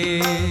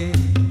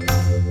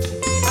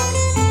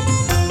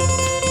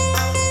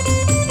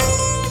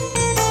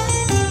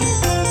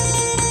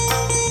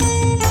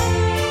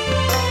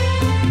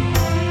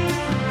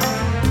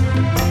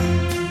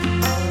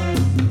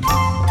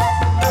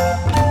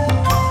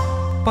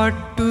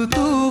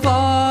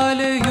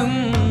 പട്ടുതൂവാലയും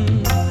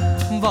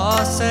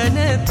വാസന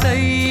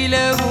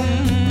തൈലവും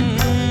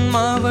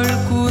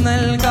അവൾക്കു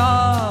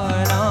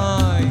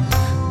നൽകാനായി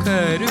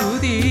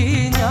കരുതി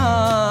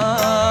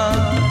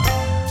ഞാൻ.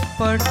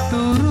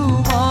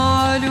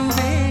 പട്ടുറുമാലു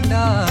വേണ്ട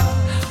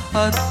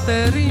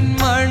അത്തറിൻ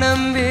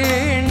മണം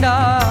വേണ്ട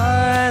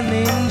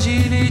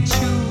നെഞ്ചിലെ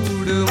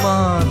ചൂട്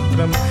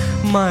മാത്രം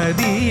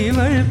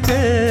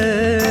മതിവൾക്ക്.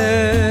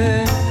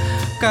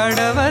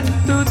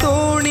 കടവത്തു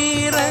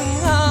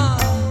തോണിയിറങ്ങാം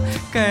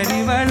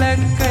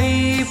കരിവളക്കൈ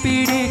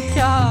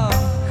പിടിക്കാം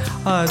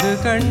അത്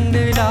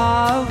കണ്ട്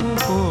ലാവു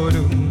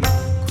പോലും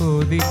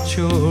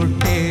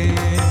കൊതിച്ചോട്ടെ.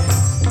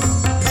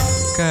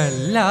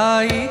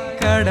 കല്ലായി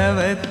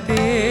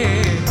കടവത്തെ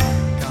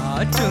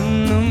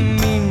കാറ്റൊന്നും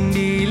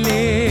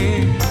മിണ്ടിലേ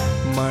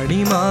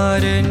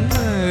മണിമാരൻ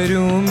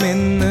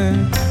വരുമെന്ന്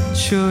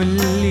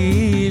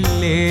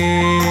ചൊല്ലിയില്ലേ.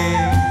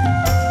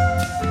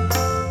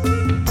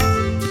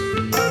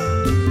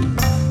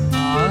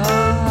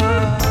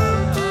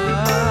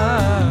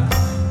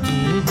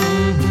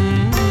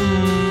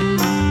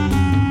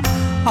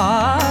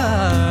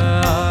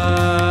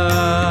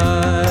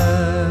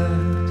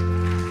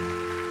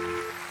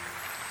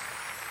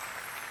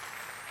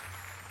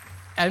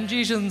 M.G.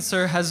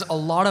 sir has a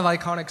lot of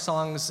iconic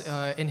songs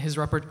in his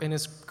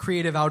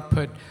creative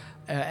output,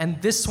 and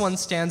this one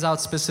stands out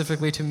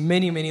specifically to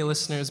many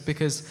listeners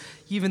because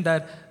even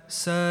that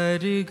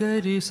sari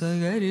gari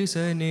sagari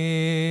sane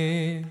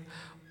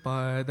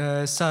pada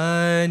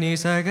sani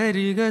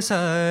sagari ga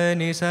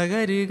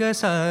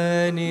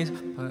sani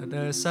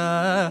pada sa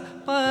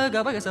pa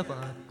ga ba ga sa pa.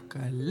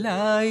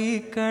 Kallai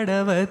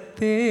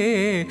kadavatte.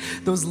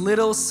 Those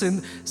little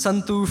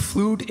santur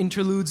flute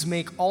interludes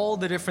make all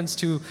the difference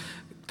to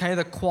kind of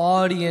the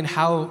quality and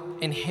how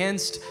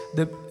enhanced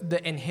the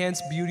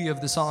enhanced beauty of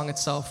the song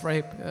itself,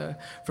 right?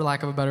 For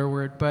lack of a better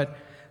word. But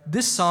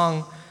this song,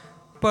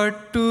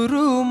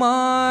 പട്ടുറുമാലയും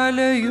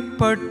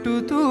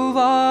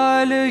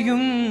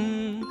പട്ടുതൂവാലയും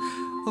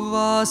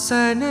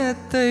വാസന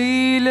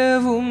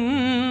തൈലവും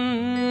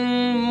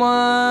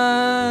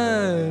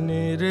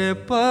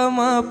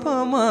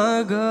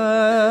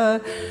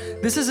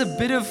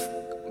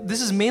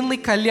This is mainly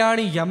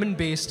Kalyani Yaman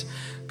based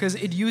because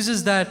it uses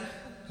that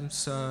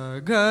sa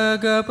ga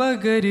ga pa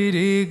ga ri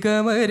ri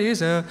ga ma ri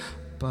sa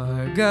pa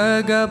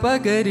ga ga pa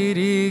ga ri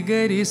ri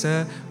ga ri sa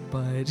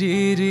pa ri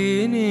ri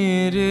ni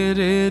ri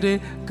ri ri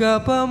ga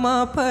pa ma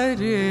pa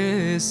ri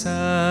sa.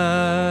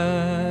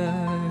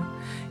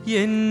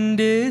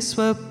 എൻ്റെ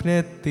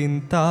സ്വപ്നത്തിൻ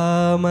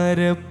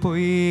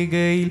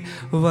താമരപ്പൊയ്കയിൽ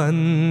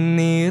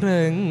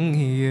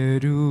വന്നിറങ്ങിയ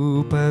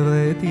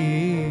രൂപവതി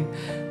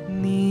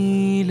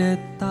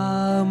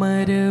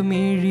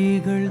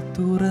നീലത്താമരമിഴികൾ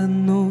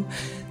തുറന്നു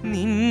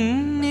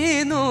നിന്നെ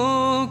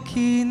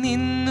നോക്കി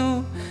നിന്നു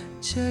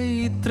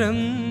ചൈത്രം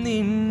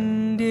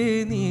നിന്റെ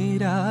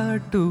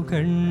നീരാട്ടു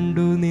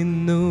കണ്ടു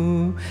നിന്നു.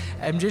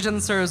 M.J. Chettan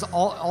sir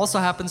also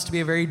happens to be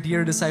a very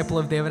dear disciple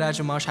of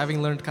Devaraja Mash, having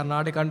learned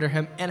Carnatic under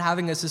him and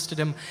having assisted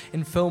him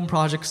in film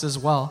projects as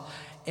well.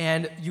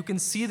 And you can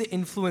see the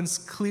influence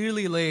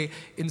clearly lay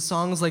in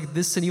songs like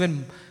this and even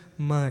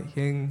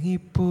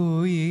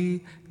Mayangipoyi,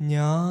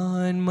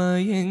 Nyan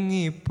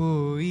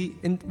Mayangipoyi,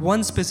 in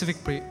one specific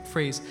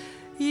phrase.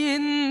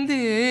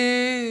 Yende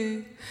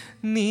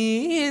നീ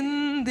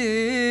എന്തേ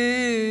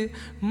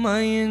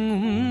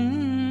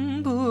മയങ്ങുമ്പോൾ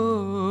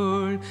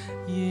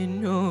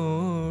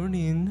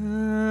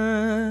എന്നോടിന്ന്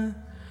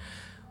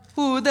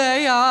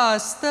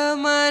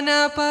ഉദയാസ്തമന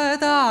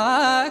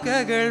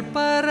പതാകകൾ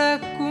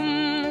പറക്കും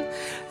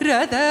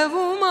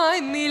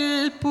രഥവുമായി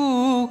നിൽപ്പൂ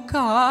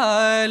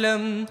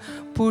കാലം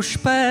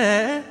പുഷ്പ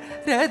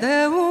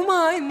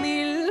രഥവുമായി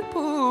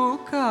നിൽപ്പൂ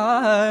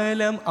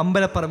കാലം.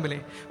 അമ്പലപ്പറമ്പിലെ,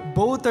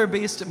 both are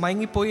based,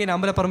 Mayangipoyi and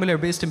Ambalaparambile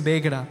are based in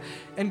Begada.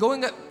 And going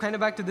kind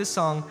of back to this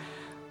song,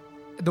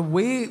 the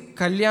way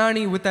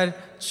Kalyani with that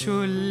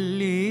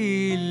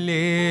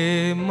chullile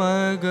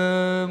maga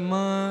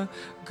ma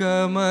ga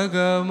ma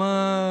ga ma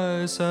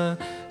sa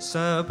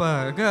sa pa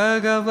ga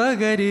ga va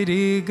ga ri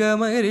ri ga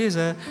ma ri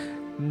sa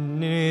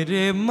ni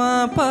re ma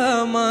pa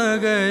ma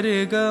ga ri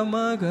ga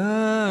ma ga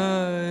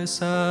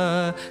sa,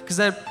 because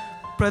that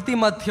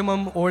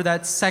Pratimadhyamam, or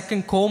that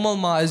second komal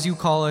ma as you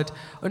call it,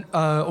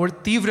 or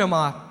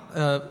Tivrama,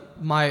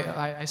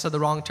 I said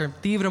the wrong term,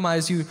 Tivrama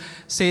as you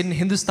say it in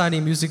Hindustani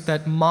music,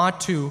 that ma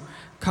too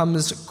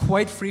comes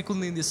quite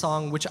frequently in the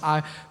song,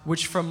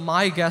 which from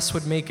my guess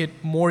would make it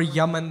more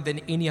Yaman than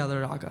any other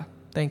raga.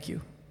 Thank you.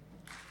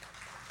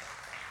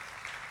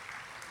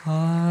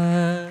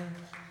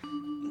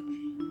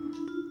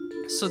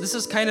 So this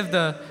is kind of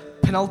the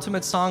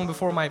penultimate song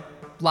before my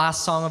last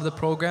song of the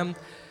program.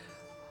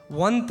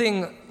 One thing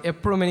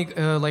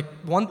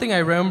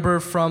I remember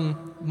from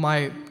my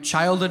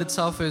childhood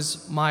itself is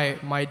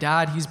my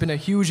dad. He's been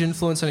a huge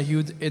influence and a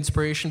huge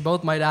inspiration,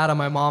 both my dad and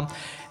my mom.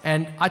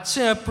 And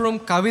അച്ഛൻ എപ്പോഴും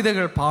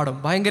കവിതകൾ പാടും,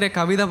 ഭയങ്കര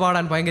കവിത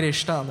പാടാൻ ഭയങ്കര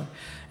ഇഷ്ടമാണ്.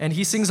 And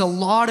he sings a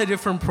lot of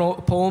different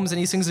poems, and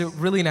he sings it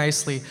really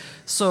nicely.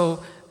 So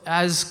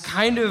as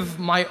kind of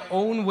my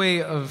own way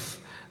of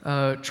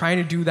trying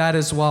to do that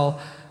as well,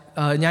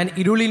 ഞാൻ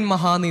ഇരുളിൻ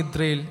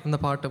മഹാനിദ്രയിൽ എന്ന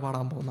പാട്ട്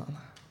പാടാൻ പോകുന്നതാണ്.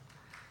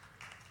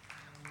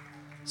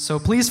 So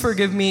please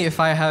forgive me if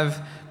I have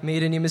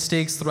made any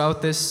mistakes throughout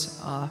this,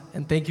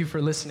 and thank you for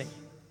listening.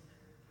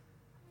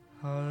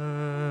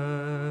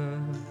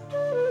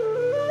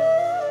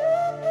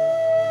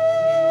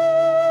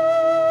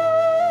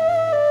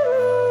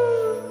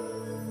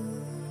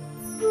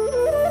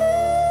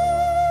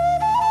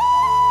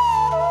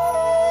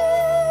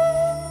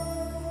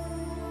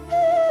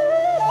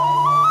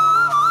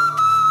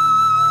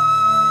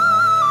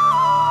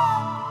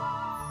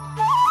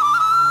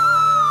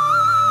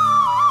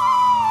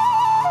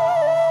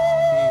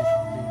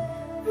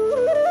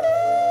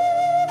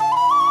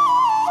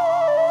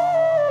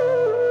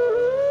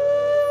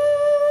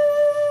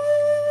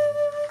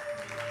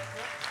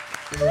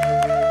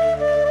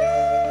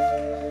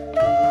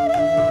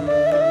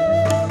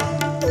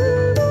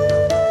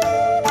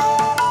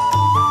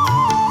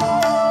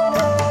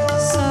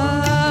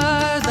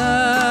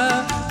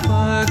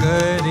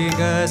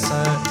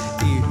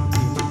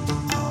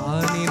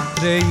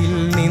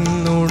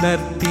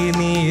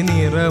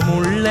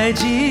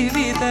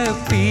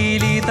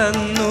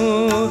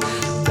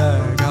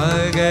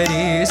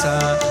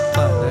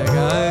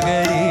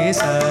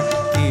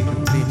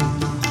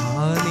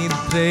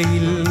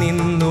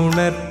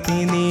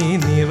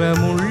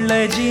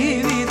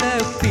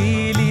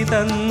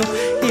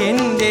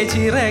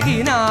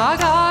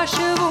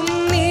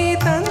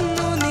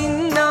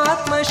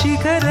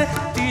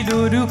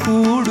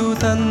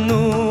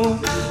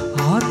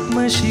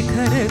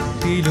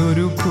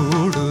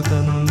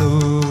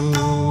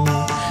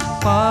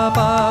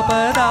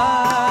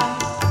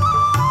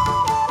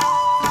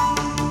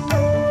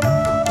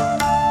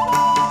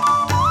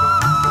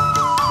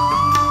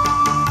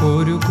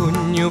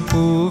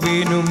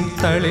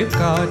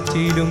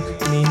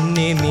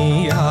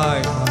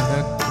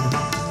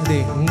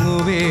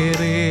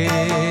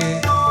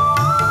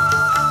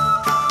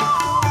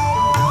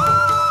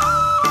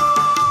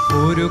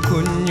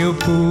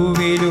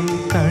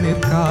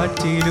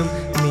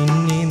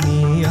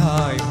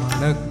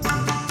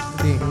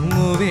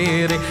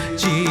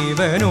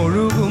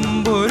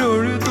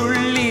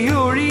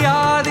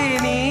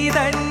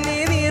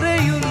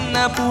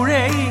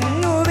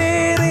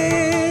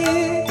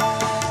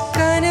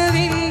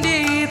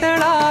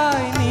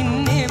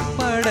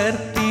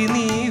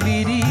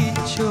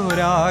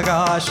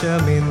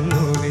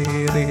 ആകാശമെന്നു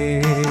വേറെ.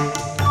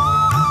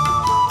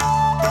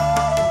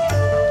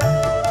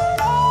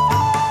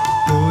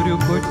 ഒരു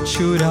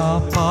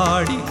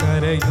കൊച്ചുരാപ്പാടി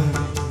കരയും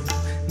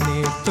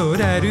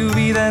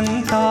നേത്തൊരരുവിതൻ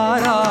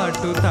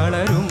താരാട്ടു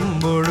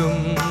തളരുമ്പോഴും.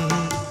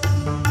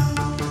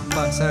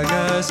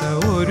 പസകസ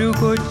ഒരു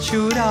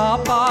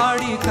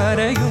കൊച്ചുരാപ്പാടി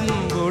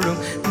കരയുമ്പോഴും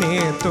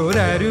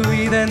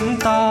നേത്തൊരരുവിതൻ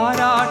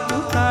താരാട്ടു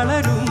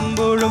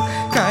തളരുമ്പോഴും.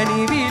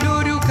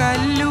 കനിവിലൊരു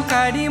കല്ലു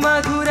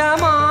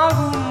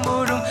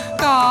കരിമധുരമാകുമ്പോഴും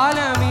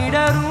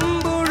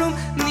കാലമിടറുമ്പോഴും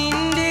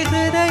നിന്റെ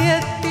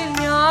ഹൃദയത്തിൽ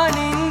ഞാൻ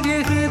എൻ്റെ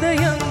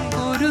ഹൃദയം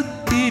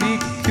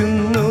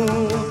കൊരുത്തിരിക്കുന്നു.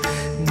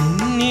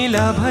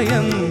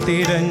 നിന്നിലഭയം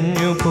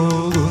തിരഞ്ഞു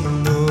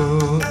പോകുന്നു.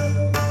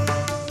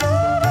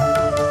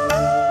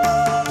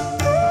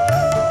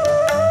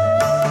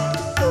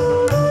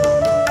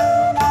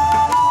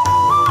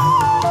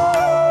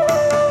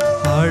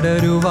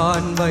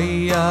 അടരുവാൻ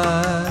വയ്യ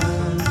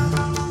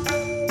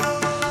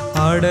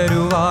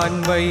അടരുവാൻ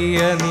വയ്യ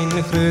നിൻ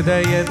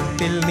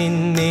ഹൃദയത്തിൽ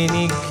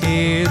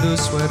നിന്നെനിക്കേതു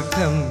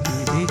സ്വർഗം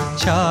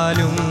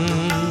വിധിച്ചാലും.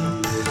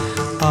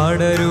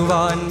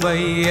 അടരുവാൻ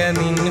വയ്യ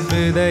നിൻ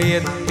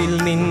ഹൃദയത്തിൽ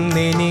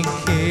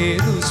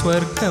നിന്നെനിക്കേതു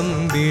സ്വർഗം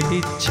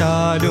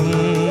വിധിച്ചാലും.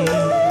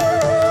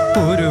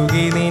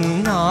 ഉരുകി നിൻ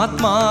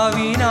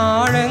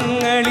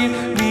ആത്മാവിനാഴങ്ങളിൽ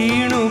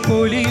വീണു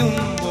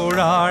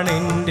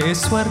പൊലിയുമ്പോഴാണെൻ്റെ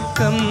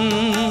സ്വർഗം.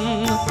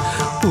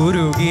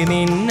 ഉരുകി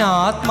നിൻ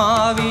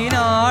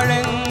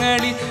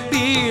ആത്മാവിനാഴങ്ങളിൽ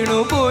വീണു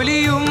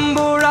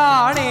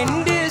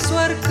പൊലിയുമ്പോഴാണെൻ്റെ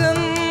സ്വർഗം.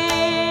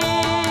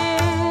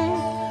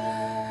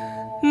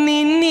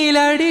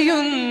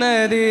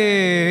 നിന്നിലടിയുന്നതേ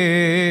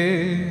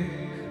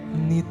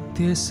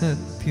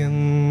നിത്യസത്യം.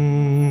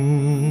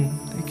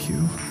 Thank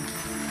you.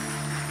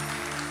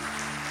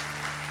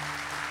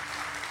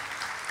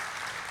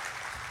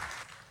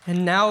 And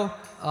now,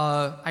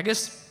 I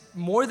guess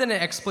more than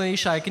an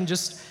explanation, I can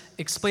just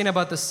explain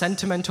about the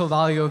sentimental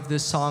value of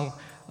this song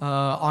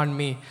on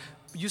me.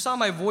 You saw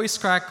my voice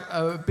crack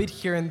a bit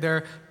here and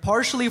there,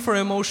 partially for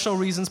emotional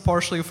reasons,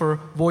 partially for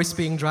voice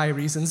being dry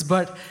reasons.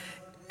 But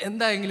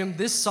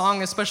this song,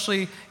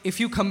 especially if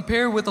you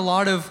compare with a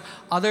lot of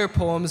other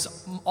poems,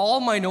 all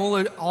my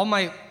knowledge, all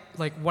my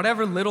like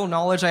whatever little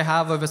knowledge I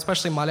have of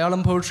especially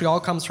Malayalam poetry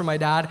all comes from my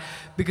dad,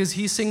 because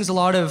he sings a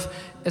lot of,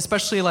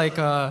 especially like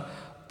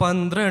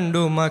 12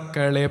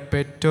 മക്കളെ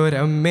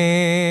പെറ്റൊരമ്മേ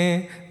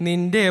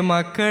നിന്റെ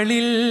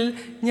മക്കളിൽ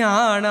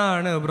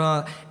ഞാനാണ് ബ്രാ.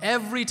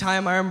 Every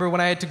time I remember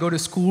when I had to go to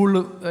school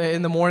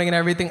in the morning and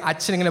everything,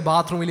 അച്ഛൻ ഇങ്ങനെ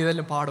ബാത്റൂമിൽ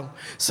ഇതെല്ലാം പാടും.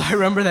 So I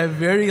remember that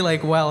very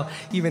like well.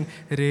 Even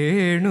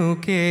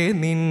രേണുകേ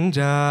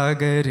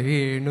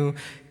നിൻജാഗരേണു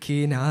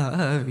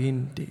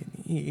കിനാവിൻ്റെ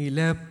നീല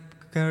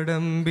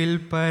kadambil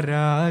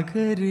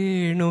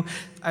paragarenu.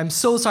 I'm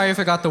so sorry if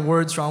I got the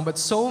words wrong, but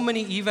so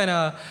many, even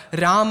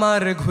Rama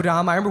Raghu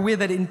Rama. I remember we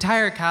had that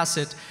entire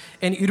cassette,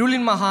 and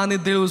Irulin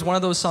Mahanidil was one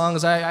of those songs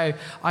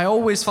I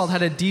always felt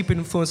had a deep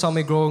influence on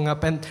me growing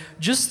up, and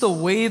just the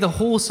way the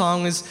whole song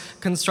is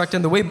constructed,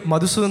 and the way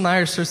Madhusudan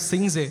Nair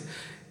sings it.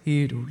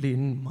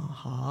 ഇരുളിൻ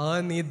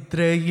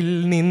മഹാനിദ്രയിൽ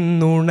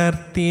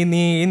നിന്നുണർത്തി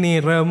നീ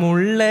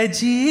നിറമുള്ള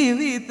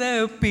ജീവിത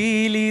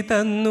പീലി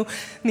തന്നു.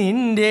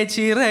 നിന്റെ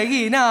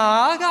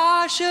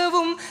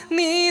ചിറകിനാകാശവും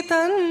നീ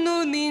തന്നു.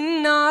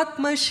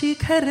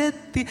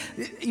 നിന്നാത്മശിഖരത്തിൽ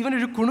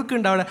ഇവനൊരു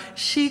കുണുക്കുണ്ടാവണം.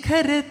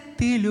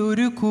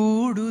 ശിഖരത്തിലൊരു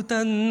കൂടു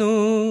തന്നു.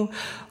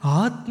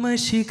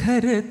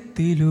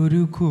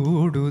 ആത്മശിഖരത്തിലൊരു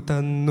കൂടു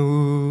തന്നു.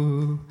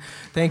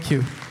 Thank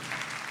you.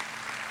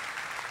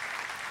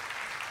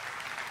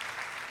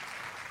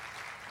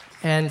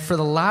 And for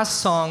the last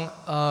song,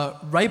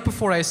 right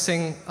before I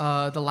sing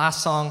the last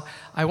song,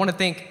 I want to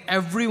thank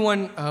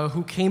everyone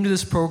who came to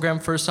this program.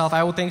 First off,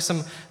 I will thank some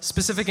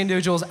specific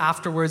individuals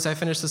afterwards I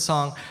finish the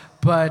song.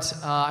 But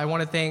I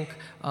want to thank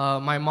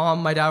my mom,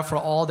 my dad for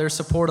all their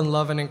support and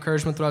love and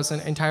encouragement throughout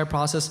this entire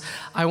process.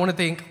 I want to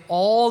thank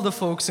all the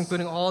folks,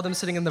 including all of them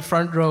sitting in the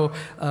front row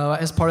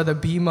as part of the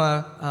BEAME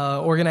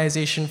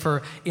organization, for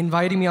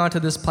inviting me onto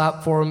this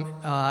platform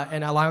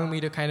and allowing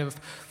me to kind of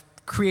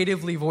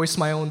creatively voice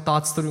my own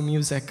thoughts through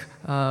music,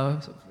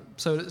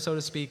 so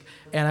to speak.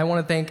 And I want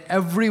to thank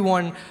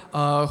everyone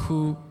who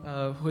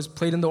has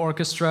played in the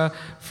orchestra,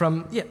 from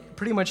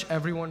pretty much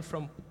everyone,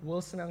 from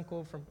Wilson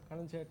uncle, from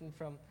Anand, Chettan,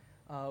 from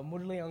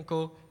Murali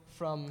uncle,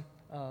 from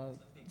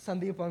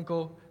Sandeep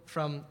uncle,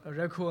 from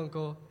Raghu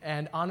uncle,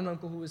 and Anand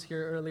uncle, who was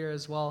here earlier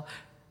as well.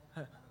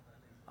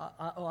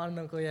 Anand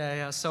uncle,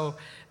 yeah.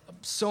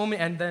 So many,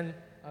 and then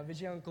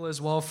Vijay uncle as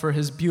well for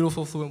his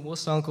beautiful flute, and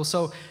Wilson uncle.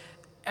 So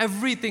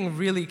everything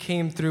really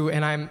came through,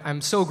 and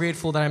I'm so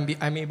grateful that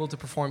I'm able to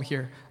perform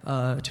here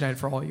tonight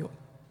for all of you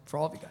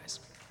guys.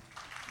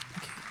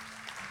 Thank you.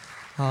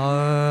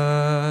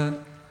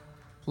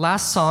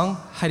 Last song,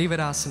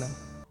 Harivarasanam.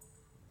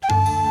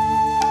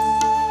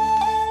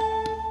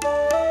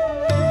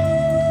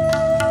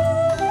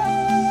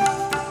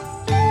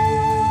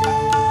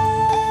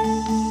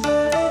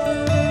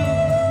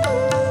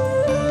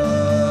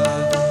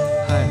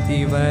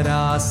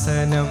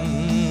 Harivarasanam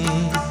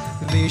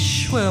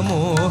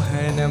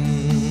Vishwamohanam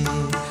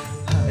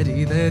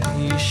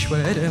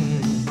ഹരിദധീശ്വരം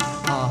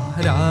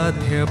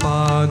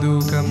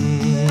ആരാധ്യപാദുകം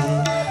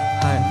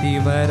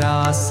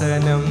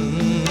Harivarasanam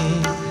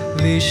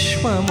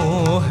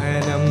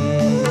വിശ്വമോഹനം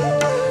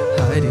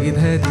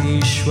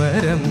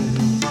ഹരിദധീശ്വരം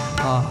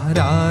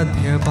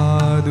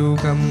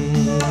ആരാധ്യപാദുകം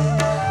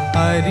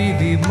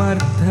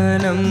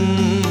ഹരിവിമർദ്ദനം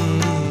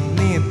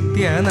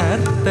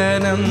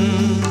നിത്യനർത്തനം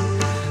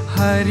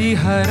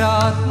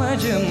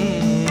ഹരിഹരാത്മജം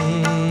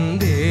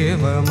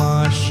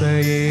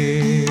ദേവമാശ്രയേ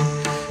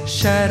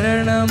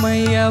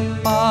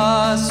ശരണമയ്യപ്പ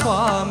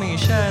സ്വാമി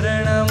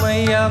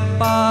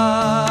ശരണമയ്യപ്പ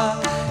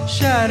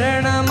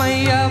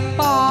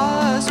ശരണമയ്യപ്പ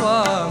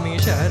സ്വാമി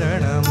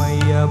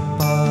ശരണമയ്യപ്പ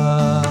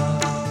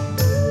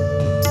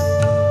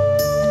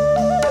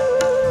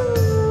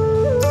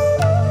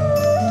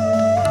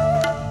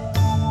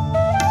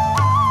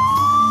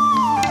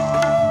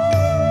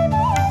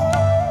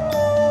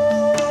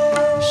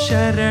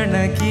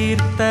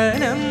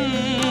ശരണകീർത്തനം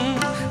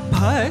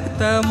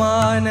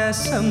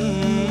ഭക്തമാനസം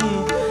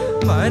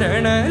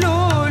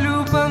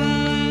മരണലോലുപം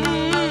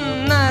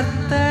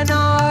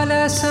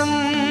നർത്തനാലസം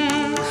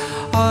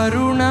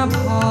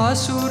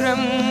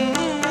അരുണഭാസുരം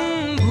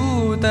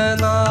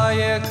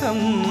ഭൂതനായകം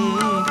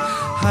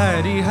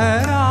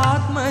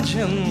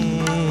ഹരിഹരാത്മജം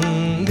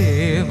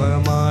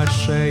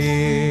ദേവമാശ്രയേ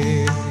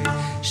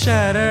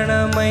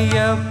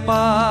ശരണമയ്യപ്പ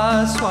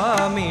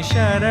സ്വാമി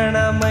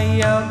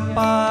ശരണമയ്യപ്പ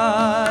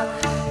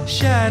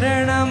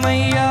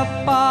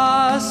ശരണമയ്യപ്പ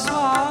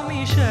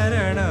സ്വാമി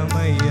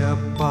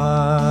ശരണമയ്യപ്പ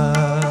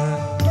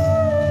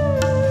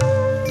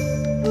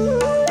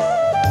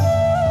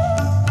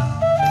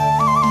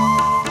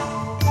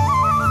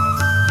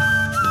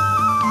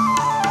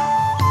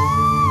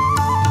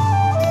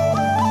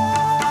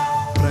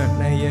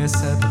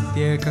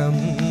പ്രണയസത്യകം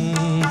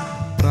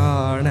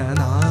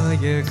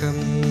പ്രാണനായകം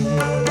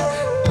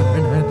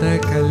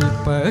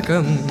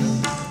പ്രണതകൽപകം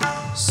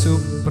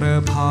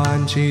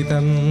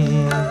സുപ്രഭാഞ്ചിതം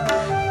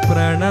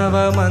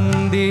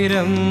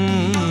പ്രണവമന്ദിരം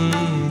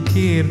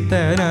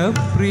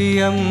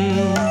കീർത്തനപ്രിയം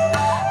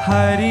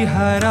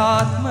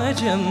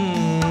ഹരിഹരാത്മജം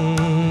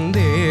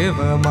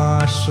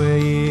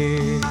ദേവമാശ്രയേ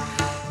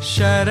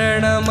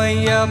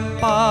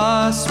ശരണമയ്യപ്പ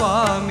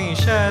സ്വാമി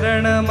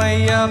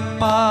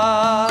ശരണമയ്യപ്പ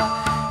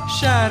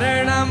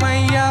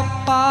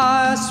ശരണമയ്യപ്പ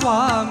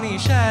സ്വാമി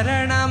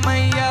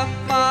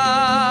ശരണമയ്യപ്പ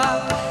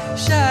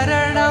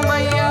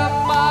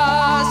ശരണമയ്യപ്പ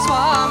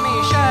സ്വാമി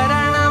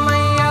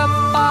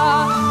ശരണമയ്യപ്പ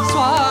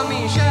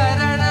സ്വാമി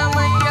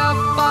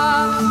ശരണമയ്യപ്പ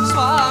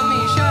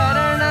സ്വാമി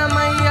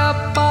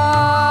ശരണമയ്യപ്പ.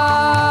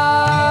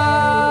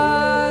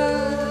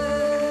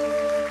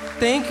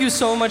 Thank you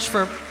so much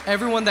for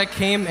everyone that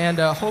came, and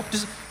hope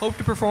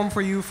to perform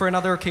for you for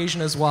another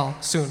occasion as well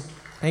soon.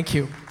 Thank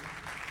you.